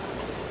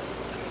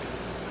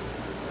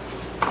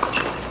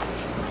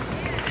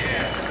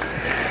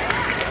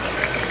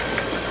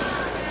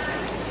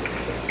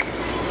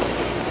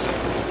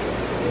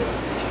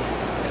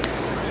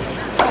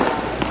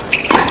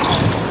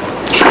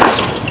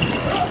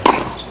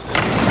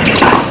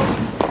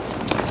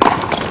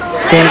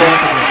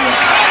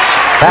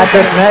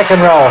 Patrick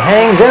McEnroe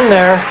hangs in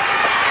there.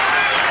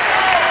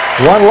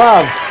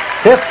 1-love,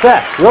 5th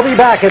set. We'll be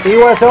back at the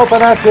U.S.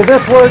 Open after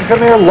this word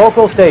from your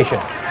local station.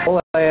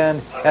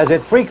 And as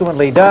it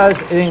frequently does,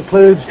 it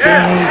includes Jimmy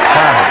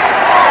Connors.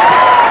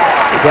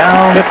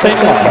 Down 15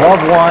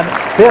 Love won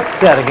 5th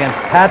set against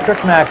Patrick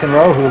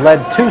McEnroe, who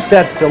led 2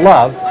 sets to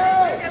Love.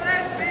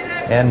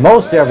 And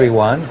most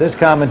everyone, this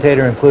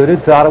commentator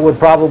included, thought it would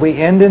probably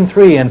end in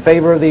 3 in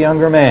favor of the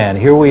younger man.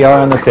 Here we are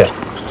on the 5th.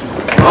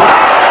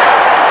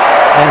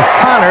 And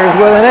Connors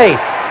with an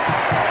ace.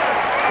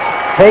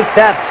 Take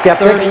that,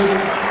 skeptics.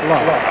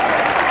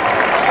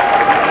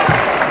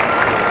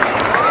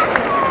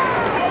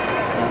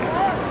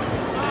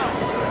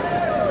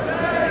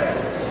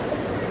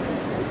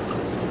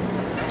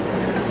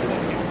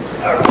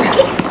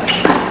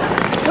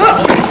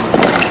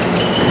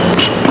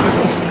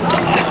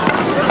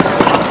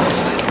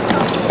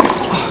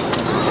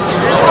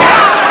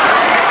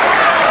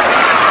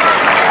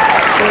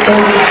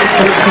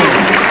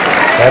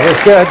 That was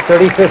good,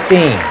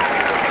 30-15.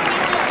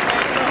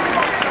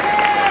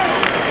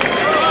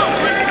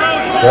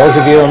 Those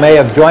of you who may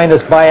have joined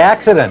us by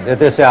accident at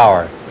this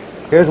hour,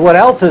 here's what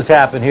else has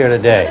happened here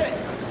today.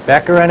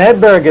 Becker and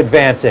Edberg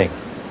advancing.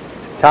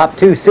 Top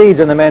 2 seeds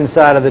on the men's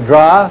side of the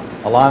draw,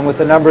 along with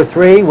the number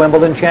 3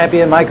 Wimbledon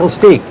champion Michael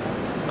Stieck.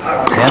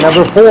 And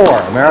number 4,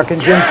 American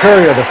Jim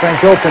Courier, the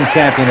French Open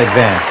champion,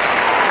 advanced.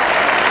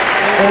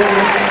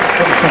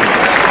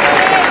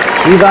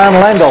 Ivan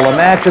Lendl, the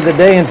match of the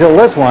day until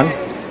this one,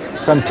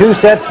 from 2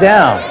 sets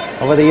down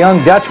over the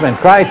young Dutchman,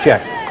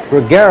 Krajicek,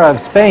 Bruguera of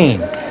Spain.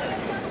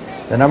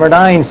 The number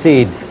 9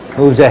 seed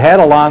moves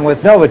ahead along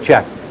with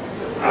Novacek.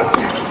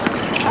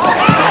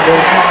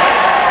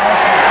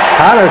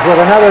 Connors with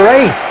another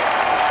ace.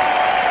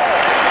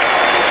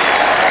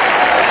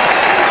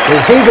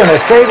 Is he going to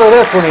savor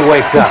this when he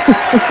wakes up?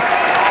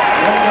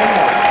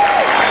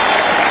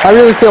 I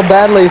really feel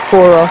badly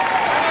for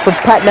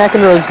Pat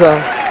McEnroe's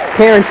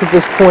parents at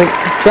this point.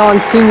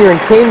 John Sr. and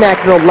Kay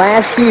McEnroe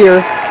last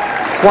year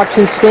watched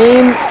the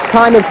same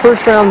kind of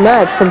first-round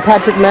match from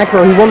Patrick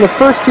McEnroe. He won the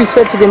first 2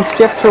 sets against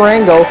Jeff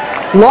Tarango,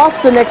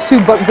 lost the next 2,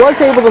 but was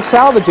able to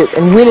salvage it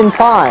and win in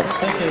 5.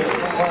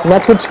 And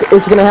that's what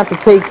it's going to have to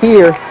take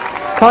here.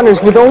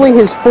 Connors with only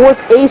his 4th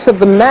ace of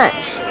the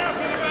match.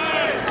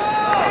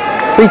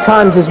 3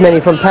 times as many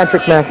from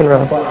Patrick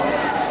McEnroe.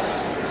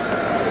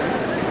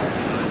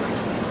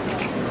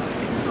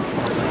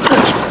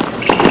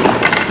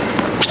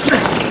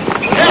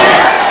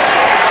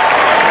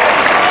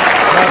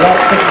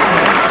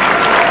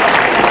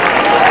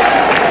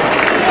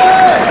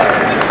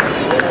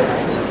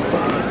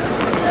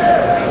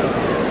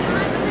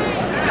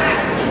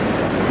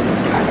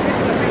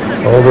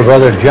 Older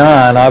brother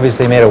John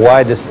obviously made a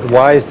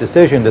wise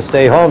decision to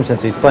stay home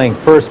since he's playing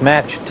first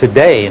match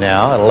today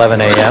now at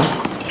 11 a.m.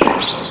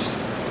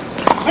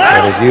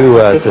 But as you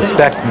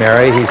suspect,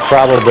 Mary, he's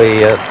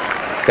probably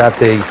got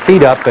the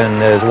feet up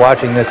and is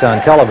watching this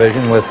on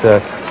television with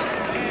the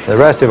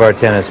rest of our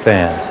tennis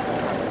fans.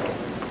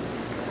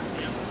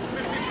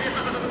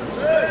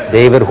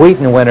 David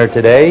Wheaton winner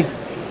today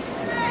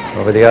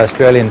over the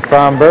Australian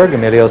Fromberg.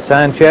 Emilio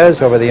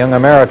Sanchez over the young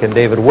American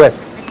David Witt.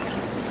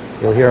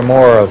 You'll hear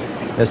more of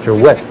Mr.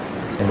 Witt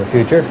in the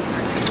future.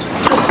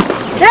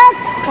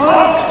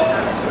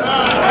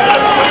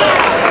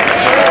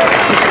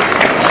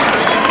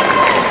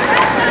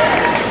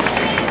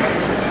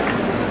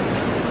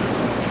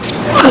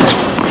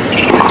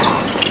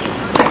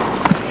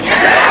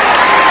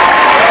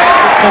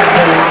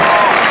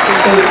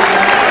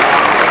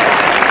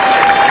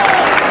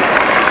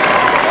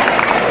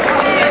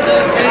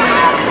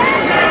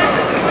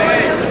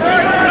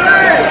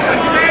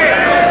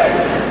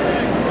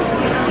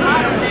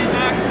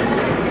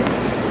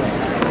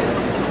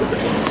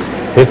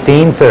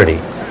 15-30.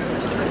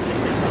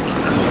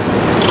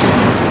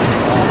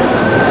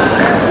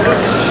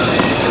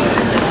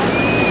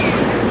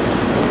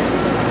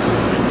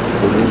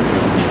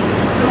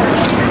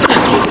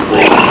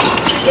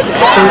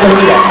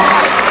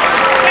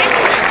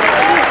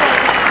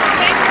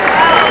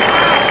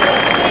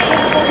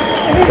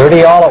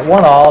 All at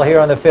 1-all here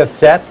in the fifth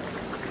set.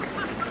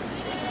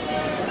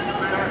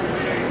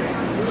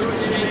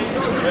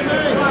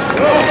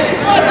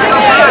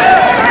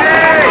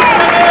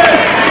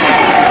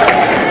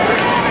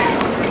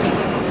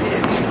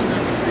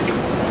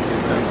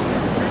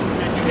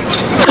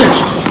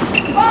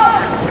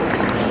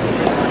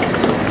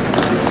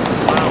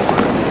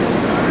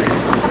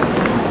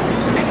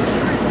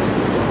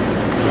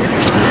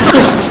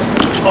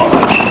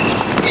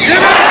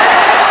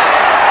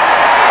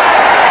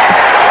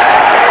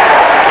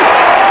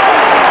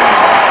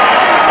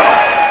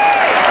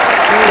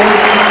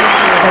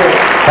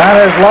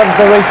 Connors loves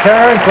the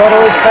return, so do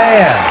his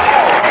fans.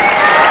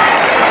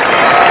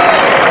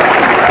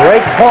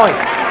 Great point.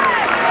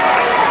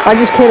 I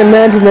just can't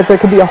imagine that there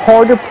could be a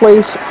harder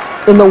place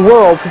in the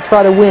world to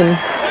try to win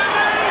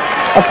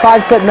a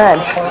 5-set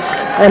match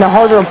and a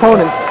harder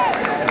opponent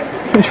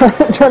than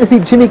trying to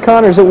beat Jimmy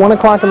Connors at 1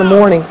 o'clock in the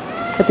morning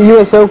at the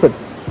U.S. Open.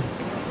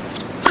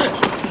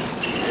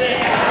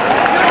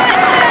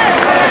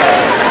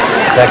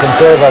 Second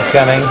serve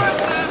upcoming.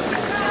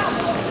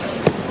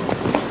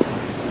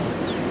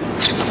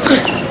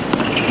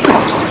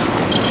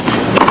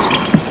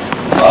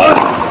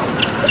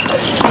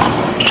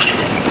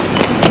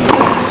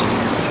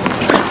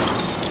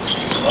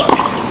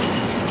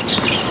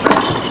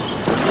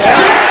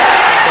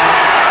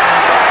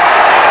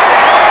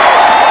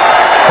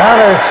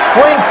 Connors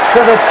sprints to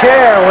the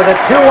chair with a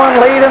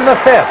 2-1 lead in the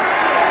fifth.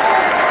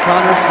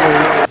 Connors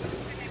leads.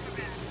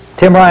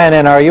 Tim Ryan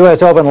in our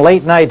U.S. Open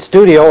late night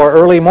studio, or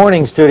early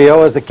morning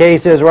studio, as the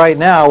case is right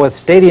now, with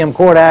stadium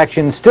court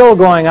action still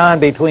going on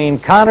between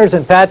Connors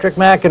and Patrick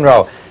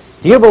McEnroe.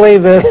 Do you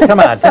believe this? Come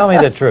on, tell me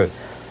the truth.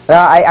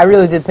 I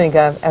really did think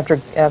after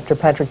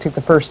Patrick took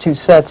the first 2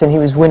 sets and he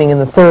was winning in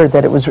the third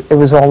that it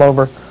was all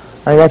over.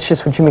 I mean, that's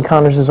just what Jimmy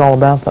Connors is all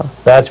about, though.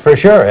 That's for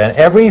sure. And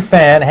every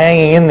fan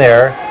hanging in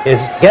there is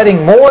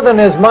getting more than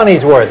his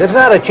money's worth. It's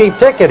not a cheap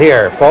ticket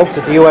here, folks,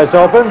 at the U.S.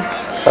 Open,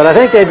 but I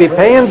think they'd be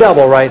paying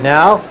double right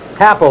now,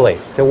 happily,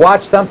 to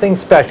watch something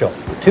special.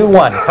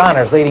 2-1,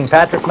 Connors leading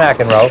Patrick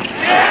McEnroe.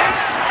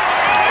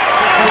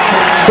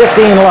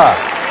 15 love.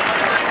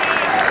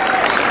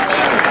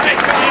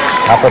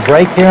 Up a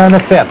break here in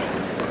the fifth.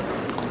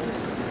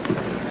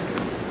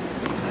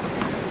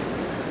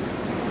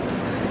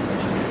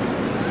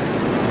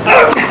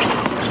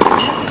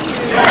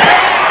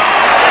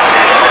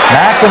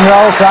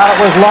 McEnroe thought it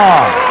was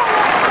long.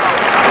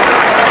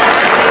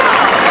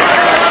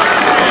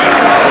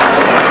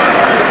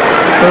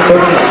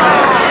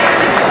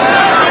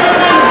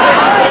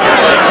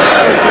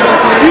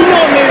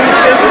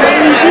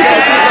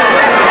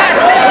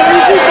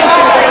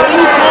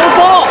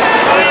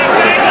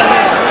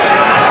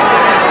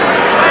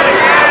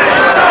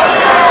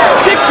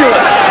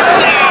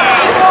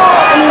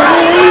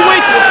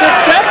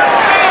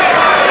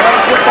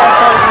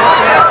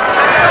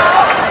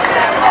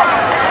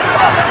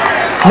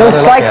 No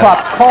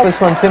Cyclops call this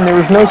one, Tim. There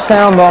was no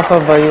sound off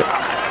of the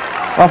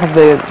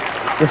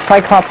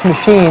Cyclops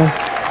machine.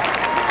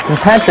 And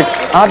Patrick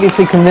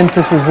obviously convinced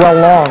this was well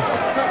long.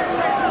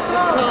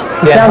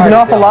 He sounds an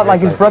awful lot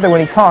like his brother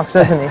when he talks,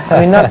 doesn't he?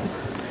 I mean,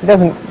 he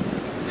doesn't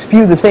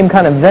spew the same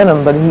kind of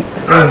venom, but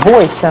his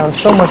voice sounds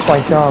so much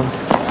like John's.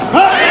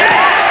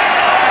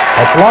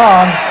 That's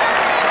long.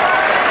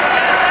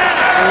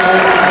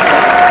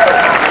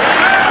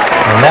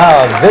 And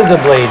now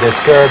visibly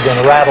disturbed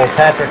and rattled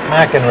Patrick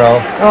McEnroe.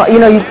 You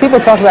know, people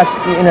talk about,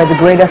 the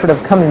great effort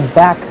of coming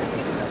back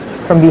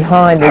from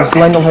behind, as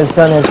Lendl has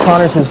done, as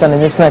Connors has done in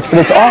this match, but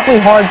it's awfully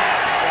hard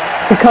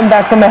to come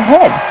back from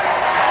ahead.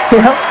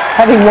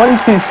 Having won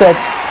 2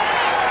 sets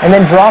and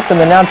then dropped them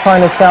and now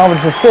trying to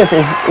salvage the fifth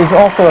is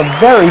also a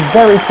very,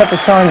 very tough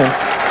assignment.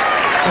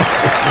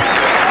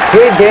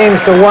 3 games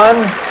to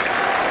 1.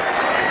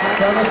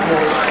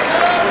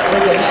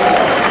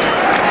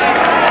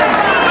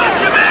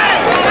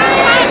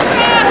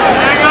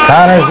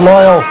 Connors'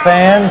 loyal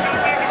fans,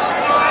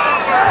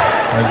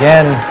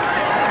 again,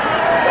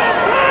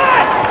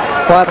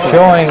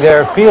 showing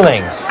their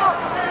feelings.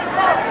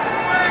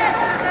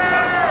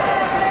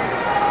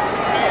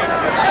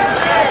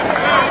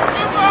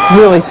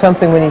 Really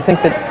something when you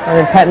think that,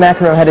 Pat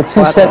McEnroe had a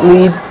 2-set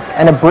lead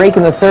and a break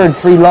in the third,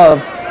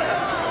 3-love.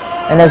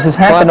 And as has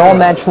happened all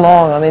match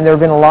long, there have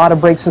been a lot of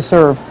breaks to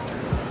serve.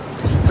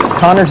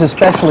 Connors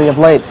especially of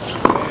late.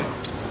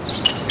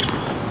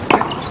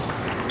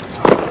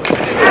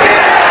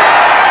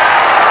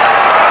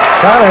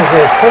 Connors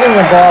is hitting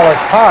the ball as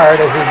hard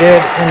as he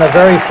did in the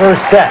very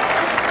first set.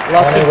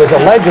 when he was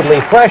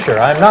allegedly fresher.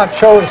 I'm not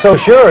so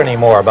sure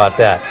anymore about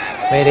that.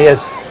 I mean,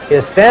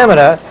 his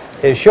stamina,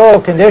 his show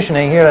of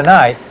conditioning here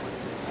tonight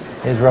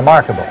is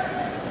remarkable.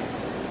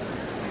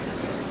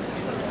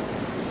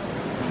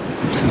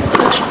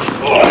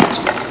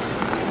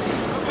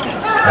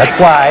 That's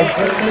wide.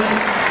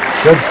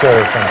 Good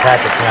serve from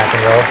Patrick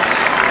McEnroe.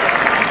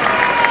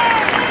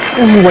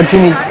 This is what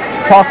Jimmy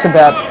talks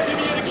about.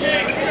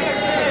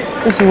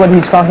 This is what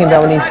he's talking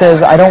about when he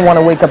says, I don't want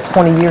to wake up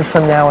 20 years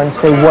from now and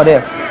say, what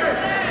if?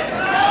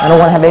 I don't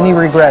want to have any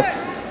regrets.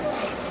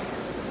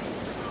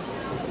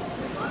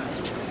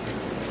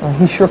 Well,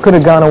 he sure could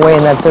have gone away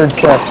in that third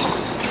set.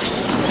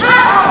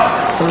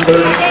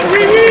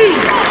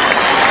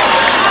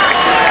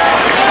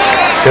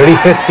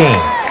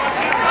 30-15.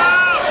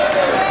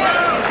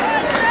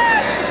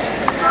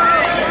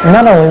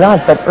 Not only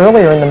that, but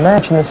earlier in the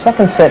match, in the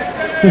second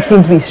set, he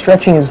seemed to be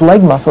stretching his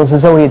leg muscles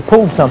as though he had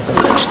pulled something.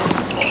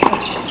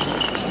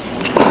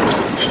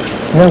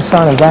 No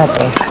sign of that,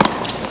 though,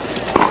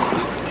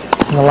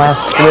 in the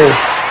last three.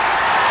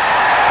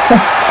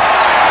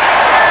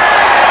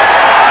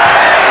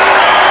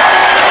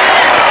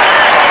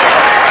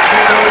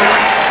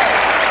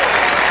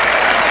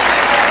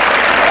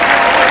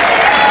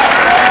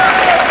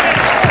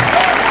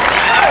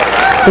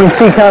 You can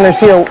see Connors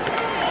here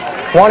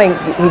wanting,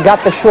 he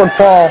got the short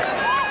ball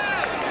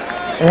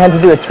and had to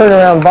do a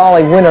turnaround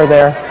volley winner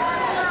there.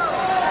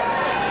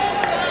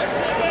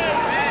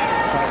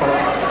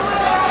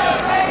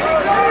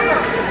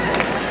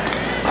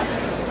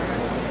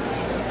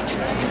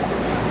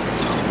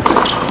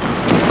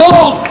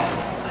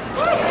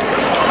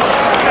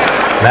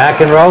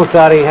 McEnroe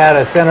thought he had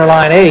a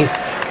centerline ace.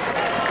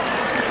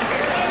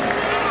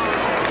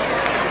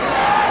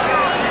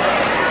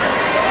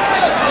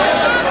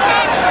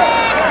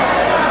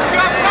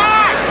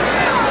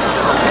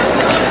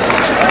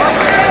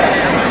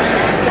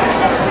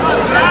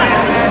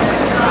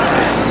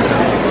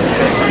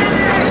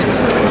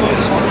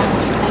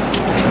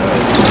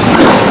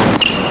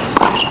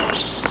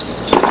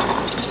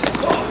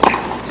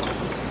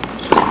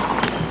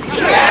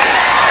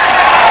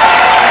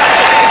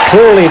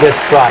 Clearly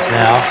distraught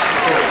now.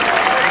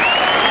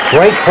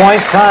 Break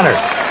point, Connors.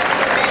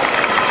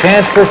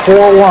 Chance for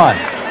 4-1.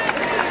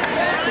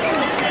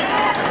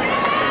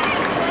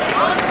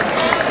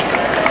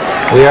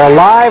 We are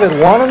live at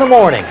 1 in the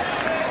morning.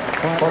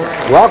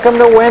 Welcome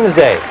to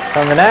Wednesday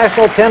from the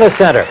National Tennis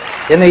Center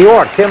in New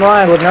York. Tim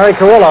Ryan with Mary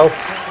Carrillo.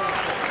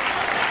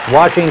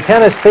 Watching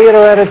tennis theater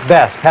at its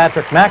best.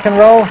 Patrick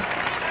McEnroe,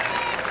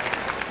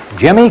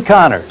 Jimmy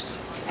Connors,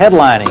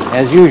 headlining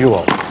as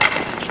usual.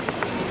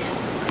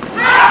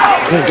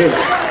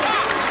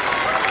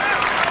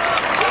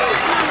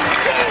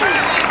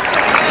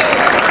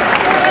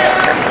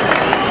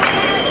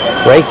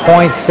 Break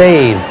point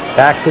saved.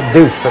 Back to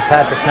deuce for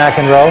Patrick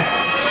McEnroe.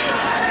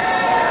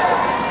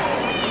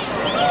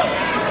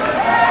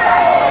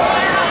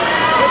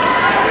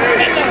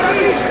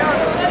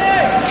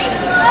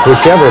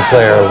 Whichever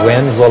player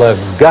wins will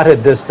have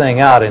gutted this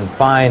thing out in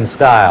fine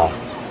style.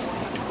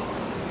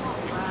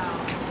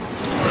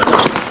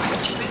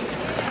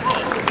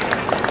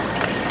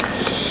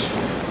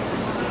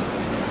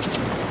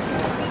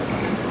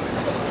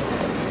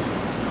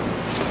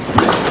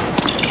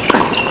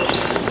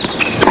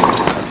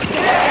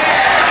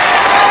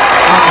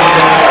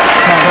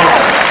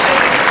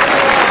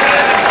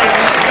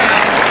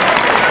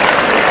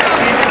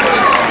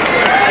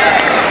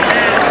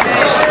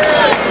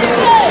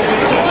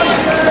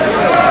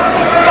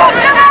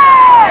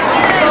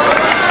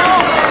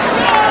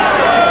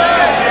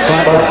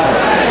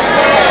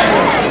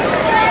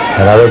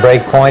 Another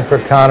break point for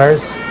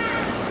Connors.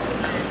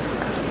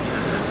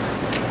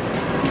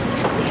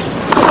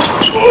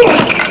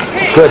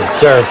 Good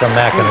serve from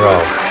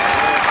McEnroe.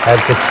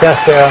 Had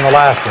success there on the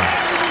last one.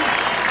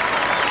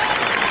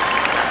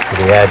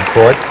 To the ad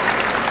court.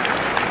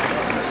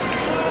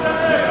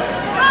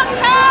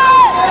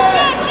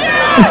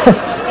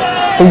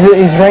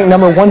 He's ranked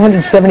number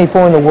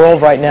 174 in the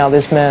world right now,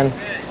 this man.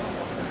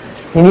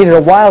 He needed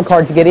a wild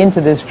card to get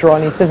into this draw,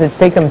 and he says it's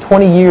taken him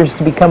 20 years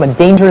to become a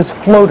dangerous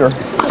floater.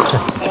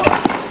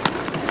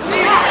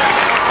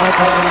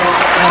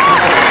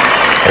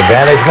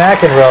 Advantage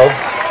McEnroe.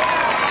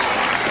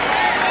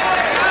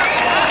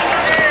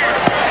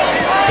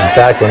 In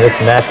fact, when this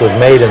match was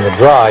made in the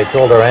draw, I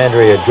told our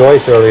Andrea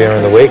Joyce earlier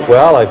in the week,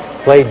 well, I've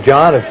played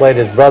John, I've played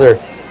his brother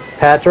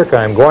Patrick,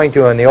 I'm going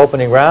to in the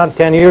opening round.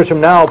 10 years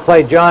from now, I'll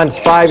play John's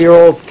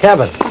 5-year-old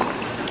Kevin.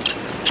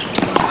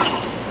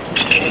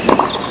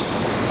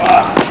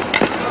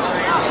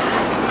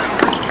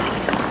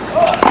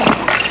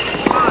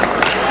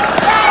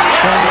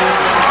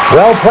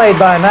 Well played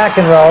by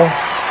McEnroe.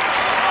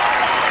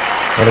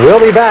 And we'll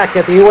be back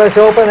at the U.S.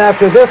 Open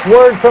after this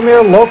word from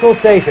your local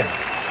station.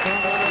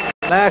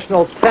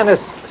 National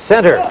Tennis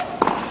Center.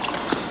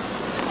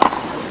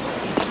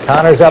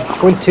 Connors up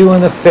 3-2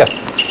 in the fifth.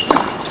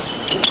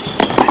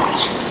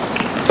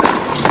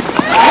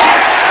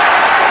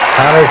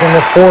 Connors in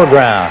the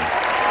foreground.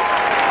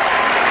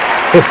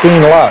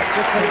 15 love.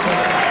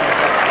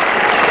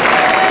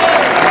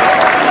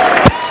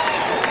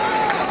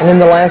 And in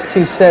the last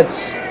two sets,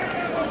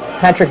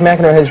 Patrick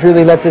McEnroe has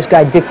really let this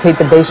guy dictate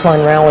the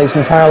baseline rallies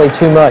entirely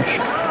too much.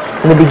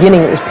 In the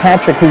beginning, it was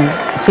Patrick who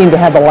seemed to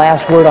have the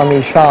last word on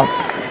these shots.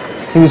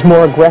 He was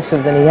more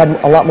aggressive and he had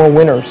a lot more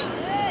winners.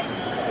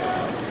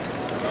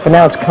 But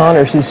now it's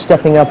Connors who's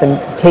stepping up and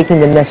taking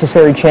the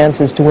necessary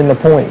chances to win the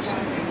points.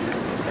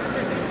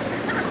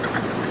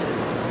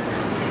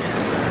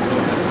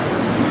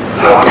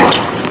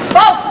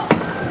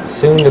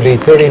 Soon to be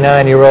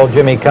 39-year-old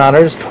Jimmy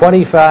Connors,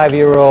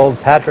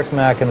 25-year-old Patrick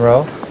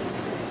McEnroe.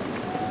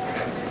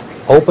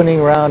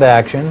 Opening round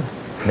action,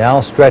 now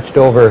stretched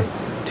over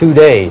 2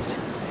 days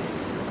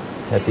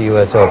at the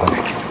U.S. Open.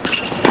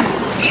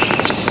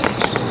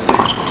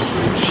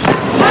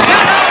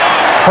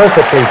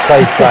 Perfectly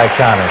placed by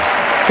Connors.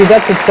 See,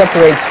 that's what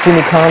separates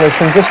Jimmy Connors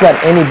from just about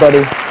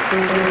anybody.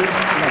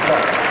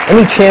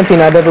 Any champion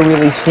I've ever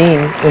really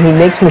seen, when he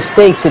makes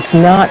mistakes, it's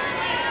not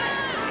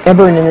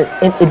ever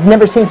it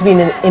never seems to be in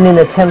an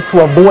attempt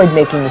to avoid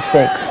making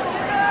mistakes.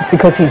 It's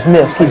because he's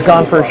missed. He's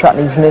gone for a shot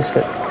and he's missed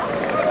it.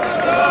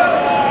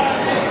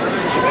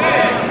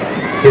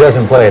 He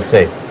doesn't play it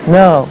safe.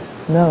 No,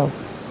 no.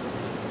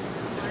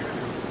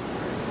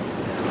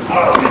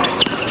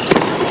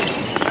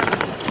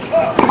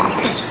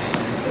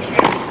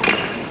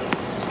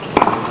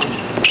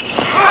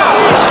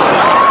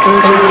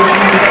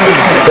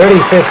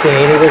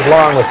 .30-15, he was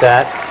long with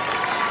that.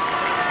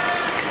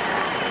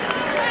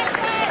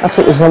 That's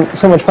what was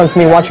so much fun for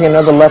me watching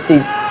another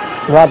lefty,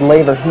 Rod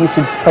Laver. He used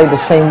to play the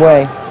same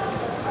way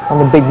on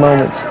the big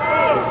moments.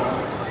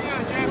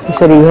 He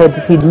said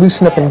he'd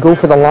loosen up and go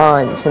for the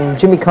lines. And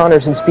Jimmy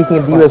Connors, in speaking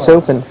of the U.S.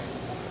 Open,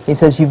 he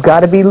says, you've got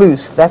to be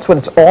loose. That's what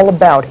it's all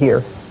about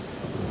here.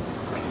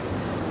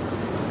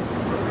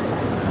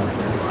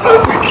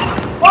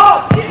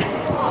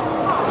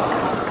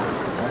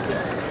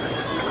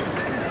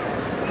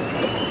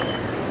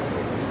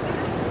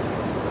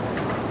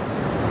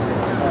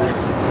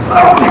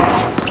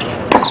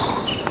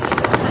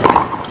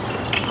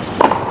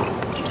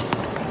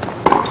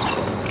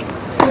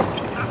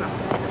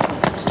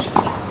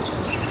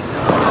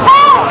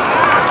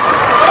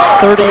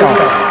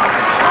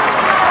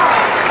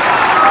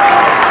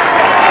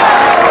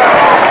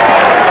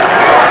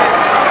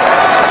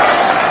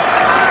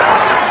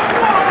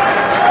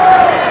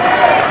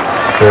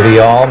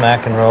 All.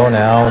 McEnroe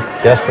now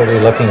desperately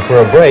looking for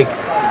a break.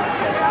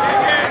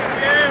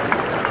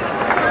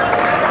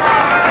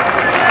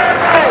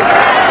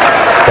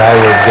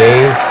 Skyward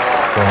gaze,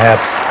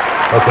 perhaps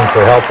looking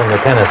for help from the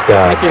tennis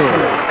gods.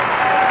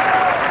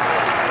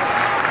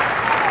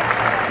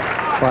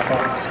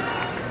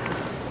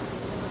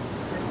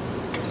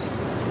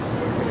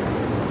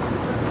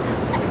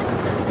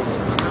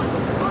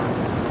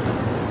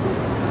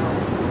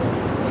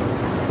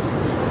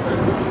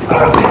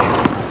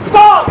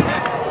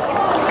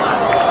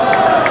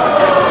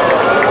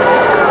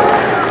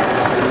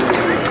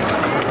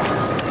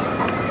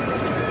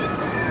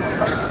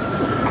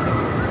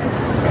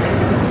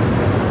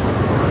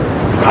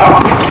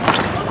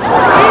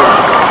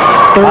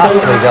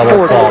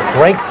 Double fault.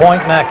 Break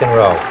point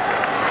McEnroe.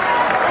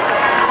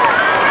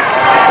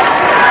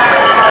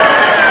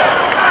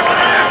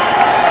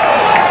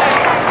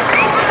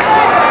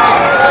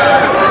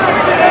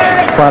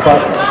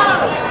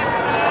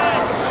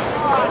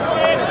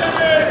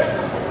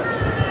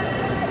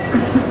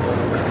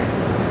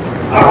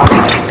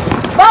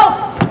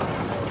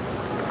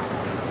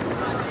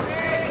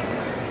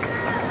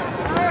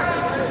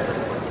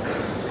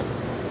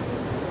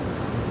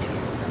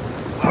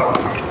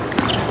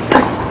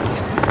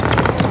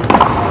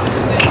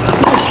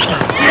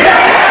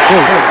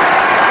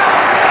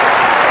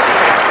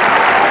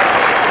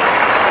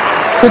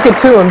 Took it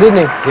to him, didn't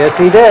he? Yes,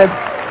 he did.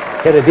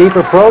 Hit a deep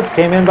approach,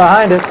 came in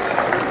behind it.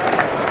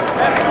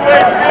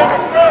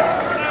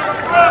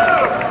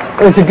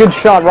 It was a good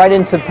shot right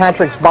into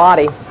Patrick's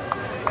body.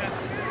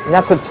 And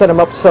that's what set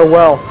him up so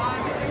well.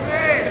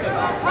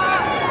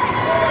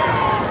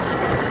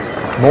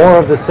 More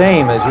of the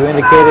same, as you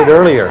indicated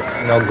earlier.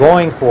 You know,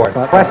 going for it,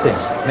 pressing,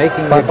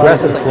 making the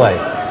aggressive play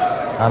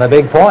on a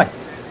big point.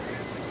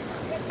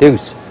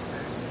 Deuce.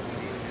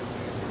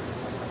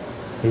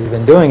 He's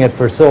been doing it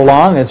for so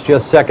long, it's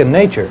just second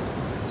nature. This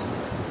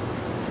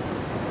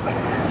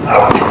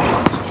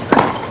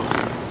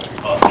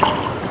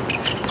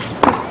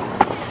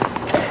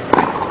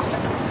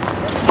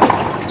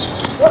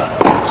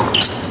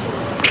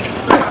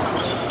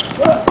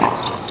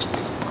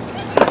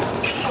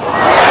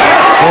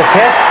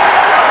hit.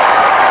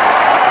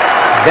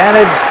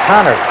 Advantage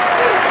Connors.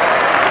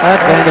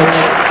 Advantage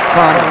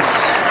Connors.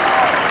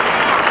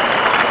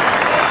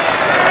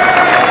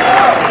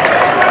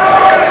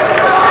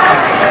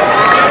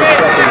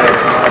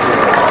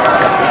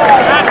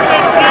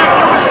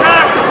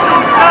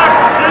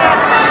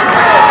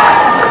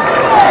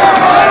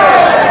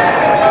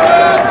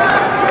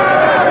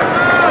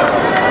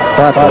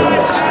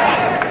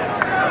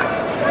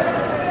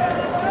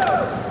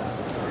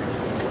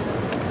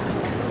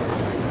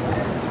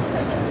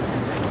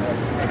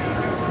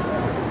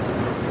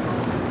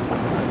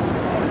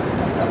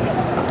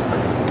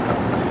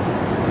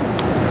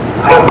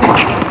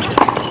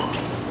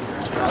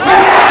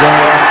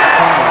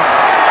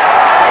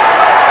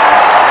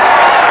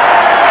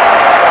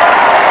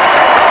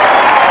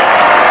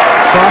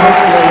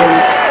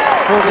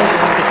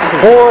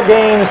 4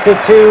 games to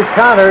 2,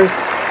 Connors,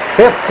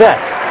 5th set.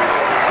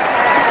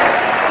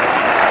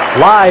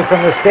 Live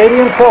from the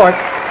stadium court.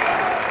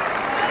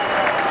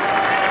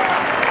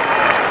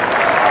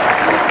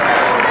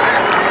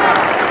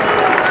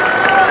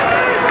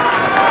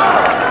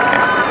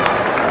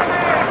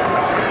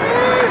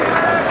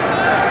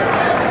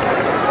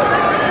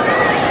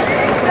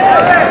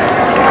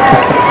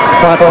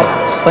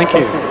 Thank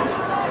you.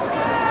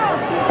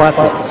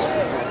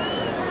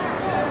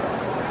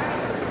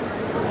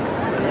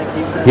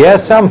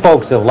 Yes, some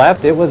folks have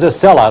left. It was a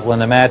sellout when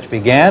the match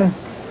began.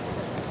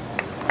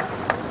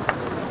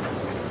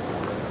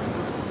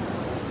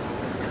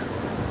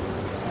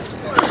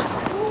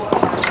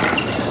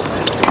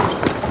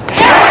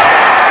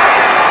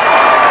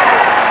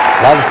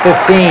 Love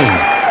 15.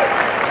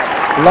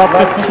 Love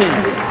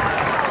 15.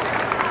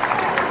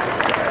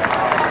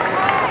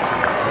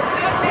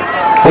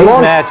 These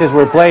matches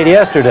were played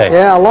yesterday.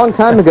 Yeah, a long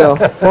time ago.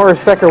 Boris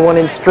Becker won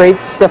in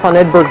straights. Stefan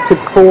Edberg took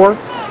 4.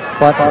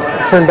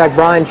 Turned back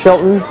Brian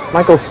Shelton.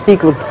 Michael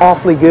Steek looked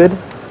awfully good.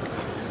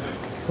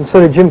 And so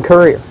did Jim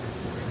Courier.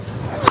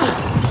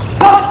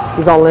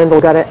 Ivan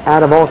Lendl got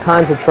out of all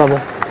kinds of trouble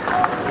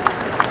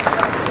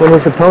when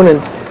his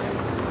opponent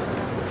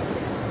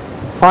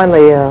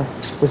finally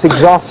was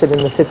exhausted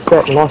in the 5th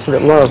set and lost it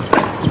at love.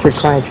 Richard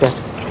Krajicek.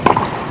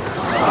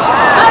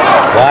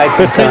 Wide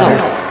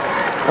 15.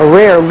 A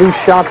rare loose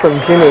shot from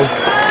Jimmy.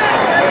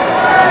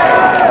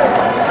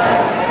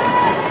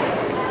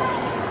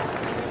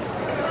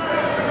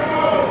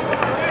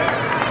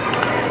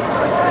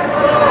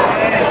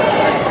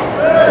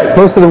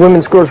 Most of the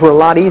women's scores were a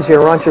lot easier.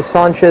 Arancha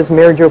Sanchez,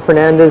 Mary Jo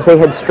Fernandez, they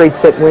had straight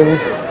set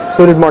wins.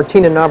 So did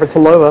Martina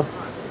Navratilova.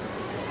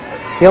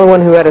 The only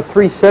one who had a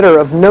 3-setter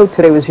of note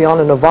today was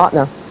Yana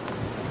Novotná.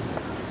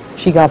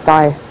 She got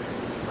by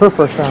her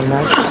first round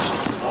match.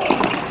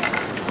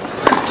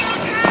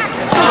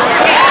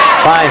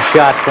 Fine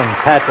shot from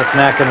Patrick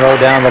McEnroe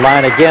down the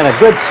line. Again, a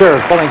good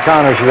serve, pulling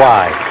Connors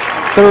wide.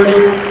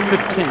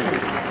 30-15.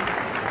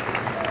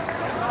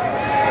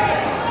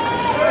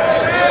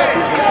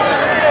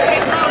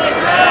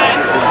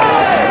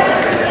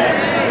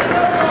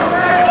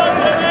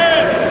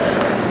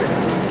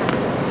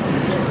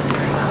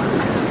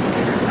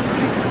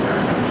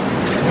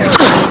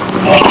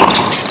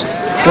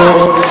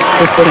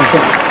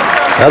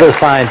 Another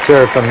fine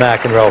serve from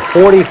McEnroe.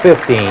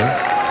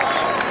 40-15.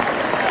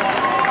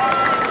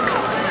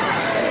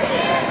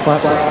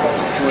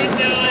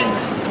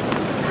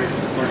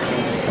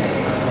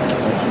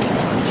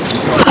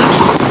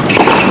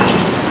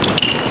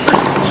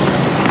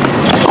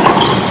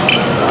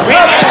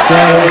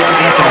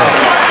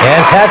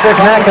 And Patrick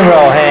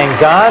McEnroe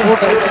hangs on.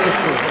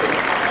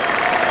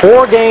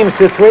 4 games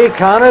to 3,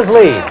 Connors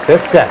lead,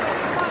 5th set.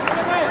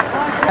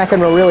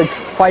 McEnroe really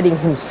fighting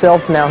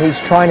himself now. He's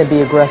trying to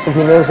be aggressive.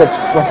 He knows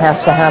that's what has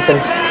to happen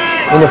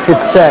in the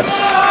 5th set.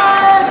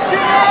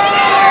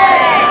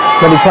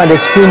 But he tried to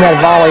spoon that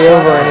volley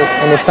over,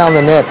 and it found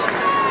the net.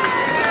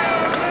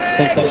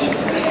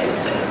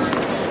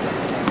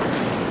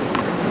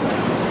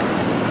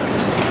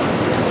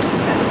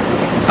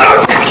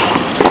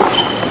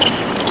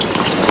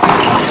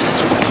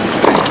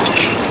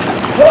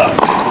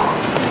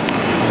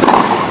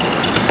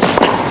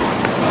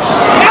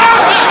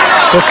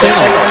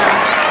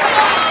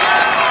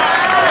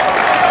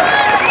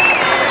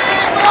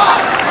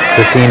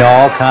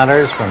 All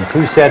Connors from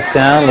 2 sets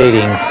down,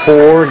 leading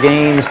 4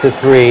 games to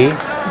 3.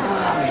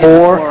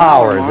 4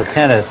 hours of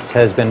tennis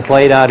has been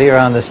played out here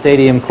on the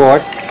stadium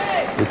court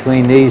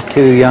between these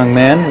 2 young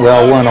men,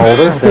 well, one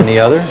older than the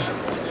other.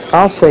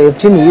 I'll say, if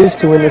Jimmy is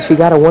to win this, you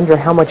got to wonder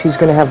how much he's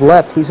going to have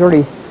left. He's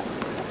already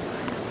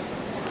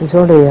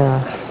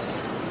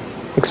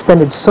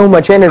expended so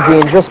much energy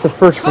in just the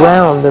first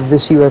round of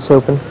this U.S.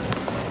 Open.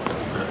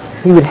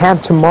 He would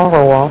have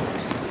tomorrow off.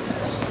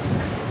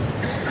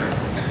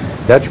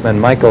 Dutchman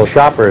Michael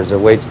Schoppers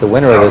awaits the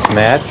winner of this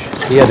match.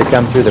 He had to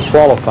come through the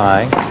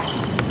qualifying.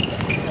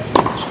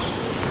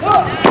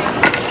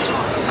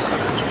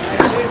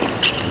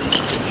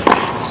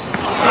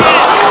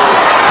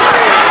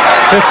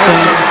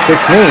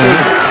 Which means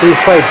he's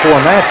played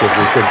 4 matches.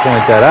 We should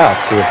point that out.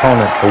 The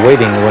opponent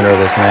awaiting the winner of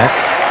this match,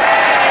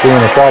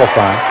 doing the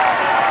qualifying.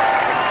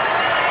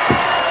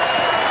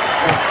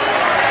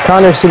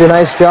 Connors did a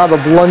nice job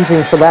of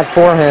lunging for that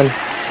forehand.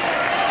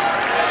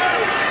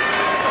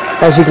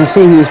 As you can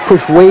see, he was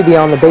pushed way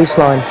beyond the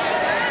baseline.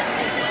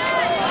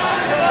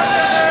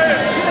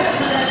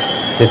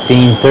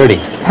 15-30.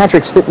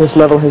 Patrick's fitness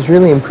level has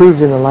really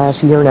improved in the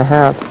last year and a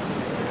half.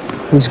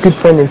 His good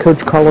friend and coach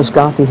Carlos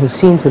Gatti has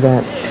seen to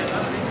that.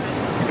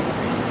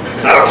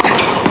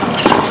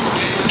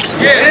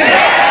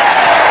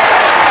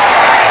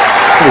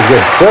 Pretty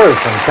good serve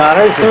from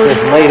Connors at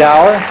this late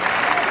hour.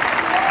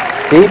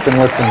 Deep and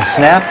with some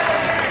snap.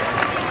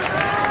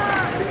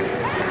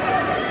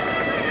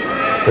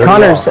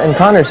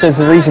 Connors says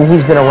the reason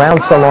he's been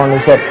around so long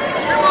is that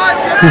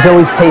he's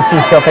always paced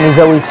himself and he's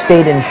always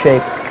stayed in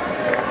shape.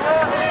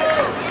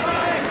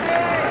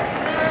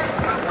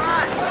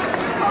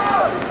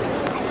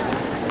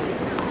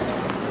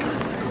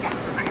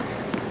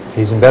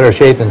 He's in better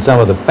shape than some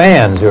of the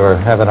fans who are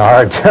having a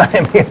hard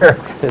time here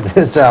at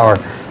this hour.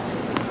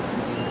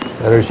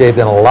 Better shape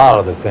than a lot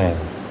of the fans.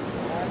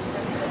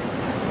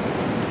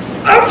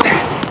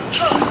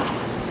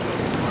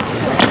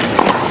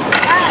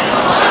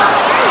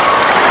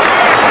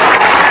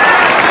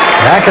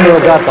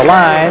 McEnroe got the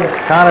line.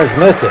 Connors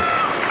missed it.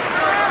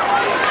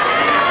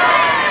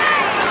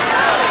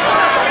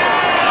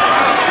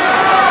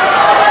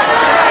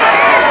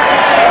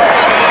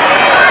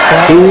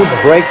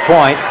 Huge break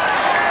point.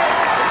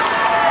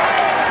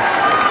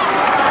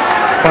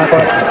 Thank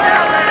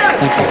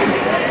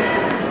you.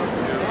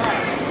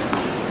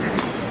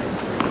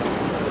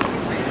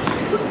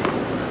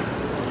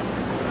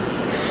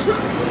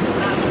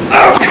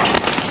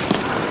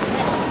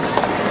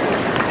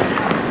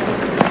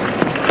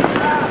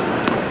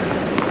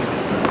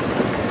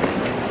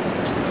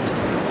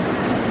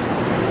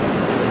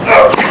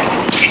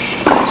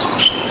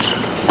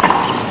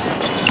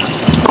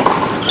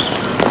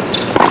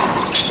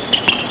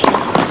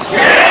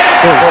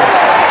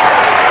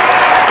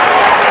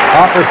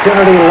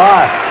 Opportunity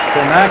lost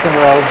for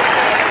McEnroe.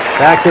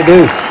 Back to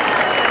deuce.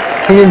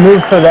 He didn't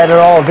move for that at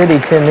all, did he,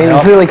 Tim? He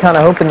was really kind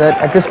of hoping that,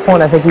 at this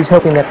point, I think he's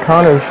hoping that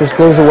Connors just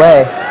goes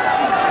away.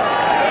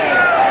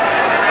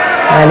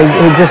 And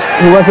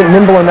he wasn't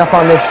nimble enough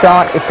on this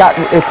shot.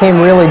 It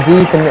came really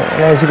deep, and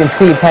as you can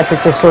see,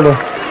 Patrick just sort of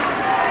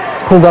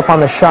pulled up on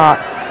the shot.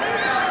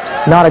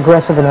 Not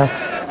aggressive enough.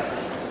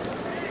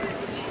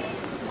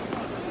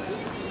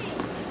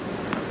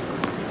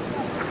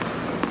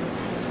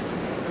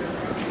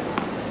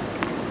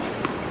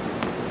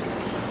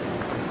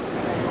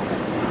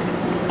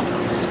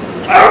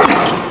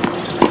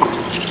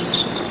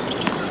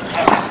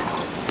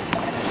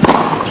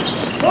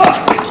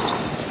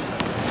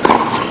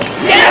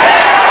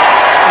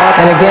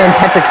 And again,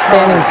 Patrick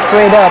standing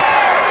straight up.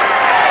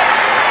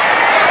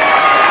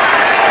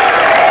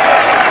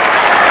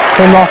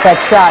 Came off that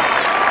shot.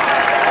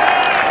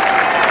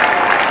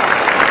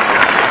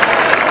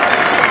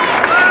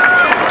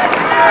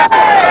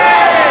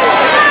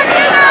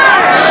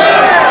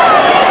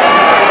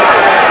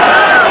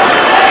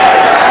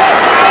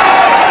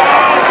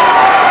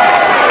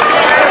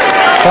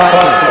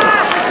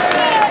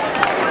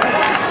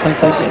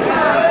 Thank you.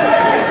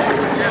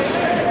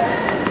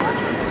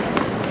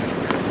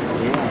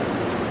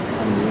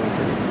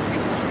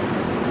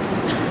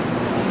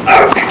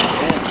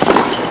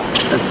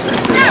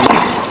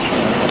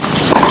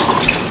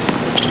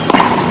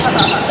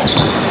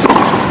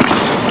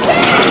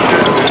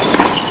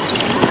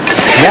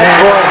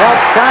 Network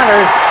helped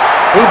Connors.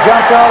 He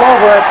jumped all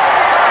over it.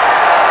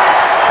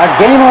 A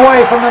game away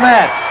from the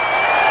match.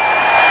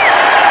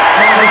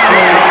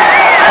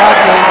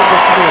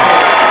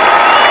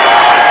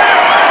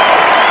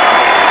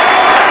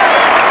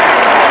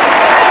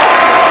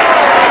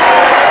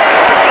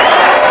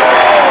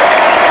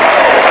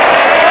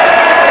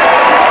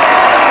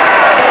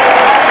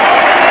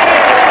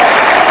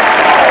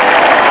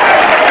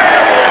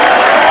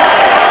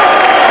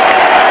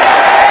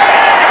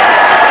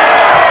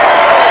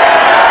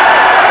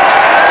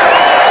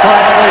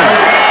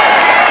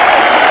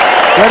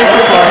 Ready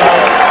to play.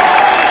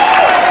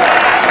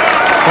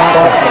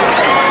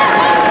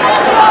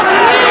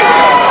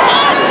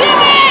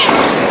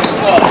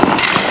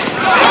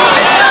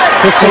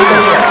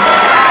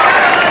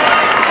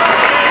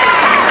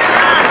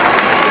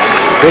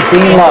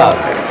 15 love.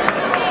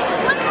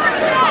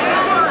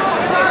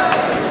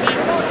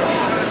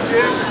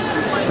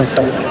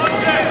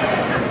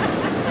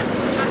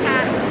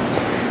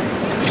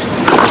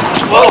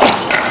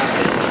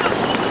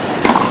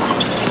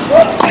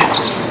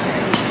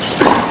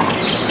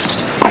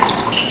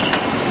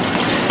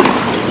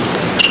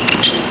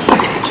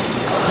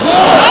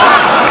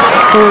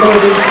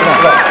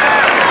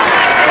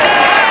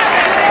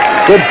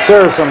 Good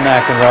serve from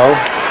McEnroe.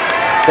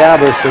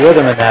 Established the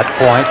rhythm at that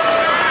point.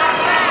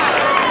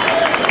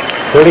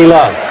 30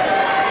 love.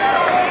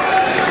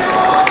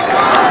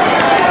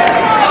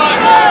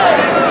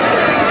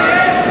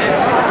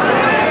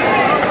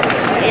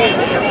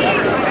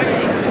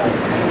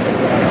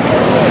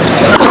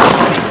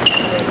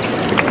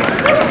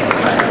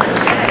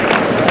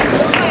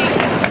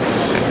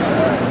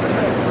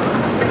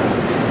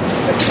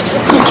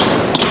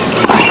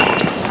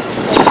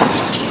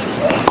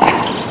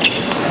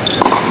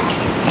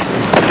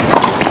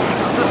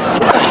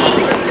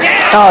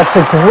 Oh, it's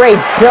a great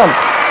jump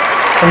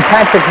from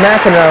Patrick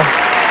McEnroe.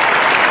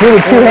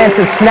 Needed two hands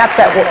to snap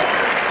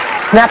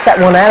that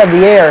one out of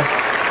the air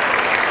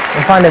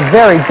and find a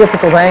very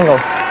difficult angle.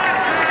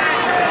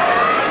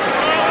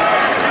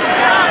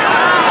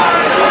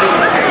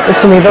 This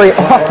can be a very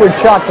awkward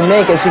shot to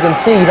make. As you can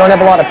see, you don't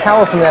have a lot of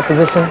power from that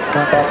position,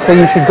 so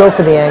you should go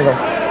for the angle.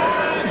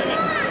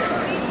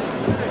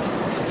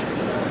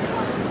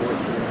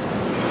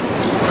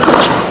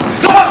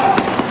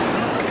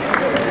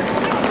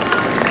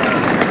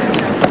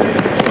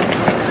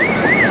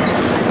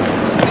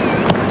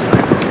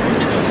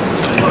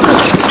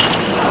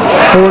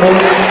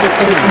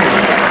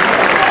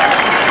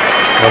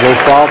 Well, they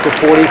fall to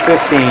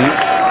 40-15.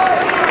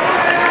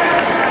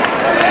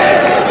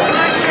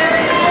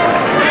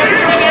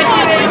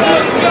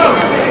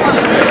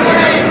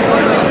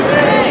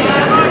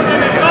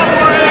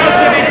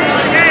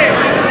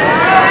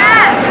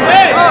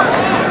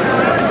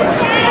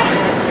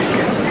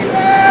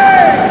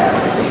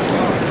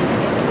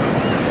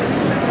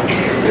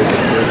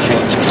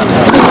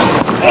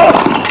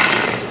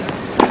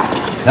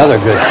 Another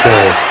good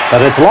serve,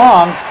 but it's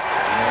long.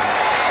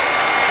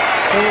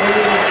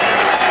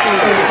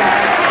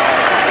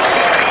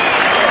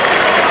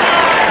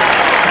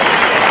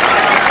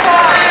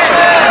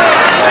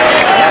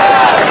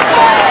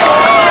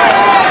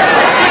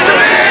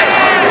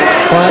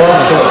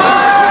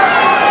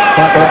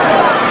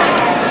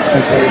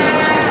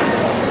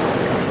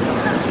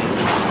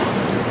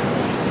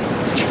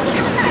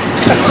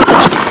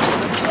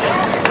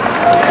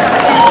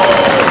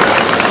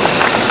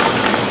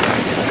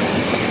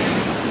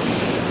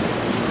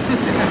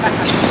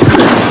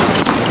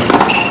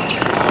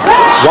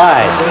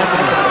 Wide.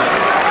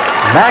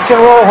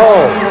 McEnroe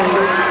holds.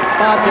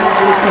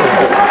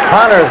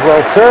 Connors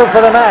will serve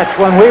for the match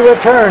when we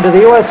return to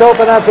the U.S.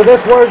 Open after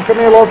this word from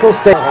your local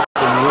station.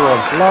 You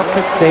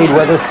have stayed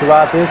with us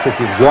throughout this. If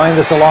you've joined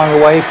us along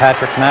the way,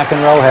 Patrick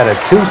McEnroe had a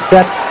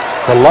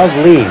 2-set-to-love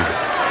lead.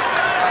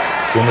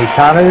 Jimmy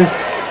Connors,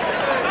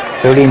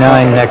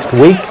 39 next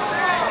week,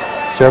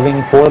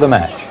 serving for the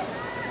match.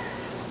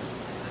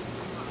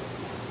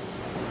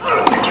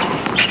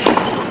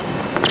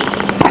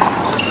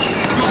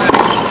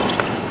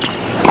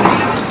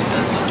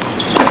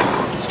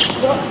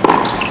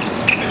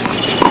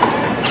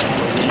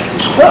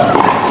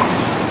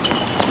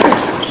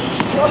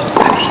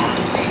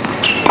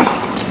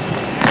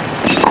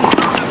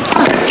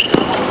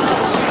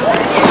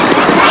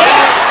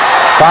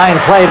 Fine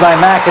play by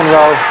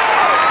McEnroe,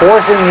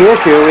 forcing the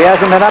issue. He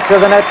hasn't been up to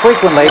the net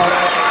frequently.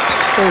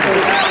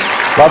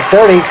 Above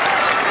 30.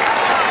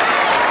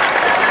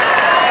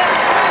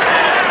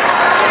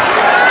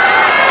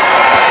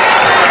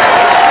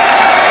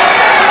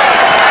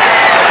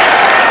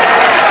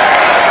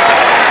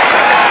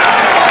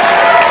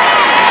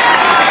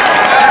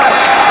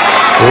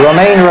 The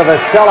remainder of a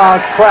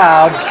sellout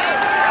crowd.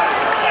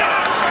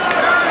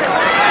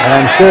 And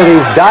I'm sure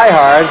these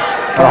diehards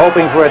are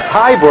hoping for a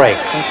tie break.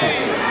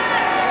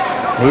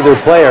 Neither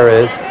player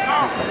is.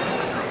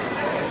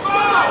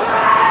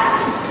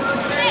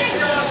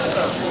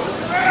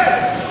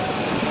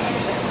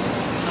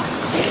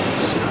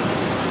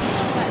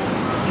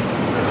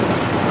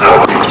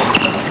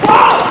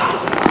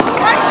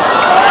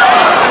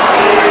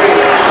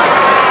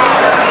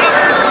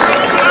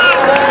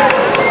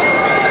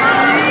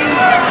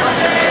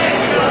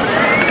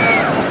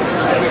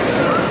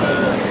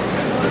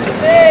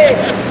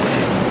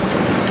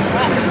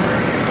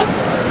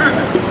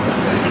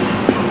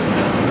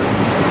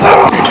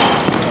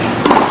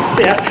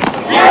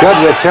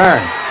 Good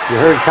return. You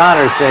heard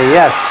Connors say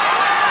yes.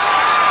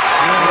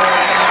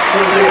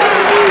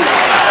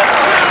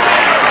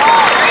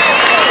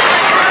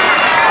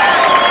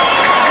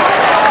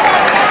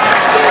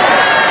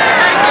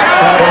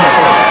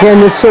 Again,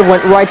 this serve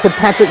went right to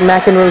Patrick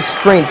McEnroe's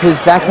strength, his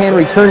backhand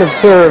return of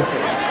serve,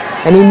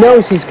 and he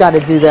knows he's got to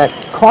do that.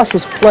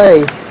 Cautious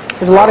play.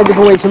 There's a lot of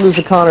different ways to lose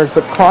to Connors,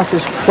 but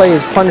cautious play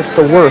is punished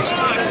the worst.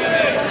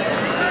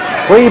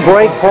 3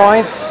 break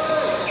points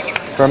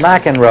for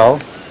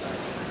McEnroe.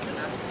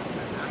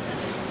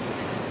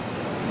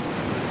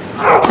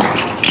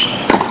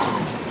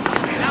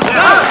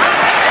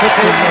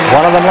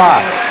 One of them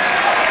lost.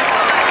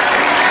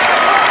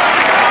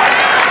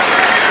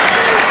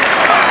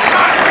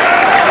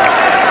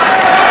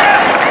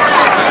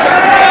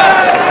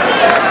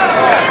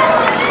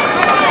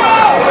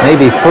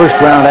 Maybe first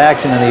round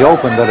action in the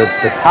Open, but it's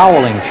the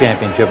toweling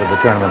championship of the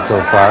tournament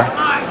so far.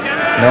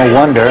 No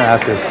wonder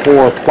after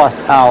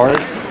 4+ hours.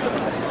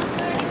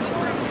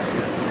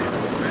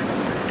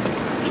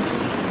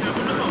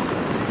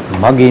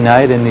 Muggy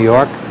night in New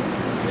York.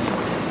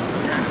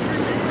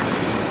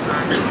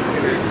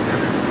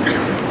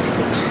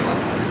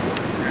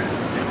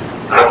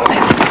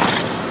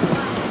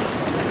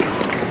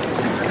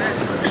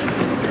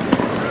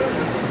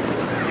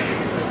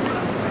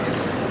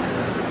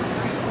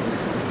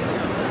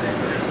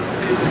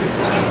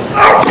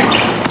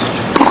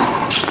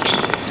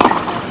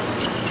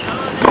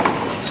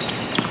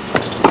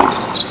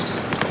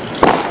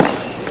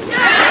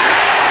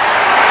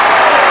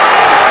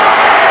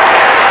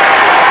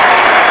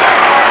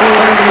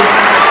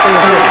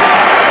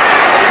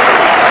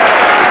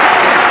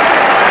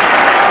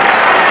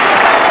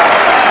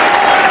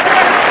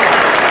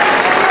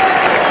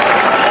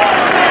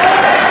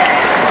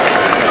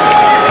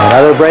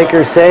 Another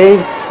breaker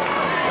saved.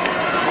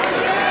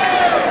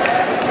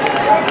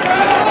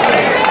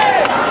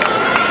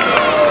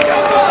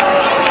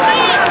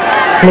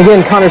 And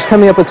again, Connors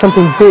coming up with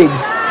something big,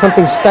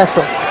 something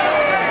special.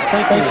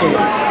 Thank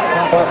you.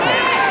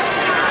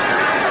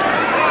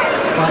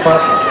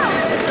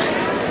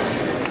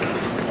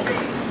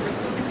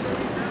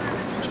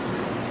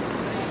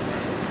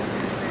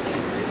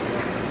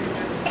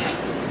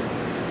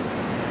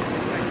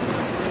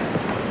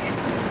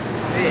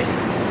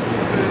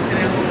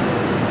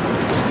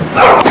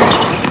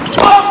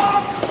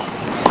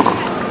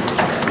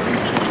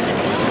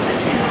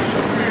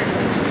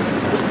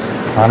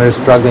 Connors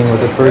struggling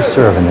with the first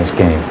serve in this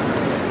game.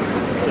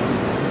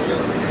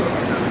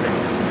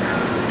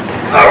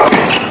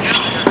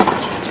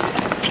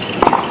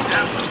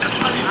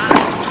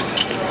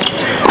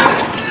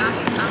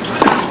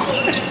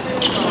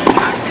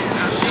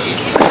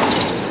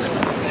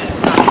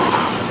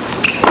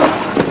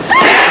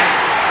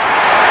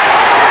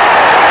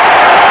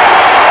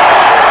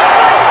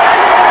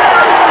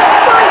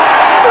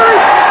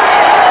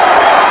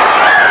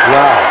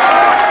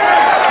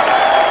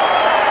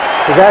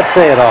 Does that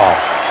say it all?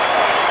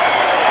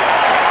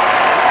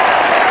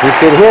 You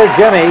could hear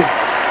Jimmy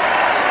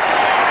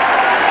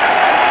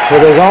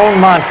with his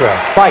own mantra,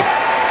 fight,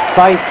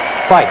 fight,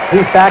 fight.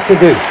 He's back to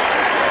deuce.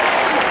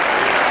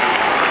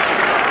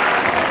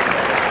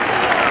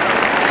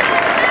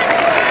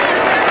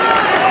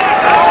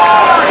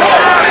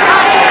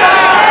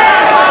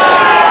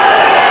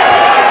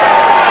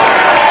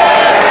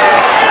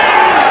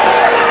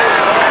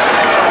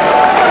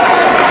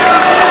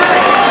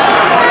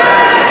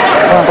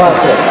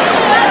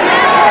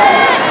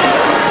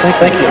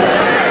 Thank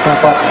you.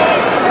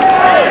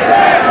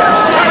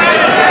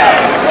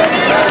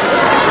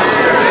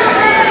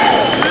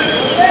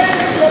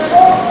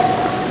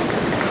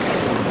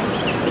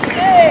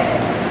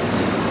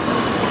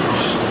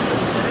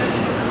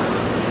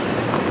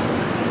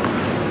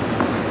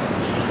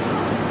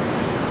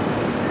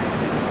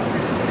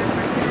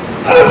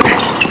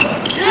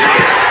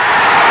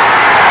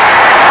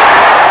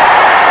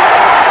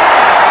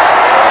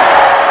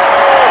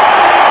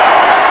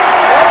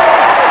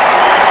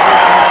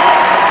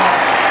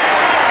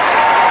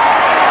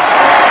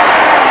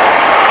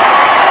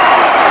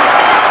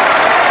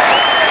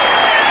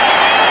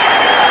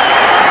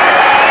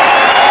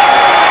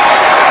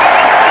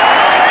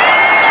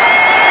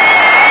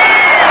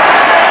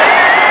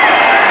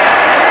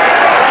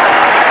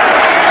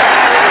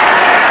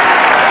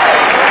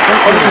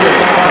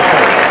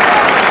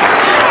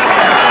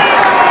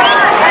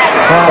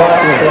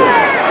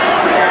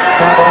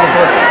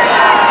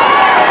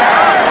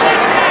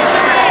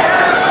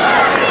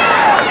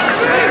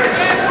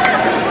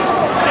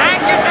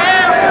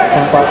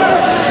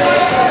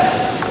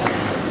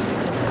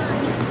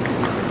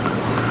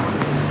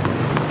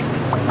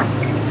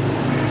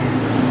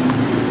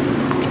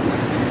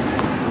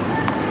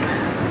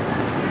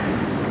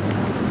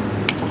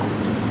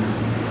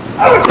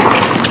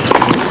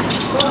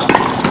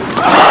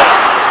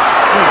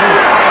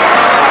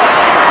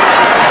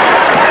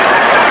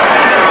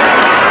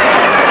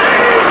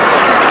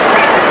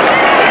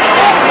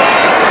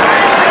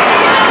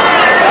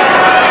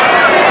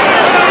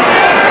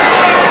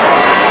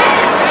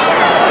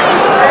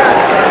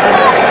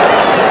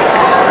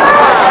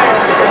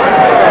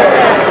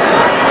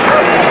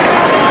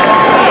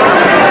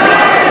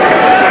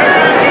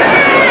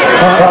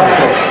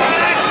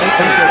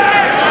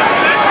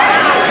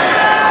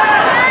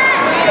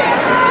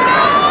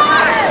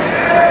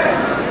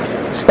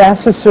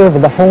 Fastest serve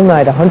of the whole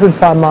night,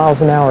 105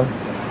 miles an hour.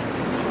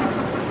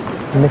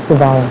 Missed the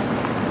volley.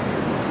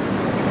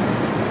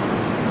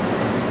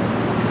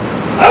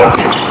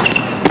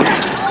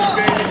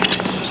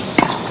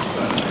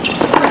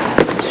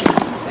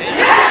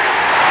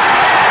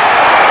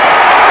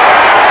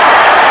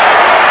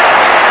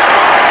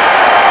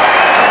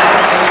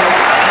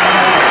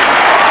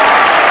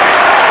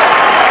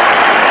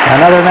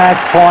 Another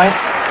match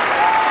point.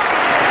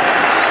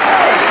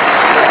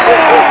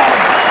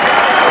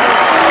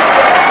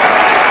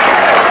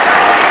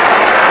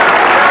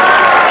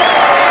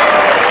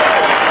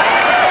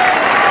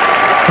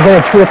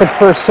 Again, a terrific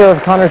first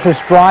serve. Connors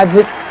just drives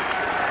it,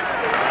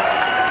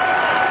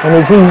 and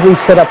he's easily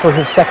set up for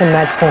his second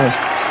match point.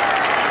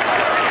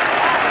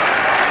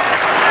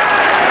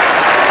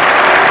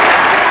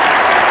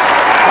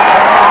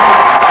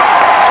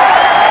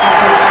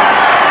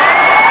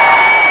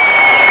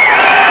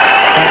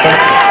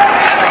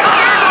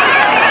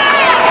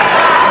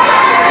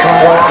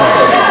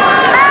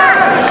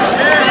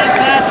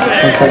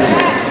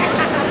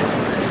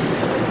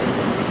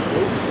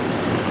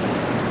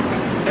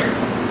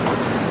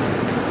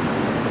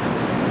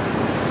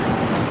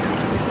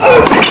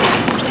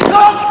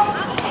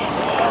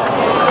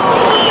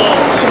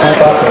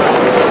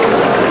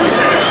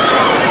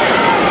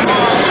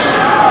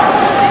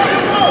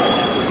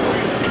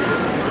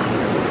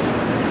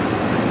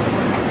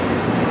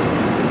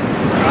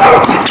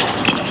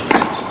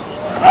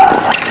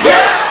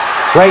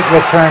 Great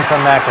return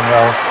from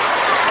McEnroe.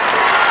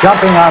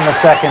 Jumping on the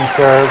second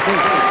serve,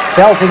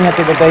 belting it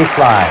to the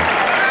baseline.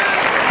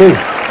 Deuce.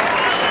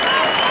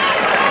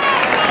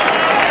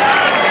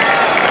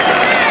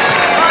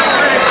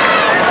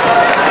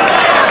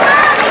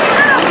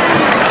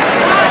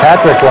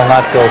 Patrick will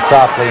not go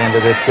softly into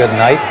this good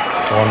night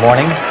or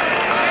morning,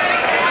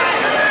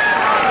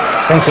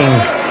 thinking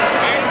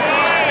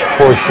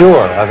for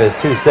sure of his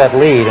two-set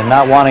lead and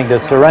not wanting to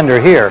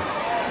surrender here.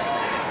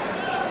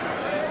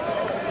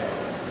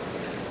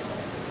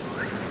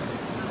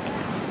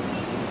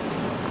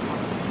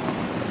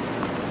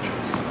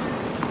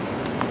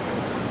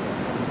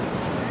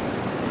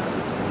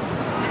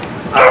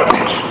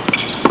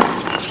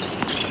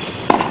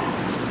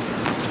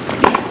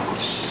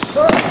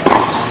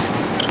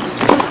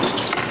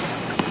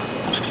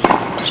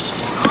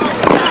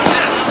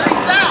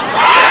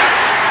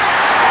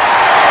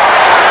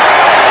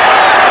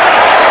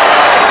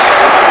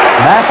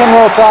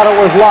 McEnroe thought it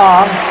was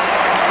long.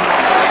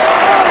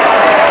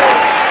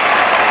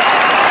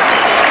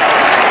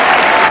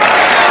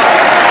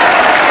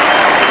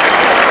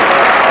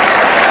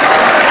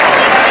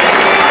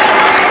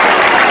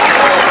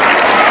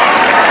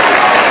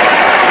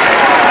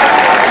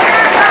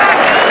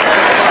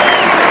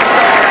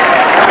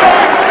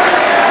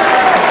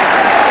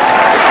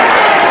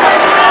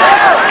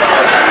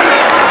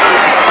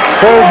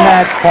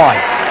 match point.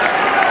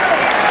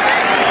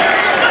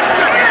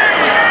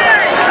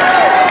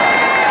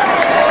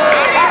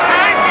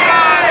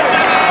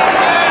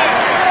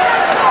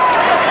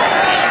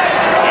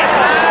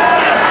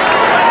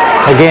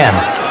 Again,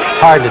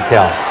 hard to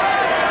tell.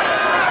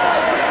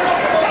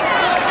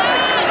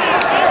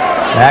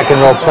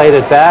 McEnroe played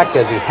it back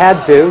as he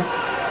had to.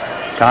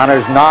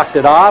 Connors knocked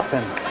it off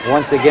and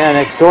once again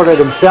exhorted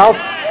himself.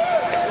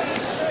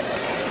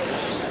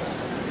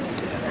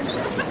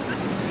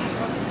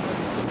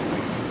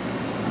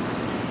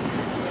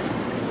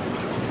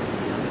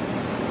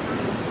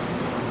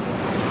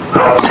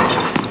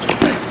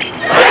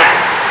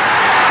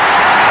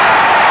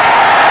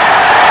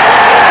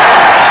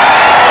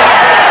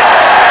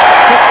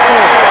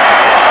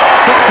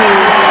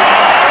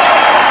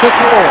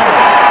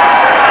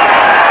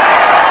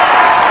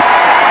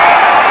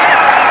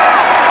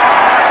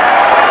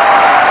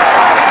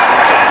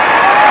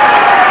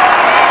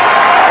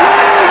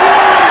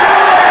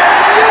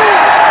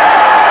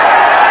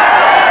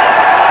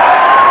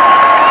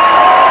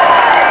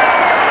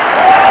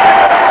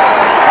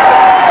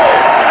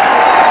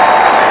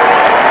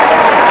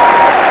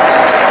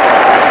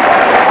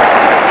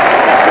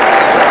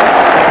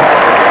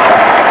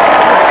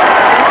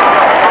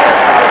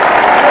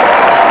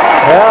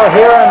 Well,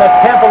 here in the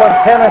Temple of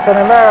Tennis in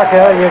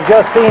America, you've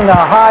just seen the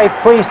high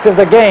priest of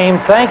the game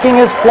thanking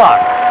his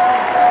flock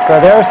for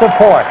their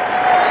support.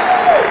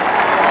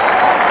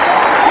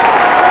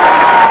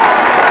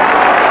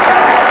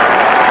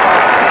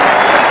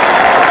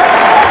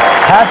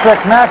 Patrick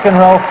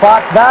McEnroe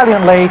fought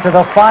valiantly to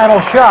the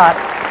final shot.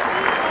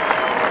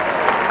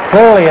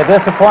 Clearly a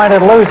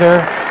disappointed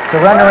loser,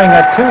 surrendering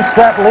a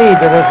two-set lead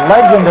to this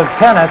legend of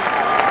tennis,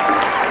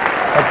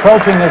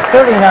 approaching his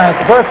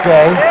 39th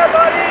birthday.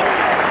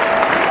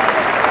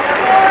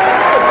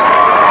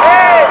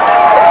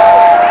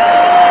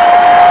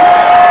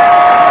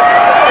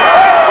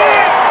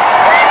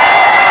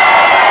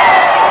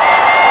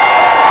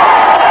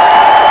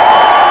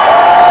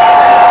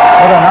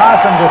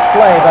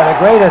 Display by the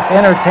greatest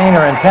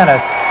entertainer in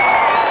tennis.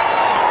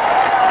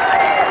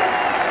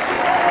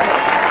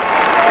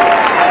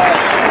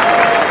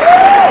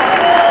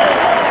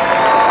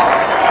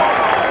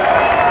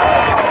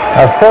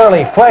 A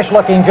fairly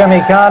fresh-looking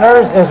Jimmy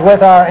Connors is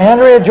with our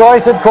Andrea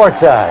Joyce at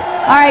courtside.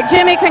 All right,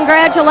 Jimmy,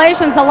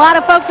 congratulations. A lot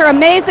of folks are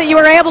amazed that you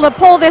were able to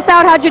pull this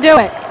out. How'd you do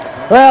it?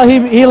 Well,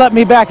 he let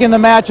me back in the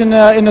match in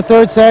the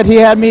third set. He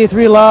had me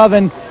 3-love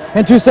and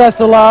 2 sets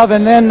to love,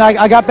 and then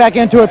I got back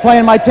into it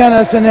playing my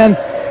tennis, and then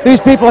these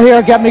people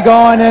here get me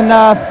going and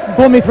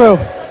pulled me through.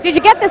 Did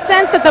you get the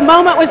sense that the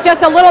moment was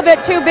just a little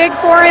bit too big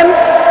for him?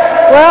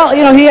 Well,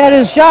 you know, he had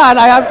his shot.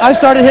 I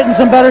started hitting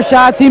some better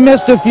shots. He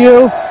missed a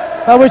few,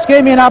 which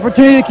gave me an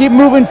opportunity to keep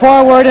moving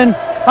forward, and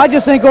I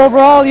just think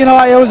overall, you know,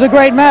 it was a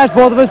great match.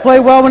 Both of us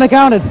played well when it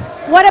counted.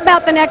 What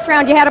about the next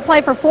round? You had to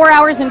play for 4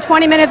 hours and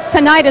 20 minutes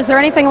tonight. Is there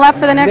anything left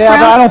for the next round? Yeah,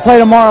 but I don't play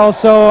tomorrow,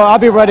 so I'll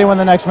be ready when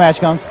the next match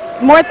comes.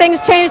 More things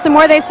change, the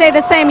more they stay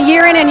the same.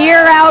 Year in and year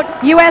out,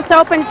 U.S.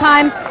 Open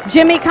time,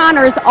 Jimmy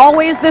Connors,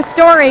 always the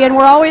story, and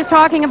we're always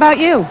talking about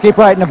you. Keep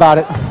writing about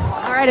it.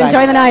 All right,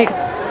 enjoy the night.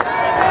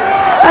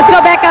 Let's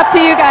go back up to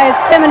you guys,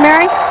 Tim and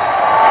Mary.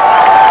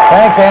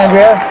 Thanks,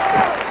 Andrea.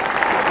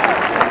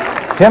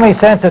 Jimmy's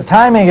sense of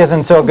timing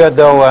isn't so good,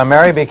 though,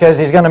 Mary, because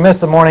he's going to miss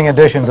the morning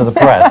editions of the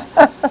press.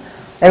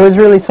 It was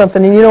really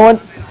something, and you know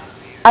what?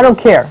 I don't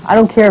care. I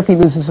don't care if he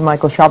loses to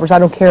Michael Schaubers. I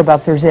don't care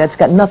about Thursday. It's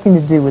got nothing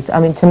to do with it. I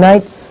mean,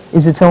 tonight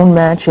is its own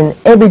match, and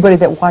everybody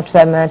that watched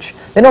that match,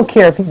 they don't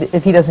care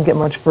if he doesn't get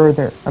much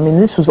further. I mean,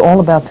 this was all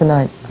about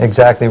tonight.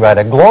 Exactly right.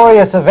 A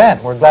glorious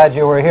event. We're glad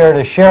you were here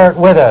to share it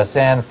with us.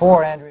 And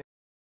for Andrea...